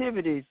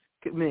Activities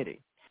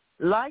Committee.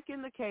 Like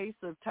in the case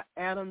of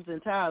Adams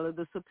and Tyler,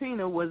 the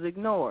subpoena was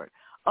ignored.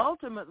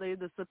 Ultimately,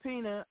 the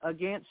subpoena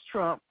against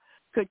Trump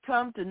could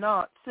come to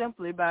naught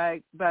simply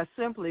by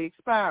simply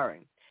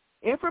expiring.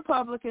 If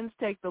Republicans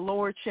take the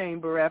lower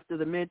chamber after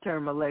the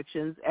midterm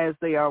elections, as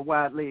they are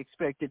widely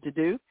expected to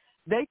do,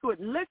 they could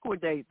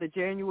liquidate the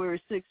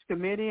January 6th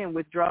committee and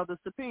withdraw the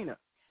subpoena.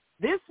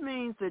 This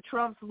means that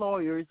Trump's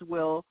lawyers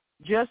will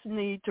just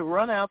need to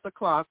run out the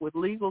clock with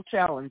legal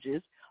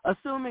challenges,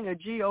 assuming a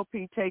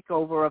GOP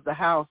takeover of the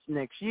House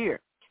next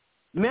year.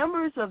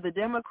 Members of the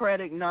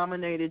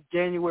Democratic-nominated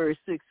January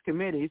 6th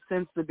committee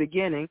since the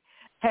beginning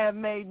have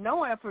made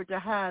no effort to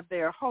hide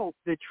their hope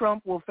that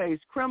Trump will face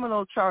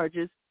criminal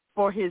charges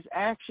for his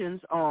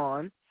actions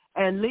on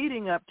and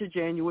leading up to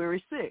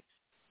January 6th.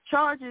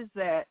 Charges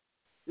that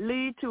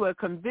lead to a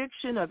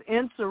conviction of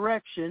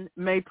insurrection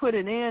may put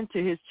an end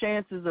to his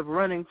chances of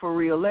running for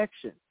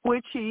re-election,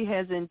 which he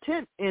has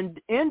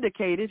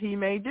indicated he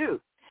may do.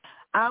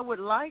 I would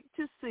like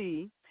to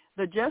see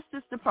the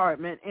Justice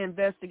Department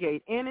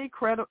investigate any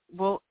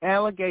credible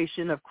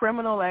allegation of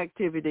criminal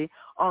activity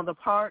on the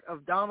part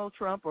of Donald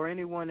Trump or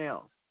anyone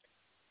else.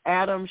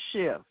 Adam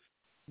Schiff,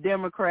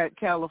 Democrat,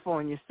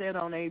 California, said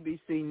on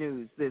ABC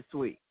News this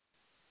week.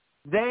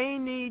 They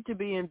need to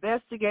be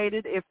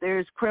investigated if there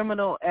is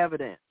criminal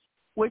evidence,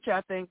 which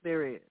I think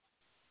there is.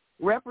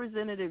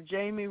 Representative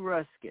Jamie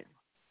Ruskin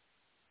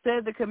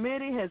said the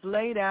committee has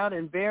laid out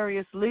in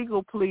various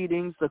legal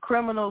pleadings the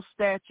criminal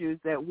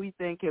statutes that we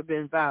think have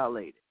been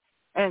violated,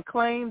 and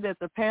claimed that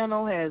the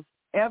panel has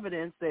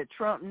evidence that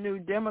Trump knew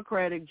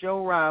Democratic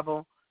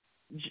rival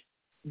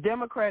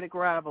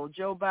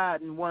Joe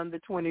Biden won the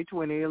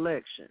 2020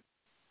 election.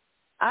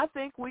 I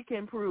think we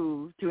can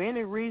prove to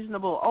any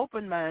reasonable,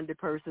 open-minded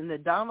person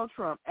that Donald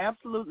Trump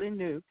absolutely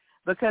knew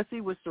because he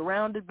was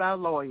surrounded by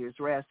lawyers,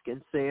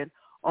 Raskin said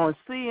on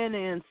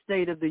CNN's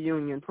State of the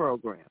Union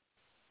program.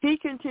 He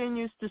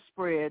continues to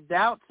spread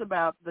doubts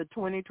about the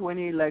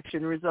 2020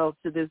 election results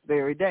to this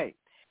very day.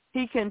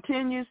 He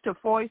continues to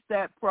foist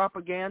that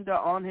propaganda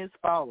on his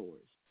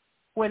followers.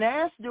 When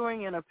asked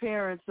during an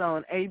appearance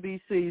on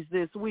ABC's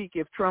This Week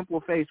if Trump will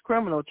face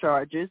criminal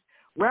charges,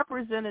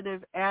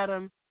 Representative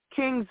Adam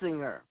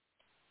Kinzinger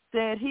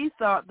said he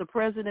thought the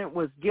president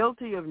was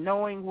guilty of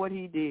knowing what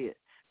he did,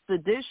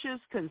 seditious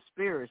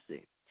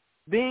conspiracy.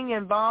 Being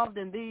involved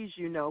in these,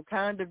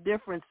 kind of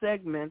different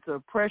segments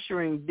of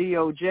pressuring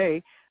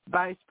DOJ,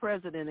 vice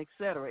president,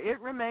 etc. It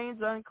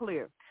remains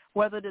unclear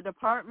whether the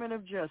Department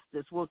of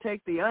Justice will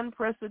take the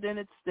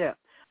unprecedented step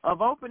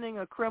of opening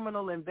a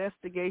criminal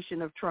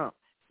investigation of Trump,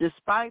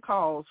 despite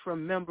calls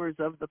from members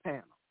of the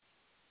panel.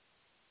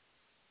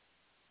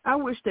 I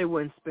wish they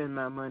wouldn't spend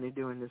my money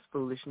doing this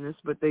foolishness,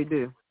 but they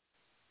do.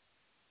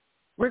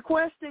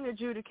 Requesting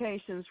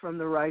adjudications from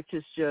the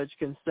righteous judge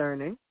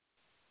concerning.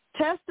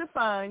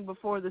 Testifying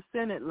before the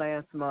Senate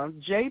last month,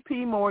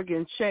 J.P.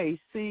 Morgan Chase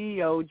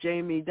CEO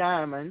Jamie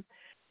Dimon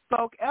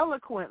spoke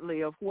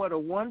eloquently of what a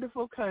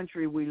wonderful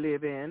country we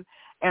live in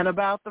and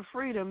about the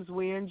freedoms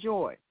we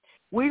enjoy.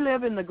 We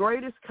live in the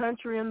greatest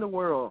country in the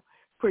world,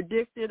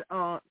 predicated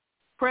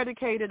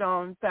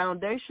on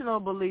foundational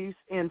beliefs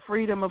in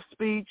freedom of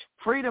speech,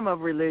 freedom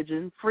of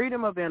religion,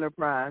 freedom of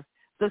enterprise,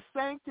 the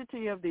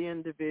sanctity of the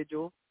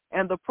individual,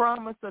 and the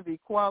promise of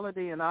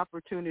equality and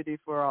opportunity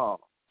for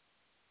all.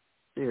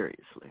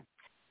 Seriously.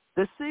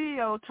 The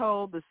CEO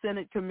told the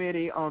Senate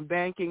Committee on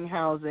Banking,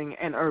 Housing,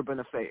 and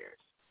Urban Affairs.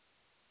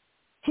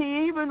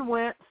 He even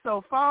went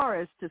so far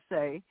as to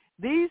say,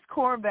 these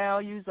core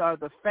values are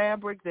the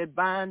fabric that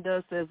bind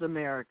us as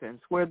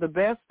Americans, where the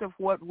best of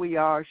what we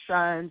are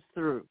shines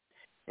through,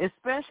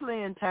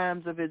 especially in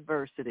times of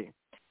adversity.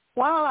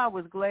 While I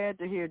was glad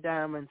to hear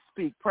Diamond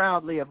speak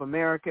proudly of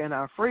America and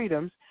our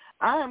freedoms,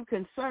 I am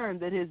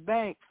concerned that his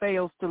bank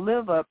fails to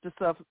live up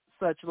to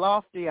such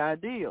lofty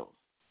ideals.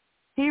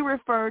 He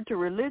referred to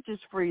religious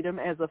freedom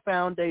as a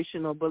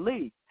foundational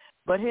belief,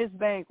 but his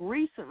bank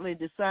recently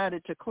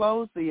decided to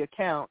close the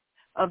account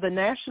of the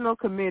National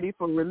Committee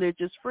for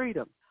Religious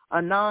Freedom,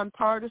 a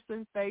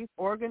nonpartisan faith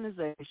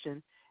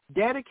organization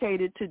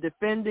dedicated to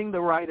defending the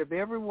right of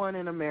everyone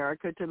in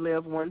America to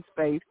live one's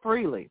faith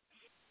freely.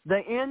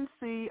 The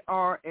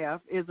NCRF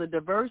is a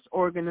diverse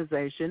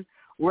organization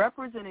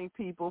representing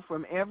people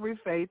from every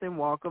faith and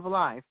walk of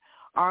life.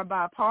 Our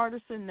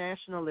bipartisan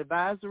National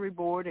Advisory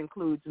Board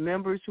includes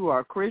members who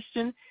are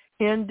Christian,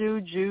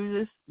 Hindu,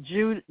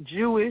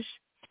 Jewish,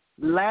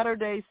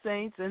 Latter-day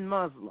Saints, and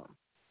Muslim.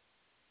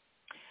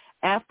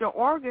 After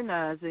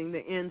organizing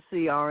the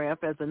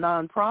NCRF as a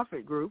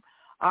nonprofit group,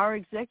 our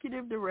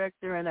executive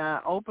director and I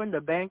opened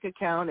a bank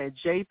account at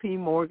J.P.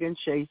 Morgan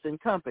Chase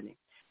 & Company.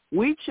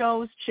 We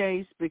chose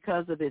Chase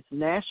because of its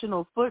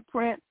national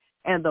footprint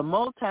and the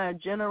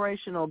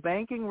multi-generational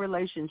banking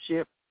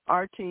relationship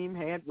our team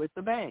had with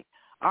the bank.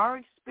 Our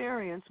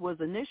experience was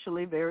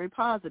initially very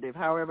positive.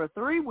 However,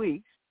 3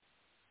 weeks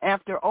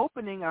after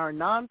opening our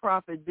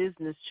nonprofit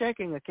business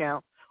checking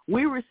account,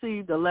 we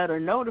received a letter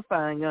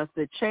notifying us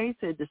that Chase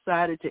had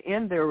decided to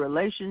end their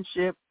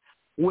relationship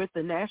with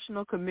the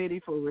National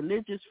Committee for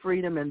Religious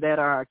Freedom and that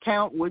our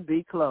account would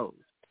be closed.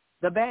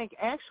 The bank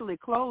actually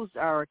closed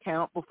our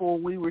account before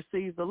we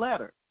received the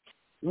letter.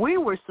 We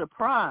were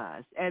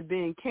surprised at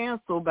being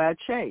canceled by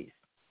Chase.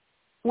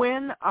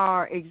 When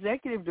our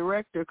executive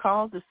director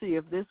called to see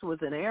if this was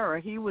an error,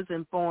 he was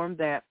informed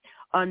that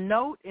a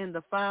note in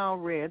the file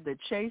read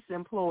that Chase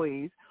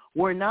employees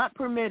were not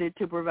permitted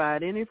to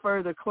provide any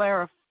further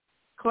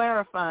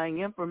clarifying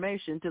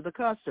information to the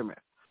customer.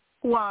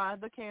 Why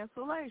the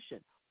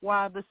cancellation?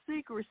 Why the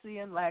secrecy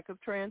and lack of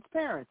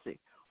transparency?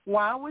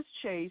 Why was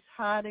Chase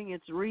hiding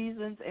its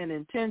reasons and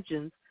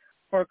intentions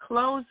for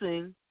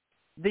closing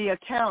the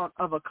account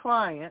of a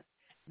client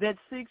that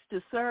seeks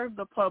to serve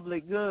the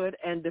public good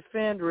and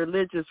defend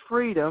religious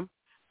freedom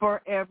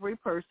for every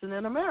person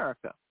in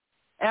America?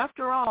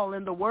 After all,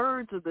 in the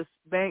words of the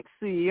bank's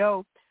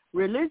CEO,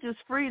 religious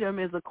freedom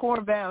is a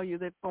core value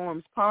that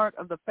forms part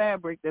of the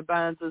fabric that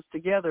binds us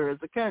together as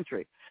a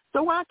country.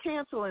 So why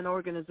cancel an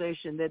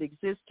organization that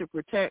exists to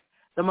protect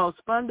the most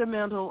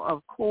foundational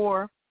of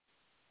core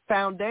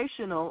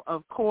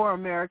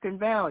American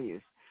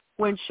values?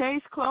 When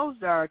Chase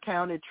closed our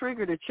account, it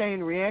triggered a chain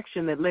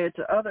reaction that led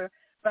to other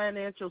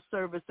financial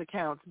service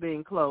accounts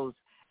being closed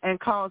and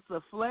caused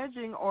the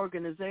fledgling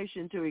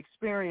organization to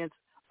experience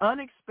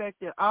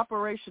unexpected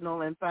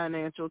operational and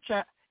financial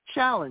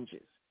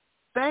challenges.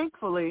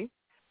 Thankfully,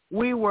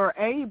 we were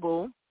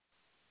able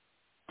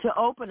to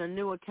open a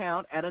new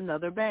account at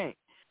another bank.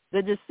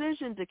 The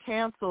decision to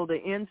cancel the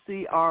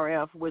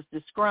NCRF was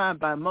described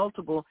by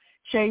multiple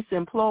Chase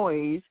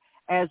employees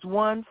as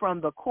one from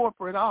the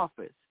corporate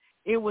office.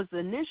 It was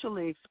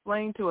initially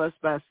explained to us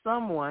by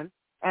someone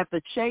at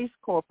the Chase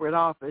corporate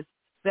office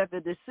that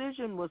the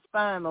decision was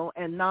final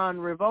and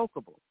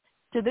non-revocable.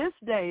 To this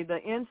day, the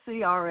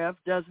NCRF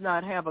does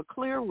not have a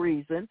clear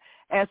reason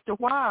as to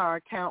why our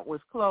account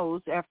was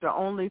closed after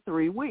only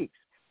 3 weeks.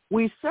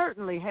 We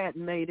certainly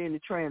hadn't made any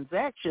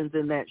transactions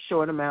in that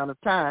short amount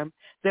of time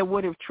that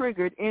would have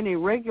triggered any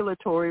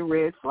regulatory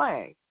red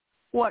flag.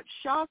 What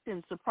shocked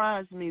and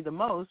surprised me the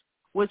most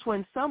was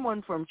when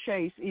someone from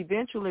Chase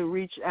eventually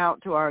reached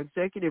out to our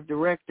executive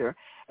director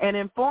and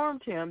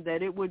informed him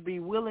that it would be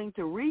willing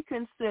to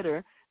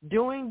reconsider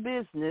doing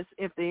business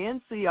with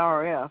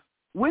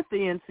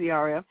the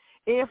NCRF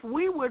if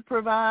we would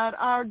provide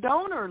our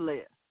donor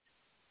list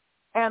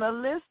and a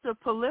list of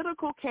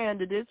political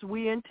candidates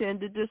we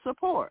intended to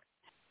support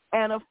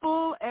and a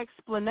full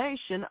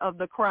explanation of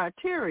the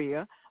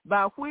criteria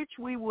by which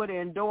we would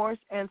endorse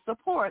and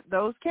support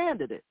those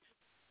candidates.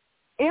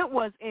 It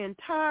was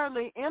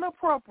entirely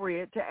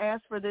inappropriate to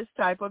ask for this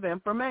type of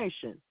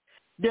information.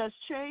 Does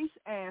Chase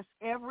ask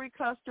every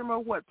customer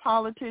what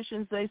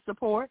politicians they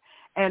support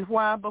and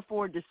why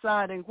before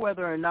deciding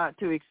whether or not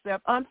to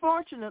accept?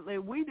 Unfortunately,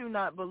 we do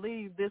not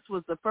believe this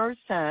was the first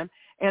time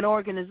an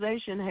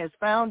organization has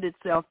found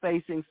itself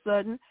facing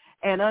sudden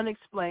and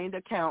unexplained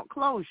account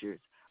closures.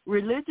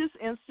 Religious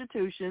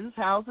institutions,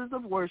 houses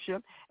of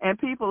worship, and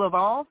people of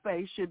all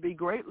faiths should be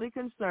greatly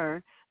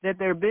concerned that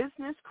their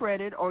business,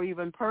 credit, or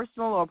even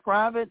personal or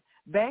private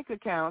bank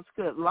accounts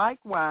could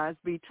likewise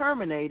be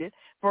terminated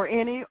for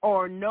any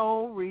or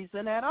no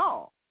reason at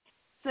all.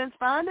 Since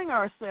finding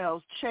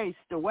ourselves chased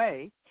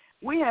away,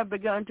 we have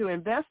begun to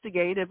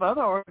investigate if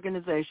other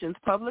organizations,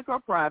 public or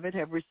private,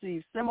 have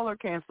received similar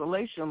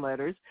cancellation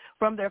letters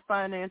from their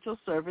financial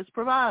service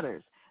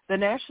providers. The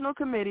National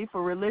Committee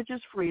for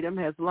Religious Freedom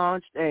has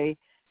launched a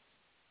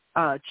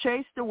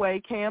Chased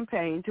Away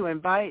campaign to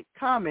invite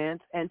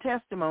comments and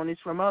testimonies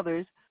from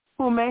others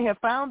who may have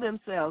found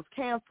themselves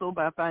canceled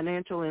by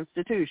financial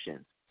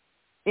institutions.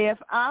 If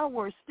I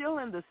were still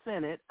in the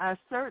Senate, I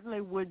certainly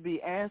would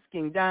be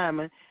asking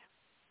Diamond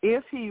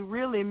if he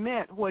really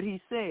meant what he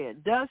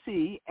said. Does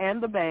he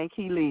and the bank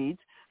he leads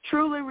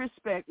truly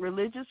respect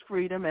religious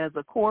freedom as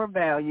a core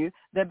value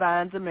that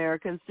binds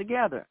Americans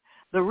together?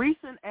 The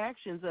recent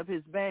actions of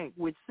his bank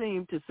would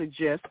seem to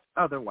suggest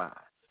otherwise.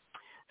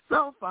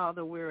 So,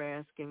 Father,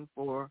 we're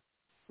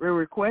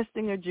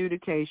requesting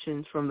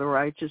adjudications from the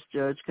righteous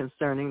judge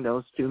concerning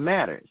those two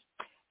matters.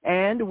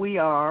 And we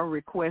are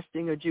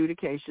requesting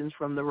adjudications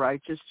from the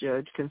righteous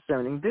judge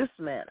concerning this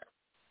matter.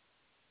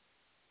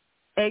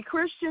 A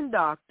Christian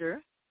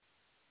doctor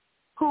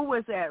who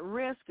was at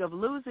risk of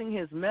losing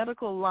his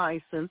medical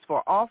license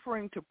for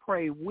offering to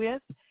pray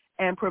with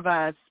and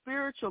provides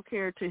spiritual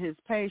care to his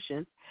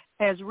patients,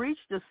 has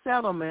reached a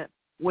settlement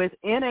with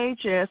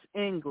NHS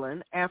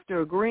England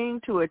after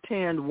agreeing to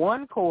attend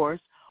one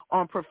course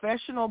on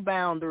professional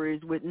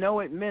boundaries with no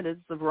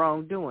admittance of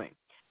wrongdoing.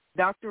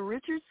 Dr.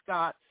 Richard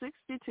Scott,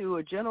 62,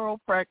 a general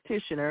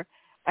practitioner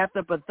at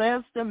the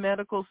Bethesda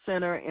Medical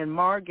Center in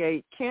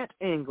Margate, Kent,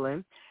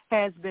 England,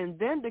 has been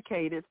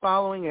vindicated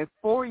following a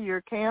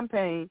 4-year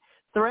campaign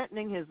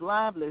threatening his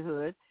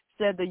livelihood,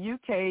 said the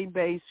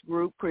UK-based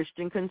group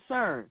Christian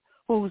Concern,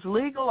 whose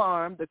legal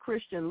arm, the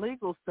Christian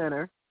Legal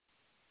Center,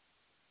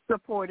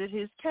 supported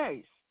his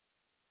case.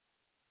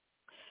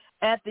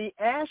 At the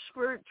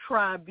Ashford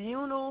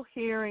Tribunal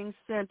Hearing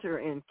Center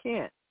in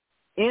Kent,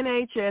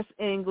 NHS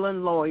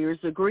England lawyers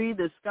agreed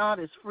that Scott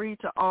is free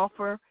to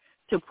offer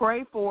to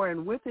pray for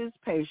and with his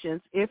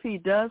patients if he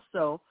does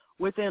so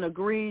within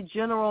agreed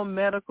General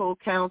Medical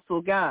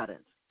Council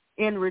guidance.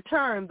 In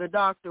return, the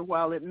doctor,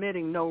 while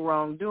admitting no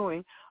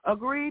wrongdoing,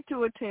 agreed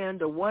to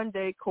attend a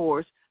one-day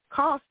course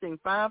costing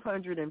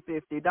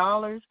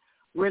 $550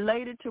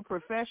 related to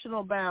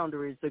professional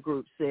boundaries, the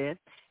group said.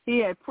 He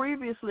had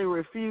previously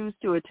refused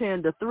to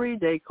attend a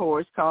 3-day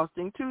course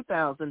costing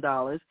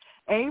 $2,000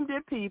 aimed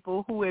at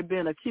people who had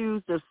been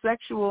accused of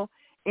sexual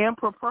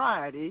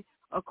impropriety,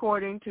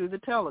 according to the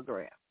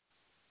Telegraph.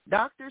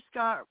 Dr.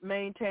 Scott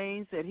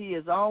maintains that he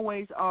has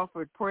always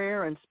offered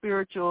prayer and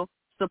spiritual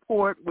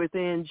support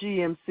within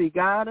GMC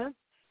guidance,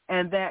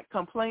 and that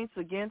complaints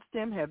against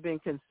him have been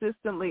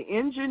consistently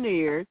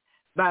engineered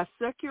by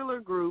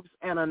secular groups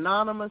and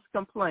anonymous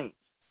complaints,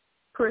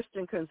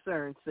 Christian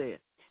Concern said.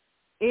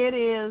 It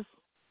is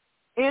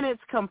in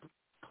its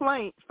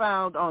complaint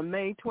filed on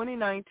May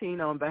 2019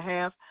 on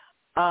behalf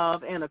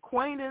of an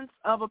acquaintance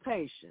of a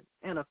patient.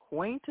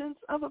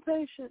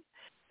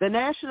 The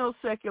National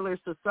Secular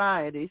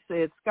Society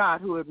said Scott,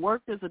 who had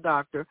worked as a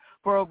doctor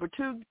for over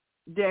 2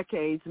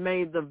 decades,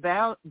 made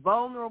the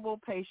vulnerable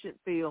patient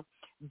feel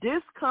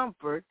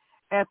discomfort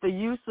at the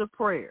use of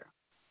prayer.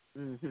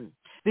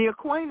 The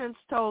acquaintance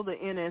told the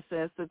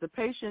NSS that the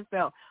patient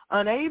felt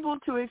unable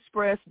to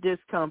express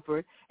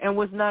discomfort and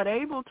was not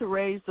able to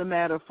raise the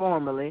matter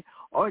formally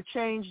or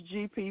change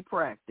GP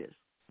practice,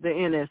 the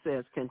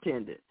NSS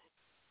contended.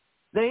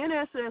 The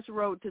NSS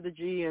wrote to the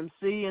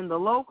GMC and the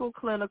local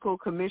clinical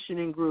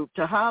commissioning group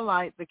to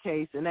highlight the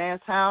case and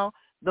ask how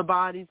the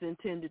bodies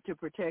intended to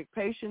protect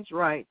patients'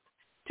 rights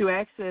to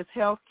access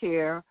health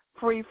care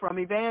free from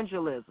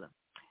evangelism.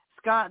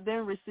 Scott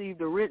then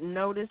received a written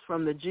notice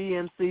from the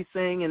GMC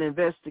saying an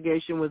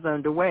investigation was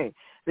underway.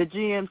 The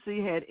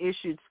GMC had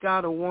issued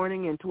Scott a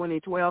warning in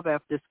 2012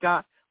 after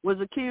Scott was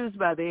accused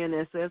by the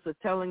NSS of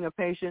telling a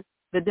patient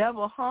the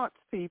devil haunts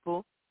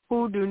people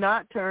who do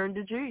not turn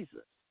to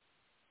Jesus.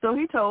 So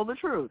he told the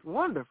truth.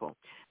 Wonderful.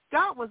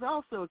 Scott was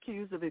also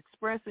accused of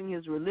expressing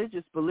his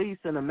religious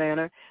beliefs in a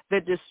manner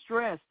that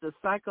distressed a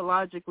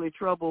psychologically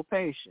troubled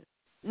patient.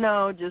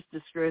 No, just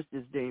distressed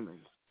his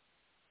demons.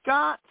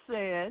 Scott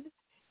said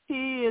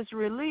he is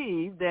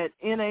relieved that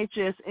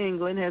NHS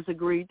England has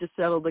agreed to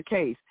settle the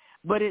case,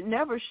 but it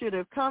never should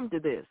have come to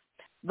this.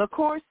 The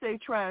course they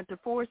tried to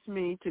force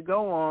me to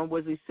go on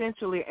was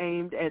essentially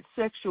aimed at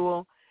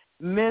sexual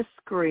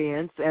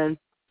miscreants and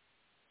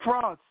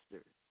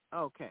fraudsters.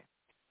 Okay.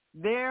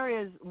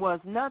 There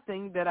was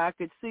nothing that I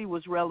could see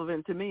was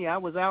relevant to me. I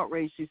was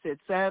outraged, she said.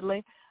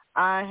 Sadly,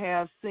 I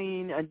have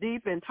seen a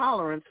deep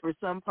intolerance for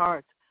some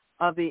parts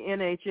of the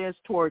NHS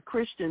toward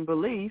Christian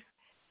belief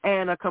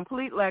and a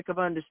complete lack of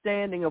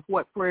understanding of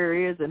what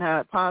prayer is and how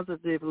it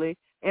positively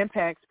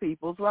impacts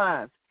people's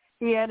lives.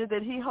 He added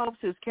that he hopes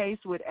his case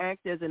would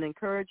act as an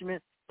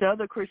encouragement to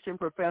other Christian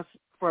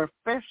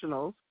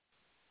professionals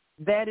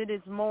that it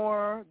is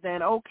more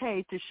than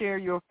okay to share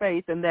your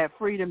faith and that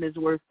freedom is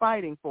worth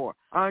fighting for.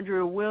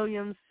 Andrew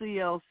Williams,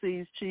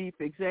 CLC's chief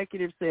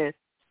executive, said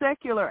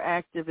secular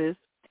activists,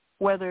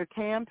 whether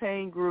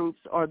campaign groups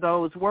or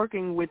those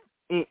working within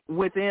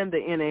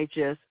the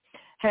NHS,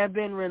 have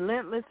been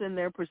relentless in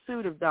their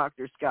pursuit of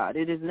Dr. Scott.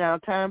 It is now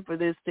time for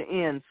this to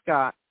end,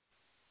 Scott.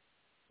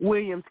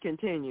 Williams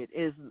continued,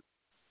 is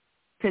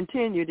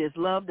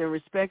loved and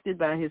respected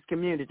by his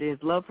community.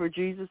 His love for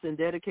Jesus and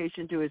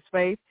dedication to his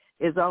faith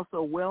is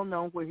also well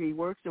known where he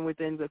works and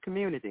within the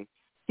community.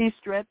 He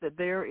stressed that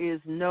there is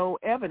no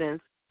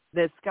evidence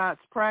that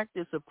Scott's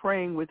practice of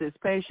praying with his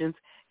patients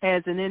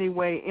has in any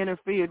way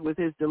interfered with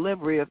his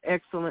delivery of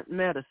excellent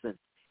medicine.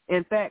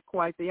 In fact,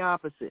 quite the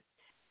opposite.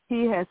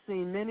 He has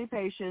seen many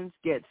patients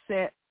get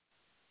set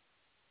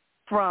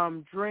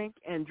from drink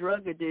and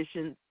drug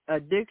addictions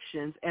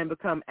and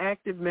become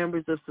active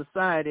members of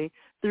society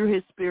through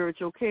his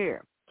spiritual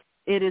care.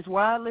 It is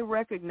widely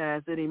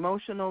recognized that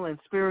emotional and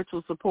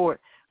spiritual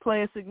support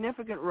play a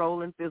significant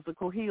role in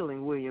physical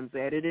healing, Williams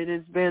added. It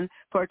has been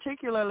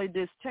particularly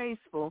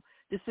distasteful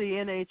to see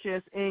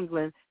NHS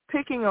England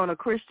picking on a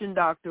Christian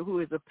doctor who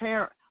is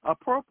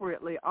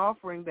appropriately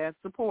offering that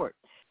support.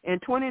 In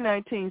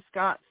 2019,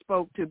 Scott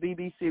spoke to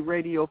BBC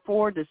Radio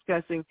 4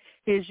 discussing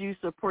his use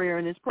of prayer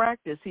in his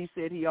practice. He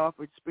said he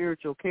offered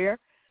spiritual care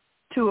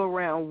to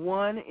around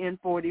 1 in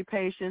 40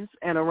 patients,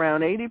 and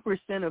around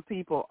 80% of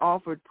people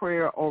offered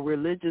prayer or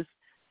religious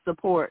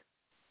support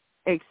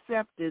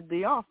accepted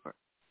the offer.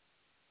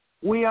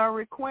 We are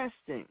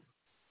requesting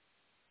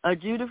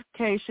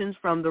adjudications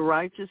from the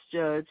righteous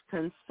judge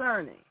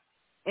concerning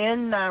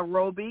in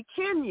Nairobi,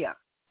 Kenya.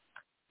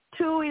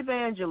 2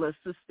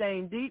 evangelists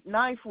sustained deep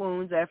knife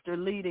wounds after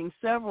leading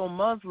several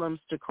Muslims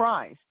to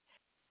Christ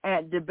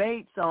at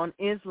debates on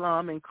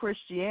Islam and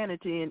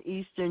Christianity in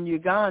eastern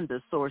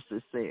Uganda,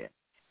 sources said.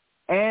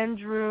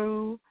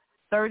 Andrew,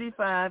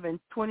 35, and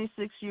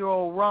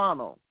 26-year-old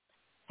Ronald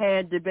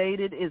had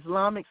debated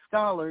Islamic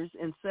scholars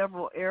in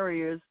several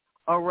areas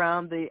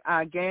around the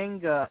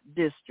Iganga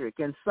district,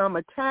 and some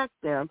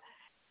attacked them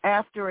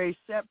after a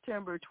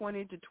September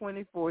 20 to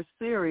 24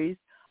 series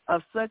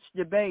of such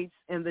debates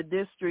in the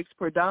district's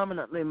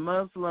predominantly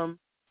Muslim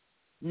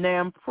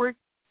Nampirika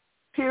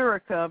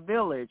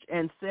village,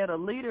 and said a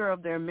leader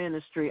of their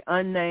ministry,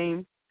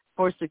 unnamed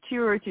for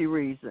security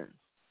reasons.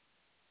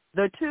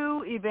 The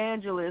 2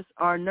 evangelists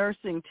are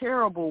nursing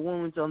terrible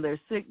wounds on their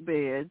sick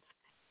beds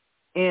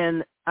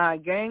in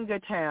Iganga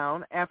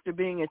town after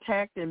being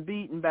attacked and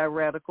beaten by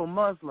radical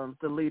Muslims,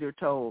 the leader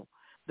told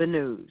the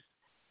news.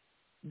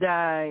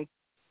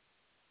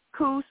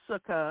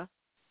 Kusaka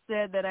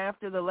said that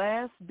after the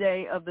last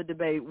day of the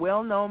debate,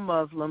 well-known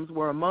Muslims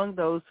were among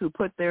those who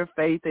put their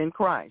faith in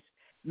Christ.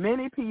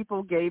 Many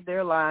people gave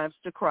their lives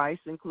to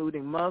Christ,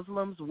 including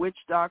Muslims, witch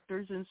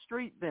doctors, and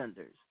street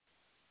vendors.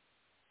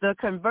 The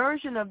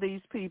conversion of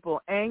these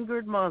people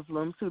angered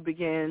Muslims, who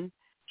began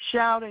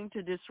shouting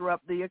to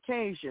disrupt the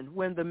occasion.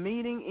 When the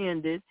meeting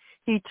ended,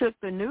 he took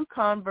the new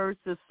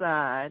converts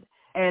aside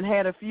and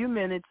had a few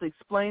minutes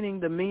explaining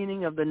the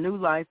meaning of the new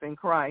life in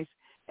Christ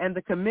and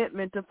the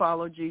commitment to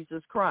follow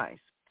Jesus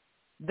Christ.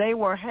 They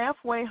were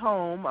halfway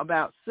home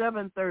about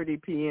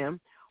 7:30 p.m.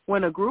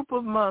 when a group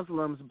of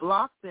Muslims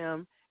blocked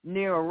them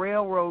near a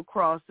railroad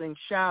crossing,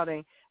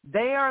 shouting,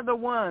 "They are the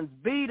ones,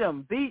 beat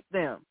them, beat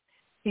them,"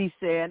 he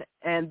said,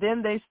 and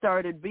then they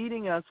started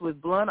beating us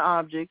with blunt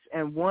objects,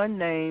 and one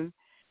named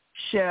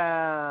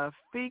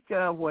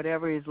Shafika,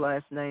 whatever his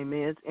last name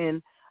is,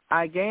 in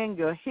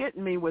Iganga hit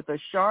me with a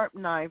sharp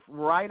knife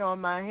right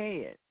on my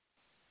head.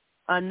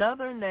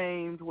 Another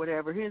named,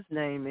 whatever his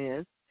name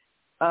is,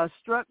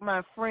 struck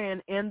my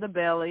friend in the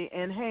belly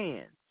and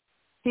hands.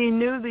 He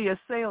knew the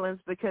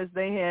assailants because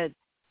they had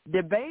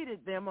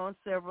debated them on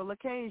several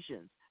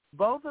occasions.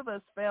 Both of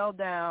us fell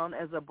down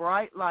as a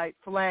bright light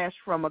flashed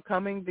from a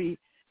coming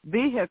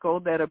vehicle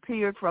that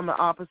appeared from the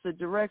opposite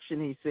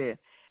direction, he said.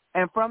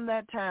 And from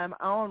that time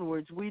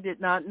onwards, we did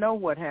not know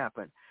what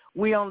happened.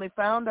 We only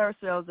found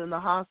ourselves in the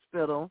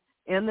hospital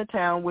in the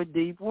town with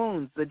deep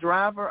wounds. The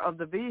driver of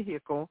the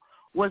vehicle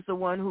was the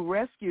one who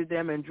rescued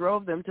them and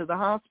drove them to the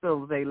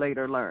hospital, they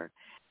later learned.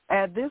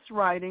 At this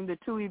writing, the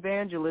 2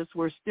 evangelists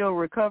were still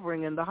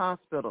recovering in the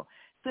hospital.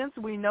 Since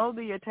we know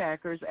the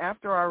attackers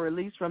after our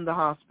release from the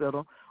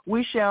hospital,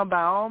 we shall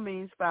by all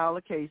means file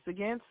a case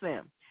against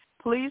them.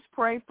 Please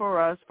pray for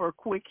us for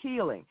quick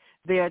healing.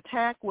 The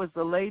attack was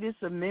the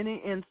latest of many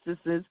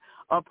instances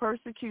of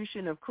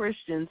persecution of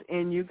Christians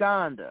in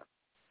Uganda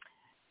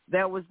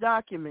that was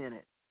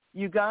documented.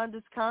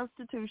 Uganda's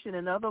constitution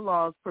and other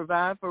laws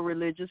provide for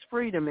religious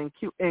freedom,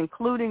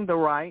 including the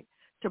right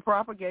to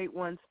propagate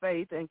one's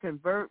faith and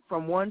convert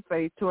from one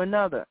faith to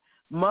another.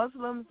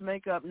 Muslims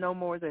make up no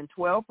more than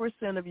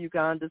 12% of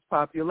Uganda's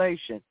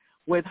population,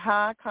 with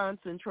high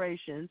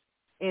concentrations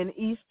in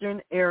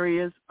eastern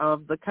areas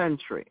of the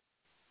country.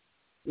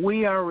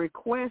 We are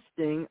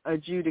requesting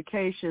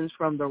adjudications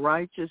from the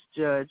righteous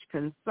judge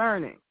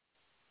concerning,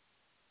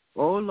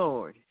 oh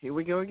Lord, here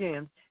we go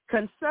again,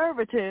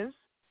 conservatives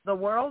the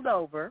world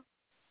over,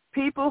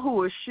 people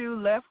who eschew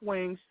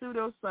left-wing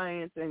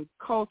pseudoscience and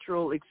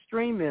cultural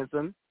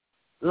extremism,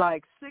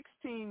 like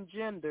 16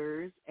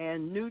 genders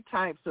and new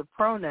types of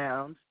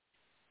pronouns,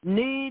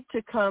 need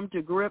to come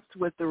to grips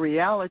with the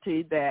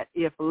reality that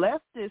if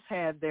leftists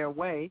had their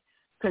way,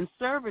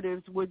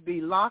 conservatives would be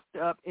locked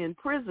up in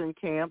prison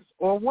camps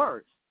or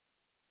worse.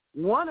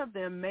 One of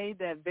them made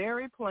that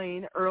very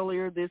plain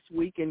earlier this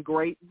week in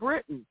Great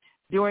Britain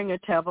during a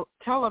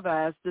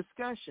televised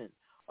discussion.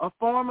 A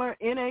former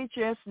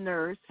NHS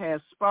nurse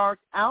has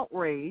sparked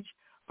outrage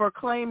for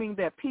claiming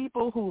that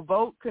people who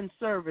vote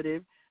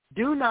conservative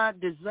do not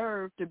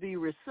deserve to be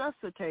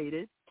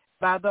resuscitated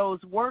by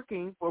those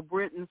working for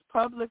Britain's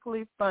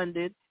publicly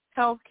funded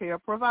healthcare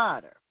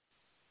provider.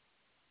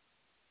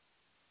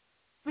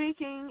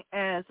 Speaking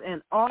as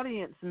an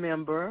audience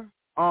member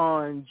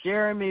on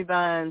Jeremy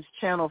Vine's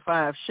Channel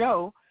 5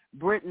 show,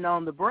 Britain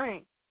on the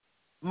Brink,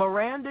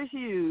 Miranda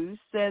Hughes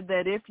said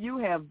that if you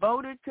have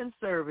voted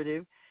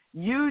conservative,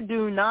 you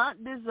do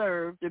not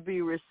deserve to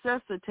be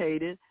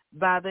resuscitated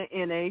by the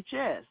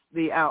NHS,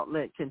 the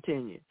outlet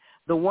continued.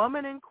 The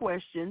woman in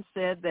question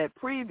said that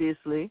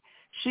previously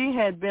she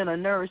had been a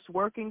nurse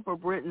working for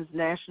Britain's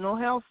National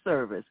Health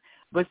Service,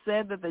 but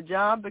said that the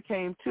job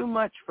became too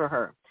much for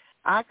her.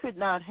 I could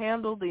not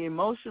handle the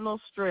emotional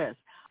stress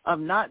of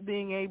not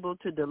being able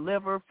to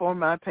deliver for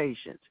my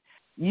patients.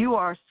 You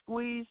are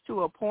squeezed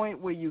to a point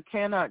where you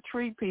cannot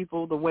treat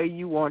people the way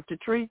you want to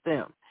treat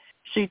them,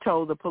 she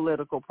told the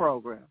political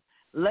program.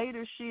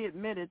 Later, she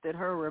admitted that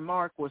her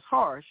remark was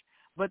harsh,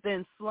 but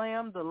then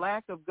slammed the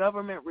lack of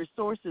government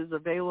resources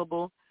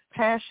available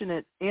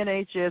passionate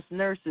NHS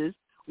nurses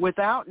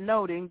without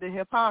noting the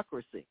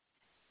hypocrisy.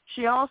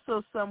 She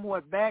also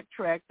somewhat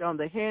backtracked on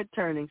the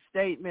head-turning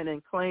statement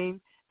and claimed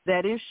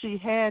that if she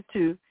had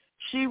to,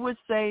 she would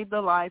save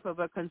the life of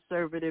a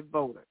conservative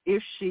voter,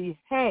 if she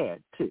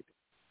had to.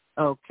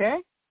 Okay?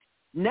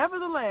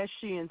 Nevertheless,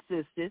 she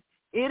insisted,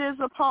 it is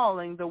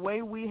appalling the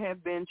way we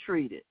have been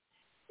treated.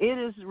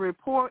 It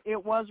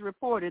was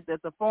reported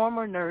that the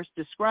former nurse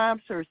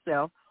describes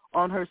herself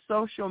on her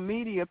social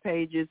media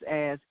pages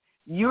as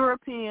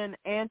European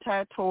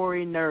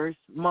anti-Tory nurse,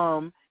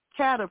 mom,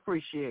 cat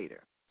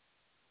appreciator,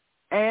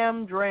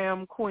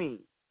 Amdram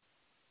queen,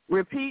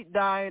 repeat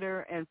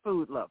dieter, and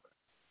food lover.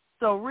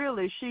 So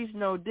really, she's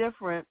no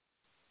different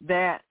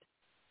that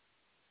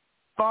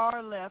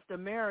far-left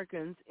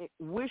Americans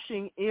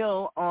wishing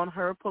ill on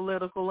her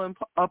political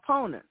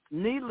opponents.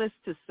 Needless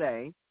to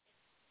say,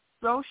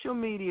 social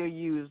media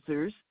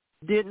users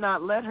did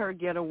not let her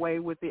get away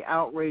with the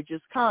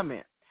outrageous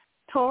comment.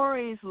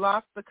 Tories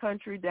locked the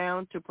country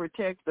down to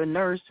protect the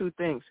nurse who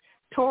thinks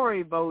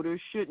Tory voters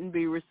shouldn't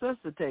be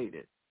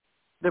resuscitated,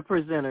 the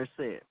presenter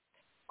said.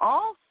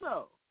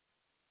 Also,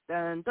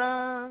 dun,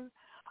 dun,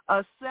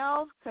 a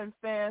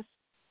self-confessed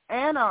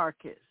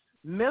anarchist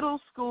middle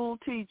school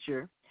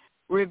teacher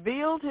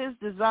revealed his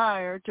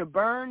desire to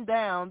burn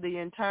down the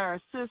entire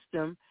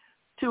system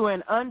to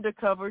an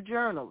undercover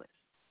journalist.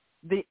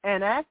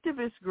 An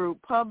activist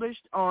group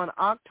published on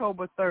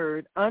October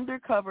 3rd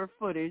undercover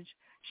footage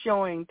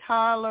showing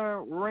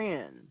Tyler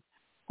Wren,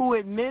 who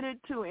admitted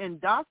to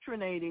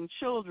indoctrinating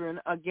children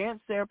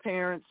against their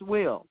parents'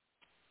 will.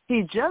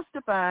 He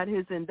justified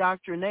his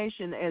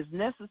indoctrination as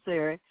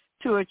necessary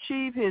to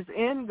achieve his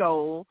end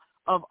goal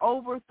of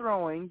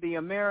overthrowing the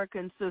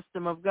American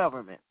system of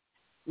government.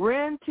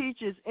 Wren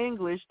teaches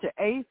English to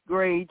 8th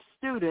grade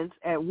students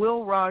at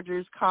Will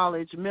Rogers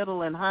College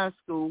Middle and High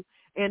School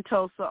in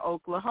Tulsa,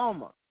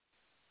 Oklahoma,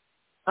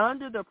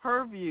 under the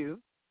purview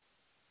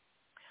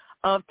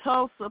of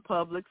Tulsa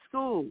Public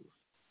Schools.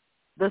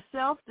 The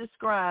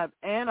self-described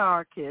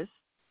anarchist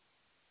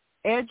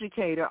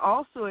educator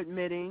also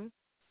admitted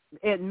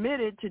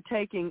to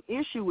taking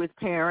issue with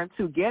parents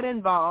who get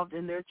involved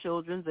in their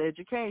children's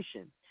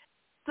education.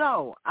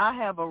 So I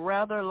have a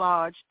rather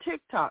large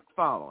TikTok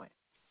following.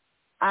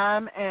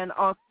 I'm an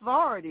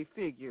authority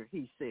figure,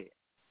 he said.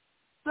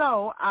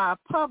 So I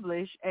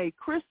publish a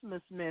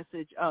Christmas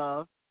message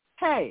of,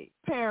 hey,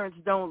 parents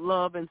don't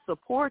love and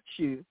support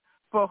you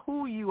for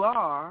who you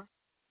are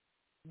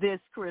this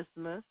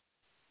Christmas.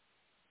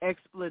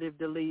 Expletive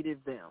deleted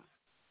them.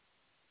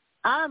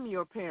 I'm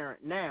your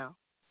parent now.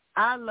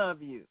 I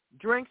love you.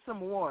 Drink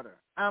some water.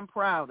 I'm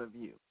proud of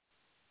you.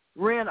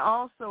 Wren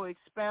also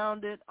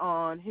expounded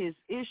on his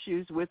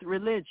issues with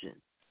religion.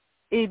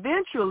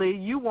 Eventually,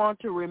 you want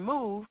to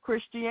remove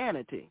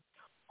Christianity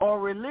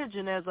or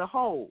religion as a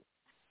whole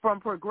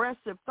from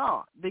progressive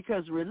thought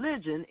because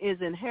religion is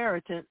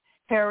inherent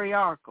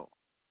hierarchical,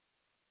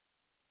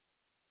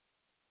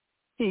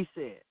 he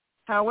said.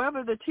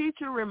 However, the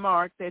teacher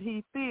remarked that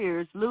he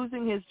fears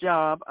losing his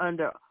job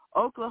under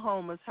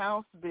Oklahoma's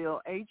House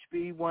Bill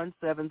HB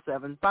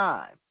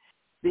 1775.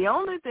 The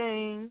only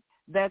thing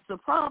that's a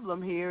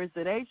problem here is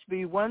that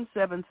HB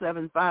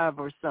 1775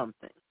 or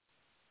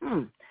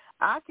something.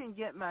 I can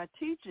get my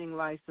teaching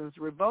license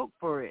revoked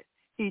for it,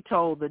 he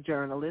told the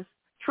journalist.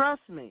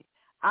 Trust me,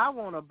 I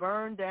want to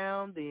burn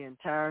down the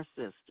entire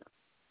system.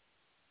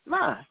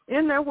 My,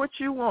 isn't that what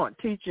you want,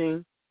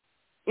 teaching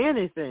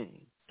anything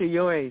to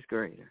your 8th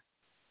grader?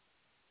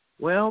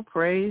 Well,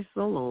 praise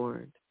the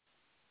Lord.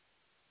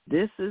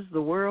 This is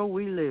the world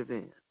we live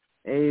in.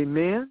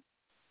 Amen.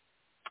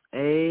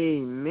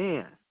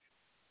 Amen.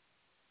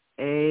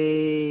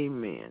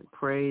 Amen.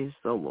 Praise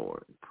the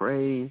Lord.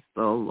 Praise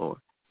the Lord.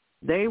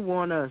 They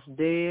want us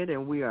dead,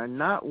 and we are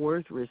not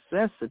worth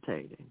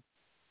resuscitating.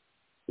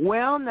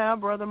 Well, now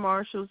Brother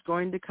Marshall's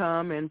going to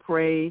come and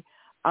pray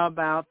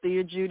about the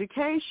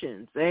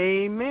adjudications.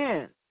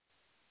 Amen.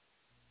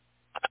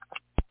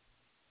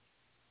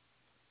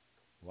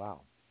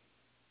 Wow.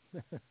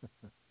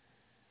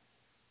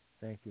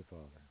 Thank you,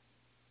 Father.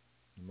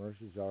 The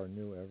mercies are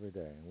new every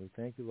day. And we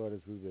thank you, Lord, as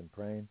we've been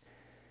praying.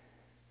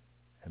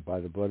 And by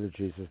the blood of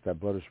Jesus, that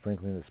blood of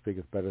sprinkling that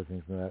speaketh better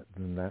things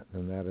than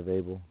that of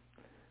Abel.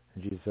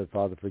 And Jesus said,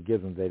 Father,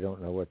 forgive them. They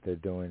don't know what they're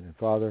doing. And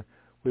Father,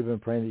 we've been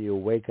praying that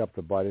you'll wake up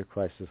the body of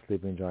Christ, the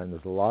sleeping giant.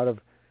 There's a lot of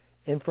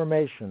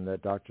information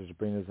that Dr.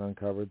 Sabrina has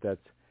uncovered that's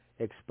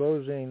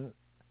exposing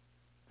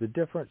the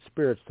different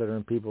spirits that are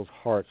in people's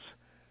hearts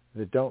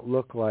that don't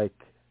look like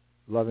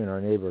loving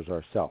our neighbors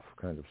ourselves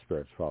kinds of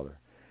spirits, Father.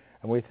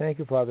 And we thank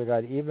you, Father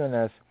God, even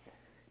as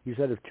you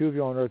said, if two of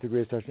you on earth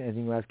agree to touch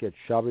anything you ask, it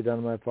shall be done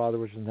to my Father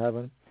which is in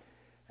heaven.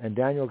 And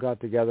Daniel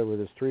got together with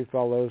his 3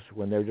 fellows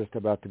when they were just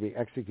about to be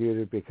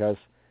executed because,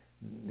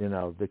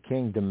 the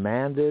king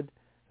demanded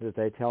that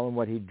they tell him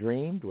what he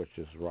dreamed, which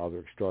is a rather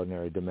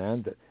extraordinary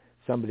demand, that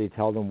somebody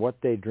tell them what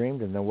they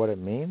dreamed and then what it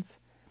means.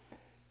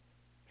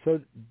 So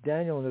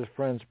Daniel and his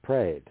friends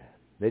prayed.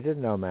 They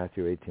didn't know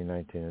Matthew 18,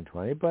 19, and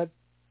 20, but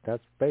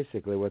that's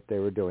basically what they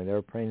were doing. They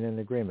were praying in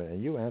agreement,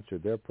 and you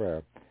answered their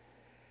prayer.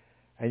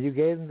 And you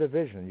gave them the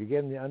vision. You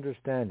gave them the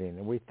understanding.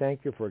 And we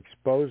thank you for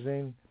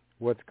exposing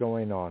what's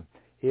going on.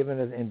 Even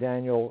in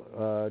Daniel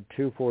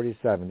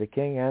 2:47, the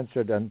king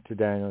answered unto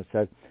Daniel and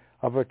said,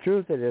 of a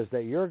truth it is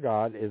that your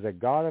God is a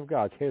God of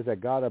gods. He is a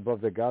God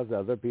above the gods that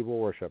other people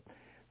worship.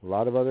 A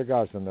lot of other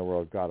gods in the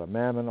world. God of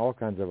mammon, all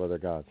kinds of other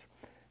gods.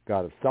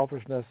 God of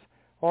selfishness,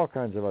 all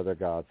kinds of other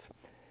gods.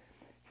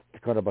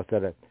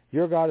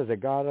 Your God is a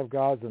God of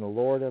gods and a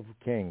Lord of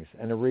kings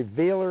and a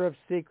revealer of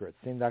secrets.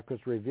 See, that was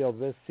revealed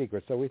this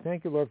secret. So we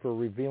thank you, Lord, for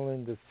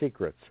revealing the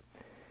secrets.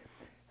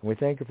 And we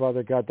thank you,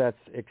 Father God, that's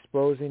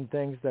exposing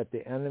things that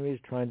the enemy is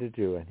trying to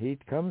do. And he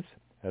comes,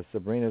 as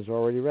Sabrina's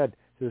already read,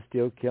 to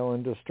steal, kill,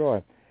 and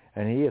destroy.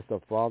 And he is the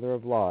father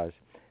of lies.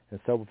 And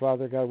so,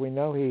 Father God, we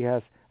know he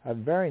has a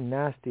very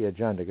nasty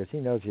agenda because he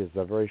knows he has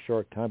a very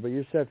short time. But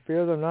you said,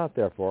 fear them not,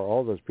 therefore,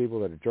 all those people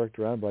that are jerked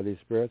around by these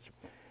spirits.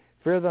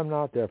 Fear them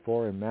not,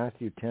 therefore, in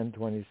Matthew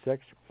 10:26.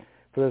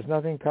 For there's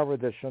nothing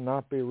covered that shall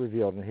not be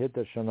revealed, and hid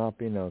that shall not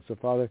be known. So,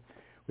 Father,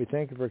 we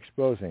thank you for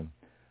exposing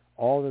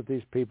all that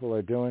these people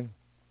are doing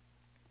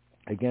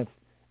against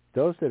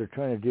those that are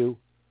trying to do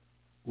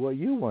what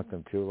you want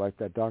them to, like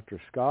that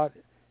Dr. Scott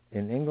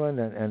in England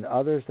and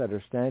others that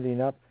are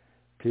standing up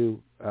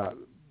to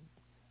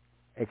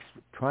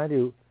trying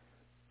to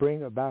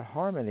bring about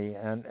harmony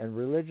and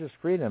religious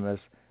freedom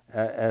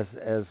as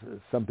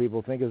some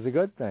people think is a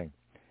good thing.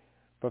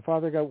 But,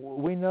 Father God,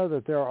 we know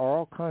that there are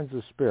all kinds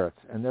of spirits,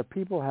 and that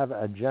people have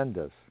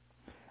agendas.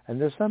 And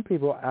there's some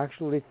people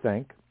actually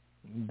think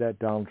that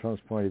Donald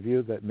Trump's point of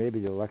view, that maybe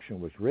the election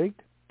was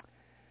rigged,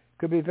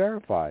 could be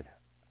verified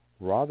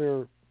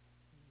rather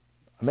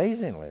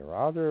amazingly,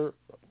 rather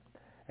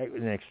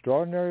in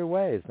extraordinary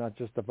ways, not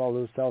just the fellow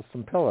who sells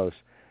some pillows,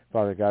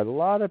 Father God. A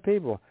lot of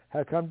people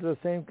have come to the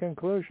same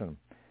conclusion.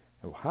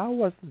 How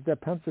was it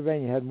that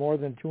Pennsylvania had more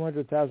than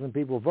 200,000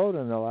 people vote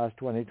in the last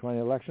 2020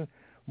 election?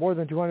 More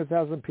than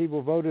 200,000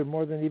 people voted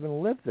more than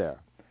even lived there.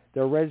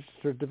 They're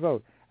registered to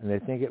vote. And they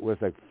think it was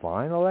a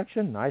fine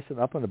election, nice and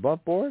up and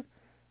above board?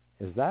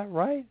 Is that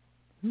right?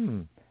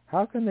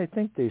 How can they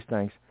think these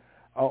things?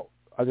 Oh,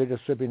 are they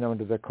just sweeping them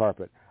under the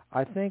carpet?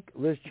 I think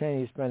Liz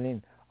Cheney is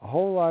spending a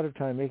whole lot of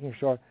time making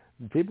sure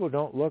people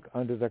don't look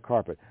under the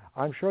carpet.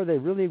 I'm sure they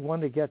really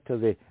want to get to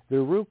the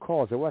root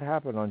cause of what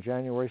happened on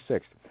January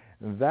 6th.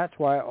 And that's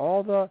why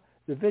all the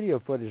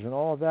video footage and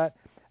all of that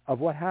of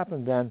what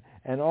happened then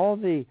and all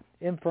the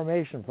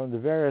information from the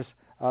various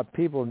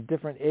people in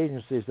different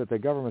agencies that the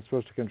government's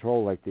supposed to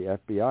control, like the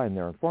FBI and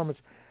their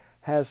informants,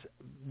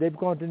 they've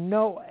gone to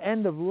no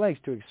end of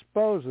lengths to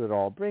expose it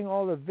all, bring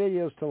all the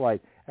videos to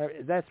light.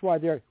 That's why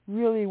they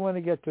really want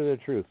to get to the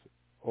truth.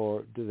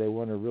 Or do they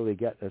want to really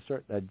get a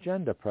certain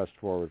agenda pressed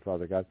forward,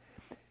 Father God?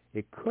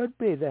 It could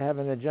be they have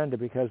an agenda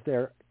because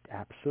they're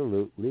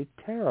absolutely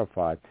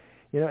terrified.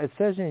 You know, it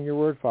says in your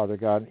word, Father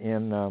God,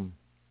 in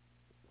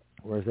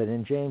where is it,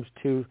 in James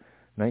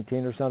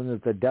 2:19 or something,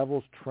 that the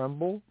devils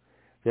tremble.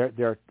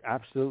 They're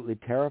absolutely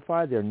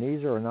terrified. Their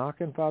knees are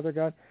knocking, Father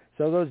God.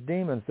 So those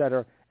demons that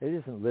are, it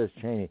isn't Liz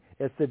Cheney,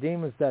 it's the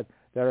demons that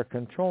are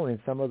controlling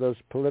some of those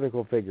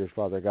political figures,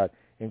 Father God,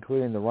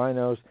 including the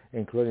rhinos,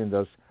 including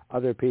those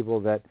other people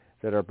that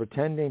are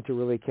pretending to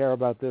really care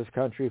about this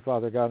country,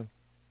 Father God.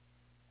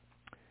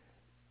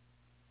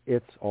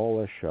 It's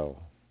all a show.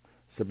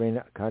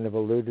 Sabrina kind of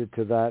alluded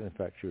to that. In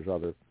fact, she was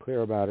rather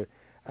clear about it.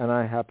 And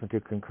I happen to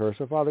concur.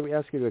 So, Father, we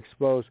ask you to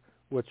expose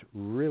what's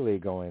really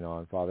going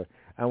on, Father.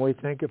 And we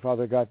thank you,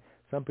 Father God.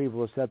 Some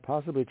people have said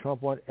possibly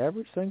Trump won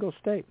every single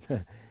state,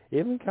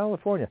 even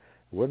California.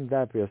 Wouldn't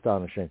that be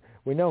astonishing?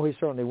 We know he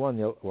certainly won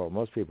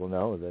most people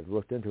know, they've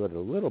looked into it a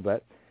little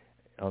bit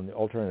on the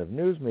alternative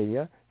news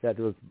media, that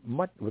there was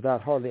much,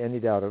 without hardly any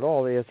doubt at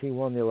all, yes, he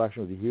won the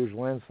election with a huge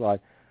landslide.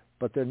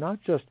 But they're not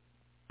just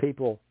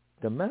people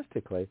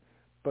domestically,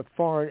 but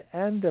foreign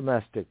and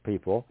domestic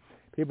people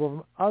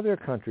from other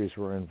countries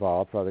were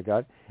involved, Father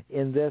God,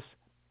 in this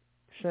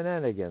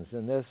shenanigans,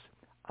 in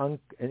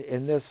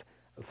this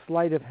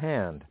sleight of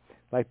hand,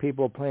 like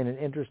people playing an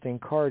interesting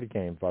card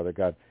game, Father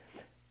God.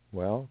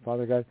 Well,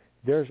 Father God,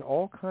 there's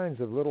all kinds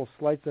of little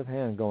sleights of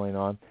hand going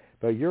on,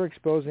 but you're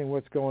exposing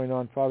what's going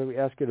on, Father. We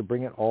ask you to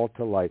bring it all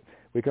to light.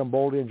 We come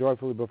boldly and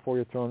joyfully before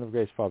your throne of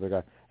grace, Father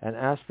God, and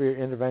ask for your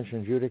intervention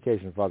and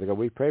adjudication, Father God.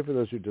 We pray for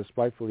those who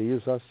despitefully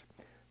use us,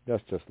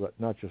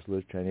 not just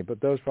Liz Cheney,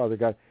 but those, Father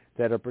God,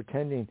 that are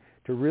pretending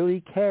to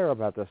really care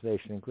about this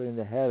nation, including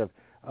the head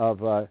of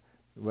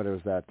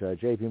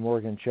J.P.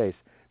 Morgan Chase,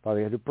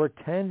 Father God, who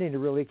pretending to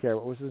really care.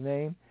 What was his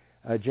name?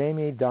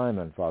 Jamie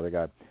Dimon, Father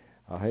God.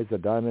 He's a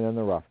diamond in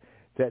the rough.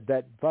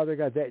 That Father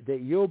God,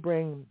 that you'll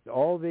bring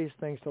all these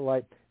things to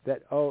light,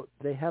 that,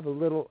 they have a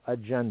little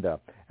agenda.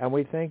 And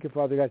we thank you,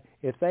 Father God,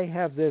 if they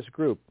have this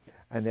group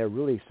and they're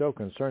really so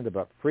concerned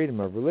about freedom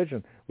of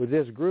religion. With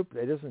this group,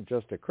 it isn't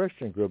just a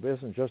Christian group, it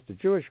isn't just a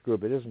Jewish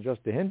group, it isn't just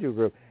a Hindu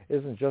group, it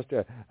isn't just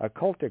a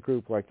cultic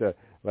group like the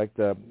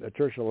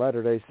Church of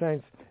Latter-day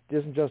Saints, it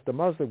isn't just a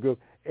Muslim group.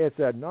 It's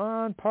a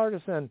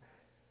nonpartisan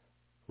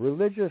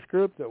religious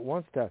group that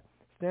wants to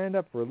stand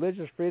up for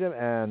religious freedom.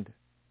 And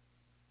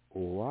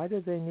why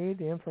do they need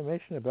the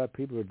information about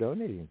people who are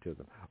donating to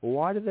them?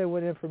 Why do they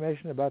want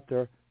information about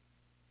their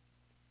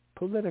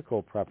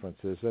political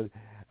preferences?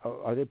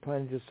 Are they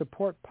planning to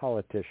support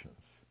politicians?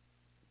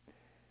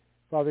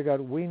 Father God,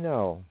 we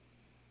know,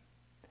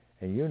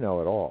 and you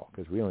know it all,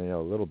 because we only know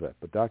a little bit,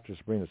 but Dr.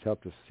 Sabrina has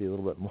helped us see a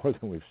little bit more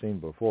than we've seen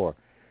before,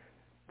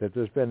 that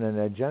there's been an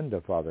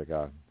agenda, Father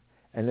God,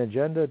 an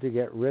agenda to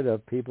get rid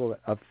of people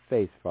of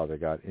faith, Father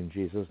God, in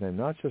Jesus' name,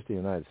 not just the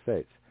United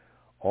States,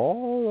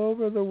 all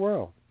over the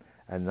world,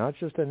 and not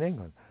just in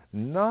England,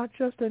 not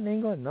just in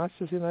England, not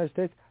just the United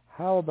States.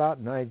 How about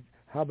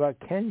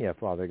Kenya,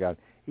 Father God?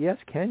 Yes,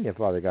 Kenya,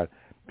 Father God.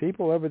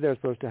 People over there are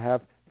supposed to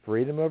have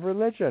freedom of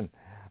religion,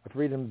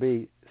 freedom to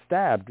be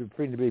stabbed,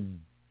 freedom to be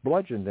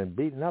bludgeoned and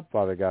beaten up,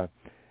 Father God.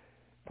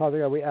 Father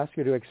God, we ask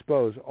you to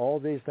expose all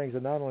these things,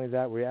 and not only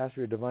that, we ask for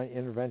your divine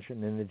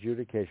intervention and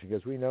adjudication,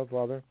 because we know,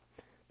 Father,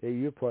 that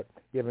you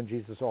given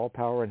Jesus all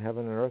power in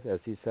heaven and earth, as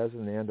he says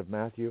in the end of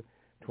Matthew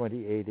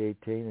 28:18,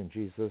 in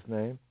Jesus'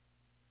 name.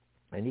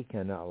 And he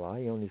cannot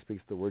lie. He only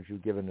speaks the words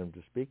you've given him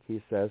to speak.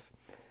 He says,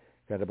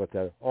 God, about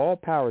that, all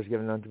power is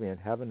given unto me in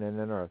heaven and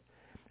in earth.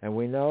 And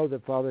we know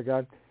that, Father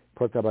God,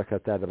 Jesus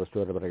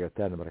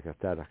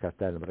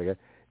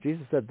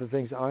said, the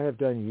things I have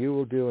done, you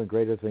will do, and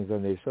greater things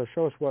than these. So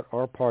show us what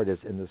our part is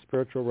in the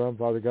spiritual realm,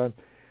 Father God,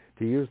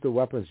 to use the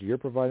weapons you're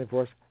providing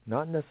for us,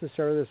 not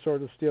necessarily the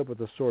sword of steel, but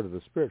the sword of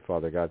the Spirit,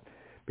 Father God,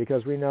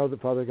 because we know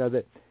that, Father God,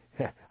 that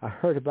I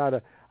heard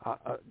about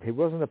he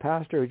wasn't a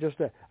pastor, he was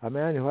just a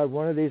man who had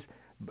one of these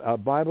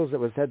Bibles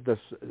that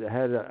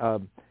had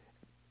a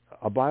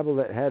Bible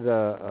that had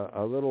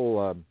a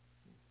little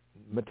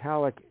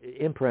metallic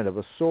imprint of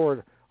a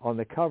sword on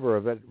the cover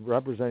of it,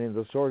 representing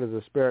the sword of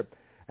the Spirit,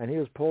 and he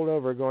was pulled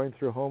over going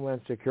through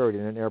Homeland Security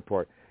in an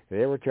airport.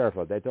 They were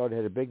terrified. They thought he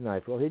had a big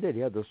knife. Well, he did.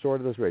 He had the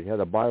sword of the Spirit. He had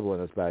a Bible in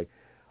his bag.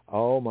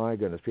 Oh, my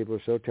goodness. People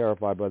are so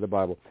terrified by the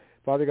Bible.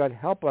 Father God,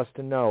 help us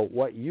to know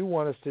what you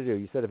want us to do.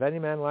 You said, if any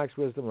man lacks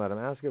wisdom, let him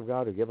ask of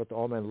God, who giveth to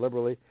all men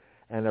liberally,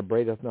 and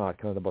upbraideth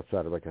not. And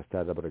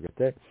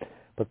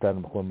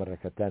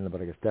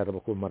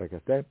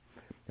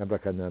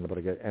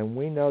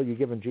we know you've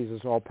given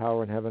Jesus all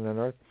power in heaven and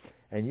earth,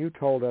 and you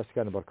told us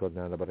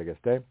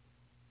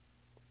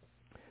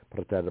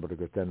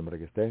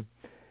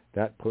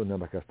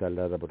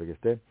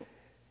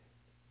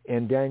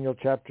in Daniel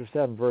chapter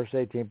 7, verse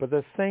 18, but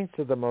the saints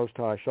of the Most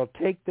High shall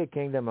take the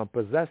kingdom and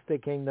possess the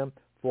kingdom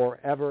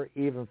forever,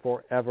 even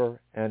forever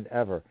and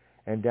ever.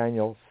 In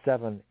Daniel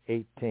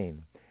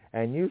 7:18.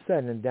 And you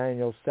said in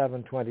Daniel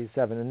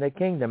 7:27, and the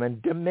kingdom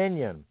and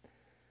dominion,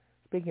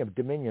 speaking of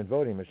dominion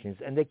voting machines,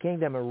 and the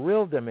kingdom and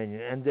real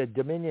dominion, and the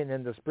dominion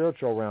in the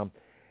spiritual realm,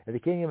 and the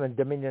kingdom and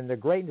dominion, the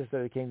greatness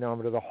of the kingdom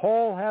under the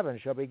whole heaven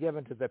shall be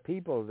given to the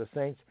people of the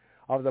saints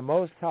of the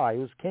Most High,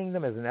 whose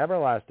kingdom is an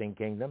everlasting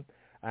kingdom,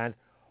 and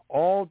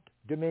all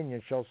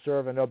dominion shall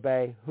serve and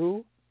obey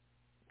who?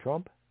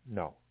 Trump?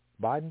 No.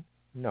 Biden?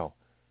 No.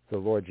 The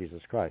Lord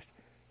Jesus Christ.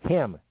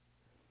 Him,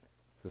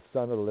 the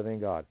Son of the living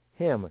God.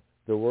 Him,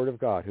 the Word of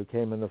God, who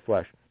came in the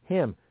flesh.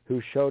 Him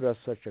who showed us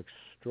such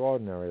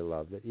extraordinary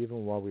love that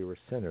even while we were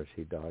sinners,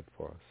 he died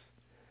for us.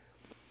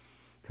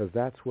 Because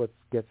that's what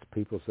gets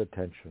people's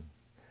attention.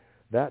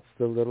 That's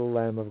the little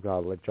Lamb of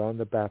God, like John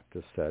the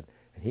Baptist said.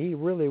 And he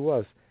really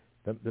was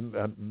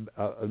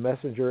a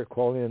messenger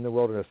calling in the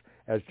wilderness,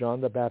 as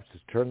John the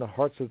Baptist. Turn the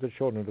hearts of the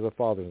children to the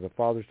fathers, and the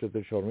fathers to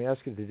the children. We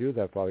ask you to do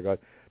that, Father God.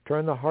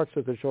 Turn the hearts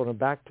of the children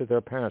back to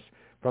their parents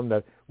from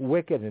the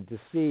wicked and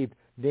deceived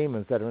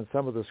demons that are in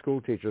some of the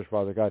school teachers,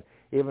 Father God,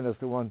 even as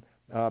the one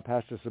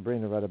Pastor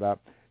Sabrina read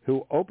about,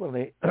 who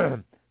openly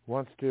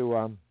wants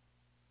to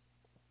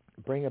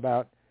bring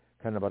about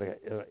kind of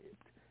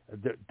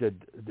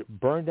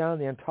burn down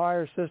the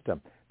entire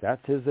system.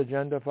 That's his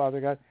agenda,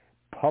 Father God.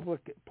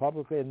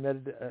 Publicly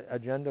admitted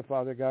agenda,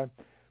 Father God.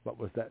 What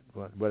was that?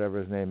 Whatever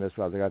his name is,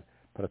 Father God.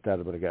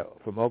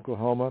 From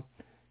Oklahoma.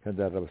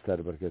 Father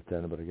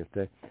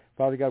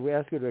God, we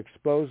ask you to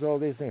expose all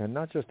these things, and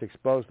not just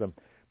expose them,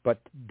 but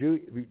do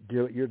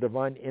your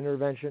divine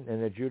intervention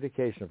and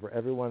adjudication for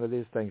every one of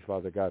these things,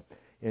 Father God,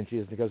 in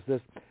Jesus, because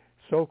this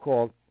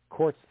so-called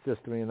court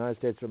system in the United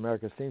States of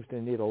America seems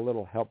to need a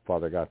little help,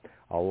 Father God,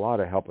 a lot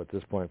of help at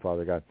this point,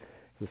 Father God.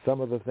 So some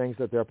of the things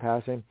that they're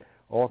passing,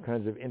 all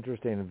kinds of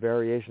interesting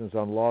variations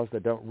on laws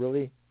that don't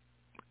really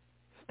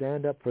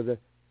stand up for the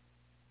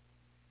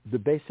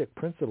basic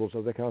principles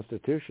of the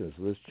Constitution, as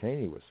Liz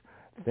Cheney was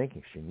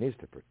thinking she needs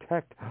to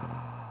protect.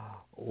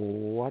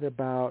 What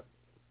about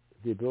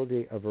the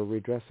ability of a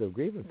redress of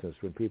grievances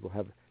when people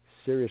have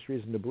serious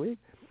reason to believe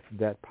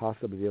that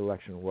possibly the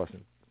election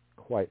wasn't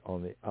quite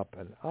on the up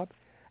and up,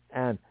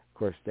 and of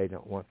course they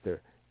don't want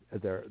their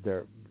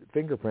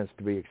fingerprints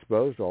to be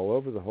exposed all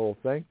over the whole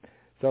thing.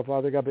 So,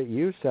 Father God, but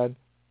you said,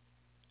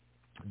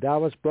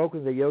 thou hast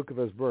broken the yoke of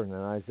his burden, in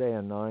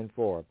Isaiah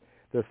 9:4.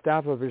 The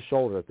staff of his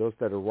shoulder, those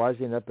that are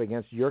rising up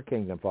against your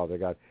kingdom, Father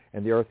God,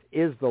 and the earth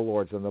is the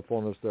Lord's and the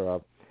fullness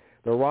thereof.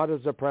 The rod of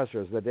his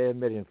oppressors, the day of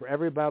Midian. For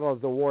every battle of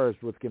the warriors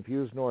with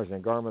confused noise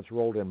and garments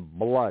rolled in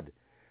blood.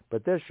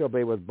 But this shall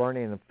be with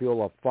burning and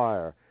fuel of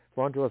fire.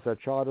 For unto us a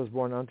child is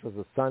born, unto us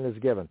a son is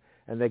given.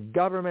 And the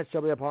government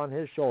shall be upon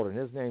his shoulder, and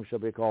his name shall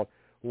be called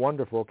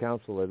Wonderful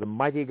Counselor, the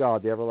Mighty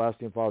God, the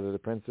Everlasting Father, the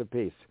Prince of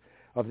Peace.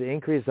 Of the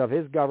increase of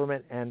his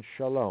government and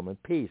shalom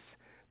and peace,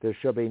 there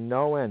shall be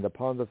no end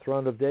upon the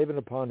throne of David and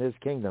upon his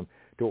kingdom,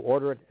 to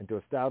order it and to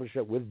establish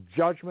it with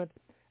judgment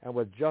and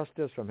with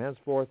justice from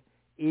henceforth,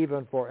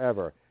 even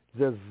forever.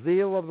 The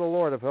zeal of the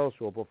Lord of hosts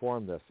will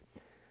perform this.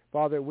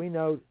 Father, we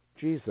know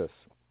Jesus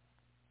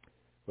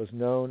was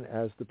known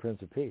as the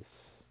Prince of Peace,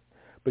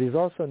 but he's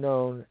also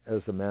known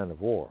as the man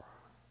of war.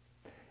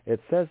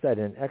 It says that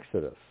in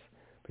Exodus,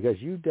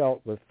 because you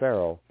dealt with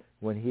Pharaoh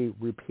when he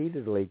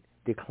repeatedly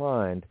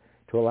declined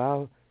to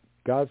allow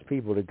God's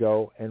people to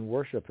go and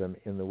worship him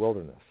in the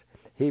wilderness.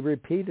 He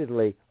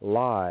repeatedly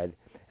lied.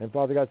 And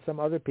Father God, some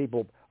other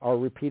people are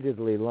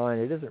repeatedly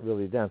lying. It isn't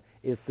really them.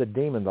 It's the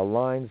demon, the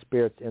lying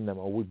spirits in them.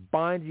 Oh, we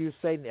bind you,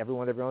 Satan,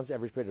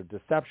 every spirit of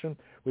deception.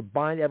 We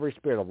bind every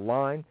spirit of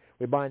lying.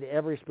 We bind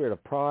every spirit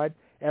of pride,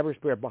 every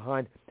spirit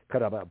behind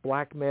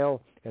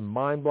blackmail and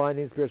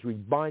mind-blinding spirits. We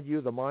bind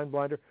you, the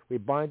mind-blinder. We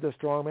bind the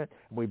strong man.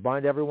 And we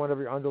bind every one of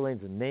your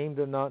underlings, named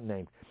and not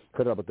named.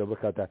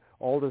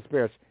 All the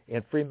spirits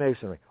in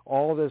Freemasonry,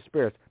 all the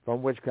spirits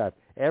from witchcraft,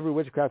 every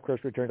witchcraft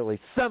curse returned to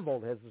least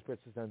assembled as the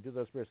spirits intend. Do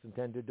those spirits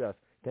intend to do us?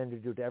 Intend to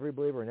do to every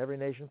believer in every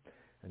nation,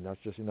 and not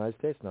just the United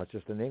States, not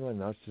just in England,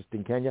 not just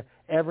in Kenya,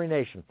 every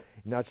nation,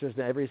 not just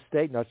in every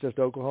state, not just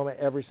Oklahoma,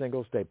 every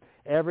single state,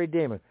 every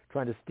demon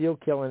trying to steal,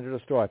 kill, and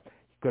destroy.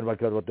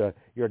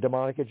 Your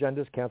demonic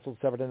agendas canceled,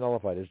 severed, and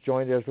nullified. As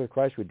joined heirs with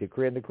Christ, we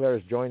decree and declare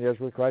as joined heirs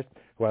with Christ,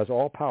 who has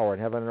all power in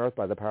heaven and earth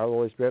by the power of the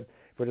Holy Spirit.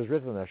 For it is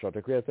written, thou shalt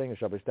decree a thing, and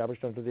shall be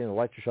established unto thee, and the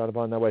light shall shine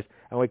upon thy ways.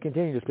 And we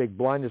continue to speak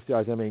blindness to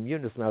eyes, and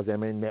muteness to mouths,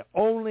 and may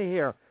only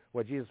hear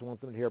what Jesus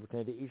wants them to hear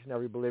pertaining to each and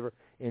every believer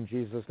in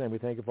Jesus' name. We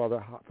thank you,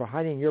 Father, for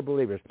hiding your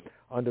believers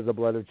under the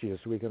blood of Jesus,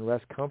 so we can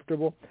rest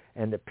comfortable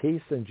and at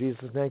peace in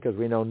Jesus' name, because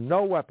we know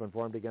no weapon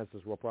formed against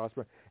us will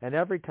prosper, and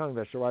every tongue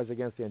that shall rise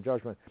against thee in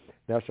judgment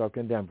thou shalt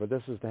condemn. For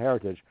this is the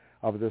heritage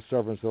of the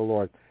servants of the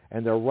Lord,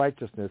 and their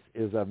righteousness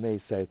is of me,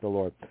 saith the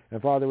Lord.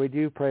 And Father, we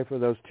do pray for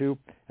those two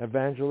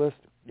evangelists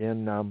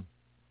in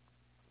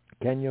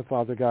Kenya,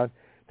 Father God,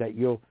 that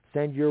you'll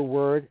send your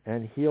word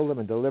and heal them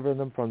and deliver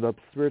them from the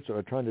spirits that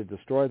are trying to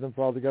destroy them,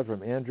 Father God,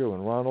 from Andrew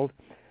and Ronald,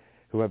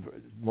 who have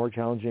more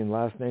challenging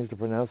last names to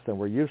pronounce than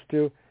we're used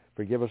to.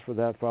 Forgive us for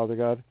that, Father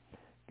God.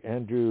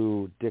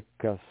 Andrew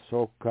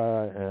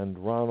Dikasoka and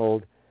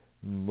Ronald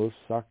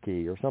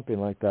Musaki, or something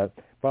like that.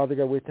 Father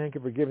God, we thank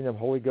you for giving them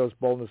Holy Ghost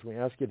boldness. We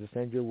ask you to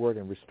send your word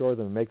and restore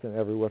them and make them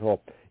every whit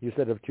whole. You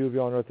said, if two of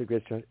you on earth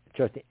agree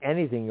trusting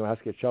anything you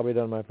ask, it shall be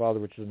done, my Father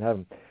which is in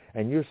heaven.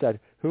 And you said,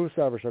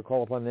 whosoever shall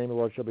call upon the name of the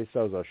Lord shall be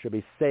sozo, shall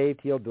be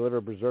saved, healed,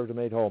 delivered, preserved, and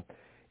made whole,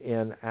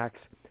 in Acts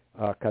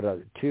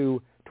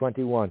 2:21.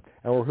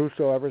 And we're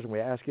whosoever's, and we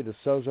ask you to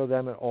sozo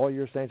them and all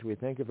your saints. We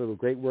thank you for the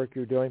great work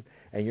you're doing,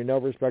 and you no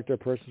respecter of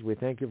persons. We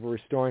thank you for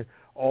restoring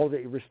all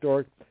that you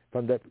restored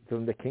from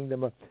the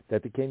kingdom of,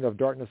 that the kingdom of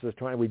darkness is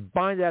trying. We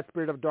bind that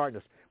spirit of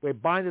darkness. We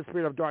bind the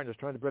spirit of darkness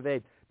trying to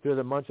pervade through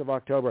the months of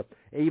October,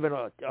 even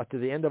up to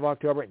the end of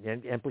October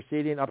and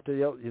proceeding up to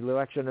the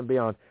election and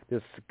beyond,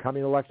 this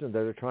coming election that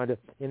they're trying to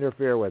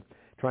interfere with,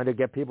 trying to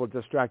get people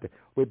distracted.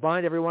 We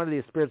bind every one of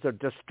these spirits of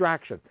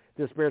distraction,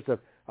 the spirits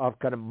of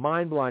kind of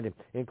mind-blinding,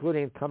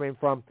 including coming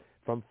from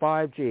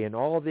 5G and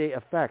all of the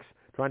effects,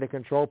 trying to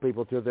control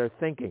people through their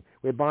thinking.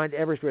 We bind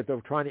every spirit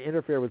of trying to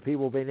interfere with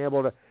people being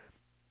able to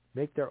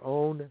make their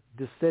own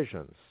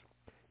decisions.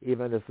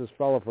 Even as this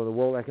fellow from the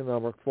World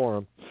Economic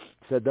Forum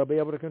said, they'll be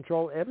able to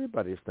control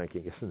everybody's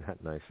thinking. Isn't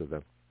that nice of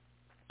them?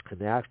 And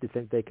they actually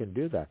think they can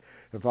do that.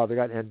 And Father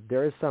God, and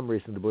there is some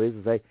reason to believe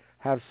that they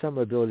have some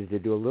ability to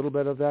do a little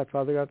bit of that,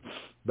 Father God,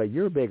 but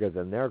you're bigger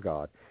than their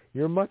God.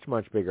 You're much,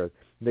 much bigger.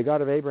 The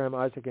God of Abraham,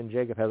 Isaac, and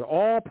Jacob has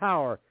all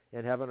power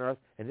in heaven and earth,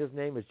 and his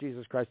name is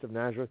Jesus Christ of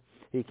Nazareth.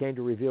 He came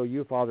to reveal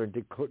you, Father,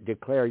 and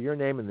declare your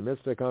name in the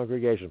midst of the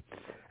congregation.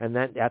 And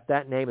then at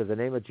that name, at the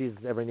name of Jesus,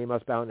 every knee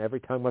must bow and every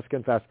tongue must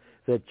confess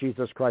that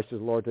Jesus Christ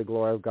is Lord, to the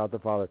glory of God the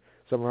Father.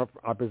 Some of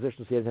our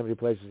positions here in heavenly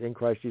places in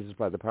Christ Jesus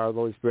by the power of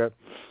the Holy Spirit,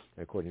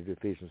 according to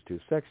Ephesians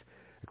 2:6,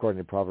 according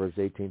to Proverbs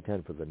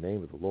 18:10, for the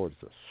name of the Lord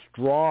is a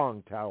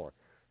strong tower.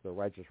 The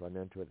righteous run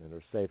into it and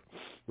are safe.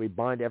 We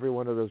bind every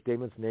one of those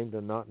demons, named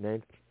and not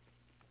named,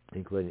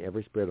 including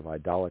every spirit of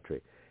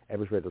idolatry,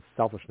 every spirit of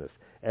selfishness,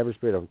 every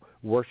spirit of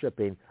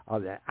worshiping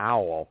of the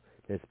owl,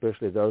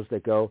 especially those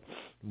that go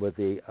with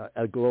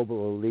a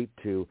global elite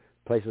to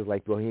places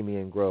like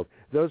Bohemian Grove.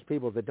 Those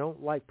people that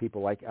don't like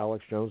people like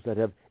Alex Jones, that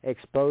have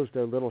exposed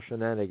their little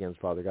shenanigans,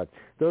 Father God.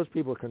 Those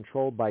people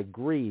controlled by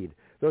greed.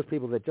 Those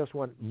people that just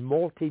want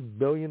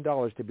multi-billion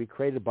dollars to be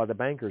created by the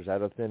bankers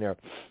out of thin air.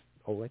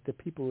 Oh, like the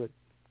people at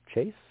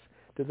Chase?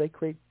 Did they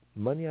create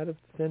money out of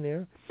thin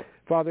air?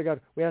 Father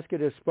God, we ask you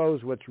to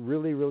expose what's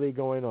really, really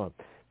going on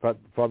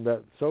from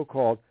the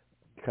so-called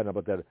kind of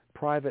the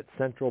private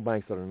central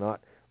banks that are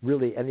not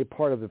really any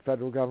part of the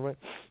federal government.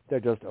 They're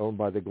just owned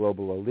by the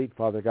global elite,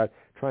 Father God,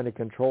 trying to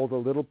control the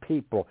little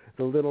people,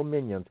 the little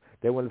minions.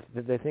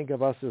 They think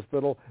of us as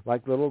little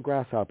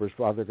grasshoppers,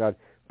 Father God,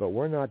 but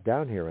we're not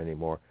down here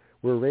anymore.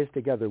 We're raised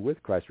together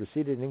with Christ. We're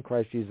seated in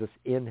Christ Jesus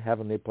in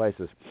heavenly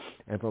places.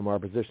 And from our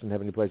position in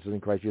heavenly places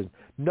in Christ Jesus,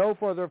 no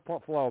further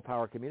flow of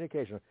power,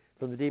 communication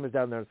from the demons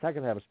down there in the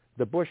second heavens,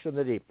 the bush and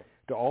the deep,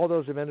 to all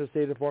those who've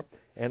interceded for,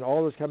 and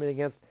all those coming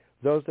against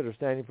those that are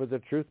standing for the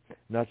truth,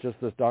 not just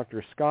this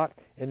Dr. Scott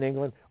in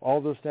England,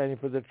 all those standing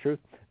for the truth,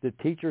 the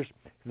teachers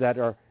that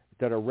are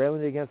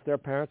railing against their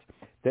parents,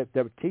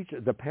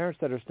 the parents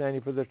that are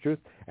standing for the truth,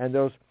 and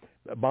those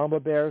mama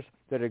bears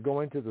that are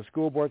going to the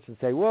school boards and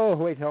say, whoa,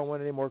 we don't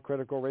want any more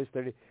critical race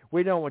theory.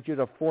 We don't want you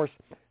to force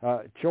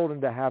children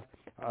to have,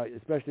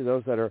 especially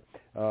those that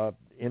are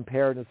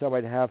impaired in some way,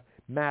 to have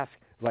masks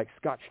like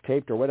scotch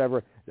taped or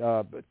whatever,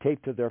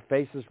 taped to their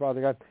faces, Father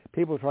God.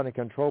 People trying to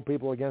control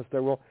people against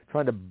their will,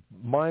 trying to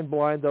mind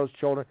blind those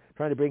children,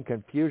 trying to bring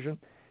confusion.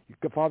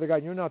 Father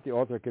God, you're not the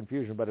author of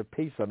confusion, but of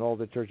peace on all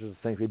the churches of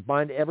saints. We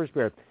bind every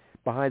spirit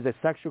behind the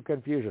sexual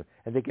confusion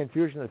and the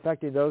confusion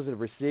affecting those that have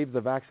received the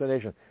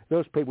vaccination.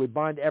 Those people, we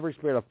bind every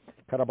spirit of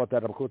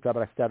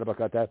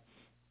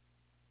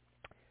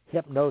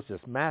hypnosis,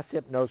 mass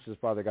hypnosis,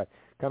 Father God,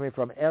 coming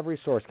from every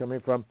source, coming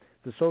from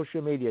the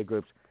social media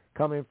groups,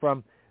 coming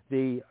from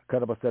the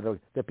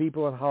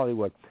people in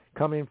Hollywood,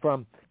 coming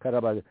from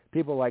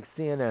people like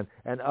CNN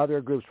and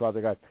other groups, Father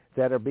God,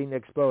 that are being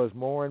exposed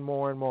more and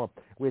more and more.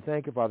 We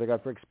thank you, Father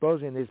God, for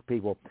exposing these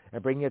people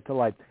and bringing it to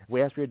light.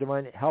 We ask for your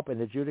divine help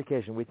in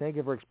adjudication. We thank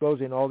you for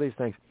exposing all these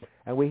things.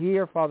 And we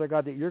hear, Father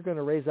God, that you're going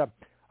to raise up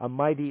a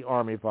mighty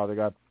army, Father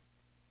God,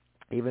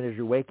 even as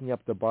you're waking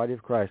up the body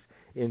of Christ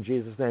in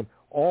Jesus' name,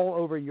 all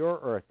over your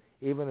earth,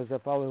 even as a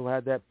fellow who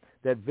had that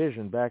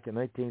vision back in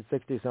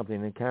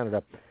 1960-something in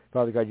Canada.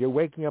 Father God, you're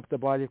waking up the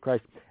body of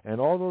Christ and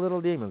all the little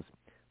demons,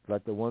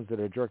 like the ones that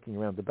are jerking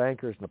around the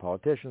bankers and the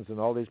politicians and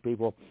all these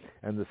people,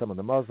 and some of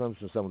the Muslims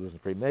and some of the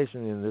Freemasons,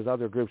 and there's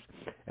other groups,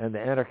 and the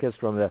anarchists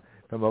from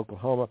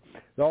Oklahoma,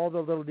 all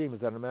the little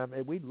demons that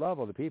are, we love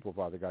other people,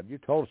 Father God. You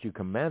told us, you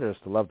commanded us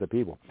to love the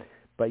people.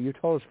 But you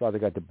told us, Father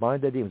God, to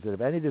bind the demons. That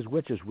if any of these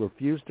witches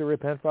refuse to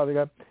repent, Father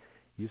God,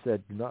 you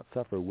said, do not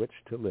suffer a witch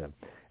to live.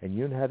 And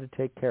you had to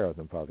take care of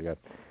them, Father God.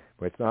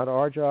 But it's not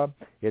our job.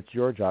 It's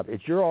your job.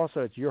 It's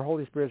your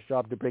Holy Spirit's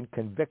job to bring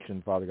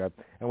conviction, Father God.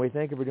 And we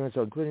thank you for doing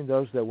so, including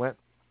those that went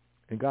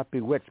and got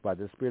bewitched by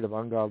the spirit of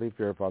ungodly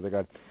fear, Father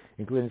God,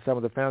 including some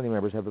of the family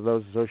members of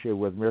those associated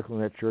with Miracle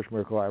Net Church,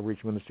 Miracle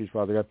Outreach Ministries,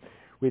 Father God.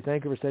 We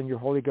thank you for sending your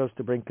Holy Ghost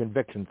to bring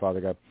conviction,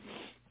 Father God,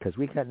 because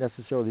we can't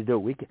necessarily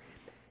do it.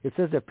 It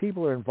says that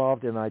people are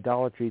involved in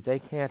idolatry. They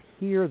can't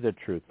hear the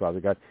truth, Father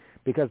God,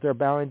 because they're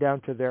bowing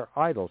down to their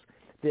idols.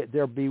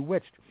 They're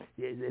bewitched.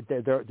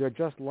 They're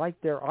just like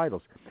their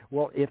idols.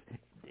 Well, if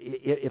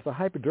a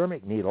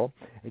hypodermic needle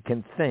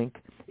can think,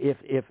 if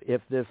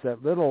this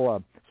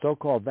little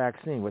so-called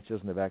vaccine, which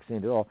isn't a vaccine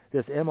at all,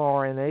 this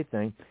mRNA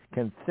thing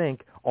can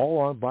think all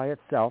on by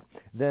itself,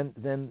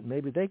 then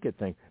maybe they could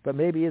think. But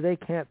maybe they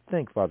can't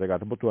think, Father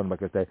God.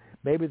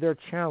 Maybe they're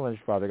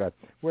challenged, Father God.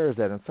 Where is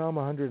that? In Psalm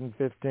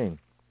 115.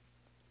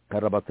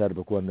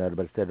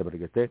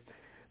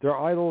 Their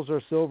idols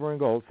are silver and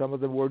gold. Some of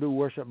them do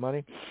worship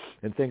money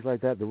and things like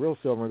that. The real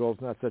silver and gold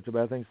is not such a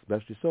bad thing,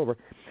 especially silver.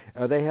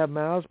 They have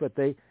mouths, but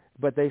they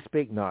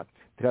speak not.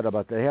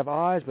 They have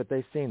eyes, but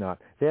they see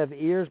not. They have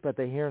ears, but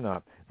they hear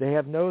not. They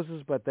have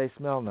noses, but they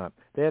smell not.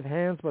 They have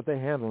hands, but they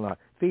handle not.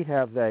 Feet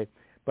have they,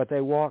 but they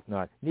walk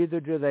not.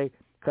 Neither do they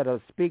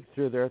speak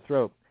through their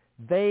throat.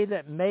 They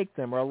that make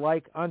them are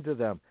like unto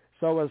them.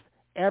 So is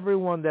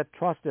everyone that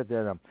trusteth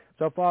in them.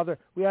 So, Father,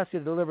 we ask you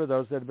to deliver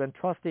those that have been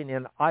trusting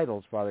in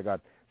idols, Father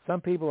God.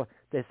 Some people,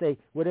 they say,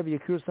 whatever you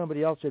accuse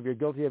somebody else of, you're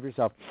guilty of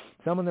yourself.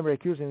 Some of them are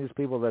accusing these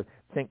people that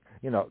think,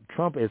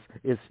 Trump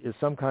is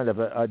some kind of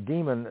a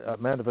demon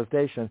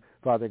manifestation,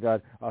 Father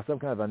God, or some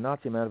kind of a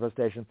Nazi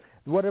manifestation.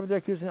 Whatever they're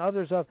accusing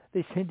others of,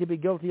 they seem to be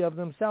guilty of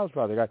themselves,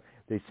 Father God.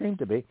 They seem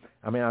to be.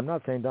 I'm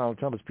not saying Donald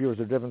Trump is pure as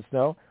the driven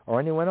snow or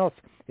anyone else.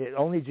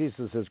 Only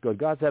Jesus is good.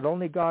 God said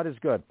only God is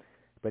good.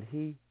 But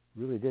he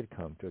really did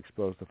come to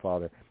expose the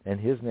Father and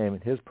his name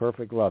and his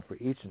perfect love for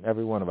each and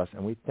every one of us,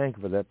 and we thank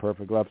you for that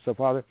perfect love. So,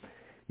 Father,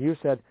 you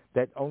said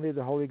that only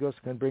the Holy Ghost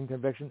can bring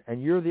conviction,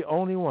 and you're the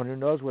only one who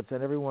knows what's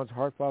in everyone's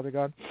heart, Father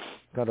God.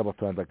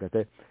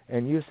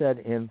 And you said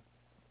in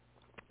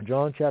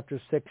John chapter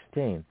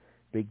 16,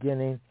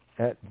 beginning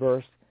at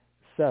verse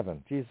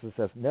 7, Jesus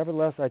says,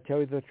 nevertheless, I tell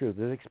you the truth.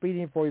 It is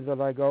expedient for you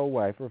that I go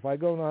away, for if I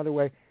go not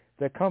away,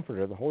 the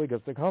Comforter, the Holy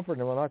Ghost, the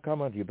Comforter will not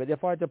come unto you. But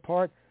if I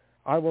depart,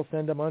 I will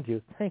send him unto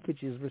you. Thank you,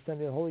 Jesus, for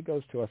sending the Holy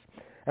Ghost to us.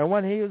 And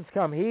when he is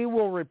come, he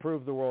will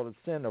reprove the world of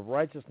sin, of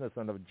righteousness,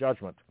 and of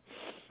judgment.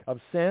 Of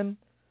sin,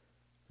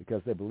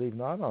 because they believe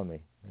not on me.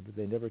 Maybe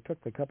they never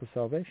took the cup of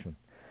salvation.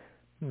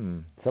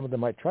 Some of them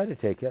might try to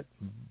take it,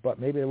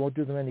 but maybe it won't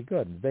do them any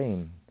good.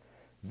 Vain.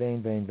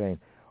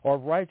 or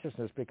of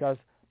righteousness, because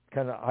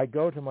I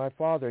go to my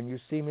Father and you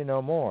see me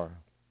no more.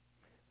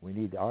 We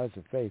need eyes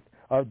of faith.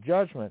 Of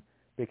judgment,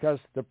 because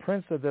the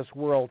prince of this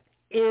world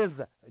is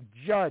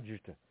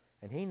judged.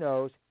 And he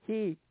knows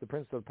the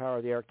prince of the power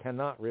of the air,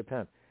 cannot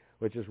repent,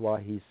 which is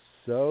why he's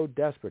so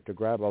desperate to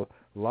grab a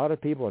lot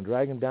of people and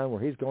drag them down where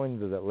he's going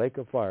into the lake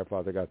of fire,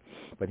 Father God.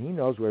 But he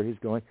knows where he's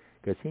going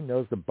because he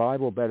knows the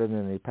Bible better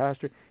than any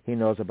pastor. He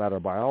knows about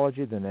our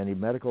biology than any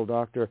medical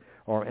doctor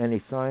or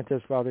any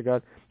scientist, Father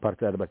God.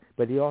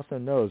 But he also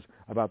knows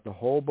about the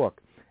whole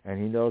book,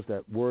 and he knows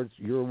that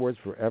your words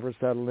forever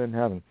settled in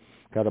heaven.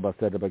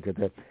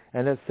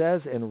 And it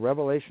says in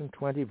Revelation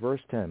 20,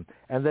 verse 10,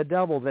 and the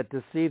devil that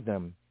deceived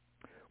them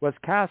was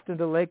cast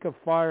into the lake of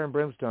fire and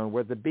brimstone,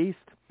 where the beast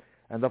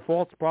and the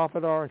false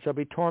prophet are, and shall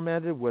be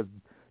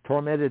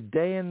tormented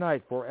day and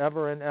night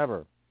forever and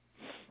ever.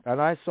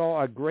 And I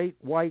saw a great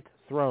white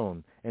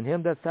throne, and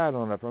him that sat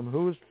on it, from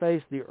whose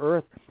face the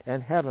earth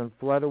and heaven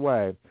fled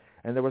away,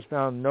 and there was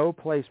found no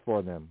place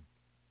for them.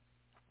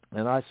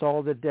 And I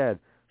saw the dead,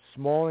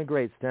 small and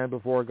great, stand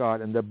before God,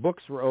 and the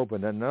books were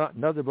opened, and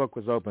another book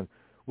was opened,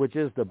 which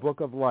is the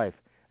book of life.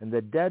 And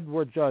the dead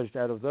were judged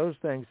out of those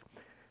things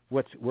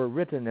which were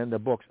written in the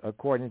books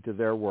according to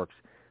their works.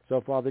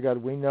 So, Father God,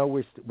 we know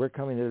we're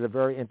coming at a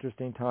very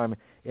interesting time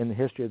in the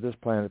history of this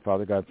planet,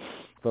 Father God.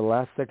 For the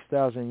last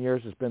 6,000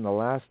 years, it's been the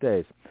last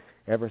days.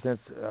 Ever since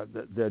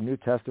the New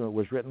Testament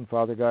was written,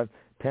 Father God,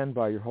 penned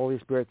by your Holy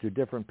Spirit through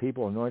different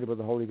people, anointed with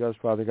the Holy Ghost,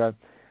 Father God.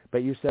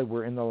 But you said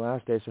we're in the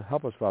last days, so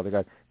help us, Father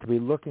God, to be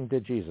looking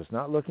to Jesus,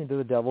 not looking to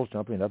the devils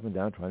jumping up and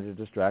down, trying to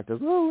distract us.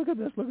 Oh, look at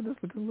this, look at this,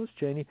 look at Liz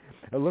Cheney.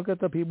 Look at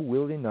the people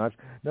wielding knives.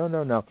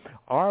 No.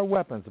 Our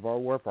weapons of our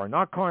warfare are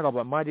not carnal,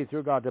 but mighty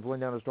through God to pulling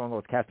down the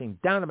strongholds, casting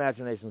down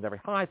imaginations, every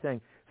high thing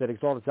that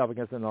exalts itself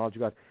against the knowledge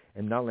of God.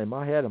 And not only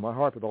my head and my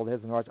heart, but all the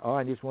heads and hearts, I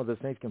and each one of those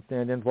things can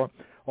stand in for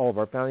all of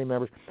our family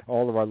members,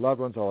 all of our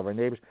loved ones, all of our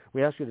neighbors.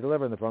 We ask you to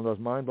deliver them from those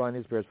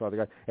mind-blinding spirits, Father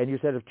God. And you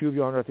said if two of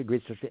you on earth agree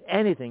to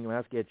anything you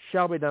ask, it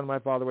shall be done, my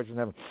Father which is in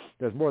heaven.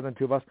 There's more than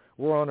two of us.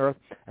 We're on earth,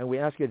 and we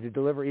ask you to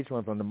deliver each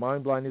one from the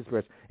mind-blinding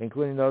spirits,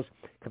 including those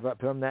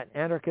from that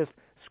anarchist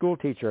school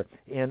teacher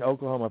in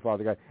Oklahoma,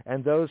 Father God,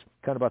 and those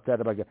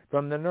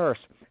from the nurse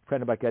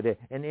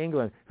in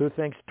England who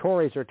thinks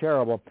Tories are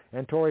terrible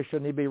and Tories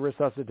shouldn't be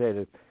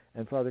resuscitated.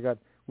 And Father God,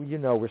 you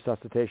know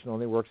resuscitation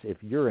only works if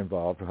you're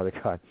involved, Father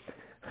God.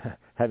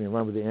 Having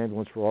run with the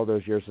ambulance for all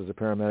those years as a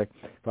paramedic,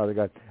 Father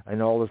God,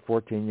 in all those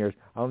 14 years,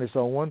 I only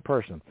saw one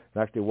person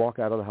actually walk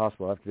out of the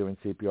hospital after doing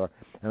CPR.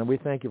 And we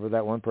thank you for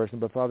that one person.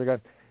 But Father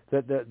God,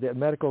 the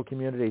medical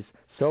community is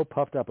so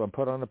puffed up and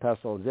put on a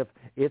pedestal as if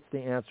it's the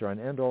answer, an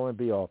end-all and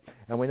be-all.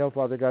 And we know,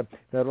 Father God,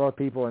 that a lot of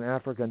people in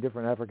Africa and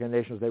different African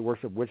nations, they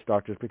worship witch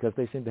doctors because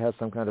they seem to have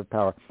some kind of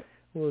power.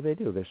 Well, they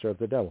do. They serve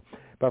the devil.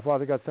 But,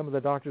 Father God, some of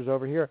the doctors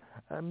over here,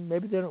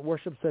 maybe they don't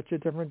worship such a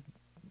different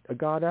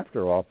God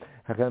after all.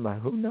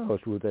 Who knows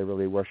who they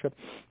really worship?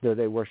 Do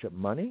they worship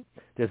money?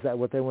 Is that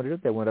what they want to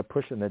do? They want to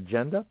push an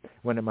agenda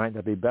when it might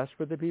not be best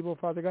for the people,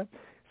 Father God?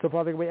 So,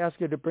 Father God, we ask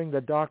you to bring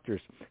the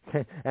doctors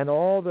and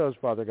all those,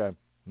 Father God,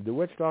 the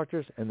witch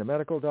doctors and the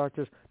medical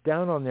doctors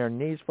down on their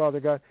knees, Father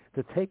God,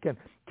 to take and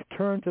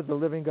turn to the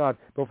living God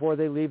before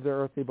they leave their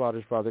earthly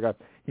bodies, Father God.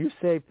 You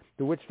saved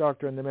the witch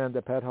doctor and the man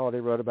that Pat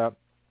Holliday wrote about.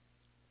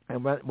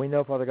 And we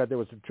know, Father God, there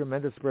was a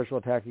tremendous spiritual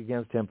attack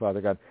against him,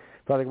 Father God.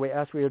 Father God, we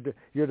ask for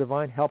your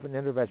divine help and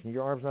intervention.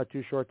 Your arm's not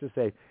too short to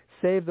save.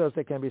 Save those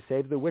that can be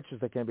saved, the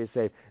witches that can be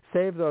saved.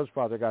 Save those,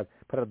 Father God,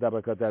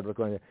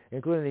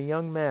 including a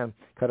young man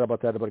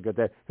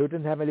who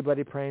didn't have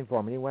anybody praying for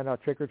him. And he went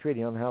out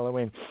trick-or-treating on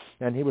Halloween,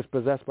 and he was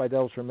possessed by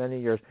devils for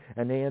many years.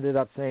 And they ended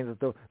up saying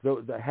that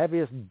the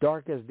heaviest,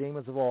 darkest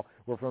demons of all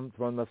were from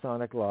the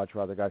Masonic Lodge,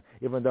 Father God,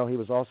 even though he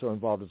was also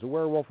involved as a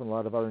werewolf and a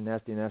lot of other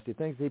nasty, nasty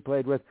things he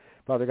played with,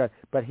 Father God.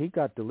 But he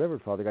got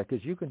delivered, Father God,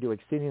 because you can do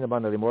exceeding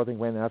abundantly more than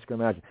we can ask or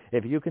imagine.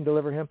 If you can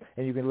deliver him,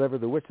 and you can deliver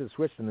the witch that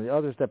switched and the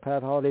others that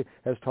Pat Holliday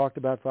has talked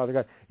about, Father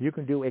God, you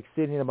can do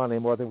exceeding abundantly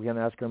more than we can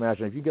ask or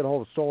imagine. If you get a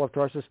hold of Saul of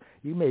Tarsus,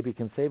 you maybe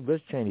can save Liz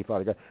Cheney,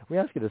 Father God. We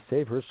ask you to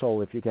save her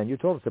soul if you can. You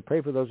told us to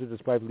pray for those who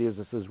despitefully use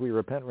us as we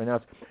repent and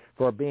renounce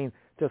for being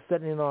just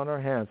sitting on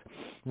our hands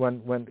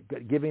when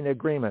giving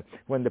agreement,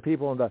 when the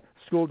people in the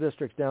school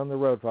districts down the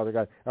road, Father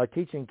God, are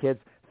teaching kids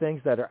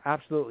things that are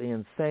absolutely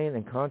insane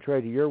and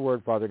contrary to your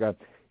word, Father God.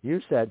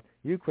 You said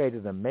you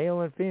created them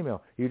male and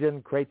female. You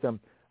didn't create them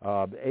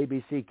A,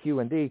 B, C, Q,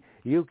 and D.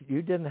 You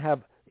didn't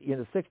have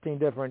 16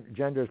 different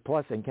genders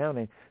plus and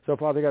counting. So,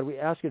 Father God, we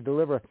ask you to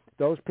deliver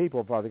those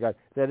people, Father God,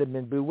 that have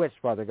been bewitched,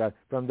 Father God,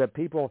 from the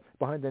people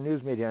behind the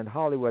news media and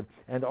Hollywood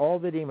and all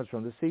the demons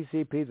from the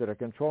CCP that are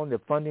controlling the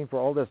funding for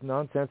all this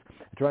nonsense,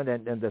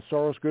 and the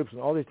Soros groups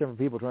and all these different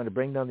people trying to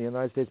bring down the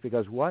United States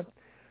because what?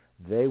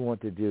 They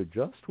want to do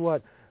just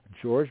what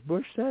George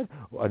Bush said,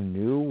 a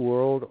new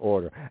world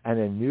order and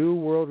a new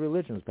world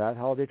religion. As Pat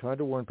Holliday trying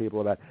to warn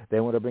people about. They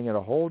want to bring in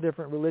a whole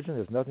different religion.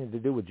 There's nothing to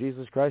do with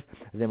Jesus Christ.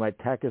 They might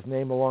tack his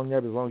name along there,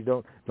 but as long as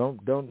you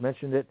don't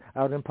mention it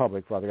out in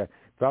public, Father God.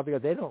 Father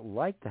God, they don't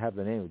like to have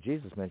the name of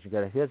Jesus mentioned.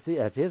 God,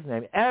 at his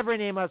name, every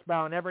knee must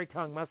bow and every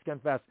tongue must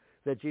confess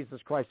that Jesus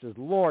Christ is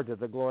Lord to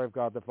the glory of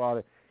God the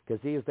Father,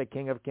 because he is the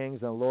King of kings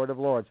and Lord of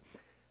lords.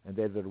 And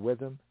they that are with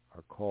him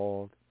are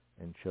called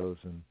and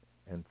chosen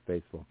and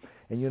faithful.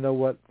 And you know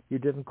what? You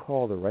didn't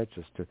call the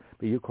righteous to,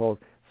 but you called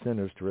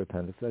sinners to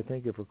repentance. I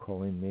thank you for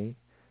calling me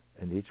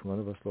and each one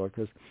of us, Lord,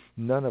 because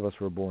none of us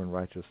were born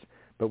righteous.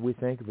 But we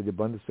thank you for the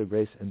abundance of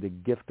grace and the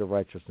gift of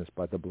righteousness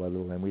by the blood of the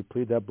Lamb. We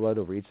plead that blood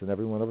over each and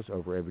every one of us,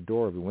 over every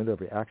door, every window,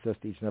 every access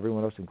to each and every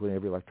one of us, including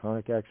every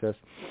electronic access,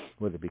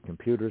 whether it be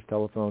computers,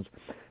 telephones,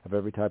 of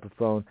every type of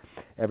phone,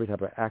 every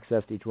type of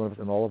access to each one of us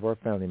and all of our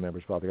family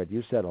members, Father God.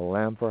 You said a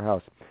lamb for a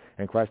house,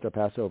 and Christ our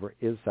Passover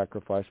is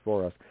sacrificed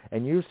for us.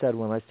 And you said,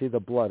 when I see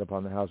the blood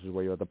upon the houses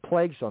where you are, the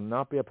plague shall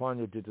not be upon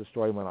you to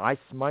destroy when I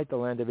smite the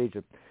land of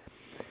Egypt.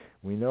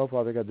 We know,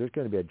 Father God, there's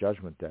going to be a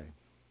judgment day.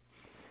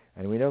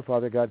 And we know,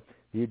 Father God,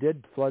 you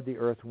did flood the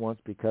earth once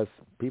because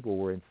people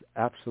were in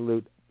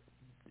absolute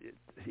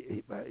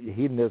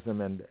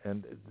hedonism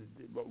and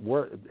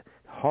were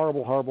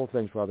horrible, horrible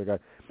things, Father God,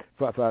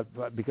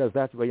 because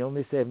that's why you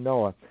only saved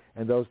Noah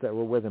and those that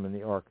were with him in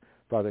the ark,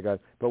 Father God.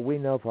 But we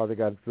know, Father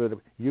God, that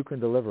you can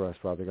deliver us,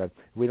 Father God.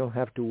 We don't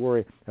have to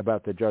worry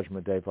about the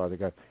judgment day, Father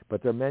God.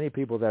 But there are many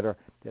people that are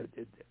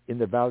in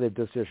the valley of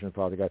decision,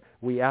 Father God.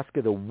 We ask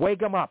you to wake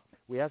them up.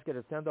 We ask you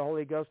to send the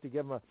Holy Ghost to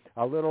give them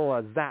a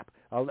little zap.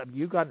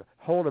 You got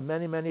hold of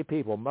many, many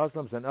people,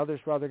 Muslims and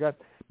others, Father God,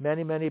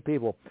 many, many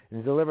people,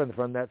 and deliver them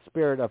from that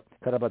spirit of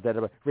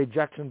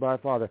rejection by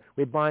Father.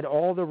 We bind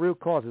all the root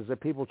causes of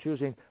people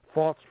choosing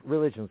false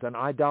religions and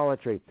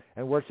idolatry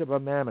and worship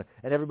of mammon,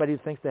 and everybody who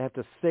thinks they have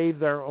to save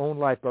their own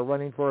life by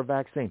running for a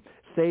vaccine,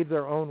 save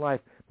their own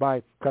life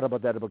by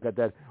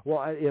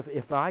well,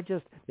 if I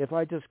just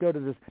go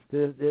to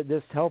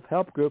this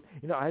help group,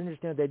 I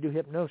understand they do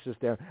hypnosis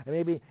there,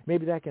 and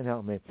maybe that can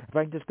help me. If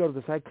I can just go to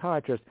the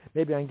psychiatrist,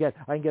 maybe I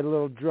can get a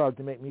little drug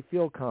to make me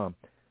feel calm.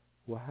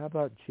 Well, how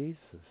about Jesus,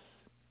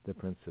 the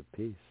Prince of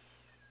Peace?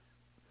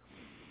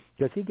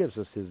 Because he gives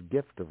us his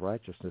gift of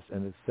righteousness,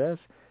 and it says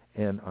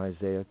in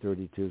Isaiah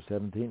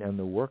 32:17, and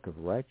the work of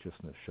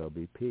righteousness shall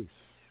be peace,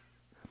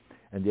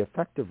 and the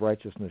effect of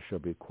righteousness shall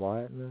be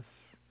quietness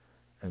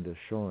and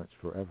assurance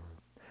forever.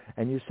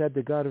 And you said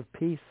the God of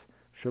peace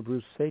shall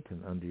bruise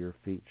Satan under your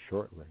feet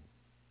shortly.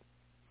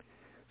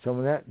 So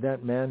when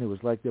that man who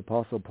was like the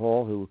Apostle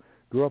Paul, who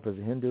grew up as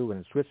a Hindu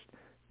and switched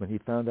when he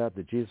found out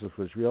that Jesus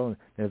was real and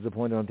is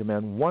appointed unto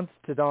man once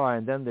to die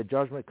and then the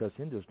judgment, because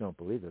Hindus don't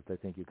believe it. They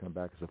think you come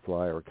back as a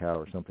fly or a cow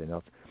or something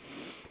else.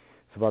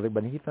 So, Father,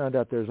 when he found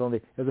out there's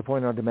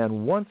appointed unto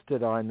man once to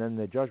die and then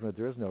the judgment,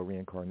 there is no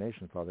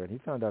reincarnation, Father. And he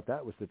found out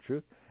that was the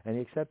truth, and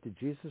he accepted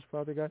Jesus,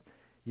 Father God.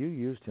 You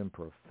used him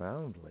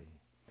profoundly.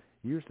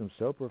 You used him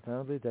so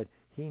profoundly that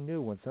he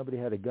knew when somebody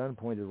had a gun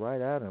pointed right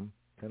at him,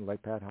 kind of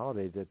like Pat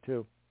Holliday did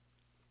too,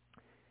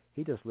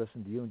 he just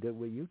listened to you and did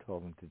what you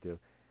told him to do.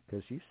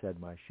 Because you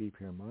said, my sheep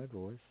hear my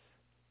voice,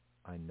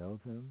 I know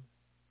them,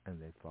 and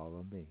they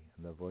follow me.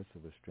 And the voice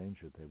of a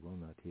stranger they will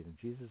not heed. And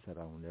Jesus said,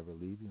 I will never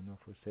leave you nor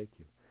forsake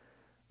you.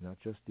 Not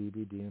just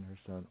DBD and her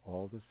son,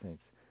 all the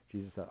saints.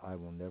 Jesus said, I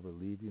will never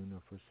leave you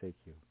nor forsake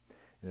you.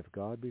 And if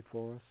God be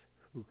for us,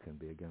 who can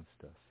be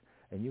against us?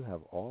 And you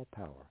have all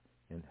power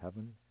in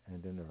heaven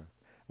and in earth.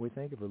 We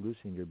thank you for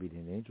loosing your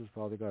obedient angels,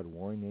 Father God,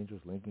 warring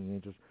angels, linking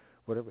angels,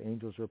 whatever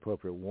angels are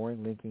appropriate,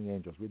 warring, linking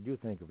angels. We do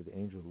thank you for the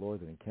angel of the Lord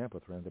that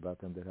encampeth round about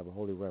them that have a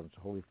holy reverence,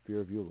 a holy fear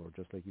of you, Lord,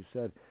 just like you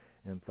said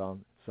in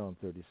Psalm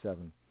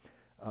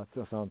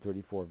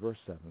 34, verse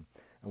 7.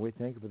 And we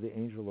thank you for the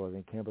angel, Lord, that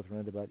encampeth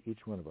round about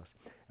each one of us.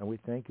 And we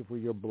thank you for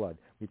your blood.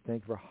 We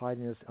thank you for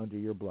hiding us under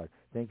your blood.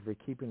 Thank you for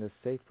keeping us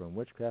safe from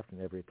witchcraft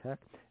and every attack.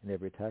 And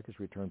every attack is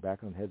returned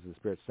back on the heads of the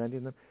Spirit,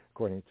 sending them,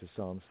 according to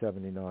Psalm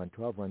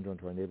 79:12, render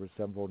unto our neighbors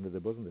sevenfold into their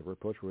bosom. They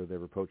reproach where they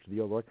reproach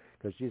thee, O Lord.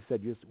 Because Jesus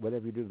said,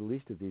 whatever you do to the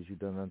least of these, you've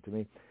done unto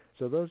me.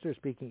 So those that are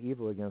speaking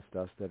evil against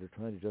us, that are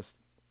trying to just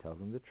tell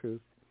them the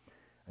truth,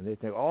 and they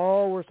think,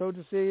 oh, we're so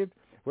deceived.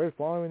 We're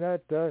following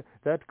that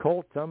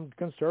cult, some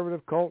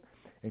conservative cult,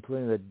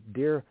 including the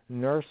dear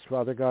nurse,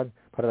 Father God,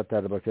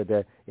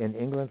 in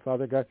England,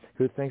 Father God,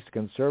 who thinks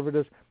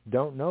conservatives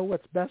don't know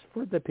what's best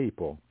for the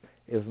people.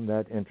 Isn't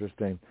that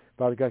interesting,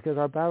 Father God? Because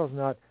our battle is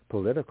not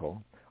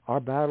political.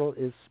 Our battle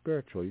is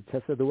spiritual. You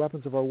said the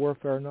weapons of our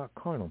warfare are not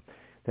carnal.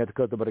 So,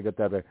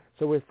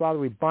 Father,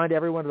 we bind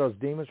every one of those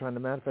demons trying to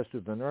manifest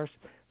through the nurse,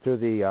 through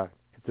the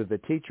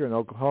teacher in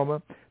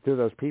Oklahoma, through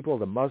those people,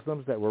 the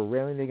Muslims that were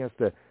railing against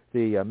the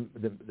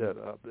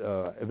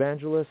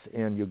evangelists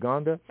in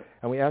Uganda,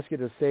 and we ask you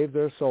to save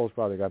their souls,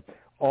 Father God.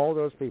 All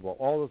those people,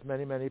 all those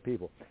many, many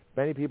people.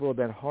 Many people have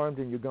been harmed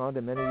in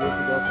Uganda many years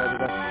ago, Father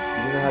God.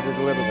 You know how to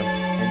deliver them.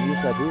 And you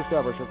said,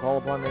 whosoever shall call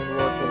upon the name of the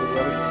Lord shall be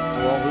delivered.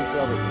 For all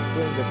whosoever,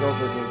 including the girls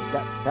who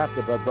are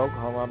captive of Boko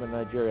Haram in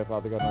Nigeria,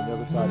 Father God, on the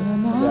other side of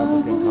the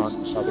African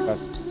continent, Father God.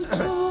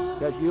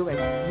 Because you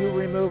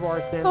remove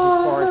our sins as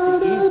far as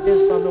the east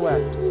is from the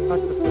west,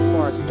 not just as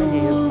far as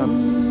Kenya is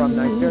from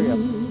Nigeria,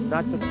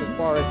 not just as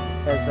far as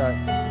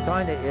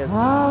China is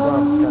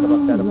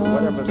from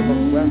whatever the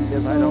west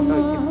is. I don't know.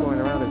 It keeps going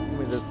around. It's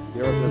giving this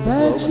the earth is a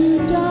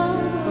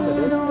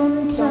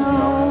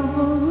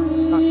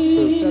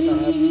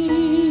globe.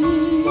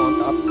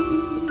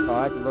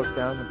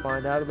 down and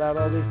find out about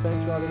all these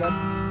things, Father God.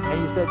 And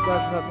you said,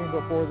 judge nothing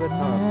before the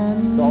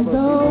time. So all those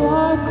people who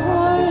have the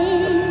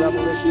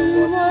revelation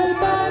of what the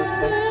Father is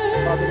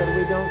saying, Father God,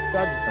 we don't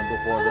judge them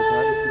before the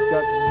time. If you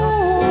judge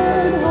nothing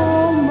before the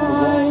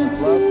time, to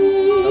walk in love,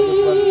 other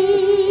brothers and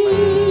sisters,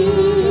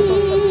 there's no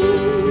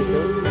substitution you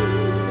do.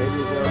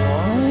 Maybe they're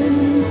wrong,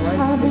 maybe they're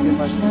right, maybe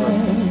vice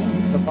versa.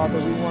 So, Father,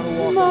 we want to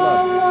walk in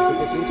love.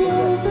 Because people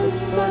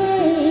that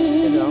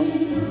turn to,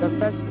 the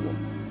vegetables.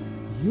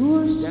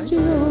 Yeah, we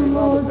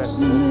love the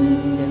vegetables.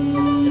 And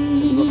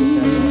look at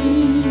that one.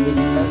 His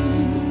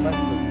flesh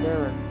was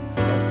barren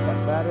and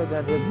fatter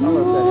than his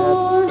fellows that had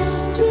the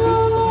beast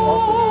was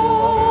offered to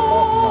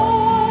false gods.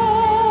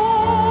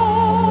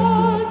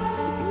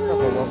 Be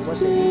careful what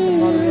they eat. And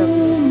Father, we have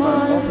to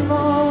inspire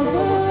all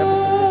these things to over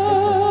everything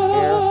they take, the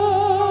air,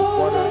 the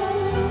water,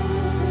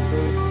 food,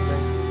 drink,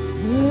 and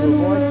to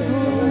avoid things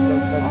the Holy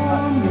Ghost says,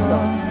 you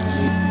don't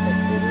need to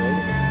take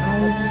Gatorade.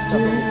 It's not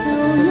something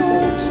you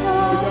don't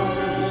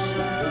need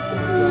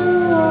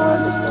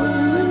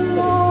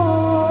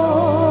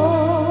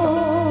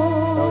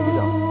No, you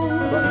don't.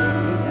 But we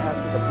need to ask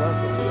for the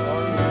blessing. We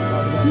are in the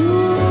Father God.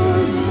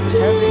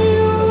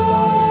 Everything of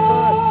God is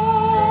good.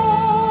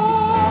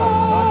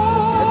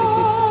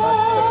 Everything of God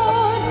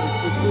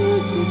is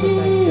good. We keep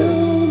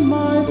thanksgiving.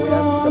 So we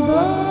ask for the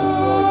blessing of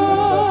glory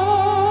to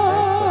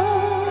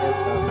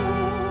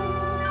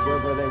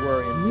wherever they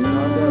were in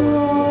Uganda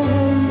or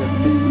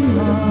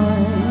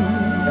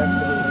and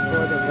to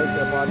restore them, make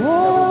their bodies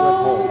everywhere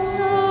whole.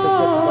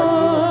 Because when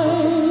he was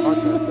wounded, our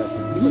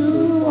transgression, he was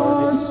bruised for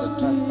our iniquities, the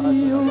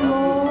chastisement of our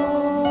peace.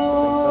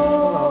 The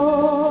things of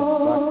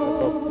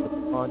alone,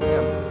 upon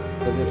him.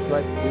 For his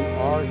stripes we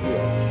are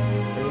healed.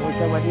 And when we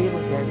say when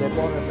healing came, they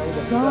brought and made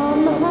them to us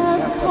and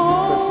cast up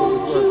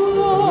secrets with his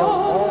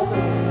word,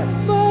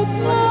 and healed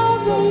all their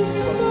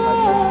sickness.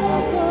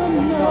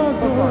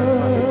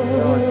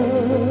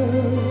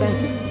 Thank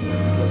you.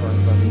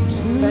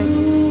 Thank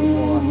you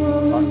for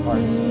our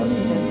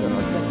sins and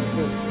our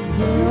sicknesses.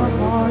 Your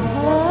heart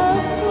has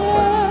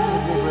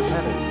we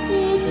repented.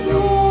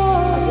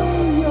 I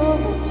don't know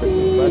but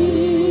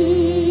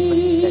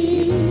that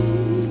even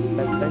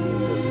as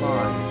vengeance is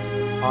mine,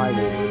 I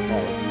will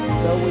repay.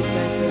 So we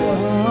thank you, Lord.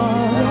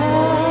 That's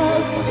why we're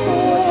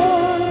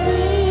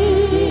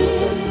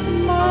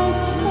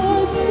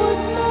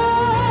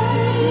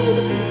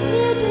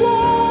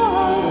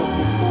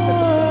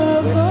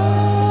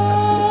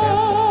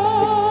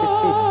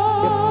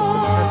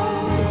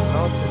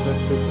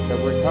that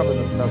we're covering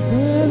themselves in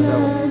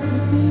fidelity.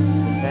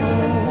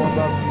 And more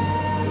love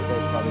to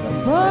those, Father God.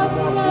 And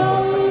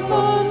more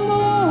people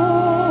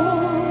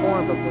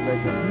form of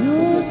religion.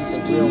 This is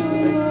a real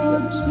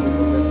relationship with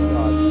the living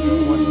God.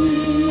 One who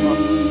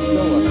comes to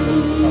show us what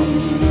we know.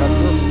 That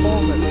we're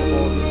fullness of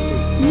all His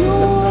feet.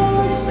 The Prince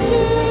of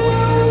Peace, one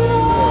here with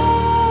the Lord.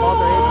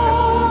 Father Abraham,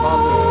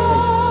 Father of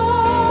faith.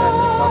 Set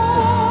himself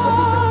free, but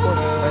he can put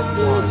bread and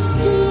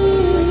wine.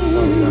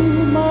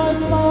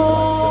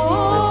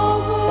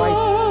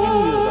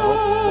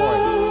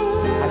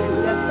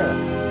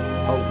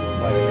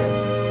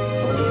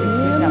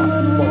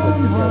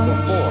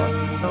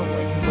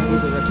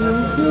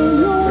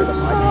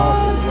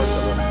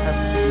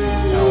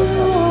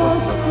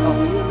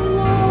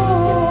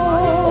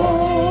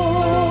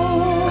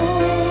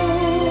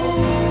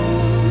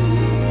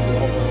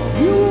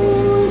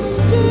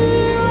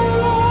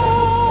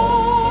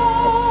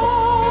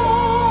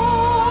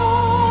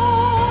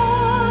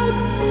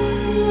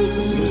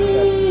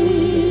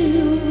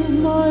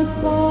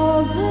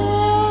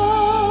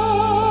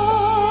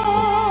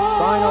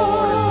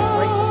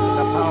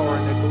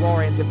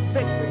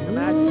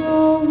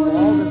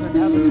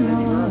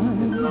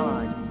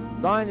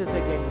 Thine is the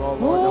kingdom, O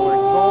Lord, thou art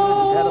exalted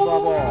as head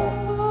above all.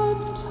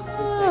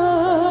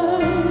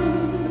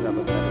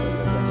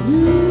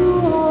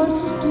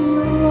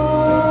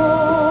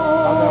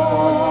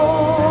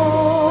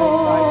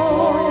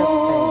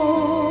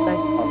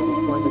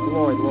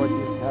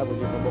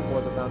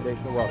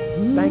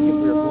 Thank you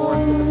for your glory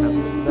to the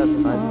temple. It says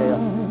in Isaiah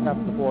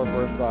chapter 4,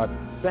 verse 5.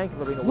 Thank you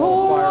for being a wall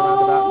of fire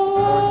around about us,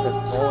 glory that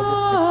all of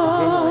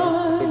it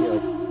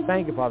continually.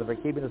 Thank you, Father, for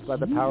keeping us by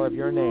the power of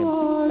your name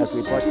as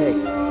we partake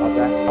of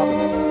that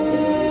covenant in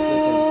Jesus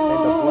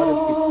and the blood of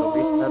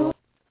Jesus.